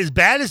say, as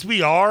bad as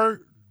we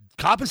are,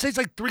 Coppin State's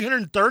like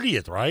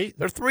 330th, right?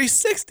 They're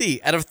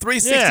 360 out of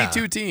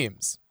 362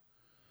 teams.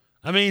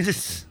 I mean,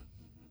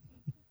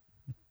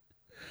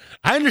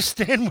 I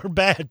understand we're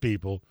bad,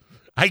 people.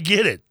 I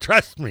get it.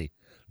 Trust me.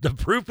 The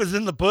proof is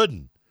in the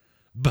pudding.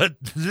 But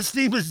this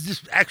team is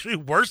just actually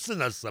worse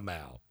than us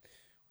somehow.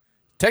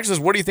 Texas,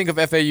 what do you think of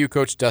FAU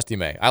coach Dusty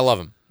May? I love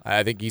him.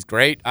 I think he's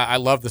great. I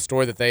love the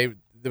story that there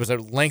was a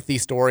lengthy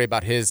story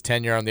about his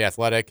tenure on the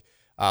Athletic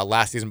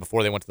last season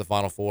before they went to the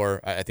Final Four.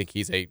 I think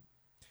he's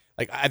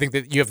I think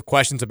that you have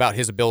questions about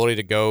his ability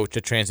to go to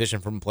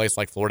transition from a place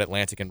like Florida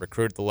Atlantic and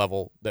recruit at the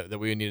level that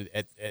we needed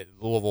at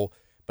Louisville,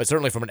 but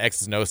certainly from an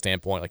X's and O's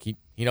standpoint, like he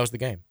knows the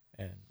game.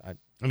 And I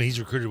mean, he's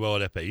recruited well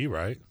at FAU,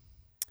 right?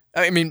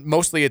 I mean,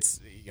 mostly it's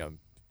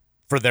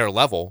for their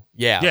level,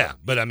 yeah. Yeah,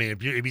 but I mean,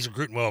 if he's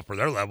recruiting well for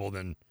their level,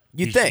 then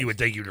you would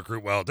think you'd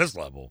recruit well at this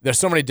level. There's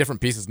so many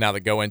different pieces now that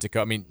go into.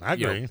 I mean, I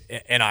agree.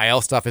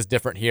 NIL stuff is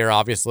different here,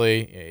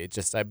 obviously. It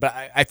just, but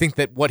I think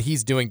that what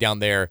he's doing down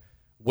there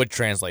would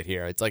translate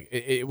here. It's like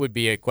it would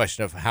be a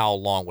question of how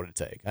long would it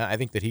take. I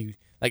think that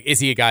is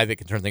he a guy that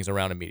can turn things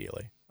around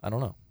immediately? I don't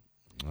know.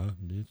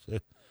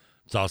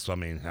 It's also,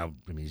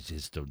 he's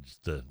just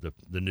the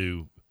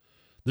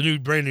new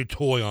brand new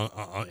toy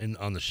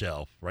on the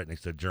shelf right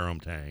next to Jerome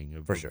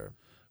Tang. For sure.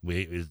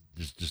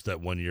 It's just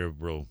that 1 year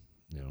of real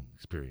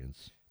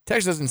experience.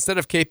 Texas, instead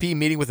of KP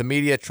meeting with the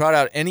media, trot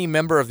out any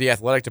member of the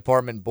athletic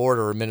department, board,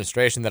 or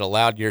administration that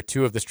allowed year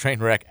 2 of this train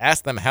wreck.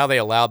 Ask them how they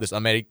allowed this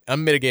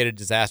unmitigated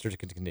disaster to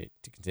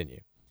continue.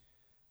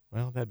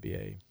 Well, that'd be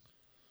a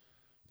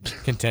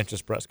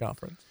contentious press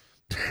conference.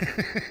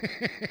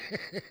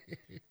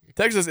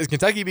 Texas, is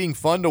Kentucky being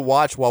fun to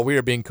watch while we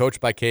are being coached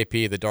by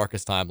KP? The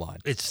darkest timeline.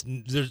 It's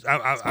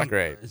not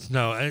great.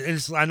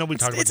 I know we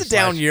talked about. It's a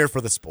down year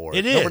for the sport.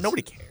 It is.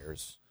 Nobody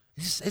cares.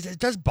 It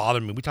does bother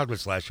me. We talked about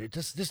this last year.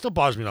 It still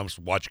bothers me to almost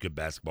watch good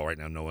basketball right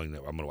now, knowing that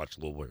I'm going to watch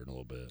Louisville here in a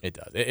little bit. It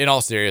does. In all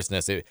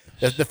seriousness, the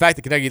fact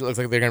that Kentucky looks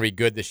like they're going to be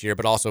good this year,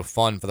 but also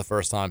fun for the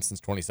first time since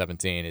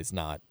 2017 is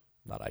not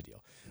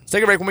ideal. Let's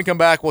take a break. When we come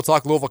back, we'll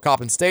talk Louisville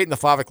Coppin State in the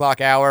 5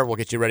 o'clock hour. We'll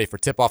get you ready for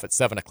tip-off at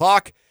 7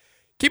 o'clock.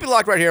 Keep it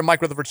locked right here,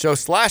 Mike Rutherford Show /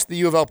 the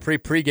U of L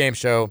pregame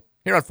show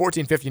here on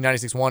 1450,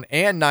 96.1,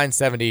 and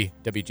 970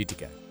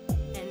 WGTK.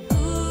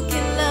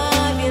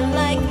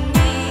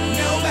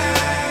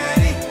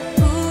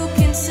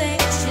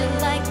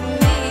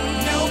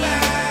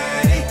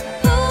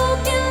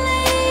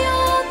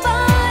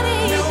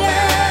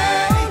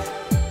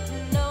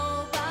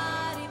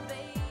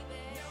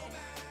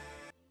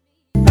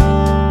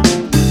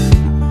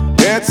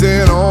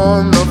 Dancing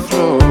on the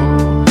floor,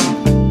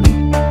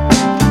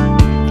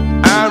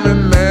 I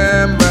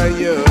remember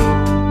you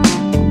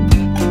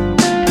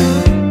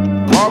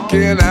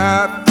walking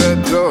out the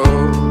door.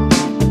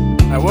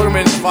 All right, welcome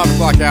into the 5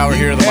 o'clock hour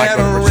here at the Mike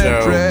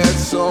Rutherford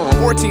Show.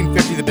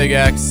 1450 The Big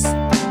X.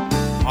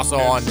 Also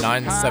on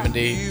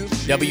 970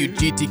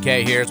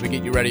 WGTK here as we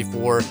get you ready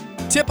for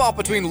tip-off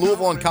between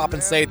Louisville and Coppin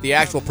State. The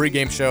actual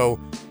pregame show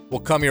will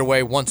come your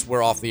way once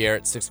we're off the air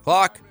at 6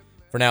 o'clock.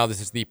 For now,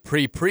 this is the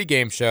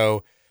pregame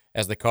show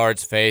as the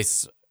Cards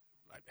face,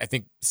 I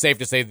think, safe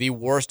to say, the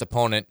worst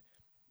opponent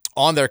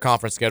on their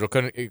conference schedule.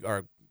 Couldn't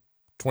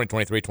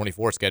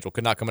 2023-24 schedule.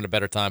 Could not come at a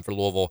better time for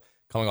Louisville,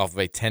 coming off of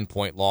a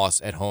 10-point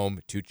loss at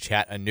home to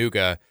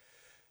Chattanooga.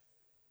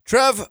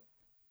 Trev,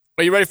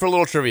 are you ready for a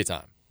little trivia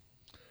time?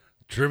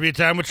 Trivia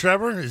time with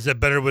Trevor? Is that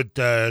better with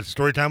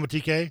story time with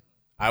TK?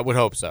 I would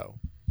hope so.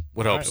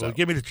 Would hope so. Well,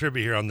 give me the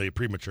trivia here on the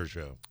premature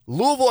show.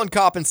 Louisville and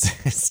Coppin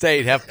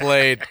State have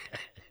played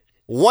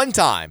one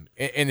time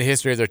in the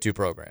history of their two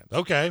programs.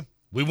 Okay.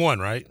 We won,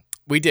 right?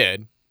 We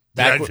did.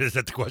 Is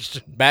that the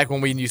question? Back when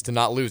we used to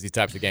not lose these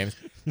types of games.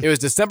 It was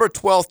December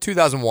 12th,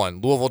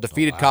 2001. Louisville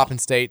defeated Coppin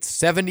State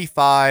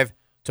 75-49.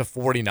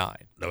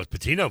 That was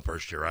Pitino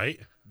first year, right?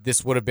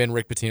 This would have been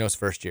Rick Pitino's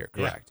first year,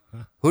 correct.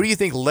 Yeah. Who do you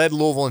think led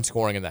Louisville in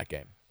scoring in that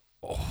game?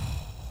 Oh.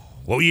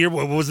 What year?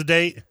 What was the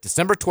date?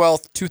 December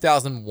 12th,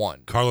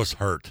 2001. Carlos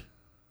Hurt.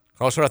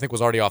 Carlos Hurt, I think,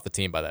 was already off the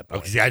team by that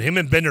point. Okay, him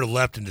and Bender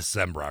left in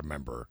December, I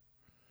remember.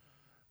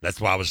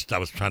 That's why I was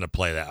trying to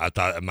play that.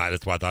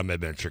 That's why I thought it may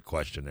have been a trick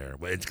question there.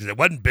 Because it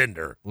wasn't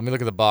Bender. Let me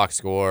look at the box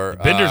score.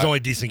 Bender's only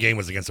decent game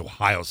was against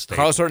Ohio State.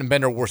 Carlos Hurt and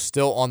Bender were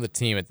still on the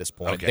team at this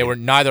point. Okay. They were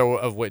neither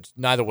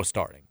was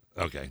starting.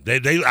 Okay.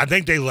 I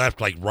think they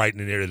left like right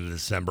near the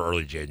December,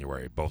 early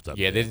January, both of them.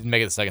 Yeah, they didn't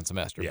make it the second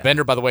semester. Yeah.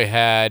 Bender, by the way,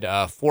 had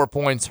 4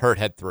 points. Hurt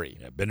had 3.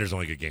 Yeah, Bender's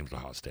only good games with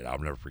Ohio State. I'll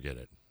never forget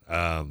it.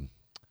 Man.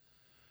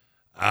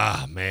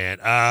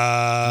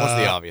 What's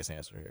the obvious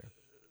answer here?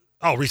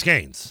 Oh, Reese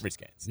Gaines. Reese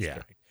Gaines. Yeah.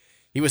 Correct.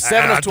 He was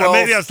 7 of 12.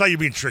 Maybe I thought you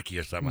were being tricky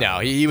or something. No,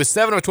 he was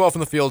 7 of 12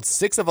 from the field,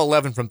 6 of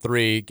 11 from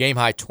 3, game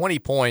high 20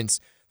 points.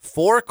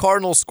 4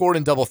 Cardinals scored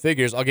in double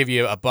figures. I'll give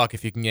you a buck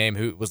if you can name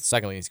who was the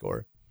second leading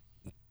scorer.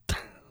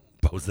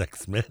 Bozak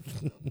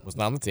Smith was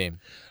not on the team.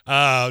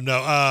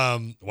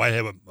 No.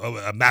 Whitehead.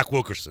 Mac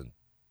Wilkerson.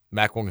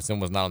 Mac Wilkerson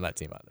was not on that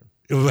team either.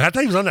 I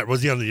thought he was on that.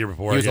 Was he on the year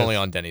before? He was only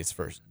on Denny's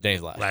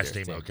last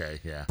team.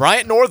 Okay, yeah.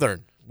 Bryant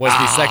Northern was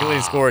the second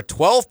leading scorer.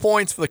 12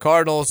 points for the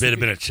Cardinals. It'd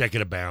have been a check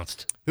and a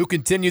bounced. Who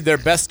continued their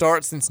best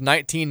start since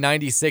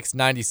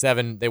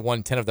 1996-97. They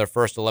won 10 of their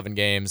first 11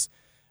 games.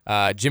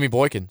 Jimmy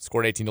Boykin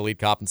scored 18 to lead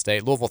Coppin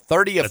State. Louisville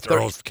 30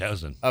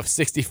 of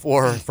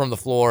 64 from the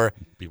floor,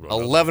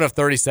 11 of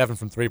 37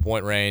 from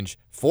three-point range,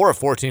 4 of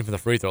 14 from the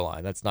free throw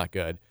line. That's not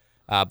good.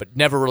 But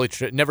never really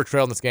never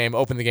trailed in this game.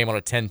 Opened the game on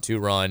a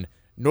 10-2 run.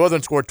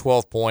 Northern scored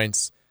 12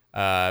 points.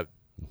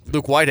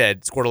 Luke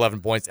Whitehead scored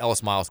 11 points.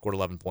 Ellis Miles scored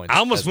 11 points. I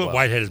almost went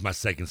Whitehead as my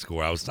second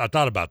score. I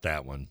thought about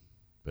that one,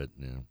 but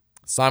yeah.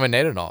 Simon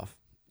Nadanoff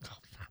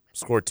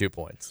scored 2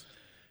 points.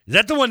 Is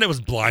that the one that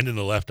was blind in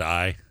the left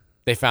eye?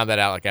 They found that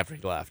out after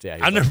he left. Yeah,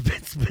 I've never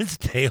Vince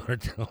Taylor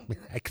told me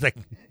that because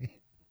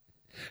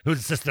who was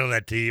assistant on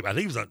that team. I think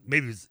he was on.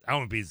 Maybe I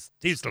don't know if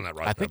he's still on that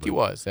roster. I think he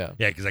was. Yeah.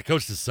 Yeah, because I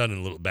coached his son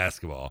in little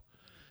basketball,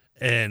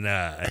 and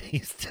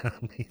he's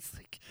telling me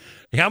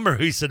I remember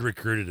who he said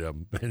recruited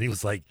him, and he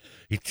was like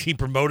he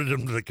promoted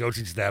him to the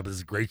coaching staff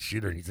as a great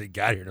shooter, and he said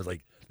got here, and I was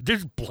like,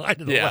 dude's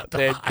blind in the left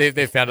eye.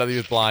 They found out he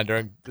was blind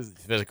during his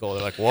physical.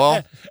 They're like,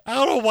 well, I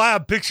don't know why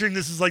I'm picturing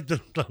this as like the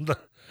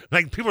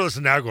like people are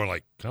listening now going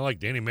like kind of like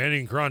Danny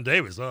Manning and Karan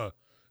Davis, huh?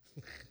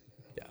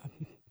 Yeah,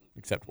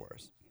 except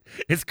worse.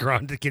 Is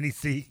Karan? Can he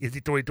see? Is he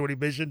 20/20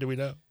 vision? Do we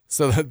know?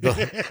 So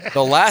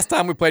the last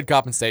time we played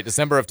Coppin State,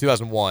 December of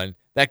 2001,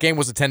 that game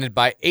was attended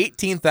by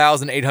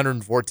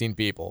 18,814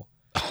 people.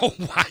 Oh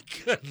my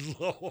good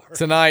Lord!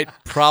 Tonight,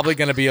 probably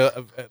going to be it's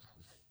going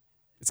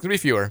to be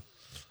fewer.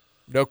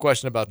 No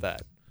question about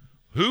that.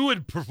 Who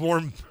would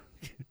perform?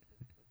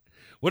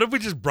 What if we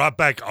just brought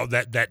back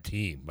that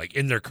team, like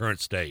in their current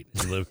state?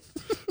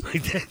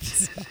 Like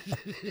that?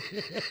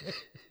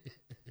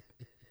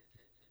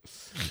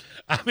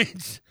 I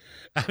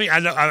mean, I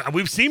know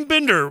we've seen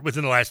Bender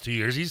within the last 2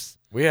 years.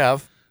 We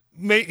have.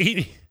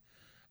 You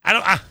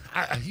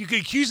could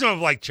accuse him of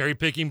like cherry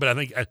picking, but I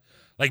think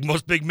like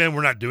most big men,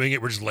 we're not doing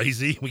it. We're just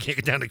lazy. We can't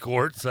get down to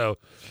court. So,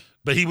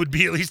 but he would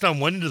be at least on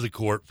one end of the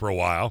court for a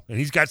while, and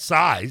he's got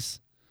size.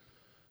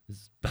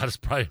 About as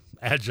probably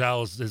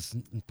agile as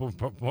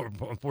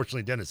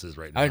unfortunately Dennis is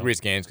right now. I think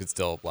Reese Gaines could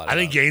still play. I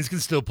think Gaines can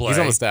still play. He's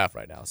on the staff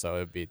right now, so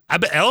it'd be. I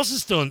bet Ellis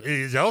is still.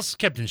 Is Ellis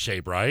kept in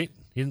shape, right?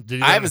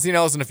 I haven't seen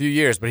Ellis in a few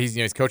years, but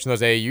he's coaching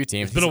those AAU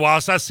teams. It's been a while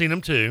since I've seen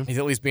him too. He's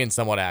at least being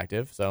somewhat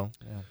active. So,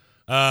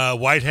 yeah.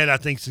 Whitehead, I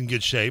think, is in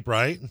good shape,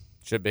 right?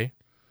 Should be.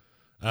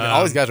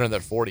 All these guys are in their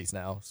 40s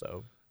now,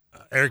 so.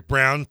 Eric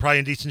Brown probably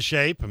in decent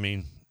shape. I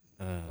mean,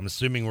 I'm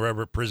assuming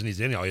wherever prison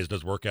he's in, all he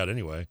does work out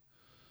anyway.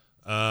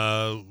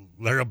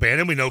 Larry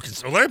O'Bannon, we know.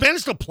 Larry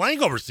O'Bannon's still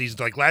playing overseas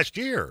like last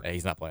year. Hey,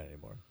 he's not playing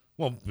anymore.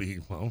 Well, maybe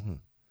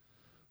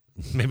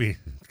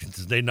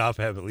does Nadanoff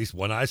have at least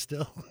one eye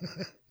still?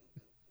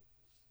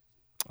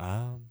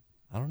 I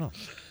don't know.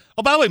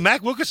 Oh, by the way,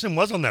 Mac Wilkerson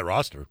was on that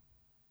roster.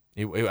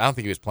 I don't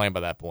think he was playing by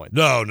that point.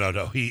 No.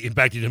 In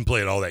fact, he didn't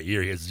play it all that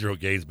year. He has 0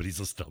 games, but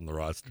he's still on the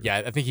roster.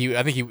 Yeah, I think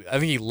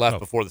he left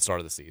before the start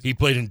of the season. He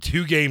played in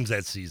 2 games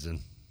that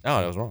season.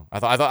 Oh, that was wrong. I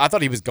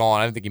thought he was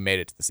gone. I didn't think he made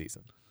it to the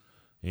season.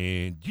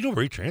 And do you know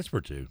where he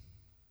transferred to?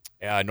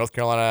 North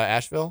Carolina,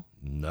 Asheville?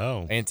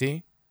 No.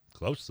 A&T?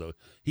 Close, though.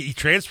 He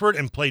transferred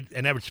and played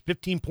and averaged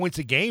 15 points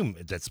a game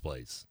at that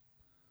place.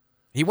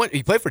 He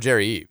played for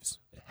Jerry Eves.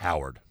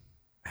 Howard.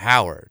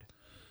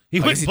 He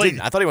played.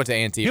 I thought he went to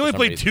A&T. He only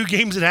played 2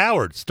 games at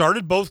Howard.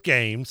 Started both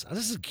games.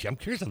 I'm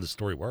curious how this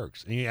story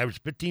works. And he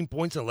averaged 15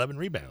 points and 11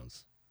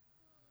 rebounds.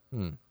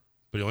 But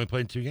he only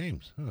played 2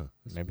 games. Huh,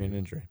 maybe an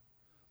injury.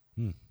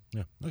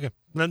 Yeah. Okay.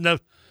 No,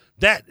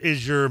 that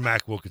is your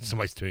Mac Wilkinson.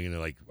 Somebody's tuning in. They're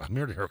like, I'm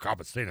here to hear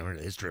Coppin State. I'm here to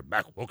the history of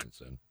Mac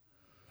Wilkinson.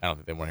 I don't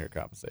think they want to hear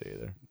Coppin State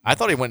either. I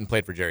thought he went and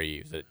played for Jerry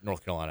Hughes at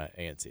North Carolina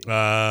A&T.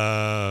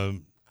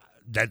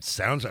 That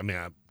sounds. I mean,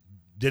 I'm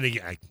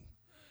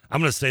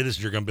going to say this.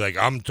 You're going to be like,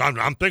 I'm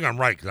thinking I'm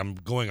right because I'm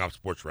going off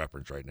Sports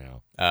Reference right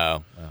now.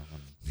 Oh.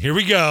 Here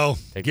we go.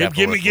 Give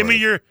me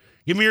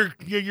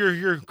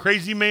your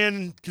crazy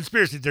man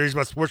conspiracy theories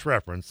about Sports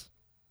Reference.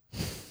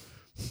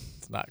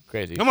 It's not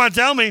crazy. Come on,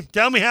 tell me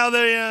how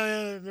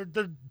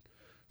they're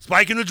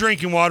spiking the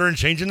drinking water and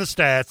changing the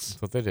stats.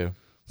 That's what they do.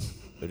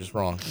 They're just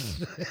wrong.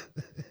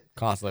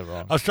 Constantly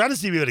wrong. I was trying to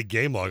see if he had a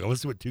game log. I want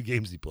to see what 2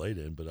 games he played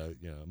in, but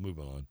move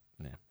on.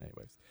 Yeah.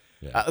 Anyways,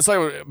 let's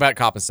talk about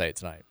Coppin State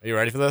tonight. Are you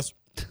ready for this?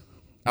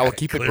 I will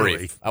keep it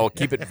brief. I will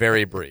keep it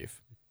very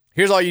brief.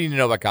 Here's all you need to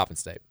know about Coppin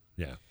State.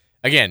 Yeah.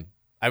 Again,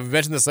 I've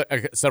mentioned this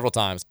several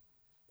times.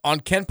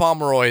 On Ken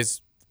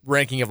Pomeroy's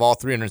ranking of all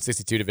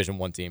 362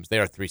 Division I teams, they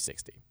are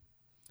 360.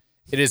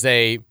 It is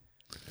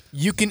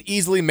you can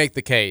easily make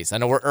the case. I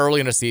know we're early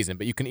in the season,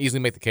 but you can easily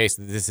make the case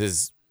that this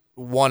is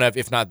one of,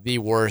 if not the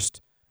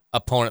worst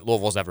opponent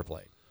Louisville's ever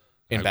played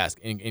in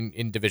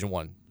in Division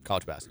I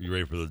college basketball. You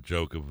ready for the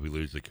joke if we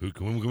lose? Like,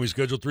 can we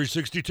schedule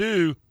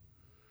 362?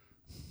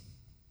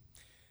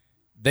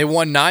 They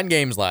won 9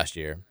 games last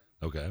year.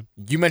 Okay.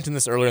 You mentioned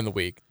this earlier in the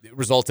week. It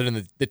resulted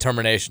in the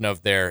termination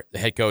of their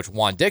head coach,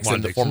 Juan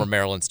Dixon, the former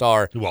Maryland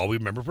star. Who all we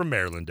remember from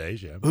Maryland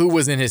days, yeah. Who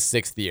was in his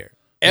 6th year.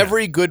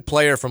 Every good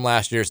player from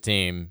last year's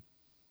team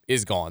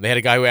is gone. They had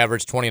a guy who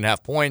averaged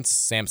 20.5 points,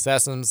 Sam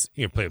Sessoms.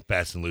 You're playing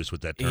fast and loose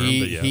with that term.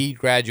 He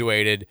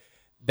graduated.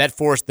 That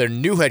forced their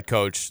new head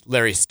coach,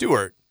 Larry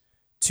Stewart,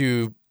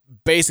 to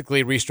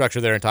basically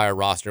restructure their entire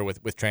roster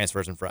with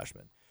transfers and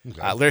freshmen.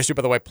 Okay. Larry Stewart,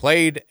 by the way,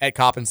 played at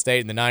Coppin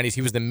State in the 90s.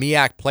 He was the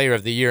MEAC Player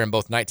of the Year in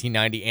both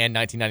 1990 and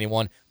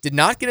 1991. Did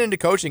not get into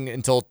coaching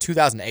until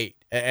 2008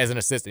 as an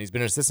assistant. He's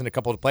been an assistant a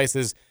couple of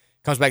places.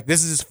 Comes back.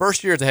 This is his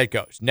first year as a head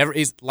coach.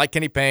 He's like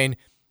Kenny Payne,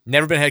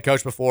 never been a head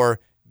coach before.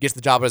 Gets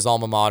the job at his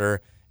alma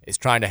mater. Is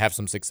trying to have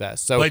some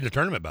success. So played in the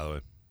tournament, by the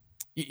way.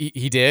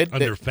 He did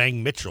under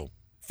Fang Mitchell.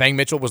 Fang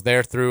Mitchell was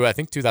there through I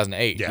think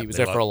 2008. Yeah, he was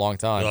there for a long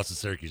time. They lost to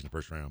Syracuse in the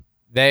first round.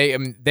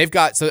 They've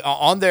got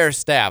on their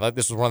staff.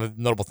 This was one of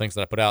the notable things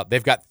that I put out.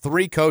 They've got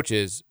 3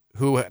 coaches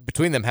who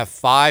between them have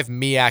 5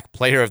 MEAC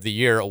Player of the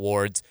Year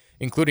awards,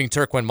 including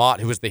Turquin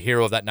Mott, who was the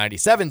hero of that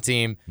 97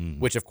 team,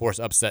 which of course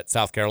upset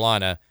South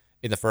Carolina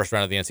in the first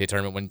round of the NCAA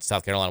tournament when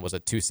South Carolina was a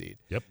 2 seed.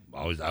 Yep,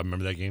 I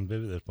remember that game.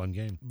 That was a fun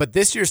game. But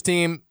this year's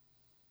team,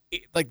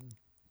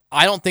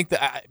 I don't think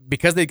that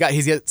because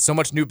he's got so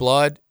much new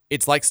blood.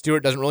 It's like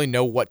Stewart doesn't really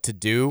know what to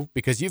do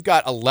because you've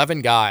got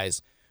 11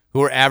 guys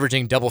who are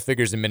averaging double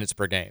figures in minutes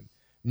per game.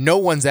 No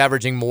one's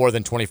averaging more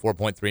than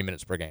 24.3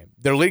 minutes per game.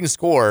 Their leading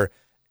scorer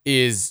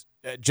is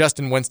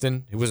Justin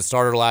Winston, who was a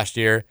starter last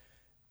year,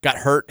 got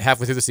hurt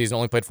halfway through the season,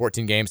 only played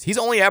 14 games. He's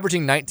only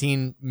averaging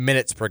 19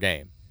 minutes per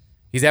game.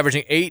 He's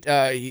averaging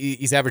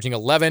he's averaging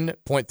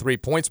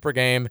 11.3 points per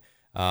game.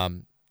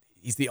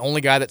 He's the only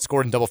guy that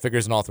scored in double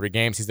figures in all 3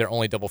 games. He's their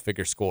only double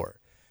figure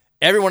scorer.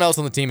 Everyone else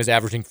on the team is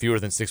averaging fewer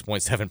than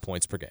 6.7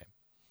 points per game.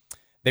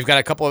 They've got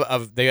a couple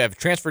they have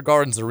transfer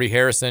guards, Zari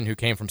Harrison, who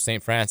came from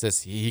St.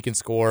 Francis. He can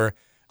score.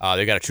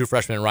 They've got a true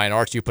freshman in Ryan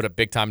Archie, who put up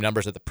big-time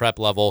numbers at the prep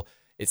level.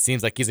 It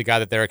seems like he's a guy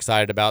that they're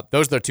excited about.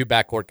 Those are their 2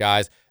 backcourt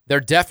guys.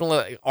 They're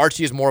definitely,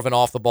 Archie is more of an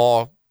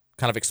off-the-ball,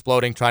 kind of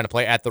exploding, trying to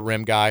play at the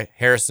rim guy.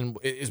 Harrison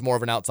is more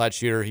of an outside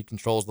shooter. He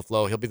controls the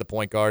flow. He'll be the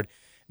point guard.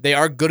 They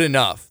are good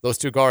enough, those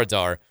 2 guards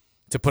are,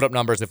 to put up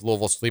numbers if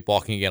Louisville's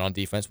sleepwalking again on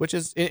defense, which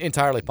is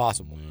entirely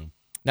possible. Mm-hmm.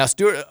 Now,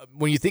 Stewart,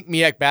 when you think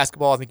MEAC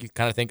basketball, I think you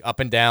kind of think up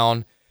and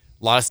down,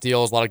 a lot of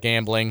steals, a lot of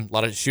gambling, a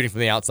lot of shooting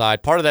from the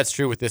outside. Part of that's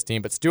true with this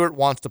team, but Stewart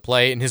wants to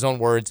play, in his own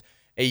words,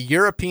 a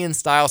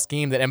European-style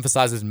scheme that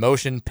emphasizes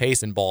motion,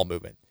 pace, and ball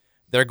movement.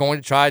 They're going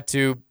to try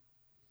to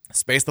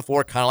space the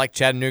floor kind of like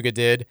Chattanooga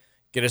did,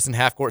 get us in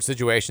half-court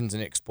situations,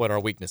 and exploit our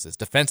weaknesses.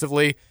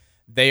 Defensively,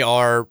 they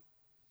are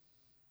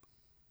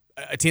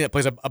a team that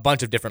plays a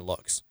bunch of different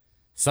looks.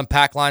 Some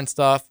pack line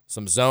stuff,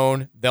 some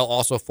zone. They'll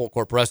also full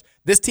court press.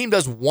 This team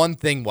does one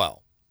thing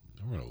well.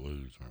 We're going to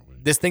lose, aren't we?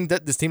 This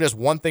team does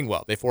one thing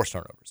well. They force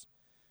turnovers.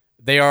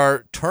 They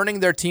are turning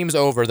their opponents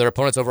over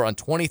on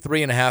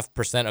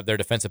 23.5% of their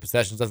defensive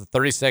possessions. That's the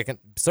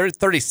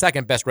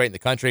 32nd best rate in the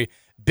country.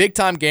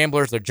 Big-time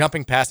gamblers. They're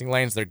jumping passing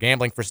lanes. They're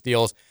gambling for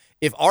steals.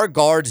 If our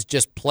guards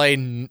just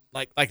play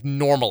like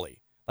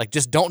normally, like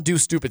just don't do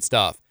stupid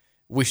stuff,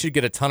 we should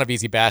get a ton of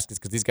easy baskets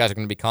because these guys are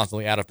going to be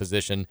constantly out of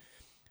position.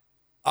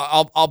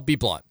 I'll be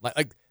blunt.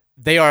 Like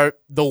they are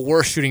the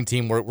worst shooting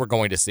team we're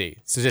going to see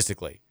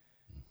statistically.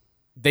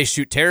 They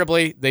shoot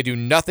terribly. They do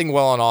nothing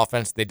well on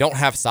offense. They don't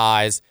have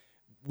size.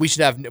 We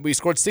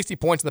scored 60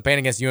 points in the paint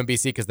against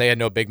UMBC because they had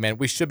no big men.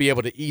 We should be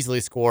able to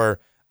easily score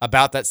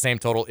about that same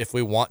total if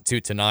we want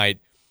to tonight.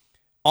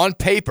 On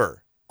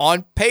paper,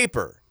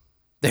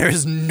 There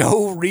is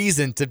no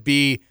reason to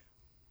be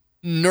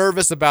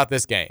nervous about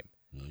this game.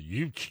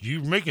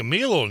 You're making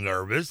me a little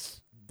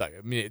nervous. I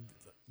mean,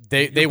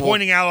 You're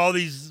pointing out all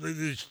these.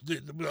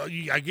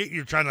 I get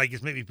you're trying to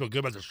just make me feel good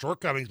about the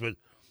shortcomings, but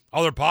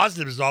all their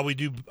positives is all we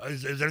do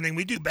is everything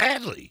we do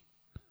badly,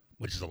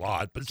 which is a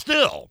lot, but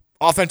still.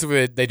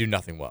 Offensively, they do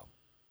nothing well.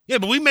 Yeah,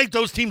 but we make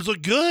those teams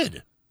look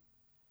good.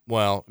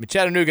 Well, I mean,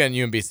 Chattanooga and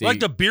UMBC. Like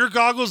the beer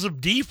goggles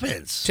of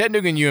defense.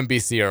 Chattanooga and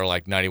UMBC are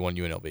like 91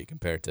 UNLV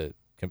compared to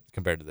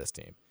this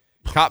team.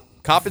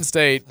 Coppin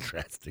State.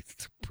 Drastic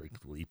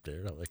leap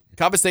there.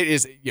 Coppin State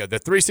is, they're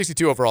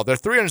 362 overall. They're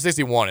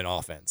 361 in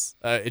offense,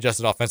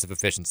 adjusted offensive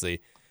efficiency.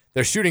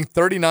 They're shooting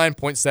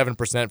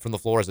 39.7% from the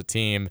floor as a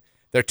team.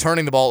 They're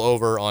turning the ball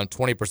over on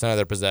 20% of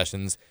their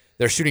possessions.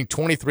 They're shooting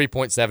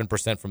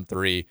 23.7% from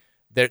three.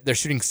 They're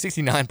shooting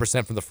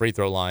 69% from the free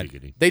throw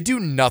line. They do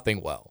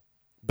nothing well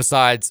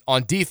besides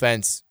on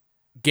defense,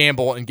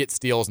 gamble and get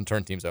steals and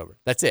turn teams over.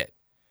 That's it.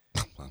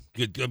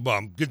 Good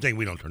thing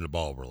we don't turn the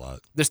ball over a lot.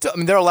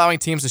 They're allowing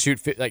teams to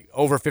shoot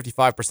over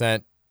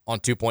 55% on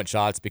 2-point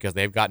shots because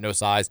they've got no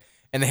size,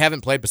 and they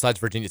haven't played, besides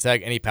Virginia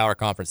Tech, any power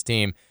conference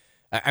team.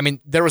 I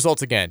mean, their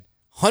results again: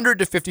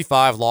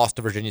 100-55 loss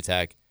to Virginia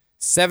Tech,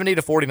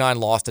 70-49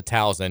 loss to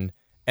Towson,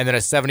 and then a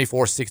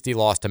 74-60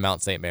 loss to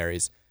Mount St.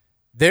 Mary's.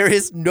 There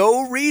is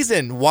no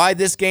reason why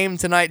this game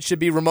tonight should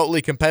be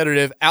remotely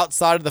competitive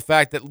outside of the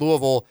fact that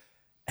Louisville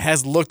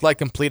has looked like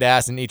complete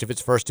ass in each of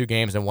its first two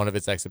games and one of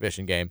its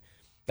exhibition game.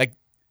 Like,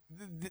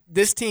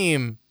 this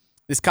team,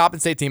 this Coppin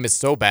State team is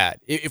so bad.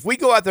 If we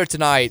go out there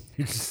tonight,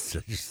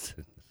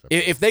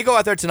 if they go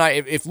out there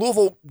tonight, if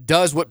Louisville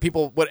does what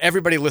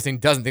everybody listening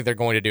doesn't think they're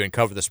going to do and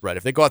cover the spread,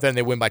 if they go out there and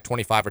they win by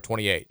 25 or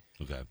 28,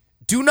 okay,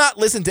 do not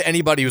listen to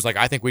anybody who's like,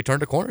 I think we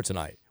turned a corner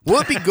tonight. Will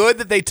it be good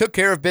that they took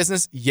care of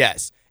business?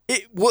 Yes.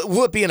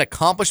 Will it be an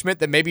accomplishment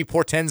that maybe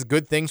portends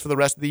good things for the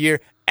rest of the year?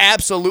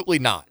 Absolutely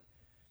not.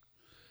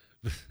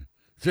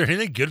 Is there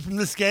anything good from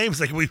this game? It's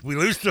like we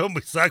lose to them,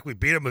 we suck, we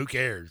beat them, who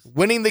cares?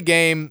 Winning the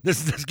game.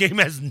 This game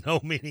has no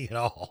meaning at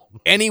all.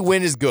 Any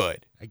win is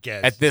good, I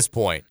guess. at this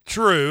point.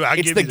 True.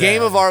 It's the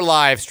game of our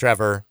lives,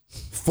 Trevor.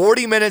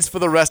 40 minutes for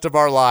the rest of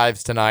our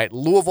lives tonight.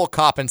 Louisville,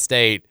 Coppin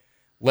State.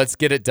 Let's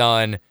get it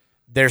done.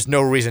 There's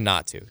no reason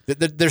not to.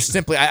 There's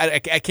simply, I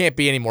can't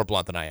be any more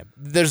blunt than I am.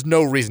 There's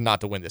no reason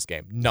not to win this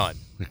game. None.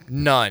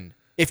 None.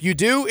 If you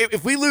do,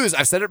 if we lose,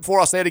 I've said it before,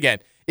 I'll say it again.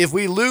 If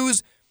we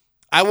lose,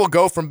 I will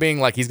go from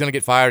being like, he's going to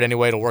get fired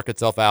anyway, it'll work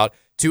itself out,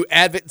 to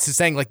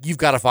saying, like, you've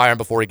got to fire him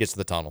before he gets to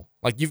the tunnel.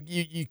 Like,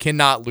 you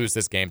cannot lose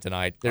this game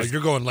tonight.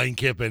 You're going Lane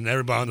Kiffin,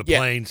 everybody on the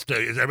plane,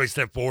 everybody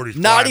step forward.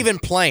 Not even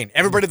playing.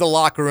 Everybody in the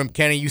locker room,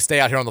 Kenny, you stay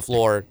out here on the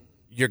floor.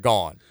 You're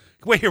gone.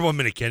 Wait here 1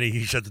 minute, Kenny.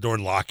 You shut the door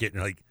and lock it. And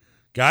you're like,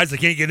 guys, I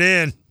can't get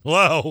in.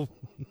 Hello.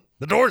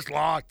 The door's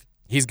locked.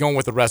 He's going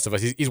with the rest of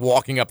us. He's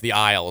walking up the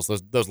aisles,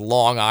 those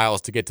long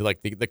aisles to get to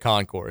like the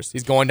concourse.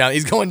 He's going down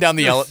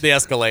the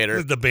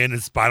escalator. The band in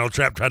Spinal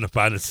Trap trying to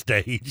find a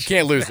stage. You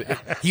can't lose it.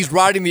 He's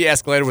riding the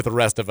escalator with the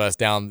rest of us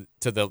down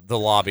to the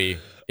lobby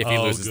if he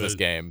loses this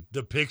game.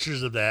 The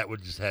pictures of that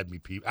would just have me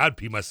pee. I'd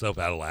pee myself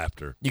out of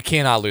laughter. You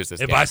cannot lose this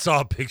game. If I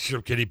saw a picture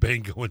of Kenny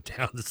Payne going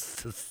down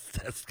this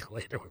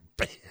escalator with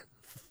bands.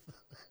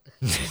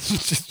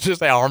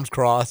 just arms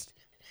crossed.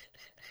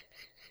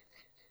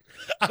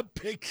 I'm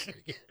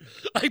picturing it.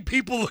 Like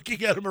people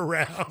looking at him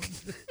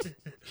around.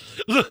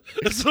 Look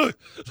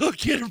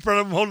kid in front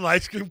of him holding an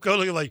ice cream cone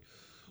looking like,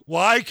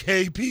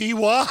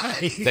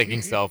 YKPY. Taking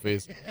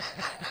selfies.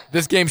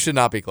 This game should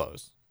not be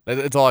close.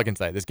 That's all I can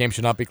say. This game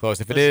should not be close.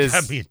 If it is,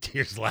 have me in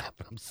tears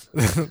laughing.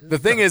 The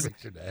thing is,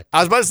 I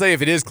was about to say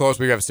if it is close,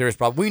 we have a serious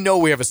problem. We know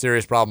we have a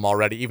serious problem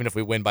already, even if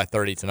we win by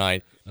 30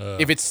 tonight.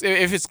 If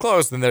it's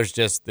close, then there's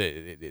just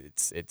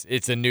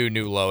it's a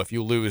new low. If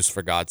you lose,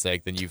 for God's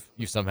sake, then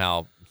you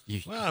somehow.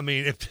 Well, I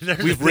mean,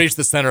 we've reached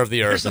the center of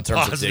the earth in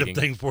terms of digging. Positive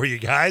thing for you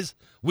guys.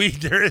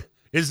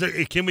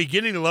 Can we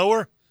get any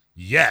lower?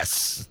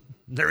 Yes,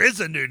 there is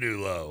a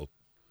new low.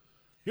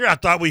 Here, I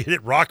thought we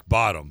hit rock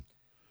bottom.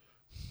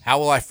 How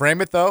will I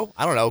frame it, though?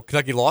 I don't know.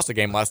 Kentucky lost a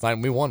game last night,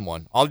 and we won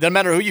one. It doesn't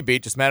matter who you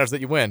beat; just matters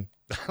that you win.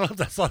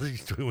 That's all you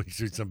do when you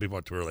see some people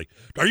on Twitter like,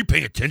 "Are you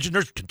paying attention?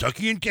 There's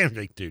Kentucky and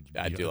Kansas." Dude,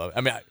 I do love it.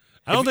 I mean,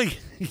 I don't think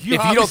if you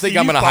don't think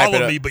I'm going to hype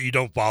it up, me, but you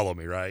don't follow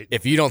me, right?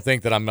 If you don't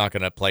think that I'm not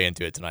going to play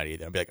into it tonight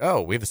either, I'll be like,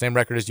 "Oh, we have the same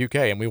record as UK,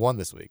 and we won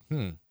this week."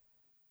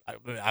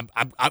 I'm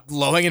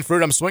low hanging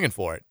fruit. I'm swinging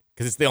for it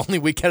because it's the only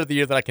weekend of the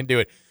year that I can do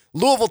it.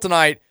 Louisville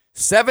tonight,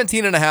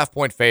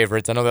 17.5-point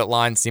favorites. I know that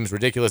line seems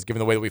ridiculous given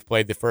the way that we've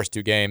played the first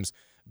two games,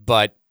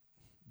 but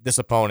this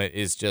opponent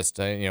is just,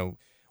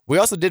 we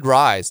also did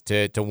rise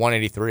to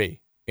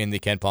 183 in the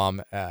Ken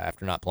Palm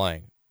after not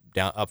playing,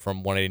 down up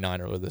from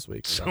 189 earlier this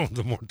week. So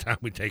the more time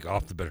we take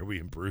off, the better we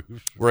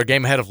improve. We're a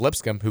game ahead of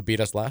Lipscomb, who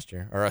beat us last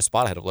year, or a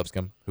spot ahead of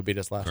Lipscomb, who beat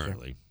us last year.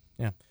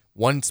 Yeah,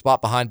 1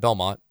 spot behind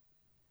Belmont,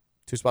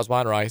 2 spots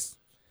behind Rice,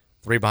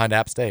 3 behind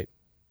App State.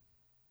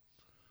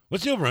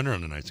 What's the over-under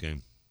on tonight's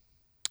game?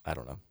 I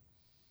don't know.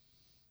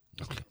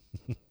 Okay.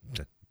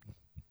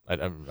 I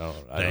don't know.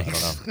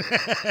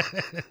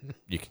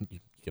 You can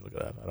look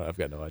look it up. I've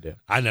got no idea.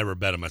 I never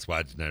bet him. That's why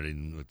I just never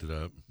even looked it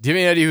up. Do you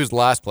have any idea who's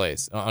last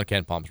place on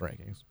Ken Palm's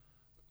rankings?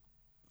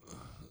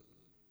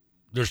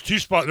 There's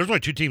only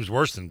two teams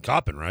worse than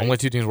Coppin, right? Only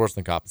two teams worse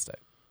than Coppin State.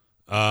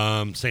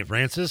 St.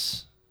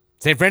 Francis.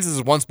 St. Francis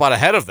is one spot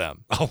ahead of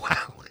them. Oh,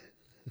 wow.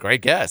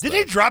 Great guess. Did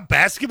they drop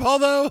basketball,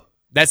 though?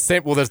 There's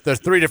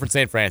three different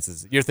St.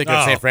 Francis. You're thinking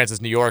of St.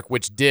 Francis, New York,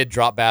 which did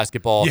drop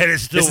basketball. Yeah,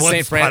 it's still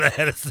one spot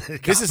ahead of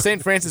This is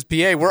St. Francis,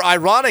 PA, where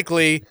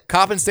ironically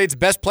Coppin State's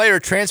best player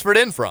transferred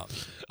in from.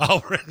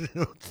 Oh,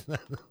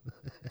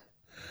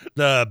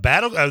 the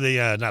battle,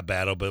 not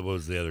battle, but what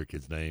was the other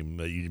kid's name?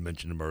 You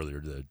mentioned him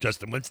earlier,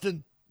 Justin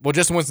Winston. Well,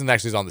 Justin Winston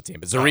actually is on the team,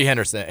 but Zari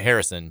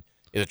Harrison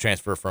is a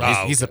transfer from.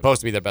 He's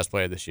supposed to be their best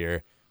player this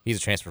year. He's a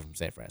transfer from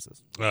St.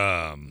 Francis.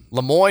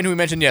 Lemoyne, who we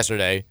mentioned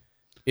yesterday,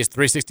 is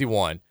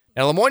 361.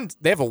 Now Lemoyne,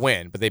 they have a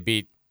win, but they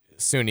beat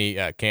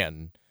SUNY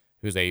Canton,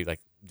 who's a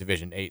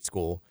Division 8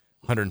 school,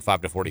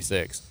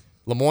 105-46.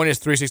 Lemoyne is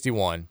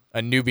 361,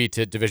 a newbie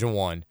to Division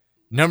 1.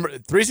 Number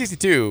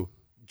 362.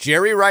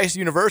 Jerry Rice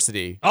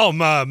University. Oh,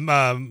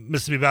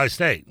 Mississippi Valley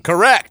State.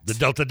 Correct. The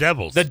Delta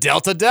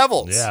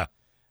Devils. Yeah.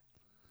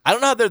 I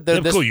don't know how they're they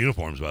have cool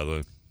uniforms, by the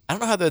way. I don't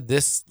know how they're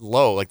this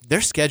low. Like,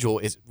 their schedule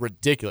is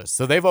ridiculous.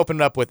 So they've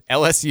opened up with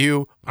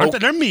LSU.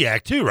 They're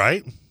MEAC too,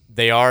 right?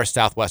 They are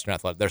Southwestern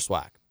Athletic. They're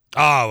SWAC.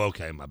 Oh,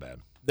 okay. My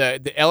bad. The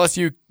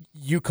LSU,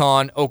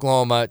 UConn,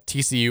 Oklahoma,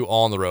 TCU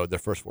all on the road. Their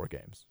first 4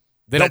 games.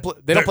 They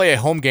don't play a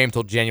home game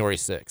till January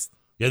 6th.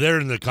 Yeah,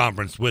 they're in the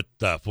conference with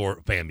for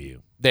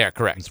FAMU. They are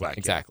correct. SWAC,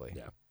 exactly.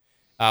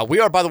 Yeah. We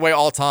are, by the way,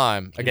 all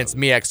time against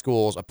MEAC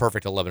schools a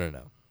perfect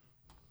 11-0.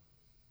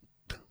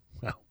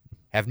 Wow.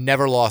 Have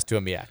never lost to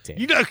a MEAC team.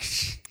 You know,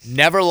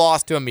 never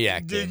lost to a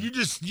MEAC team.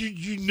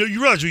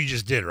 You realize what you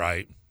just did,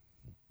 right?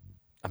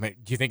 I mean,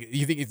 do you think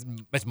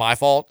it's my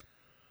fault?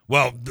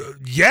 Well,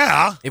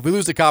 yeah. If we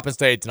lose to Coppin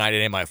State tonight, it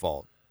ain't my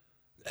fault.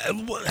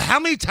 How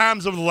many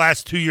times over the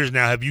last 2 years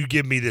now have you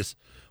given me this?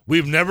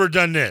 We've never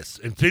done this.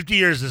 In 50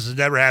 years, this has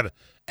never happened.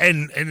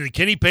 And in the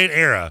Kenny Payne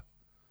era,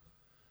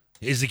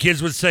 as the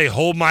kids would say,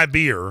 hold my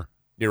beer.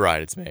 You're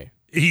right, it's me.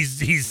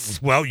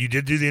 Well, you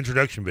did do the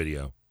introduction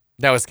video.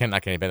 That was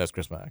not Kenny Payne, that was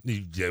Chris Mack.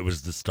 It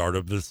was the start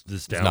of this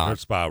downward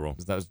spiral.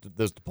 That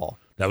was DePaul.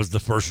 That was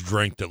the first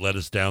drink that led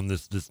us down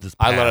this path.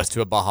 I led us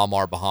to a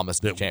Bahamas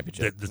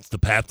championship. That's the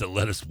path that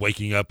led us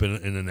waking up in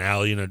an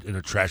alley in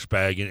a trash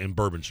bag in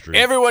Bourbon Street.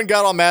 Everyone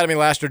got all mad at me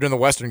last year during the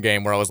Western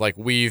game where I was like,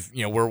 we've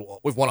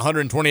won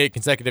 128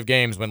 consecutive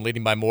games when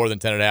leading by more than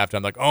 10 at halftime.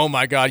 I'm like, oh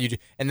my God,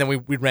 and then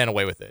we ran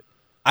away with it.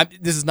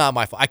 This is not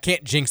my fault. I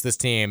can't jinx this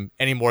team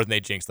any more than they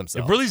jinx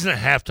themselves. It really isn't a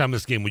halftime of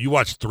this game. When you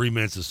watch 3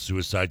 minutes of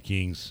Suicide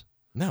Kings.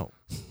 No.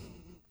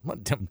 I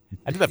did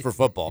that for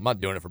football. I'm not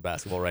doing it for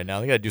basketball right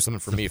now. They got to do something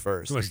for me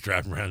first. Somebody's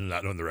driving around and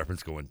not knowing the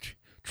reference going,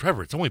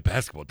 Trevor, it's only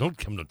basketball. Don't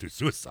come to do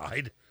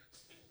suicide.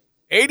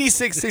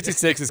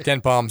 86-66 is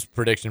Ken Palm's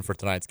prediction for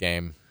tonight's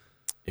game.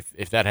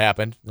 If that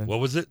happened. What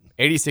was it?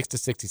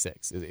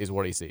 86-66 is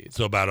what he sees.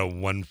 So about a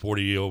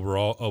 140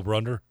 overall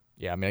over-under?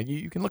 Yeah, I mean,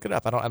 you can look it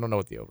up. I don't know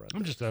what the over-under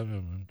I'm just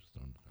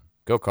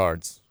Go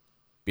Cards.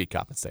 Beat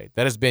Coppin State.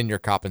 That has been your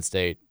Coppin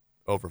State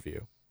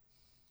overview. Do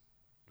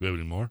we have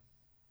any more?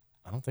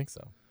 I don't think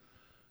so.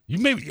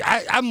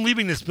 I'm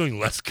leaving this feeling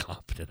less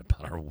confident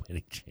about our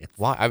winning chance.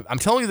 Why? I'm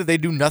telling you that they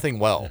do nothing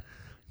well.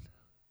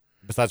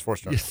 Besides force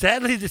turnovers.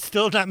 Sadly, it's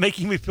still not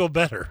making me feel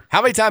better.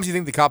 How many times do you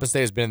think the Coppin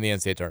State has been in the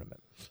NCAA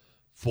tournament?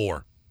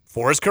 4.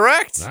 4 is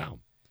correct. Wow.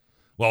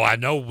 Well, I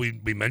know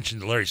we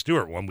mentioned the Larry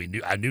Stewart one.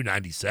 I knew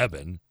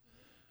 97,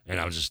 and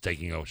I was just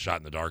taking a shot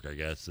in the dark, I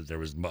guess, that there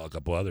was a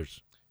couple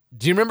others.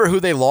 Do you remember who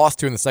they lost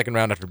to in the second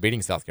round after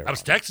beating South Carolina? That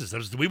was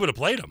Texas. We would have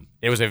played them.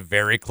 It was a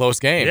very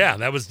close game. Yeah,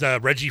 that was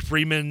Reggie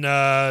Freeman,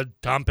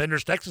 Tom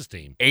Pender's Texas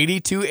team.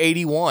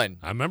 82-81.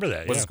 I remember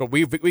that. Yeah.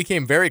 We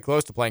came very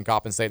close to playing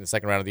Coppin State in the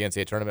second round of the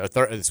NCAA tournament,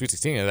 the Sweet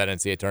 16 of that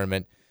NCAA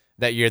tournament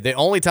that year. The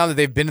only time that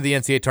they've been to the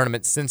NCAA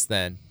tournament since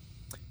then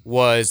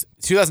was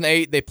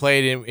 2008. They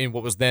played in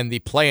what was then the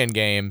play-in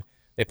game.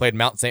 They played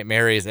Mount St.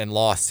 Mary's and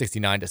lost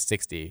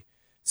 69-60.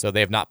 So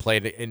they have not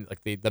played in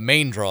the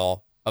main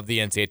draw of the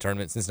NCAA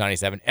tournament since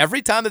 97.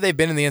 Every time that they've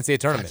been in the NCAA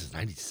tournament. Since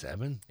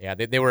 97? Yeah,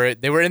 they were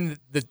in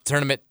the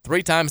tournament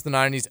 3 times in the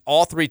 90s.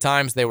 All 3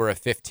 times they were a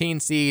 15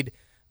 seed.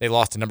 They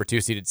lost to number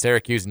 2 seeded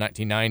Syracuse in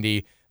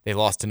 1990. They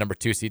lost to number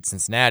 2 seed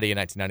Cincinnati in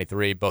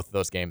 1993. Both of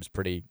those games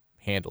pretty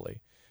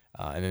handily.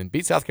 And then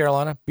beat South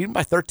Carolina, beat them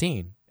by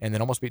 13, and then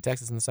almost beat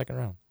Texas in the second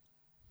round.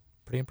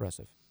 Pretty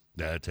impressive.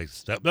 Yeah,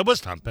 that was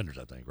Tom Pender's,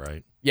 I think,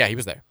 right? Yeah, he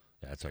was there.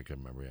 Yeah, that's what I can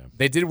remember, yeah.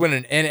 They did win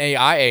an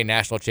NAIA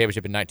national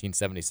championship in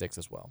 1976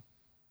 as well,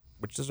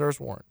 which deserves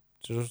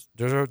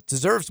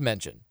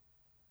mention.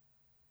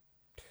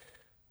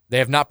 They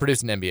have not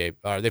produced an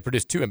NBA. They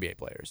produced 2 NBA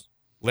players.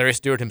 Larry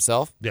Stewart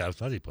himself. Yeah, I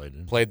thought he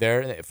played. Played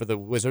there for the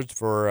Wizards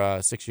for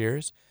 6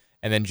 years,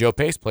 and then Joe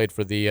Pace played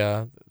for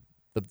the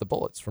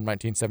Bullets from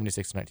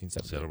 1976 to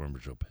 1970. I don't remember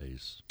Joe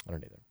Pace. I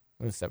don't either.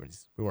 In the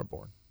 70s, we weren't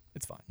born.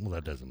 It's fine. Well,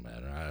 that doesn't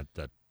matter. I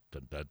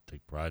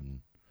take pride in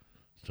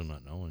still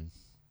not knowing.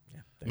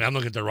 I mean, I'm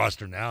looking at the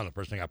roster now, and the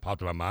first thing that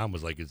popped in my mind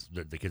was like,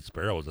 the kid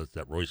Sparrow. Was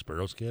that Roy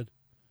Sparrow's kid?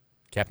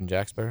 Captain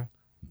Jack Sparrow?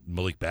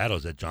 Malik Battle.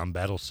 Is that John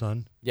Battle's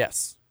son?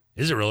 Yes.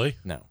 Is it really?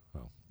 No.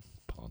 Oh,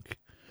 punk.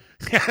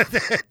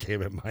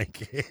 Damn it,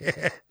 Mike.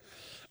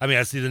 I mean,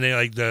 I see the name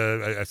like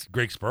that's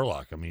Greg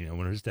Spurlock. I mean, I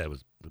wonder his dad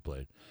was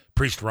played.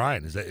 Priest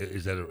Ryan. Is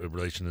that a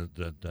relation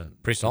to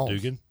Priest Holmes?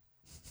 Dugan?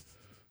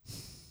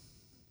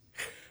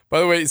 By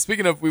the way,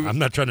 speaking of, I'm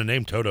not trying to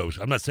name Toto's.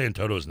 I'm not saying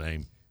Toto's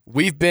name.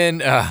 We've been.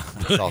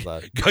 That's all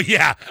that.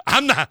 Yeah,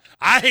 I'm not.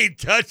 I ain't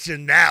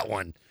touching that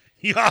one.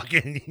 Y'all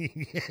can.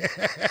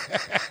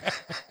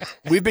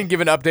 We've been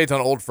giving updates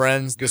on old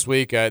friends this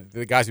week.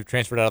 The guys who've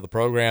transferred out of the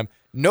program.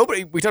 We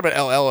talked about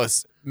L.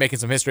 Ellis making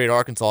some history at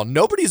Arkansas.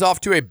 Nobody's off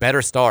to a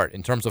better start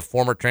in terms of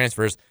former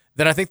transfers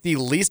than I think the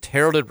least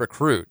heralded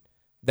recruit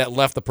that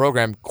left the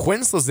program.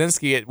 Quinn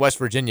Slazinski at West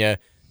Virginia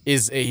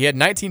he had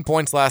 19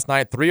 points last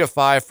night, 3 of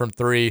 5 from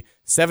 3,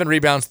 7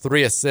 rebounds,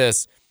 3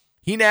 assists.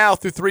 He now,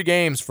 through 3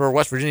 games for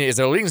West Virginia, is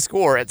their leading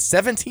scorer at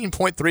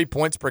 17.3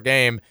 points per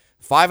game,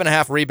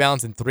 5.5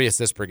 rebounds, and 3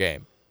 assists per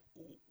game.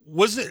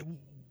 Was it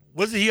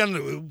he on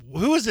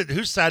who was it?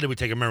 Whose side did we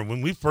take? I remember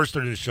when we first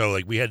started the show,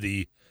 like we had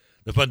the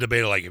fun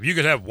debate of like if you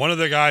could have one of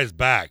the guys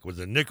back, was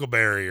it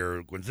Nickelberry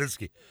or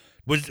Gwinzinski?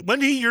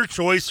 Wasn't he your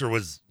choice or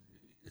was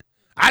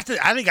I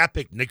think I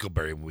picked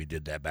Nickelberry when we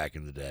did that back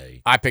in the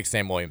day. I picked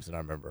Sam Williamson, I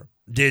remember.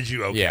 Did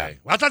you? Okay. Yeah.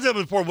 Well, I thought that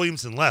was before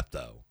Williamson left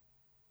though.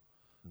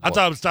 It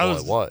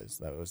was.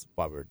 That was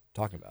why we were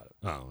talking about it.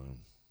 Oh.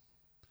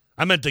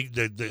 I meant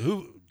the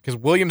who. Because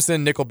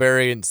Williamson,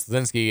 Nickelberry, and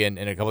Slazinski and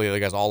a couple of the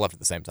other guys all left at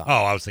the same time.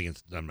 Oh, I was thinking.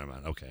 Never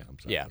mind. Okay, I'm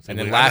sorry. Yeah, and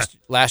then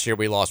last year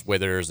we lost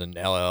Withers and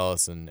L.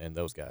 Ellis and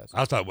those guys.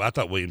 I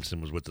thought Williamson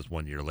was with us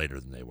 1 year later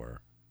than they were.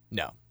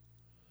 No.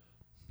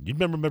 You'd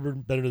remember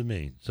better than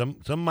me. Some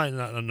might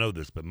not know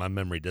this, but my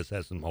memory does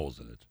have some holes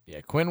in it.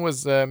 Yeah, Quinn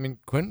was.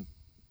 Quinn.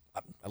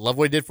 I love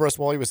what he did for us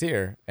while he was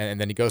here, and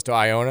then he goes to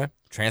Iona,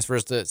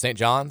 transfers to St.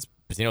 John's.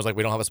 Pitino's like,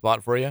 we don't have a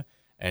spot for you.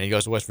 And he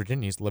goes to West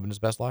Virginia. He's living his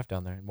best life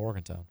down there in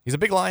Morgantown. He's a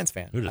big Lions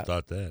fan. Who'd have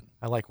thought that?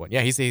 I like one.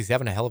 Yeah, he's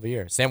having a hell of a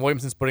year. Sam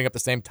Williamson's putting up the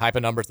same type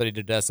of numbers that he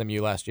did at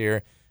SMU last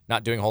year,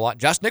 not doing a whole lot.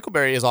 Josh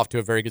Nickelberry is off to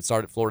a very good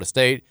start at Florida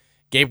State.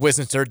 Gabe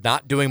Wissenster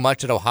not doing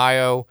much at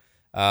Ohio.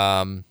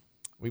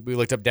 We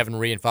looked up Devin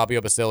Ree and Fabio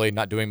Basili,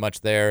 not doing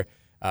much there.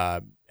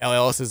 L.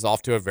 Ellis is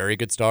off to a very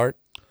good start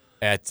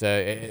at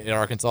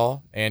Arkansas,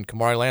 and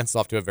Kamari Lance is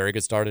off to a very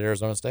good start at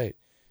Arizona State.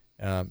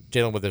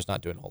 Jalen Withers not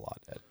doing a whole lot.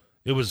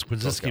 It was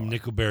Kwinzinski,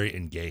 Nickelberry,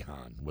 and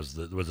Gahan was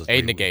the three.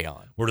 Aiden and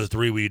Gahan were the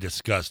 3 we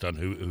discussed on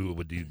who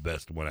would do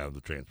best one out of the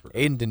transfer.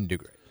 Aiden didn't do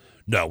great.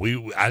 No,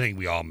 I think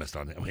we all missed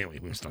on him. We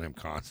missed on him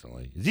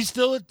constantly. Is he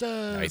still at?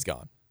 No, he's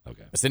gone.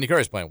 Okay. Sidney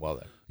Curry's playing well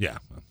there. Yeah,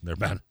 they're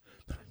about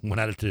 1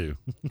 out of 2.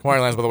 Kamari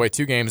Lance, by the way,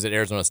 2 games at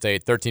Arizona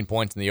State, 13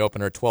 points in the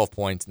opener, 12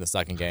 points in the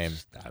second game.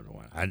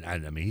 I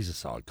mean, he's a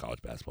solid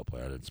college basketball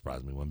player. It didn't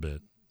surprise me one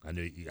bit.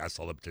 I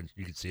saw the potential.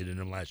 You could see it in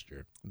him last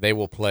year. They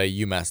will play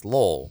UMass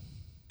Lowell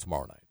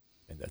tomorrow night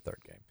in their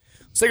 3rd game.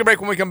 Let's take a break.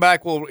 When we come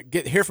back, we'll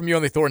hear from you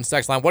on the Thornton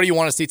text line. What do you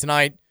want to see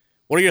tonight?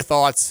 What are your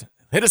thoughts?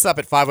 Hit us up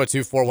at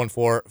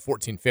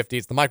 502-414-1450.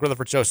 It's the Mike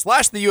Rutherford Show /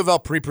 the U of L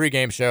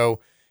pre-game show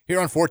here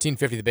on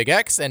 1450 The Big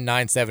X and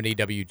 970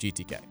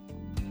 WGTK.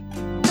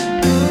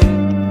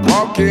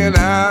 Walking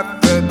out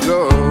the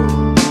door,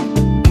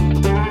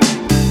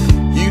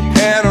 you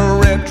had a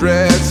red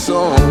dress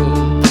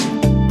on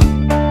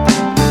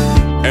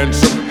and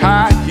some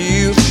high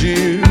heel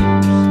shoes.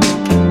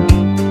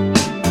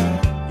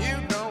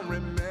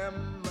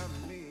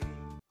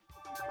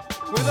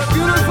 With a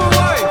beautiful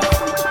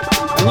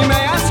wife, and you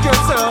may ask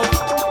yourself,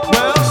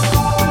 well,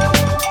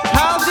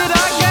 how did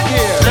I get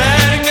here?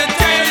 Letting the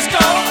days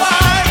go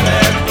by,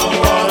 let the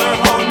water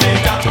hold me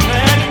down.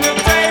 Letting the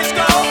days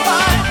go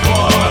by,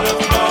 water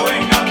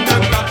flowing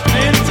underground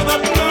into the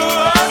blue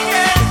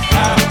again.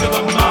 After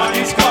the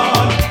money's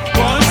gone,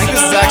 I think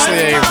this is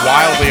actually a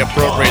wildly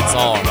appropriate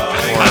song.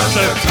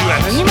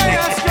 And you may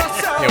ask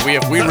yourself,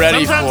 yeah, we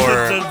ready for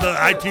the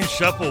iTunes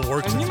Shuffle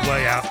works its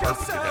way out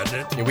perfectly, doesn't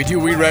it? Yeah,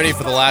 we ready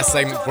for the last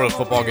segment for the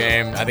football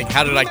game. I think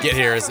 "How Did I Get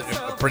Here" is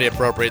a pretty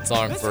appropriate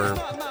song for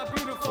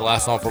the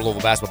last song for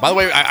Louisville basketball. By the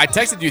way, I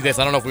texted you this.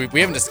 I don't know if we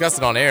haven't discussed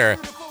it on air,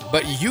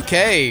 but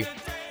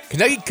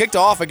Kentucky kicked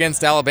off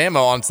against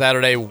Alabama on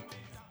Saturday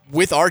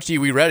with "Archie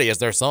We Ready" as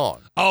their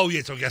song. Oh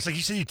yeah, so yes, like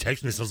you said, you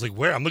texted me. So I was like,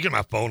 where? I'm looking at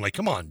my phone, like,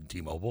 come on,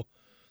 T-Mobile.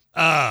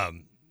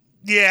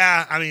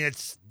 Yeah, I mean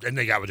and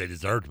they got what they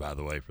deserved, by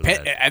the way, for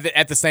that.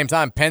 At the same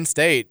time, Penn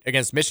State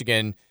against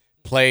Michigan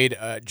played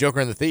Joker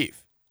and the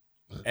Thief.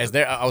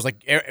 I was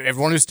like,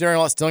 everyone who's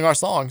stealing our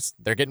songs,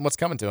 they're getting what's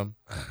coming to them.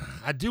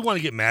 I do want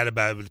to get mad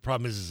about it, but the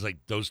problem is like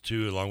those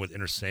two, along with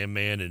Enter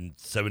Sandman and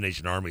Seven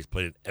Nation Armies,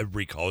 played in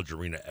every college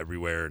arena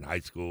everywhere in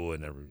high school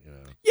and every.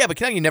 Yeah, but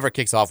Kentucky never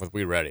kicks off with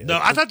 "We Ready." No,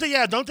 I thought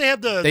don't they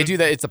have the? They do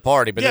that. It's a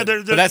party, but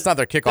but that's not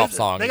their kickoff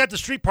song. They got the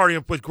street party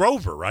with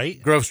Grover,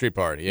 right? Grove Street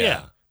Party,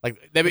 yeah.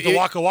 Like the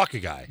Waka Waka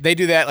guy. They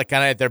do that like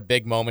kind of at their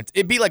big moments.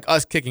 It'd be like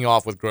us kicking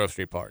off with Grove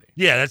Street Party.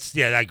 Yeah,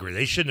 I agree.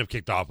 They shouldn't have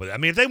kicked off with it. I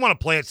mean, if they want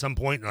to play at some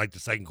point in like the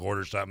second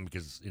quarter or something,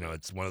 because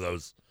it's one of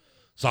those.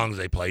 songs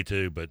they play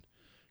to. But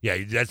yeah,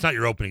 that's not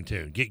your opening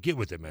tune. Get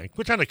with it, man.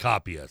 Quit trying to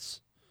copy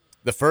us.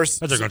 The first,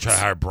 they're going to try to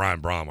hire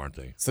Brian Brom, aren't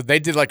they? So they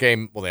did like they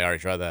already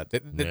tried that.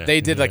 They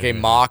did like a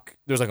mock.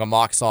 There was like a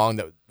mock song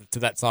to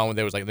that song when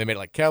they made it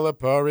like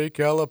Calipari,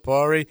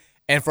 Calipari,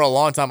 and for a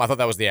long time I thought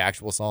that was the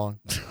actual song.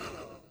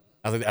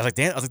 I was like,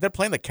 damn, they're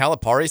playing the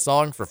Calipari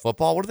song for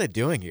football. What are they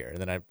doing here? And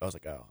then I was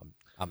like, oh,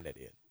 I'm an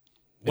idiot.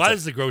 Why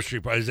is the grocery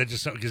price? Is that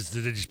just because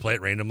did they just play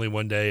it randomly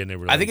one day and they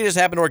were? Like, I think it just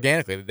happened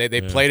organically.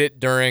 They played it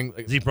during.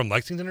 Is he from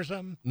Lexington or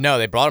something? No,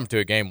 they brought him to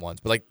a game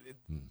once, but like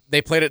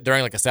they played it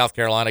during like a South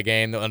Carolina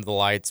game under the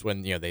lights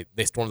when they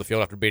stormed the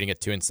field after beating a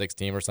 2-6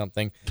 team or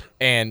something,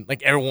 and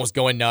like everyone was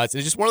going nuts.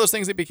 It's just one of those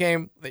things that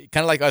became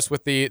kind of like us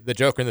with the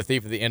Joker and the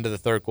Thief at the end of the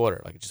third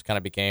quarter. Like it just kind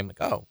of became like,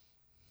 oh,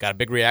 got a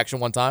big reaction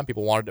one time.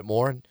 People wanted it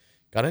more and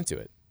got into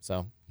it.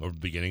 So or the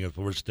beginning of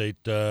Florida State.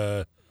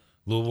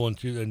 Louisville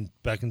and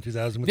back in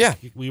 2000. Yeah,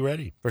 we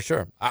ready for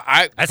sure.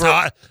 That's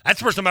the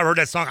first time I heard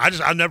that song.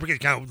 I'll never get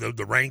kind of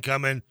the rain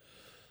coming.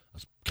 I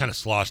was kind of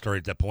sloshed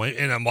already at that point,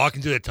 and I'm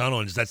walking through the tunnel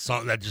and just that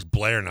song that just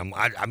blaring.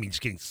 I mean,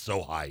 just getting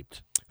so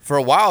hyped. For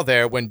a while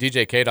there, when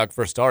DJ K-Dog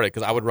first started,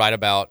 because I would write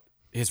about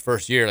his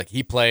first year, like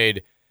he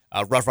played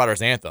Rough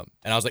Riders Anthem,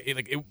 and I was like,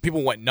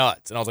 people went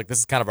nuts, and I was like, this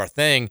is kind of our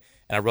thing.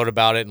 And I wrote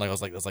about it, and I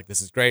was like,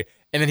 this is great.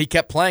 And then he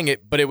kept playing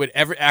it, but it would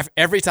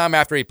every time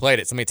after he played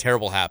it, something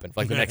terrible happened.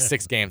 For like the next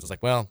 6 games, I was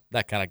like, well,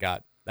 that kind of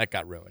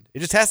got ruined. It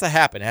just has to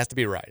happen. It has to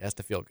be right. It has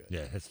to feel good.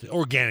 Yeah, it's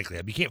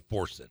organically. You can't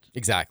force it.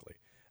 Exactly.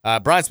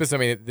 Brian Smith sent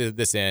me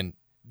this in.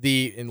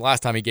 The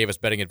last time he gave us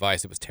betting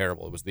advice, it was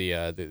terrible. It was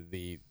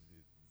the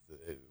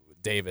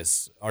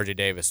Davis, RJ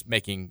Davis,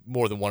 making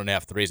more than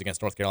 1.5 threes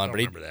against North Carolina.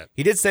 But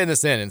he did send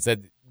this in and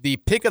said the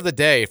pick of the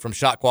day from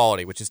shot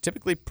quality, which is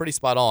typically pretty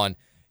spot on,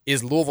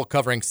 is Louisville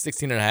covering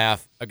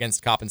 16.5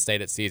 against Coppin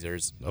State at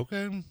Caesars.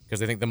 Okay. Because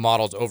they think the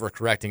model's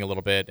overcorrecting a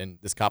little bit, and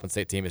this Coppin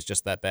State team is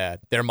just that bad.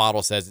 Their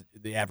model says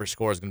the average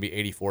score is going to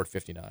be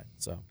 84-59.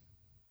 So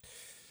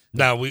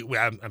now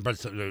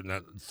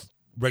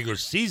regular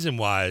season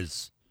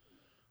wise,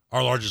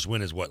 our largest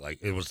win is what? Like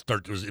it was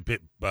a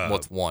bit.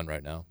 What's one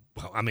right now?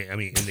 I mean,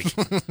 in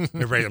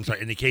the I'm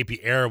sorry. In the KP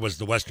era was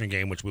the Western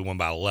game, which we won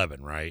by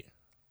 11, right?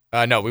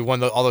 No, we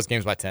won all those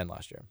games by 10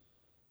 last year.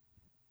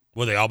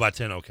 Were they all by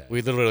 10? Okay.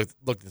 We literally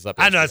looked this up.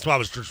 I know. That's why I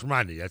was just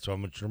reminding you. That's what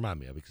I'm going to remind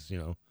me of because,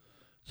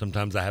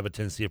 sometimes I have a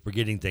tendency of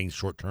forgetting things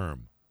short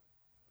term.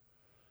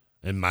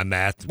 And my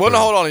math. Well, no,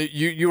 hold on.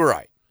 You were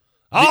right.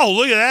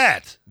 Look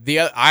at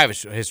that. I have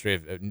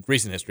a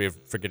recent history of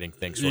forgetting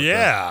things short term.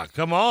 Yeah,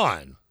 come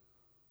on.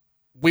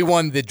 We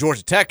won the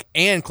Georgia Tech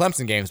and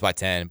Clemson games by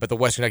 10, but the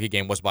West Kentucky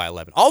game was by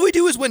 11. All we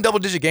do is win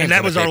double-digit games. And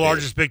that was our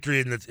largest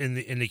victory in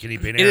the Kenny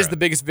Payne era. It is the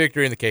biggest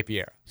victory in the KP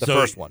era. The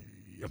first one.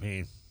 I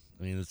mean,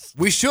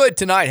 we should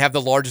tonight have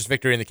the largest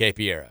victory in the KP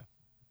era.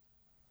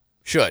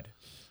 Should.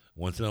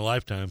 Once in a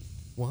lifetime.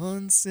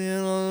 Once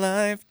in a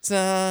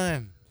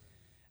lifetime,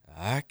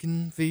 I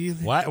can feel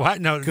it. Why?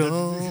 No.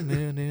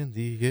 Coming in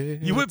the air.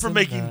 You went from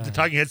making the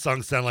Talking Heads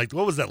song sound like,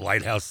 what was that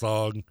Lighthouse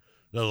song?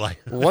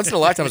 Once in a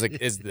Lifetime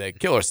is the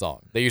killer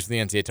song they used for the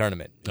NCAA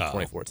tournament in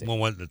 2014.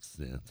 Well,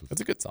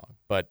 that's a good song,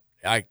 but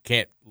I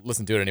can't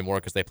listen to it anymore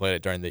because they played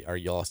it during our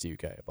lost to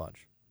UK a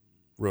bunch.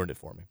 Ruined it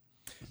for me.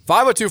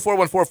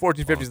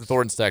 502-414-1450 is the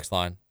Thornton's text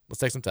line. Let's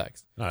take some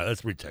text. All right,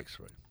 let's read text.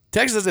 Right.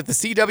 Text says if the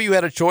CW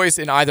had a choice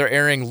in either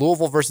airing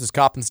Louisville versus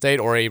Coppin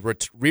State or a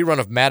rerun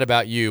of Mad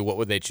About You, what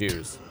would they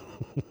choose?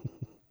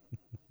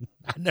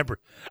 I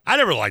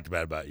never liked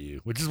Mad About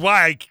You, which is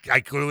why I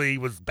clearly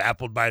was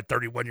baffled by a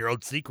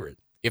 31-year-old secret.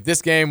 If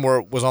this game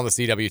was on the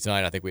CW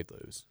tonight, I think we'd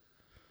lose.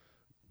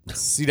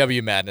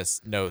 CW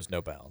madness knows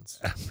no bounds.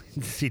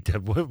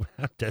 CW,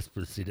 how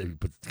desperate CW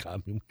puts the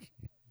comment.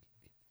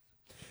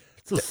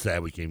 It's so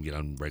sad we can't get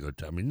on regular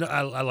time. I mean,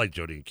 I like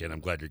Jody and Ken.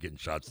 I'm glad you're getting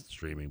shots at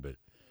streaming, but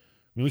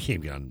we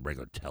can't get on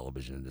regular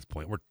television at this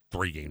point. We're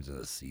 3 games into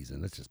the season.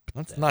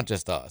 That's not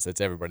just us.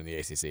 It's everybody in the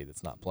ACC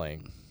that's not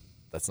playing.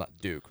 That's not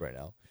Duke right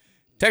now.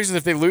 Texas,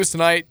 if they lose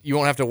tonight, you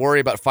won't have to worry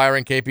about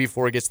firing KP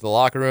before he gets to the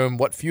locker room.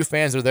 What few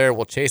fans are there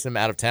will chase him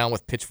out of town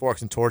with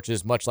pitchforks and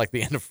torches, much like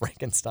the end of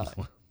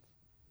Frankenstein.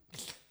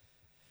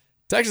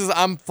 Texas,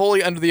 I'm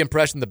fully under the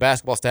impression the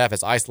basketball staff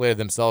has isolated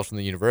themselves from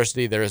the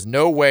university. There is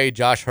no way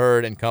Josh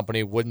Hurd and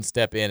company wouldn't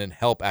step in and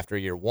help after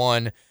year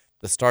 1.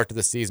 The start to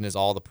the season is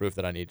all the proof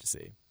that I need to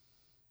see.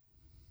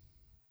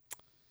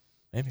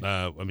 Maybe.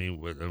 I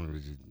mean,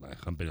 a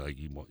company like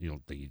you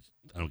don't think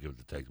I don't give it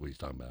the text what he's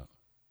talking about.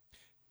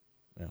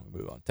 Yeah,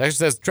 we'll move on. Texas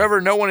says,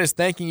 Trevor, no one is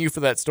thanking you for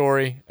that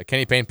story. A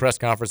Kenny Payne press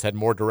conference had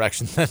more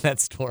direction than that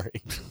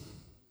story.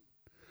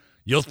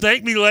 You'll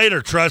thank me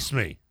later, trust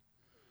me.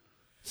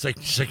 It's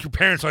like your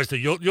parents always say,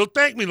 you'll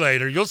thank me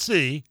later, you'll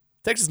see.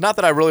 Texas, not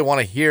that I really want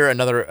to hear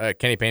another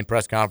Kenny Payne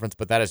press conference,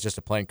 but that is just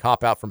a plain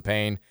cop-out from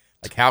Payne.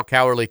 Like, how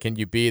cowardly can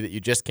you be that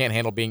you just can't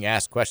handle being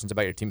asked questions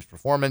about your team's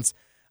performance?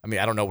 I mean,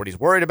 I don't know what he's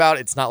worried about.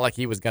 It's not like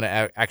he was going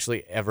to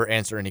actually ever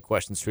answer any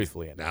questions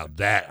truthfully. Now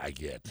that I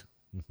get.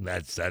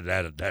 That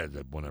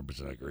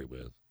 100% I agree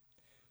with.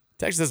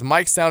 Texas says,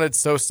 Mike sounded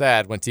so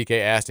sad when TK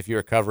asked if you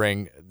were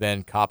covering,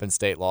 then Coppin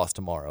State lost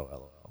tomorrow,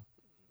 LOL.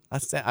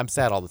 I'm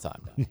sad all the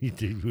time now. You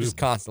do. Just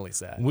constantly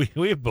sad.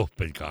 We have both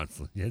been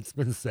constantly. It's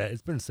been sad.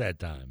 It's been a sad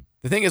time.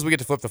 The thing is, we get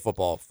to flip the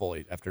football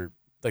fully after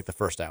like the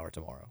first hour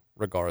tomorrow,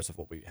 regardless of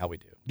how we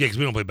do. Yeah, because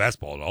we don't play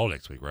basketball at all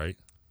next week, right?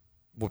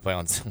 We'll play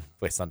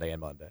Sunday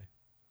and Monday.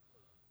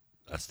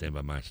 I stand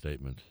by my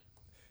statement.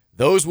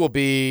 Those will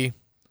be.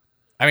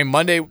 I mean,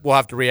 Monday we'll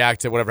have to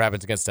react to whatever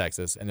happens against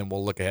Texas, and then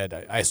we'll look ahead.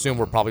 I assume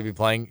we'll probably be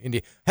playing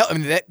India. Hell, I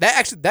mean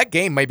that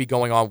game might be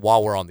going on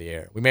while we're on the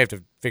air. We may have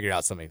to figure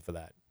out something for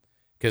that,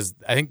 because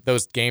I think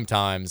those game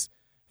times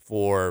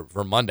for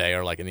Monday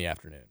are like in the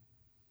afternoon.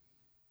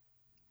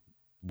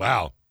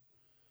 Wow,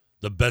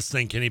 the best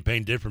thing Kenny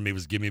Payne did for me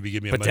was give me a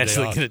Monday off.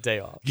 Potentially get a day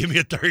off. Give me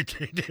a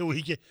 13-day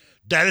weekend.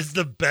 That is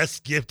the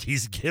best gift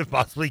he's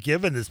possibly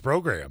given this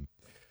program.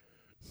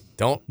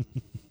 Don't.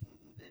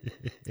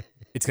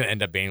 It's going to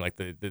end up being like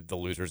the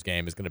losers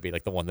game is going to be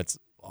like the one that's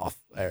off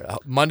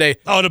Monday.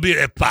 Oh, it'll be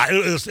at 5.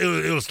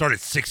 It'll start at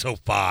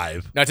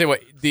 6:05. Now, I tell you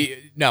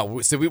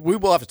what, so we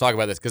will have to talk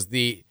about this because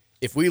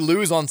if we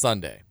lose on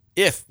Sunday,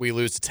 if we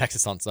lose to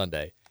Texas on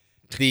Sunday,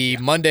 the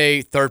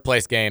Monday third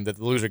place game, the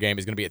loser game,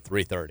 is going to be at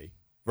 3:30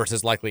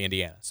 versus likely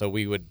Indiana. So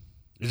we would.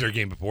 Is there a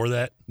game before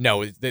that?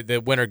 No, the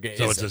winner game.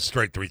 So it's a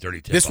straight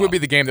 3:30 tip. This would be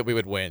the game that we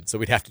would win. So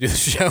we'd have to do the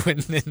show and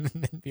then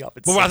be off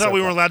at 6. Well, I thought we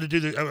weren't allowed to do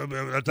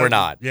the. We're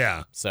not.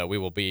 Yeah. So we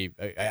will be.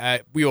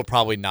 We will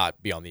probably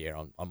not be on the air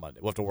on Monday.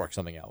 We'll have to work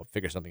something out. We'll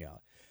figure something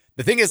out.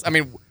 The thing is, I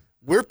mean,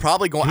 we're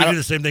probably going. Can we do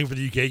the same thing for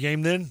the UK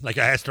game then? Like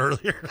I asked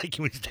earlier. Like,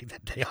 can we just take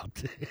that day off?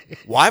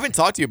 Well, I haven't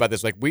talked to you about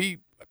this. Like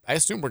I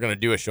assume we're going to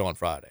do a show on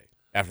Friday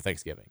after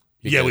Thanksgiving.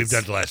 Yeah, we've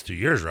done it the last 2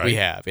 years, right? We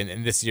have,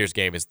 and this year's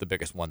game is the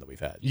biggest one that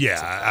we've had. Yeah,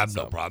 I have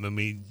no problem. I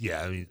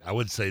mean, I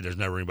would say there's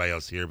never anybody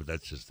else here, but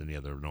that's just any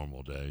other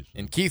normal day. So.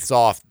 And Keith's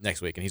off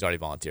next week, and he's already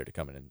volunteered to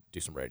come in and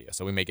do some radio,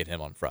 so we may get him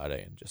on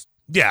Friday and just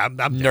I'm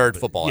nerd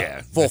football,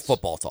 full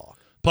football talk.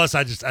 Plus,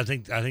 I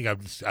think I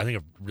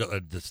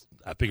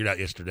figured out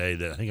yesterday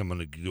that I think I'm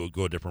going to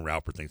go a different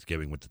route for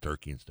Thanksgiving with the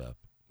turkey and stuff.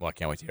 Well, I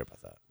can't wait to hear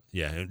about that.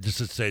 Yeah, just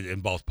to say it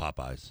involves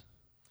Popeyes.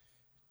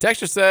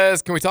 Texture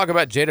says, can we talk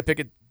about Jada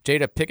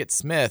Pickett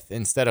Smith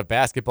instead of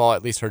basketball?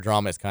 At least her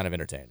drama is kind of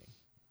entertaining.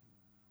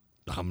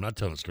 I'm not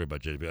telling a story about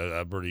Jada.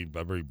 I've already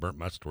burnt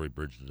my story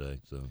bridge today,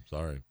 so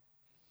sorry.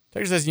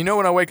 Texture says,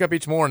 when I wake up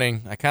each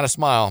morning, I kind of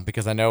smile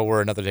because I know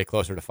we're another day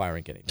closer to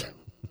firing Kenny.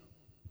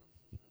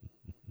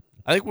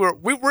 I think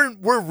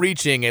we're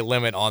reaching a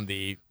limit on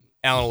the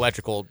Allen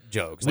Electrical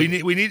jokes. We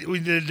need.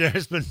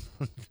 There's been.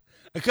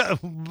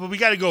 But we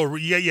got to go.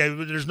 Yeah.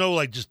 There's no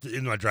like just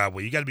in my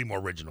driveway. You got to be more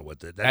original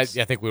with it. I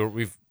think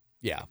we've.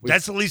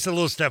 That's at least a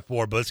little step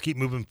forward. But let's keep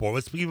moving forward.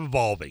 Let's keep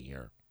evolving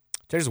here.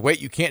 There's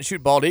wait. You can't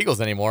shoot bald eagles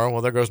anymore.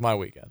 Well, there goes my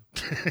weekend.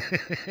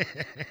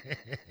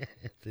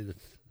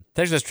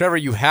 Texas says, Trevor,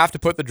 you have to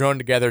put the drone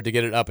together to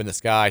get it up in the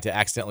sky to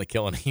accidentally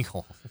kill an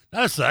eagle.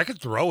 I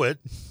could throw it.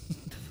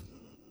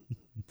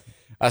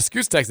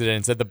 Scoose texted in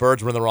and said the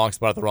birds were in the wrong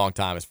spot at the wrong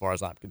time, as far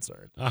as I'm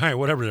concerned. All right,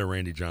 whatever there,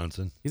 Randy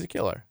Johnson. He's a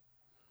killer.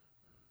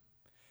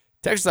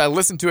 Texas, I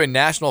listened to a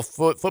national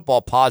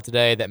football pod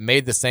today that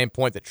made the same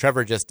point that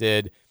Trevor just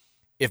did.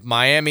 If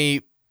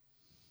Miami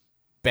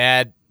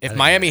had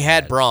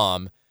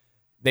Braum,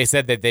 they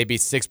said that they'd be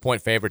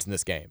 6-point favorites in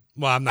this game.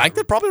 Well, I think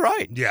they're probably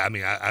right. Yeah, I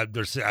mean, I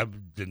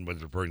didn't want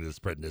to refer to the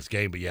spread in this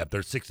game, but yeah, if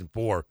they're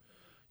 6-4,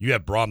 you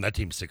have Braum. That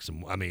team's 6.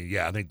 I mean,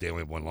 yeah, I think they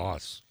only have one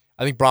loss.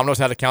 I think Braum knows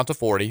how to count to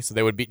 40, so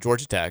they would beat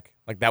Georgia Tech.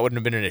 Like that wouldn't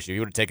have been an issue. He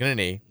would have taken a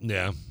knee.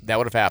 Yeah, that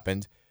would have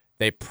happened.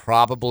 They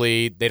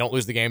don't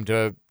lose the game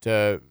to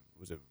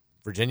was it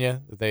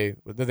Virginia? They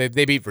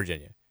beat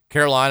Virginia.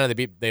 Carolina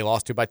they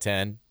lost to by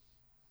 10.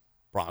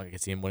 Braum, I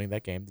could see him winning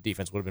that game. The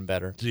defense would have been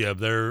better. So yeah, of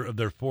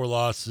their 4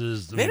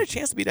 losses, they had a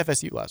chance to beat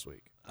FSU last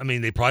week. I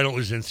mean, they probably don't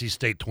lose NC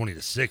State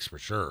 20-6 for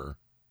sure.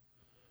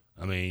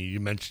 I mean, you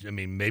mentioned. I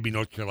mean, maybe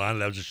North Carolina,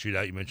 that was a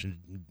shootout. You mentioned,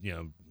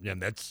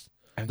 that's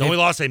the only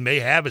loss they may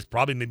have is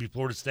probably maybe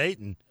Florida State,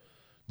 and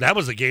that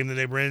was a game that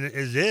they were in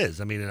as is.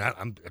 I mean,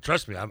 and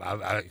trust me,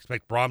 I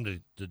expect Braum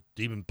to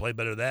even play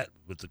better than that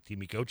with the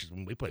team he coaches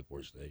when we play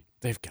Florida State.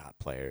 They've got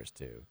players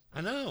too.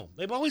 I know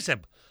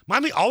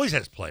Miami always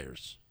has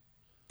players.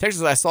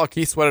 Texas, I saw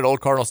Keith Sweat at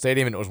Old Cardinal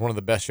Stadium, and it was one of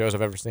the best shows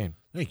I've ever seen.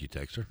 Thank you,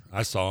 Texter.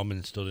 I saw him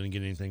and still didn't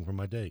get anything from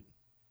my date.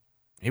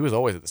 He was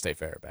always at the State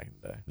Fair back in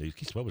the day.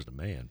 Keith Sweat was the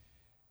man.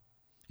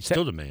 He's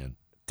still the man.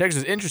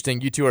 Texas, interesting.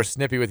 You two are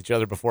snippy with each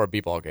other before a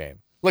b-ball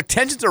game. Look,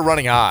 tensions are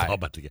running high.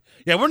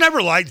 We're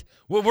never like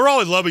we're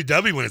always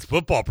lovey-dovey when it's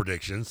football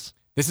predictions.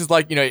 This is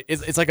like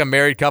it's like a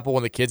married couple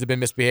when the kids have been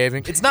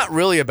misbehaving. It's not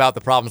really about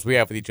the problems we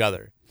have with each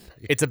other.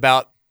 It's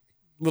about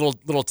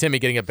little Timmy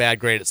getting a bad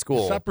grade at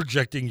school. Stop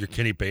projecting your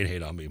Kenny Payne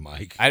hate on me,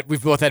 Mike.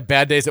 We've both had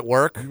bad days at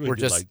work. Really we're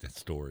just like that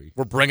story.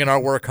 We're bringing our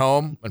work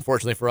home.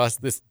 Unfortunately for us,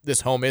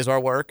 this home is our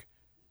work.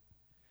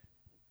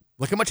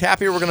 Look how much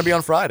happier we're going to be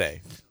on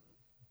Friday.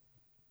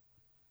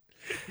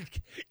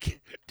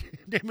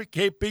 damn it,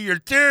 KP, you're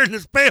tearing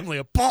this family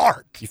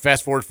apart. You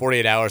fast forward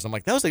 48 hours. I'm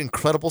like, that was an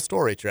incredible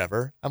story,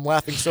 Trevor. I'm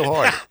laughing so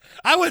hard.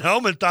 I went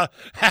home and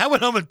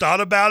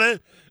thought about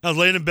it. I was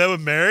laying in bed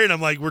with Mary, and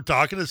I'm like, we're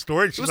talking a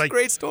story. And she's like, a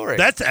great story.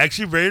 That's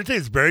actually very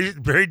entertaining. It's very,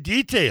 very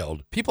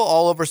detailed. People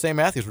all over St.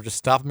 Matthews were just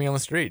stopping me on the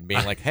street and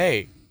being like,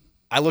 hey,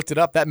 I looked it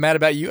up. That Mad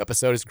About You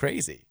episode is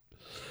crazy.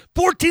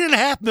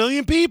 14.5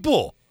 million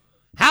people.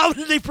 How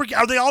did they forget?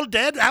 Are they all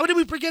dead? How did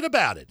we forget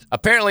about it?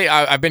 Apparently,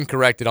 I've been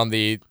corrected on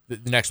the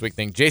next week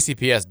thing.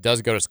 JCPS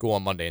does go to school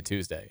on Monday and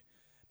Tuesday.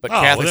 But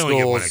Catholic well,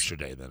 schools one extra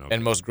day, then. Okay.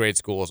 and most grade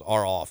schools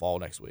are off all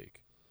next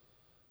week.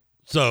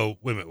 So,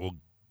 wait a minute.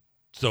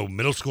 So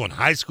middle school and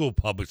high school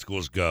public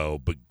schools go,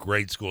 but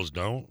grade schools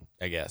don't?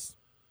 I guess.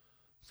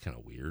 It's kind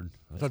of weird.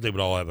 I thought they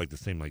would all have like the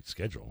same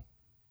schedule.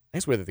 I think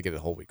it's weird that they get the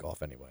whole week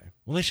off anyway.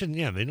 Well, they shouldn't.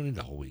 Yeah, they don't need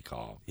the whole week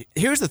off.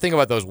 Here's the thing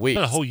about those weeks.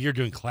 Spent a whole year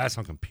doing class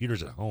on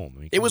computers at home. I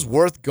mean, it was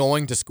worth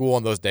going to school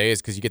on those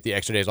days because you get the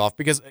extra days off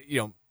because,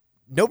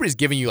 nobody's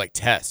giving you like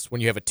tests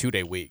when you have a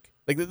 2-day week.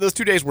 Like those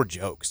 2 days were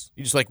jokes.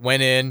 You just like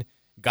went in,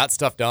 got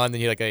stuff done, then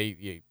you had like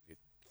a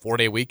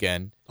 4-day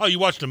weekend. Oh, you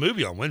watched a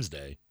movie on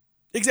Wednesday.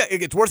 Exactly.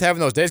 It's worth having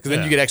those days because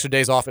then you get extra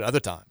days off at other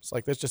times.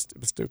 Like it was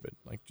stupid.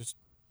 Like just.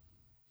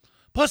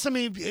 Plus, I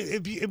mean,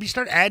 if you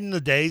start adding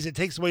the days, it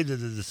takes away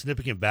the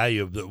significant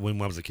value of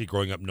when I was a kid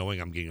growing up, knowing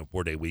I'm getting a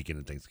 4-day weekend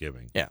at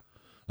Thanksgiving. Yeah,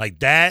 like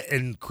that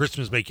and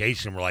Christmas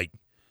vacation were like,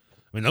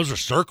 I mean, those are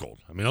circled.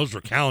 I mean, those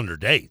were calendar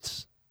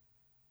dates.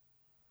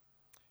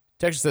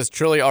 Texas says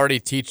Trilly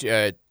already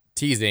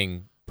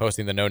teasing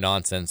posting the no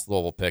nonsense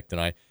Louisville pick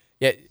tonight.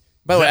 Yeah.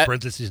 By the way,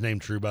 parentheses name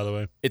true. By the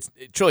way,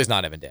 Trilly's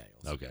not Evan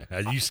Daniels. Okay,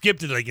 you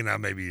skipped it. Like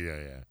maybe.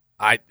 Yeah.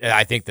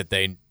 I think that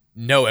they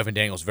know Evan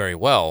Daniels very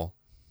well.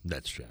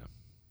 That's true.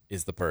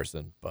 Is the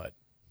person, but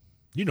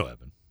you know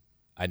Evan.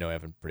 I know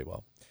Evan pretty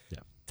well. Yeah.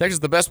 Texas,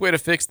 the best way to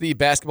fix the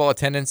basketball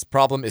attendance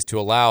problem is to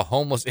allow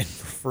homeless in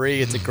for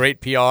free. It's a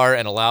great PR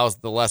and allows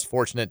the less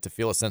fortunate to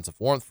feel a sense of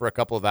warmth for a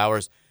couple of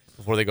hours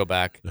before they go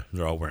back.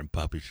 They're all wearing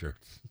puppy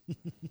shirts.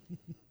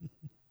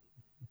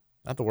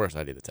 Not the worst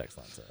idea the text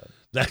line said.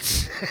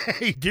 That's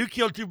you do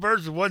kill two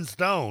birds with one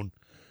stone.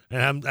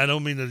 And I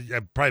don't mean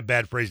to, probably a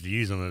bad phrase to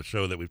use on the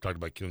show that we've talked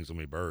about killing so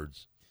many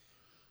birds.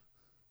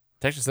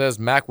 Texas says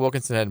Mac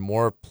Wilkinson had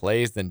more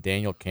plays than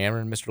Daniel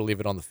Cameron. Mr.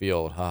 Leave It on the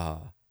field. Ha.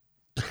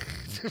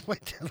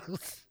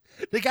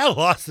 The guy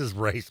lost his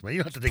race, man. You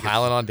don't have to think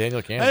piling on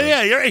Daniel Cameron.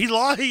 Yeah, he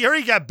lost. He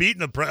already got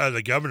beaten.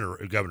 The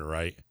governor,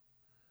 right?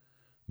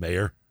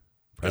 Mayor,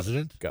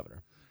 president,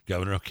 governor.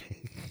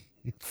 Okay,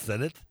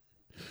 Senate.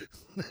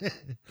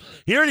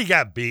 He already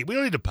got beat. We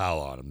don't need to pile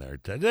on him there.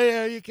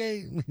 Yeah, you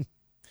can't.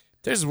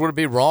 Texas, would it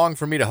be wrong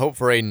for me to hope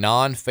for a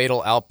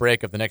non-fatal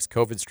outbreak of the next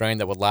COVID strain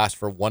that would last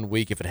for 1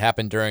 week if it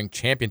happened during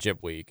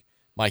championship week?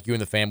 Mike, you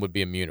and the fam would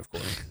be immune, of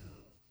course.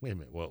 Wait a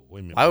minute.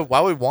 Why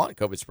would we want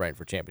COVID strain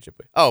for championship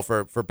week? Oh,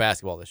 for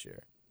basketball this year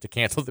to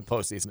cancel the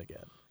postseason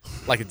again,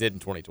 like it did in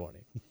 2020.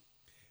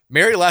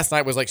 Mary last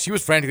night was like, she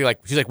was frantically like,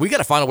 she's like, we got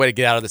to find a way to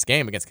get out of this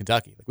game against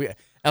Kentucky.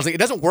 I was like, it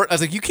doesn't work. I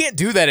was like, you can't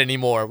do that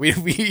anymore.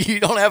 You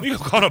don't have. You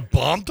call it a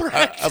bomb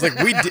threat. I was like,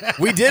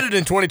 we did it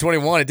in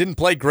 2021. It didn't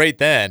play great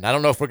then. I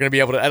don't know if we're going to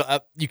be able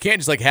to. You can't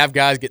just like have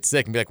guys get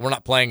sick and be like, we're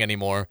not playing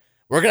anymore.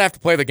 We're going to have to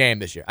play the game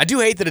this year. I do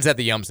hate that it's at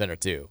the Yum Center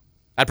too.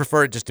 I'd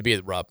prefer it just to be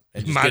at Rupp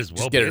and just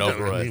get it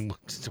over with.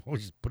 Just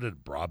put it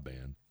at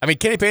broadband. I mean,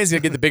 Kenny Payne's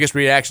going to get the biggest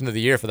reaction of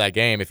the year for that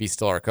game if he's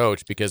still our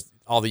coach because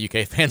all the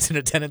UK fans in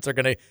attendance are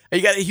going to.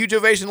 He got a huge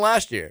ovation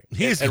last year.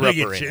 It's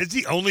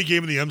the only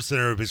game in the Yum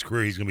Center of his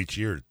career he's going to be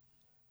cheered.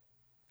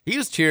 He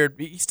was cheered.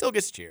 He still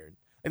gets cheered.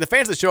 Like the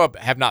fans that show up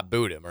have not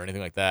booed him or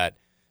anything like that,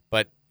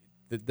 but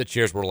the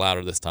cheers were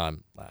louder this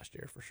time last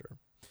year for sure.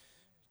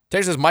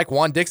 Texas says Mike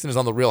Juan Dixon is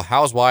on the Real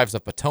Housewives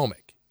of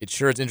Potomac. It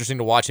sure is interesting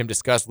to watch him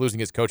discuss losing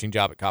his coaching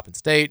job at Coppin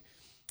State.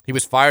 He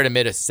was fired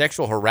amid a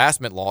sexual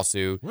harassment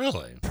lawsuit.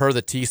 Really? Per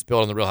the tea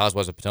spilled on the Real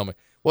Housewives of Potomac.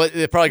 Well,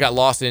 it probably got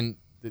lost in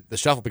the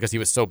shuffle because he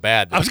was so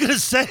bad. I was going to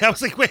say,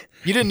 wait.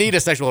 You didn't need a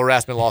sexual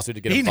harassment lawsuit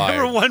to get him fired. He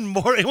never won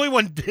more. He only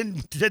won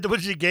 10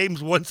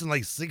 games once in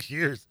like 6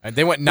 years. And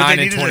they went 9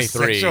 and 23. A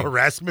sexual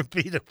harassment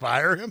fee to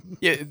fire him?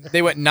 Yeah,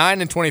 they went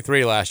 9 and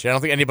 23 last year. I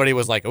don't think anybody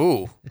was like,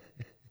 ooh,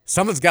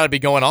 something's got to be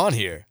going on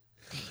here.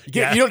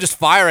 You don't just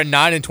fire a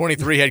 9 and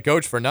 23 head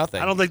coach for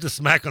nothing. I don't think the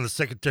smack on the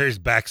secretary's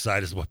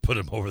backside is what put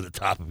him over the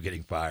top of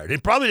getting fired.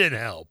 It probably didn't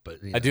help, but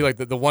I do like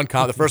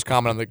the first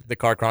comment on the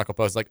Card Chronicle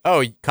post, like,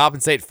 "Oh, Coppin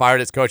State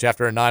fired its coach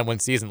after a 9-win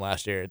season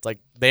last year." It's like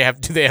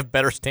do they have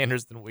better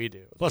standards than we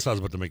do? Plus, I was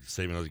about to make the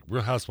statement. I was like,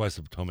 "Real Housewives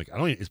of Potomac."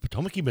 Is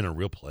Potomac even a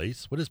real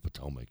place? What is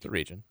Potomac? The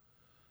region.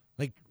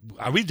 Like,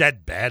 are we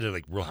that bad at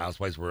like Real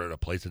Housewives? We're at a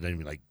place that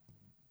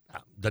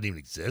doesn't even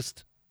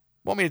exist.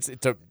 Well, I mean,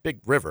 it's a big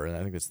river, and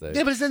I think it's the...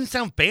 Yeah, but it doesn't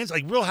sound fancy.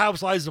 Like, Real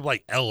Housewives of,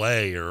 like,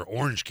 L.A. or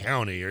Orange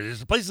County, or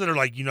there's places that are,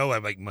 like,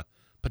 like,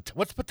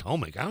 what's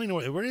Potomac? I don't even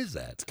know. Where is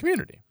that? It's a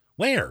community.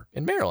 Where?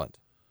 In Maryland.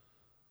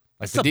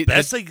 Like that's the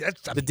best thing.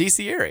 The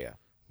D.C. area.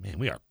 Man,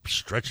 we are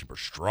stretching for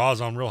straws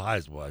on Real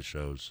Housewives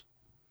shows.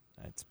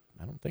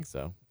 I don't think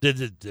so.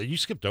 Did you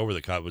skipped over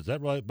the cop? Was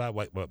that right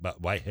about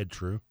Whitehead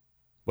True?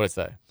 What did it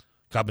say?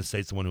 Coppin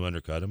State's the one who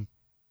undercut him.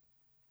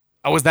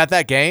 Oh, was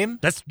that game?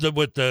 That's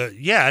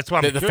that's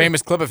why the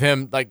famous clip of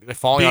him like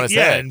falling on his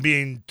head and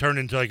being turned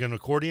into like an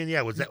accordion.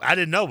 Yeah, was that? I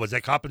didn't know. Was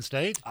that Coppin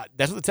State?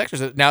 That's what the text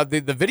said. Now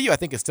the video I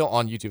think is still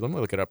on YouTube. Let me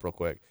look it up real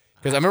quick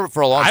because I remember for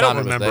a long time. I don't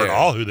remember at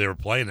all who they were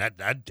playing. I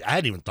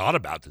hadn't even thought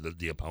about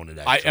the opponent.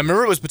 Actually. I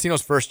remember it was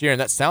Patino's first year,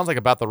 and that sounds like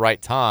about the right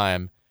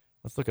time.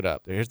 Let's look it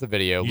up. Here's the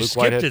video. You Luke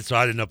skipped Whitehead. it, so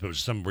I didn't know if it was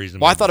some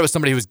reason. Well, I thought it was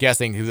somebody who was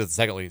guessing who the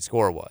second leading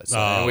scorer was.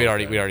 So we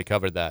already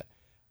covered that.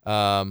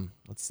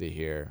 Let's see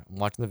here. I'm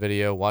watching the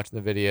video.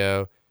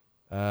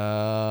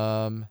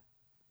 God,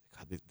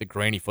 the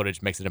grainy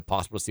footage makes it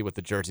impossible to see what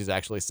the jerseys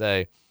actually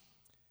say.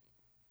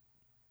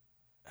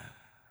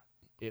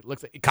 It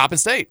looks like Coppin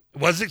State.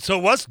 Was it? So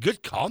it was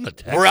good call in the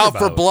text. We're out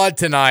for blood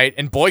tonight,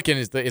 and Boykin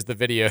is the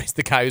video. He's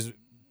the guy who's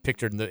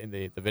pictured in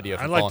the video.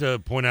 I'd like to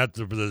point out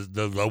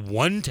the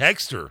one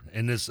texter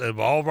in this of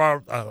all of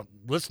our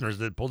listeners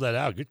that pulled that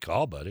out. Good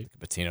call, buddy.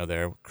 Patino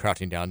there,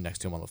 crouching down next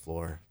to him on the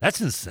floor. That's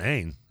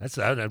insane. I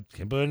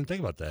can't believe I didn't think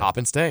about that.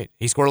 Coppin State.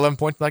 He scored 11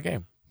 points in that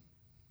game.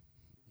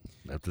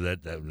 After that,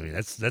 I mean,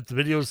 that's the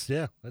videos.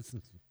 Yeah, that's.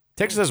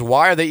 Texas says,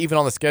 "Why are they even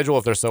on the schedule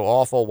if they're so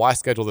awful? Why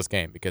schedule this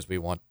game? Because we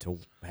want to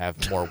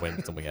have more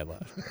wins than we had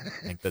last year.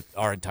 I think that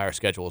our entire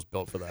schedule is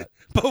built for that."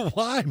 But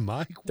why,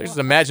 Mike? Texas,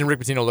 imagine Rick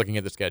Pitino looking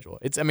at the schedule.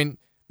 I mean,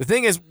 the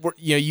thing is,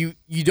 you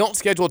don't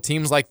schedule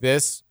teams like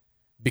this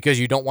because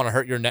you don't want to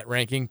hurt your net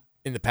ranking.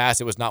 In the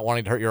past, it was not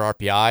wanting to hurt your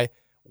RPI.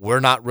 We're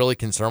not really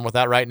concerned with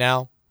that right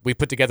now. We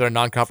put together a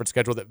non-conference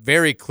schedule that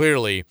very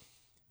clearly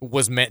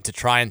was meant to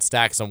try and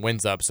stack some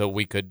wins up so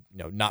we could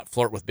not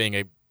flirt with being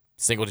a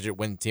single-digit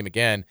win team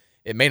again.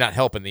 It may not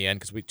help in the end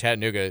because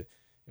Chattanooga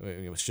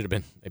should have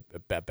been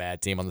a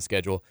bad team on the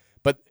schedule.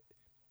 But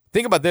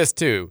think about this,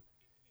 too.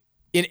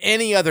 In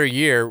any other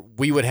year,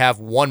 we would have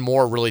one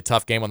more really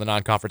tough game on the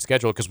non-conference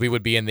schedule because we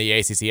would be in the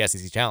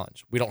ACC-SEC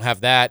Challenge. We don't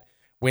have that.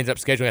 We ended up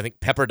scheduling, I think,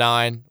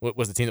 Pepperdine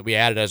was the team that we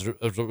added as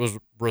a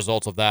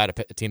result of that,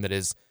 a team that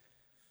is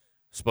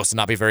supposed to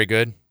not be very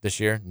good this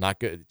year, not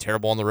good,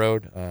 terrible on the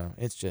road.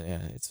 It's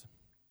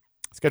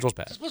schedule's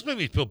bad. It's supposed to make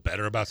me feel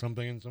better about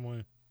something in some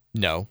way?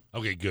 No.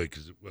 Okay, good,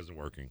 because it wasn't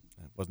working.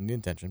 That wasn't the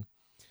intention.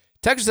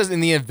 Texas says, in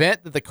the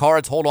event that the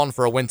Cards hold on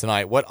for a win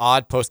tonight, what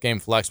odd post-game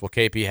flex will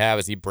KP have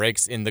as he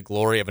breaks in the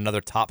glory of another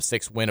top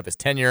 6 win of his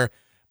tenure?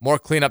 More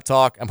cleanup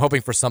talk. I'm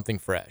hoping for something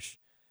fresh.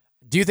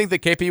 Do you think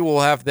that KP will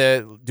have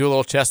to do a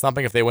little chest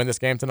thumping if they win this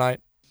game tonight?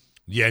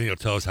 Yeah, and he'll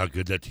tell us how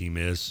good that team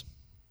is.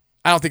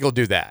 I don't think he'll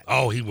do that.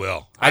 Oh, he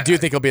will. I do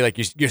think he'll be like,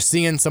 you're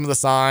seeing some of the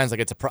signs.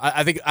 Like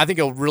I think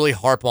he'll really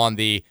harp on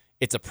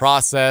it's a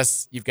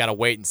process. You've got to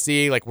wait and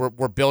see. Like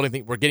we're building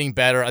things. We're getting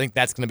better. I think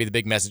that's going to be the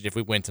big message if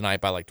we win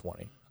tonight by like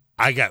 20.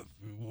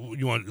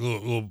 You want a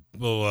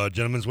little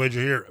gentleman's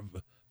wager here?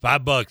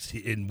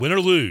 $5 in win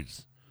or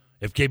lose.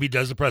 If KB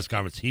does the press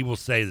conference, he will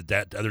say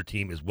that other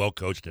team is well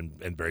coached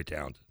and very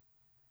talented.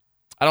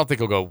 I don't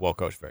think he'll go well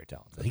coached, very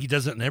talented. I think he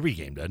does it in every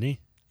game, doesn't he?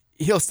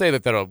 He'll say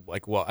that they're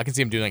like, well, I can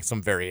see him doing like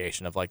some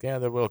variation of like, yeah,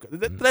 they're well.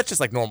 But that's just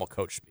like normal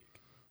coach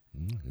speak.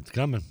 It's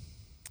coming.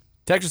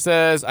 Texas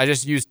says, I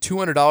just used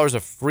 $200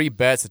 of free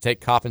bets to take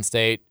Coppin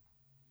State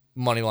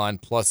money line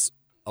plus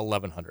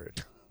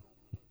 1,100.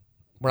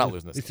 We're not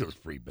losing this game. These are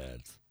free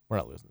bets. We're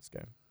not losing this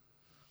game.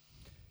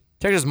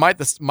 Texas,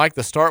 Mike,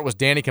 the start was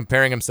Danny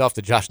comparing himself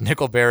to Josh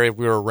Nickelberry if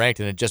we were ranked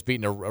and had just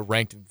beaten a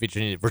ranked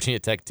Virginia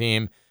Tech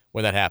team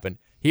when that happened.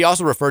 He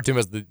also referred to him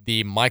as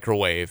the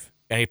microwave,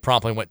 and he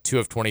promptly went 2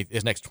 of 20,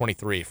 his next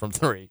 23 from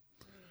 3.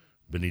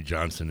 Benny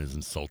Johnson is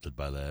insulted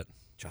by that.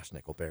 Josh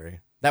Nickelberry.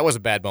 That was a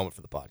bad moment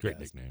for the podcast. Great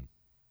nickname.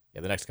 Yeah,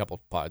 the next couple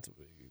of pods,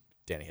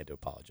 Danny had to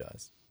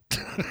apologize.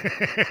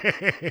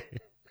 I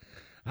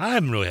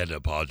haven't really had to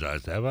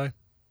apologize, have I?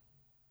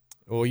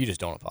 Well, you just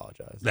don't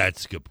apologize.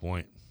 That's a good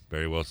point.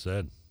 Very well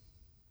said.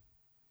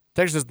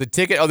 Texas says the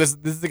ticket. Oh, this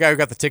is the guy who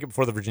got the ticket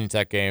before the Virginia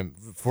Tech game,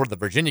 for the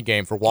Virginia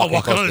game for walking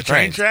close on to the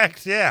train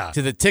tracks. Yeah.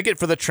 To the ticket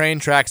for the train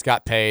tracks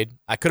got paid.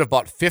 I could have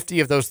bought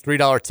 50 of those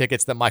 $3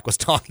 tickets that Mike was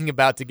talking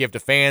about to give to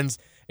fans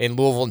in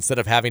Louisville instead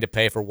of having to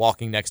pay for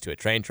walking next to a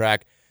train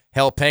track.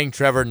 Hell, paying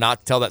Trevor not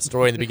to tell that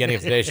story in the beginning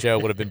of today's show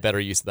would have been better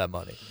use of that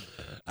money.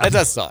 That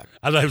does suck.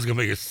 I thought he was going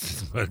to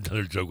make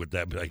another joke with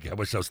that. Be like, I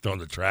wish I was still on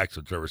the tracks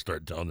when Trevor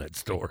started telling that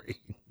story.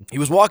 He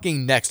was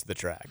walking next to the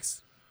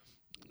tracks.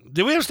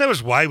 Did we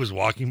establish why he was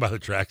walking by the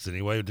tracks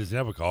anyway? Does he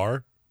have a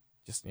car?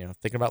 Just,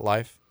 thinking about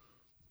life.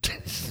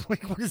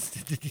 Like, what is?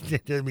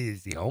 I mean,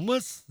 is he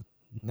homeless?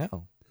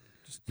 No.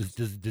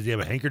 Does he have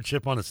a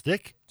handkerchief on a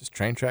stick? Just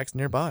train tracks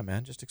nearby,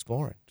 man. Just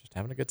exploring. Just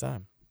having a good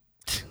time.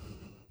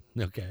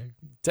 Okay.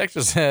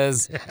 Texas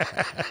says,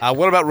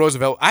 what about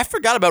Roosevelt? I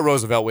forgot about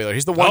Roosevelt Wheeler.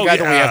 He's the one guy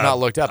that we have not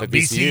looked up at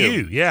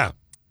VCU. Yeah.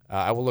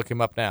 I will look him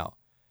up now.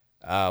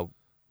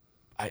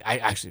 I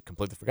actually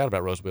completely forgot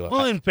about Rose Wheeler.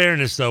 Well, in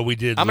fairness, though, we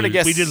did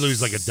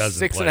lose like a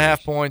dozen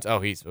 6.5 points. Oh,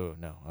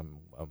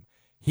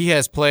 he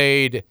has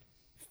played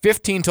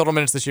 15 total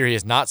minutes this year. He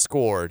has not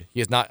scored. He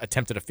has not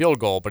attempted a field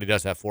goal, but he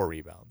does have 4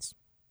 rebounds.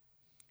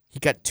 He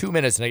got 2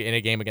 minutes in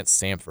a game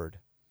against Samford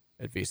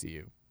at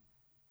VCU.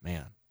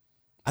 Man,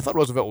 I thought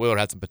Roosevelt Wheeler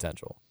had some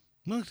potential.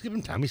 Well, let's give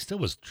him time. He still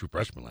was a true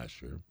freshman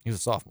last year. He was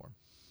a sophomore.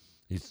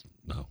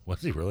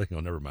 Was he really? Oh,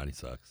 never mind. He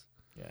sucks.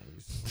 Yeah,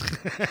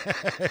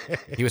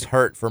 he was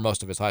hurt for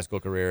most of his high school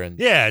career, and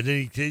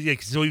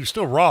so he was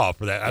still raw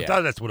for that. I Yeah.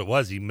 thought that's what it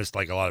was. He missed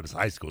like a lot of his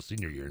high school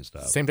senior year and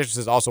stuff. Same picture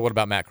says also, what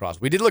about Matt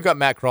Cross? We did look up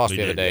Matt Cross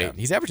the other day. Yeah.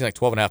 He's averaging like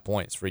 12.5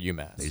 points for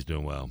UMass. He's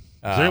doing well. Is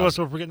there anyone else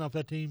we're forgetting off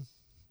that team?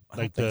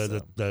 Like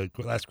the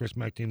last Chris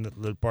Mack team,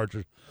 the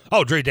Partridge.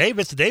 Oh, Dre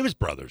Davis, the Davis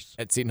brothers.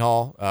 At Seton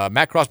Hall.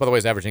 Matt Cross, by the way,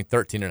 is averaging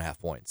 13.5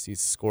 points.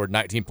 He's scored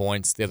 19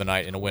 points the other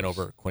night in a win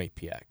over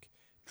Quinnipiac.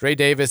 Dre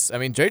Davis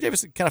kind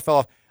of fell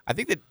off. I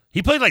think that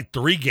he played like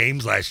 3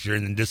 games last year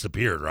and then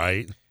disappeared,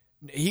 right?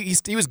 He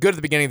was good at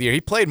the beginning of the year.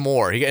 He played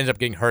more. He ended up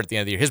getting hurt at the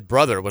end of the year. His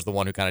brother was the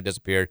one who kind of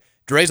disappeared.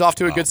 Dre's off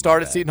to a good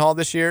start at Seton Hall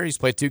this year. He's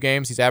played 2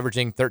 games. He's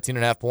averaging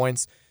 13.5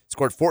 points.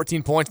 Scored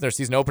 14 points in their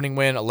season opening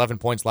win, 11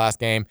 points last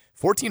game,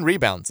 14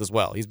 rebounds as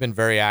well. He's been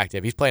very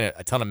active. He's playing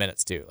a ton of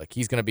minutes too. Like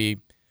he's going to be,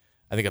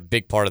 I think, a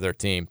big part of their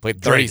team.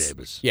 Played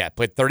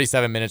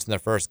 37 minutes in their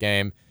first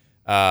game.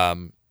 I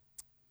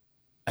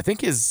think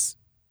his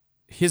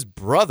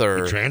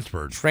brother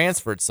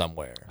transferred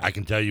somewhere. I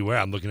can tell you where.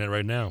 I'm looking at it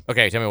right now.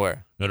 Okay, tell me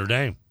where. Notre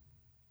Dame.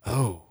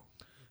 Oh.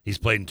 He's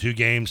played in 2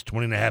 games,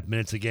 20.5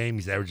 minutes a game.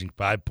 He's averaging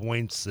 5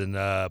 points and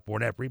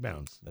 4.5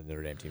 rebounds. The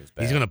Notre Dame team is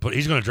bad.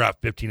 He's gonna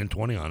drop 15 and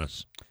 20 on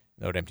us.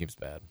 Notre Dame team's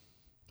bad.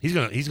 He's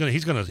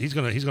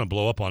gonna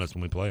blow up on us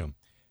when we play him.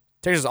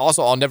 Texas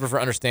also, I'll never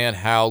understand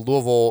how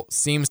Louisville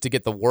seems to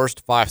get the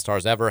worst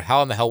 5-stars ever.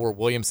 How in the hell were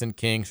Williamson,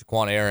 King,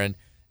 Shaquan Aaron,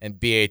 and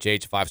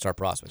BHH 5-star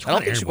prospects? I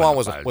don't think Shaquan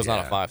was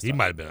not a 5-star. He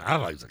might have been. I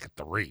thought he was like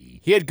a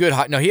 3. He had good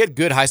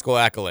high school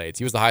accolades.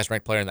 He was the highest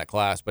ranked player in that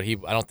class, but I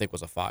don't think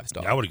was a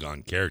 5-star. I would have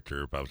gone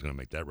character if I was going to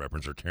make that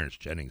reference, or Terrence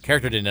Jennings.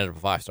 Character didn't end up a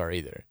 5-star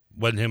either.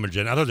 Wasn't him or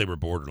Jennings? I thought they were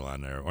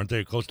borderline there. Weren't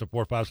they close to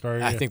 4 or 5-star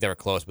area? I think they were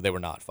close, but they were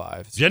not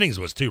 5s. Jennings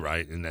was too,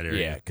 right, in that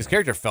area? Yeah, because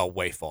Character fell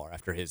way far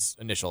after his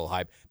initial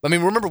hype. But I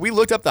mean, remember, we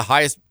looked up the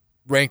highest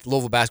ranked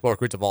Louisville basketball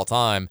recruits of all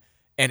time,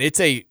 and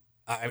it's a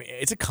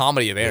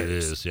comedy of errors.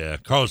 It is, yeah.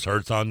 Carlos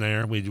Hurt's on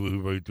there. We've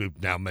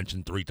now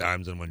mentioned 3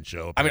 times in one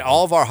show. I mean,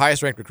 all of our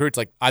highest ranked recruits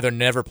either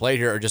never played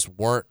here or just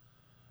weren't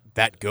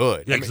that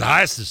good. Yeah, the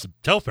highest is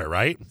Telfair,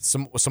 right?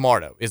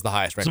 Samardo is the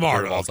highest ranked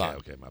recruit of all time.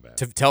 Okay, my bad.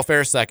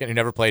 Telfair is second, who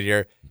never played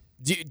here.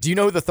 Do you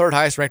know who the 3rd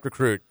highest ranked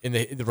recruit in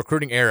the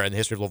recruiting era in the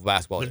history of Louisville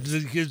basketball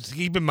is?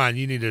 Keep in mind,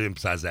 you need to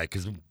emphasize that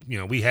because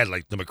we had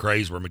like the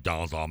McRae's were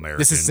McDonald's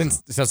All-Americans. This is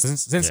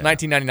since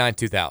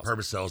 1999-2000.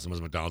 Herbert Selson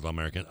was McDonald's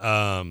All-American.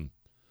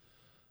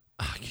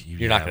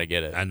 You're not going to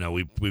get it. I know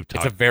we've talked.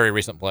 It's a very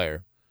recent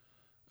player.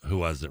 Who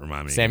was it?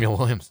 Remind me. Samuel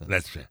Williamson.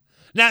 That's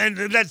now, and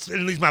that's at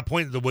least my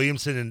point. The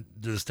Williamson and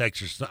this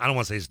Texas. I don't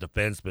want to say his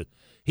defense, but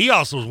he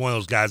also was one of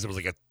those guys that was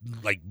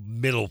like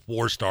middle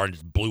 4-star and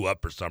just blew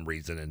up for some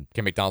reason. And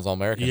Kim McDonald's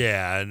All-American.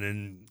 Yeah, and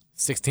then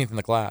 16th in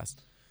the class.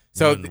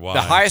 So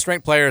the highest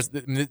ranked players.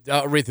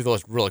 I'll read through the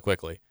list really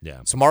quickly. Yeah.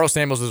 Samaro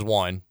Samuels is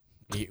 1.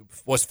 He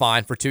was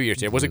fine for 2 years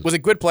here. Was a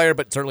good player,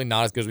 but certainly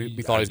not as good as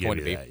we thought he was going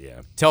to be. That,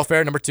 yeah.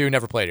 Telfair, number 2,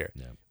 never played here.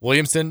 Yeah.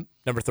 Williamson,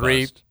 number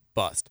 3,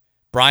 bust.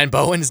 Brian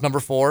Bowen is number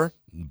 4.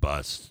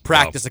 Bust.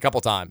 Practiced a couple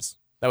times.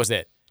 That was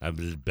it. That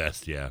was his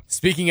best, yeah.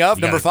 Speaking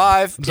of, number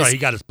 5. I'm sorry, he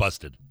got us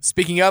busted.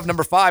 Speaking of,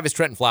 number 5 is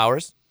Trenton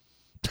Flowers.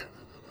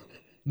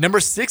 Number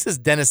 6 is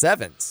Dennis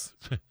Evans.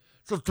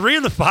 So 3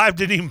 of the 5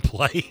 didn't even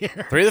play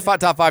here. 3 of the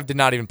top 5 did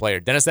not even play here.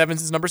 Dennis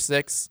Evans is number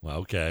 6. Well,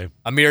 okay.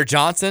 Amir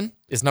Johnson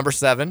is number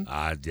 7.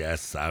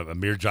 Yes,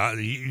 Amir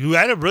Johnson. You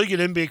had a really good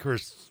NBA career,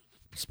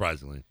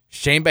 surprisingly.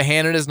 Shane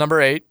Bohannon is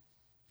number 8.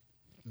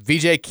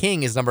 VJ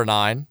King is number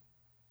 9.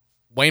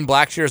 Wayne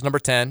Blackshear is number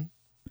 10.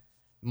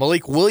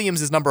 Malik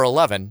Williams is number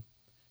 11.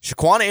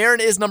 Shaquan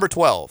Aaron is number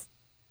 12.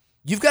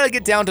 You've got to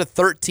get down to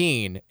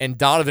 13 and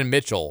Donovan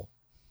Mitchell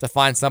to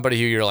find somebody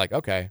who you're like,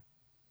 okay,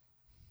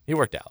 he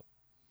worked out.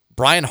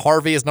 Brian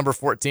Harvey is number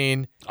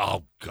 14.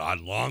 Oh, God,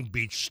 Long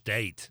Beach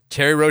State.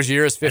 Terry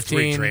Rozier is 15. That's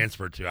where he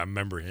transferred to. I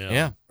remember him.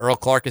 Yeah. Earl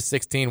Clark is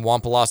 16. Juan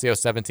Palacio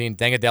 17.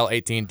 Dangadell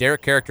 18.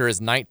 Derek Character is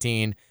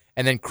 19.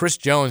 And then Chris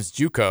Jones,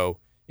 JUCO,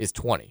 is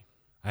 20.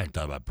 I hadn't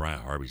thought about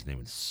Brian Harvey's name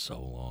in so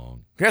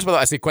long. Congrats, by the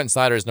way. I see Quentin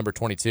Snyder is number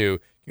 22.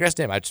 Congrats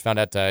to him. I just found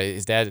out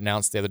his dad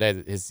announced the other day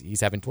that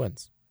he's having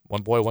twins.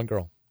 1 boy, 1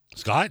 girl.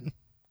 Scott?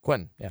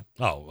 Quentin, yeah.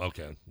 Oh,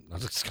 okay. I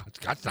was like,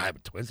 Scott's not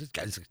having twins.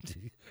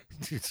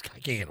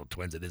 Scott can't handle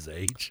twins at his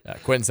age.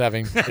 Quentin's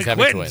having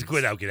twins.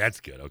 Okay, that's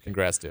good. Okay.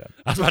 Congrats to him.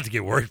 I was about to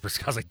get worried for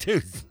Scott. I was like,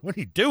 dude, what are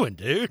you doing,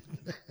 dude?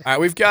 All right,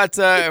 we've got...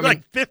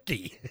 like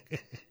 50.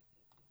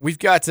 We've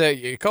got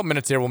a couple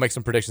minutes here. We'll make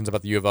some predictions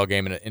about the U of L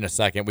game in a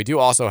second. We do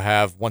also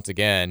have, once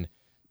again,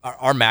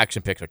 our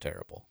action picks are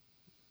terrible.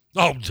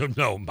 Oh,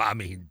 no, I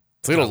mean...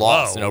 Toledo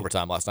lost in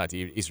overtime last night to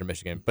Eastern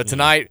Michigan. But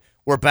tonight,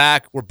 we're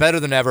back. We're better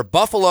than ever.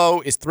 Buffalo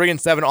is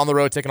 3-7 on the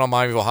road, taking on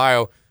Miami of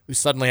Ohio, who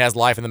suddenly has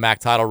life in the MAC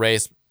title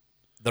race.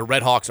 The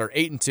Red Hawks are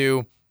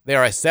 8-2. They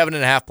are a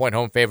 7.5-point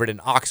home favorite in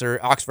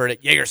Oxford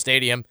at Yager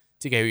Stadium.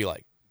 TK, who you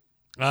like?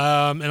 In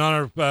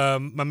honor of our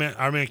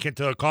man Kent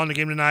calling the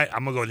game tonight,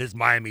 I'm going to go with his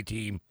Miami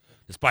team,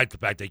 despite the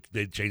fact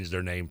they changed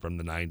their name from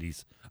the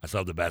 90s. I still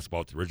have the basketball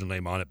with the original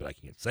name on it, but I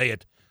can't say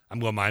it. I'm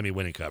going Miami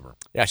win and cover.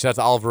 Yeah, shout out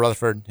to Oliver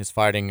Rutherford, his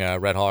Fighting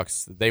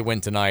Redhawks. They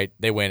win tonight.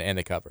 They win and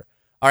they cover.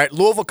 All right,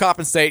 Louisville,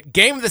 Coppin State,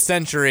 game of the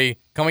century,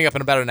 coming up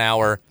in about an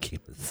hour.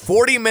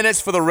 40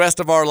 minutes for the rest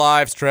of our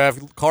lives,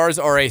 Trev. Cards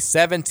are a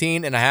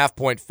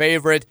 17.5-point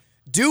favorite.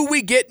 Do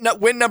we get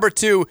win number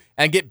 2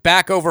 and get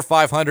back over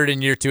 500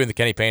 in year 2 in the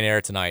Kenny Payne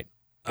era tonight?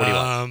 What do you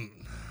want?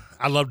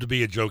 I'd love to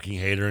be a joking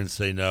hater and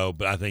say no,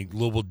 but I think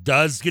Louisville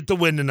does get the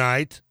win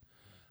tonight.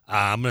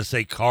 I'm going to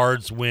say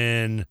Cards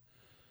win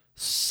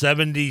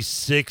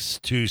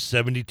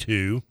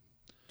 76-72.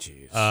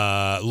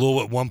 Jeez.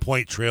 Louisville at 1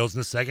 point trails in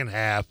the second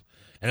half.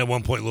 And at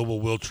 1 point, Louisville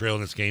will trail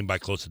in this game by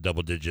close to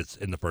double digits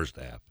in the first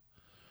half.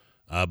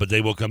 But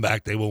they will come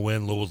back. They will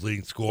win. Louisville's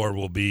leading scorer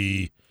will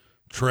be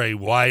Trey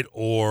White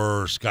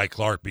or Sky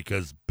Clark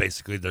because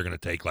basically they're going to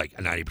take like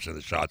 90% of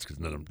the shots because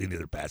they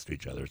neither pass to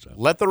each other. So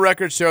let the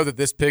record show that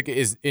this pick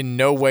is in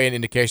no way an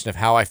indication of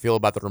how I feel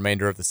about the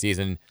remainder of the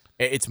season.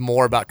 It's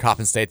more about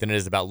Coppin State than it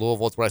is about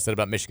Louisville. It's what I said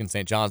about Michigan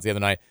St. John's the other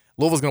night.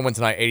 Louisville's going to win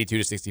tonight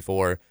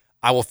 82-64.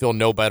 I will feel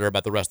no better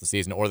about the rest of the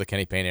season or the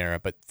Kenny Payne era.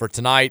 But for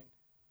tonight,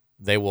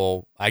 they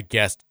will, I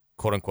guess,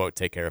 quote-unquote,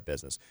 take care of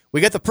business.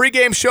 We got the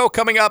pregame show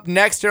coming up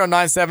next here on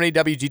 970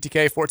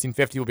 WGTK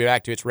 1450. We'll be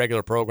back to its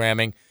regular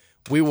programming.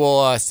 We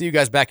will see you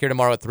guys back here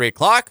tomorrow at 3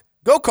 o'clock.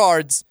 Go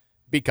Cards.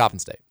 Beat Coppin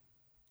State.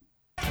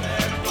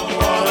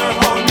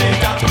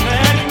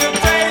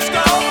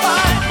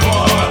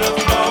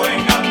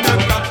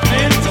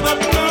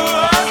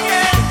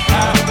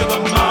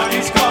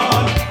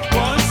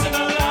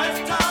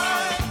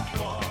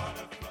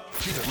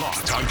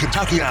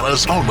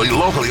 Kentuckiana's only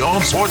locally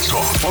owned sports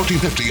talk,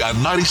 1450 and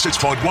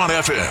 96.1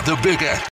 FM, The Big X.